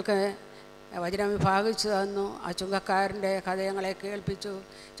 ഇനി ഞങ്ങൾക്ക് വചനം വിഭാഗിച്ചു തന്നു. ആ ചുങ്കക്കാരൻ്റെ കഥ ഞങ്ങളെ കേൾപ്പിച്ചു.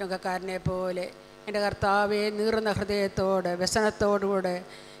 ചുങ്കക്കാരനെ പോലെ എൻ്റെ കർത്താവെ, നീറുന്ന ഹൃദയത്തോടെ വ്യസനത്തോടുകൂടെ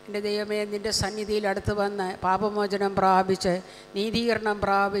എൻ്റെ ദൈവമേ നിൻ്റെ സന്നിധിയിൽ അടുത്ത് വന്ന് പാപമോചനം പ്രാപിച്ച് നീതീകരണം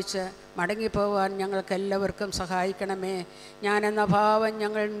പ്രാപിച്ച് മടങ്ങിപ്പോകാൻ ഞങ്ങൾക്കെല്ലാവർക്കും സഹായിക്കണമേ. ഞാനെന്ന ഭാവം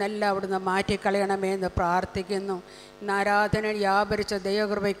ഞങ്ങളിൽ നിന്നെല്ലാം അവിടുന്ന് മാറ്റിക്കളയണമേ എന്ന് പ്രാർത്ഥിക്കുന്നു. ഇന്ന് ആരാധനയിൽ വ്യാപരിച്ച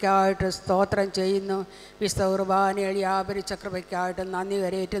ദൈവകൃപയ്ക്കായിട്ട് സ്തോത്രം ചെയ്യുന്നു. വിശുദ്ധ കുർബാനയിൽ വ്യാപരിച്ച കൃപയ്ക്കായിട്ട് നന്ദി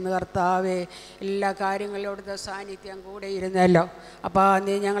കരയേറ്റുന്നു. കർത്താവേ, എല്ലാ കാര്യങ്ങളിലും അവിടുത്തെ സാന്നിധ്യം കൂടെ ഇരുന്നല്ലോ. അപ്പോൾ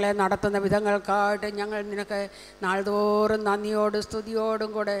നീ ഞങ്ങളെ നടത്തുന്ന വിധങ്ങൾക്കായിട്ട് ഞങ്ങൾ നിനക്ക് നാൾതോറും നന്ദിയോടും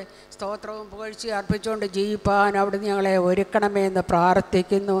സ്തുതിയോടും കൂടെ സ്തോത്രവും പുകഴ്ചയും അർപ്പിച്ചുകൊണ്ട് ജീവിപ്പാൻ അവിടുന്ന് ഞങ്ങളെ ഒരുക്കണമേ എന്ന്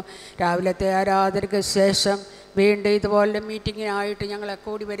പ്രാർത്ഥിക്കുന്നു. രാവിലത്തെ ആരാധനയ്ക്ക് ശേഷം വീണ്ടും ഇതുപോലെ മീറ്റിങ്ങിനായിട്ട് ഞങ്ങളെ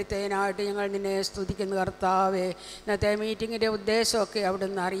കൂടി വരുത്തതിനായിട്ട് ഞങ്ങൾ നിന്നെ സ്തുതിക്കുന്നു. കർത്താവേ, ഇന്നത്തെ മീറ്റിങ്ങിൻ്റെ ഉദ്ദേശമൊക്കെ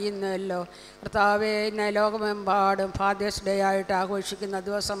അവിടുന്ന് അറിയുന്നല്ലോ. കർത്താവേ, ഇന്ന് ലോകമെമ്പാടും ഫാദേഴ്സ് ഡേ ആയിട്ട് ആഘോഷിക്കുന്ന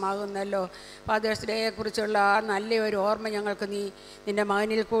ദിവസമാകുന്നല്ലോ. ഫാദേഴ്സ് ഡേയെക്കുറിച്ചുള്ള ആ നല്ലൊരു ഓർമ്മ ഞങ്ങൾക്ക് നീ നിൻ്റെ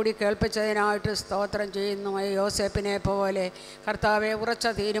മകനിൽ കൂടി കേൾപ്പിച്ചതിനായിട്ട് സ്തോത്രം ചെയ്യുന്നു. യോസേപ്പിനെ പോലെ കർത്താവെ, ഉറച്ച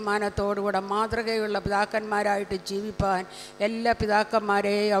തീരുമാനത്തോടുകൂടെ മാതൃകയുള്ള പിതാക്കന്മാരായിട്ട് ജീവിപ്പാൻ എല്ലാ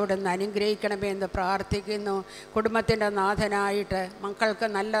പിതാക്കന്മാരെയും അവിടുന്ന് അനുഗ്രഹിക്കണമേ എന്ന് പ്രാർത്ഥിക്കുന്നു. കുടുംബത്തിൻ്റെ നാഥനായിട്ട് മക്കൾക്ക്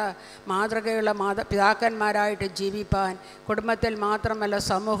നല്ല മാതൃകയുള്ള പിതാക്കന്മാരായിട്ട് ജീവിപ്പാൻ കുടുംബത്തിൽ മാത്രമല്ല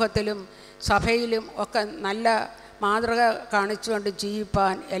സമൂഹത്തിലും സഭയിലും ഒക്കെ നല്ല മാതൃക കാണിച്ചുകൊണ്ട്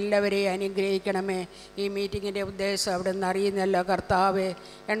ജീവിപ്പാൻ എല്ലാവരെയും അനുഗ്രഹിക്കണമേ. ഈ മീറ്റിങ്ങിൻ്റെ ഉദ്ദേശം അവിടെ നിന്ന് അറിയുന്നല്ലോ. കർത്താവെ,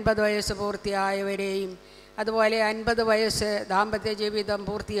 80 വയസ്സ് പൂർത്തിയായവരെയും അതുപോലെ 50 വയസ്സ് ദാമ്പത്യ ജീവിതം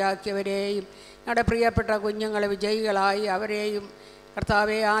പൂർത്തിയാക്കിയവരെയും ഞങ്ങളുടെ പ്രിയപ്പെട്ട കുഞ്ഞുങ്ങളെ വിജയികളായി അവരെയും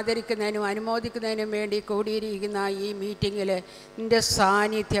കർത്താവെ ആദരിക്കുന്നതിനും അനുമോദിക്കുന്നതിനും വേണ്ടി കൂടിയിരിക്കുന്ന ഈ മീറ്റിങ്ങിൽ നിൻ്റെ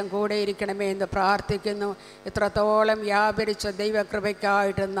സാന്നിധ്യം കൂടെ ഇരിക്കണമേ എന്ന് പ്രാർത്ഥിക്കുന്നു. ഇത്രത്തോളം വ്യാപരിച്ച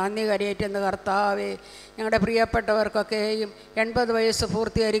ദൈവകൃപയ്ക്കായിട്ട് നന്ദി കരയേറ്റുന്ന കർത്താവെ, ഞങ്ങളുടെ പ്രിയപ്പെട്ടവർക്കൊക്കെയും 80 വയസ്സ്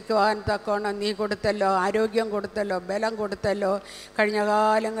പൂർത്തീകരിക്കുവാൻ തക്കോണം നീ കൊടുത്തല്ലോ, ആരോഗ്യം കൊടുത്തല്ലോ, ബലം കൊടുത്തല്ലോ. കഴിഞ്ഞ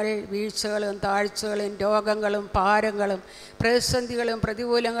കാലങ്ങളിൽ വീഴ്ചകളും താഴ്ചകളും രോഗങ്ങളും ഭാരങ്ങളും പ്രതിസന്ധികളും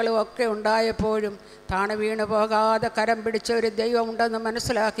പ്രതികൂലങ്ങളും ഒക്കെ ഉണ്ടായപ്പോഴും താണു വീണു പോകാതെ കരം പിടിച്ച ഒരു ദൈവമുണ്ടെന്ന്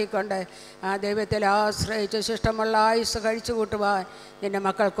മനസ്സിലാക്കിക്കൊണ്ട് ആ ദൈവത്തിൽ ആശ്രയിച്ച് ശിഷ്ടമുള്ള ആയുസ് കഴിച്ചു കൂട്ടുവാൻ നിൻ്റെ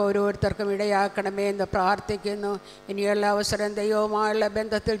മക്കൾക്ക് ഓരോരുത്തർക്കും ഇടയാക്കണമേ എന്ന് പ്രാർത്ഥിക്കുന്നു. ഇനിയുള്ള അവസരം ദൈവവുമായുള്ള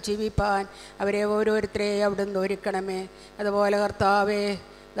ബന്ധത്തിൽ ജീവിപ്പാൻ അവരെ ഓരോരുത്തരെയും അവിടുന്ന് ഒരുക്കണമേ. അതുപോലെ കർത്താവേ,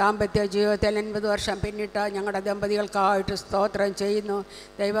 ദാമ്പത്യ ജീവിതത്തിൽ 80 വർഷം പിന്നിട്ട ഞങ്ങളുടെ ദമ്പതികൾക്കായിട്ട് സ്തോത്രം ചെയ്യുന്നു.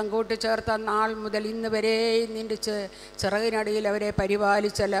 ദൈവം കൂട്ടിച്ചേർത്ത നാൾ മുതൽ ഇന്ന് വരെയും നിൻ്റെ ചിറകിനടിയിൽ അവരെ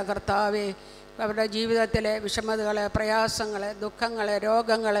പരിപാലിച്ചല്ല കർത്താവേ. അവരുടെ ജീവിതത്തിലെ വിഷമതകൾ, പ്രയാസങ്ങൾ, ദുഃഖങ്ങൾ,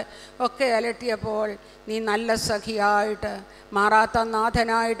 രോഗങ്ങൾ ഒക്കെ അലട്ടിയപ്പോൾ നീ നല്ല സഖിയായിട്ട്, മാറാത്ത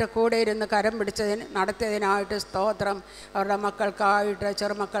നാഥനായിട്ട് കൂടെ ഇരുന്ന് കരം നടത്തിയതിനായിട്ട് സ്തോത്രം. അവരുടെ മക്കൾക്കായിട്ട്,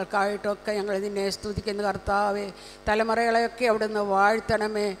 ചെറുമക്കൾക്കായിട്ടൊക്കെ ഞങ്ങൾ നിന്നെ സ്തുതിക്കുന്ന കർത്താവേ. തലമുറകളെയൊക്കെ അവിടുന്ന്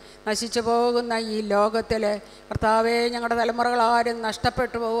വാഴ്ത്തണമേ. നശിച്ചു പോകുന്ന ഈ ലോകത്തിൽ കർത്താവേ, ഞങ്ങളുടെ തലമുറകളാരും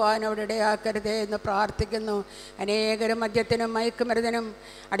നഷ്ടപ്പെട്ടു പോകുവാൻ അവിടെ ഇടയാക്കരുതേ എന്ന് പ്രാർത്ഥിക്കുന്നു. അനേകരും മദ്യത്തിനും മയക്കുമരുന്നിനും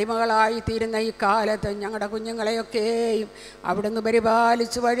അടിമകളായി തീരുന്ന ഈ കാലത്ത് ഞങ്ങളുടെ കുഞ്ഞുങ്ങളെയൊക്കെയും അവിടുന്ന്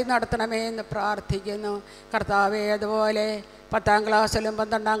പരിപാലിച്ച് വഴി നടത്തണമേ എന്ന് പ്രാർത്ഥിക്കുന്നു കർത്താവേ. അതുപോലെ 10ാം ക്ലാസ്സിലും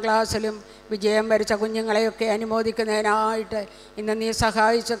 12ാം ക്ലാസ്സിലും വിജയം വരിച്ച കുഞ്ഞുങ്ങളെയൊക്കെ അനുമോദിക്കുന്നതിനായിട്ട് ഇന്ന് നീ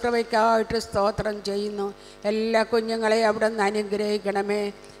സഹായിച്ച കൃപയ്ക്കായിട്ട് സ്തോത്രം ചെയ്യുന്നു. എല്ലാ കുഞ്ഞുങ്ങളെയും അവിടെ നിന്ന് അനുഗ്രഹിക്കണമേ.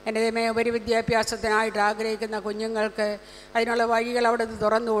 എൻ്റെ ദൈവമേ, വിദ്യാഭ്യാസത്തിനായിട്ട് ആഗ്രഹിക്കുന്ന കുഞ്ഞുങ്ങൾക്ക് അതിനുള്ള വഴികൾ അവിടെ നിന്ന്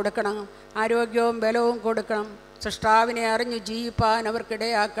തുറന്നു കൊടുക്കണം. ആരോഗ്യവും ബലവും കൊടുക്കണം. സൃഷ്ടാവിനെ അറിഞ്ഞ് ജീവിപ്പാൻ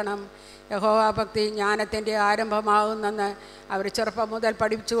അവർക്കിടയാക്കണം. യഹോവാഭക്തി ജ്ഞാനത്തിൻ്റെ ആരംഭമാകുന്നെന്ന് അവർ ചെറുപ്പം മുതൽ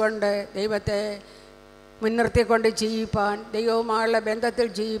പഠിച്ചുകൊണ്ട് ദൈവത്തെ മുൻനിർത്തിക്കൊണ്ട് ജീവിപ്പാൻ, ദൈവവുമായുള്ള ബന്ധത്തിൽ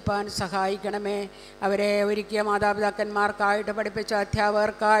ജീവിപ്പാൻ സഹായിക്കണമേ. അവരെ ഒരുക്കിയ മാതാപിതാക്കന്മാർക്കായിട്ട്, പഠിപ്പിച്ച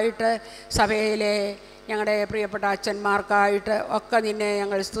അധ്യാപകർക്കായിട്ട്, സഭയിലെ ഞങ്ങളുടെ പ്രിയപ്പെട്ട അച്ഛന്മാർക്കായിട്ട് ഒക്കെ നിന്നെ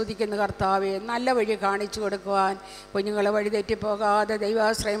ഞങ്ങൾ സ്തുതിക്കുന്ന കർത്താവേ. നല്ല വഴി കാണിച്ചു കൊടുക്കുവാൻ, കുഞ്ഞുങ്ങൾ വഴിതെറ്റിപ്പോകാതെ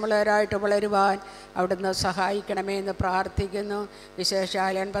ദൈവാശ്രയമുള്ളവരായിട്ട് വളരുവാൻ അവിടുന്ന് സഹായിക്കണമേ എന്ന് പ്രാർത്ഥിക്കുന്നു.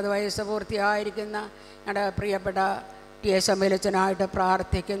 വിശേഷാൽ 80 വയസ്സ് പൂർത്തിയായിരിക്കുന്ന ഞങ്ങളുടെ പ്രിയപ്പെട്ട Dsmc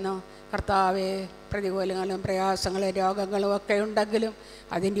പ്രാർത്ഥിക്കുന്നു കർത്താവേ. പ്രതികൂലങ്ങളും പ്രയാസങ്ങളും രോഗങ്ങളും ഒക്കെ ഉണ്ടെങ്കിലും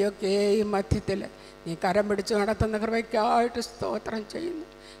അതിൻ്റെയൊക്കെയും മധ്യത്തിൽ നീ കരം പിടിച്ച് നടത്തുന്ന കൃപയ്ക്കായിട്ട് സ്തോത്രം ചെയ്യുന്നു.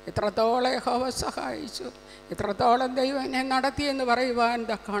 ഇത്രത്തോളം യഹോവ സഹായിച്ചു, ഇത്രത്തോളം ദൈവം എന്നെ നടത്തിയെന്ന് പറയുവാൻ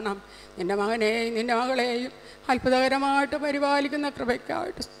തക്കണം. നിൻ്റെ മകനെയും നിൻ്റെ മകളെയും അത്ഭുതകരമായിട്ട് പരിപാലിക്കുന്ന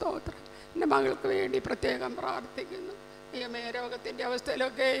കൃപയ്ക്കായിട്ട് സ്തോത്രം. എൻ്റെ മകൾക്ക് വേണ്ടി പ്രത്യേകം പ്രാർത്ഥിക്കുന്നു. ദൈവമേ, രോഗത്തിൻ്റെ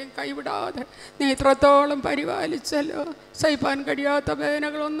അവസ്ഥയിലൊക്കെയും കൈവിടാതെ നീ ഇത്രത്തോളം പരിപാലിച്ചല്ലോ. സഹിപ്പാൻ കഴിയാത്ത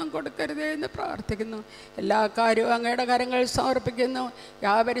വേദനകളൊന്നും കൊടുക്കരുതേ എന്ന് പ്രാർത്ഥിക്കുന്നു. എല്ലാ കാര്യവും അങ്ങയുടെ കരങ്ങൾ സമർപ്പിക്കുന്നു.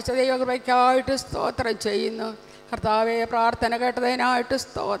 വ്യാപരിച്ച ദൈവകൃപയ്ക്കായിട്ട് സ്തോത്രം ചെയ്യുന്നു കർത്താവെ. പ്രാർത്ഥന കേട്ടതിനായിട്ട്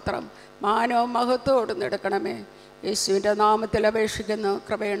സ്തോത്രം. മാനവും മഹത്വത്തോടും എടുക്കണമേ. യേശുവിൻ്റെ നാമത്തിൽ അപേക്ഷിക്കുന്നു.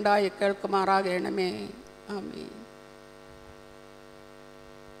 കൃപയുണ്ടായി കേൾക്കുമാറാകണമേ. ആമേൻ.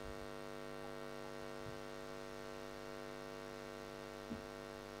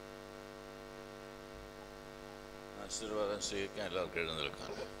 ആശീർവാദം സ്വീകരിക്കാൻ എല്ലാവർക്കും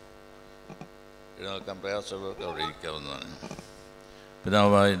എഴുന്നേൽക്കാൻ പ്രയാസമുള്ളവർക്ക് അവിടെ ഇരിക്കാവുന്നതാണ്.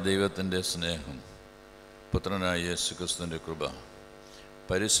 പിതാവായ ദൈവത്തിൻ്റെ സ്നേഹം, പുത്രനായ യേശുക്രിസ്തുവിൻ്റെ കൃപ,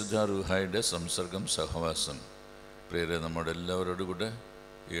 പരിശുദ്ധ റൂഹായുടെ സംസർഗം, സഹവാസം പ്രിയരെ നമ്മുടെ എല്ലാവരോടുകൂടെ,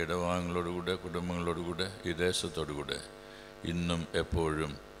 ഈ ഇടവാങ്ങളോടുകൂടെ, കുടുംബങ്ങളോടുകൂടെ, ഈ ദേശത്തോടുകൂടെ ഇന്നും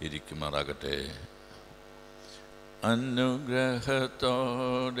എപ്പോഴും ഇരിക്കുമാറാകട്ടെ. അനുഗ്രഹത്തോടെ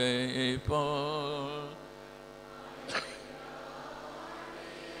ഇപ്പോൾ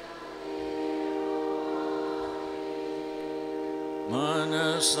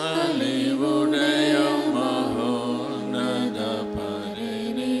മനസ്സലിവോടെ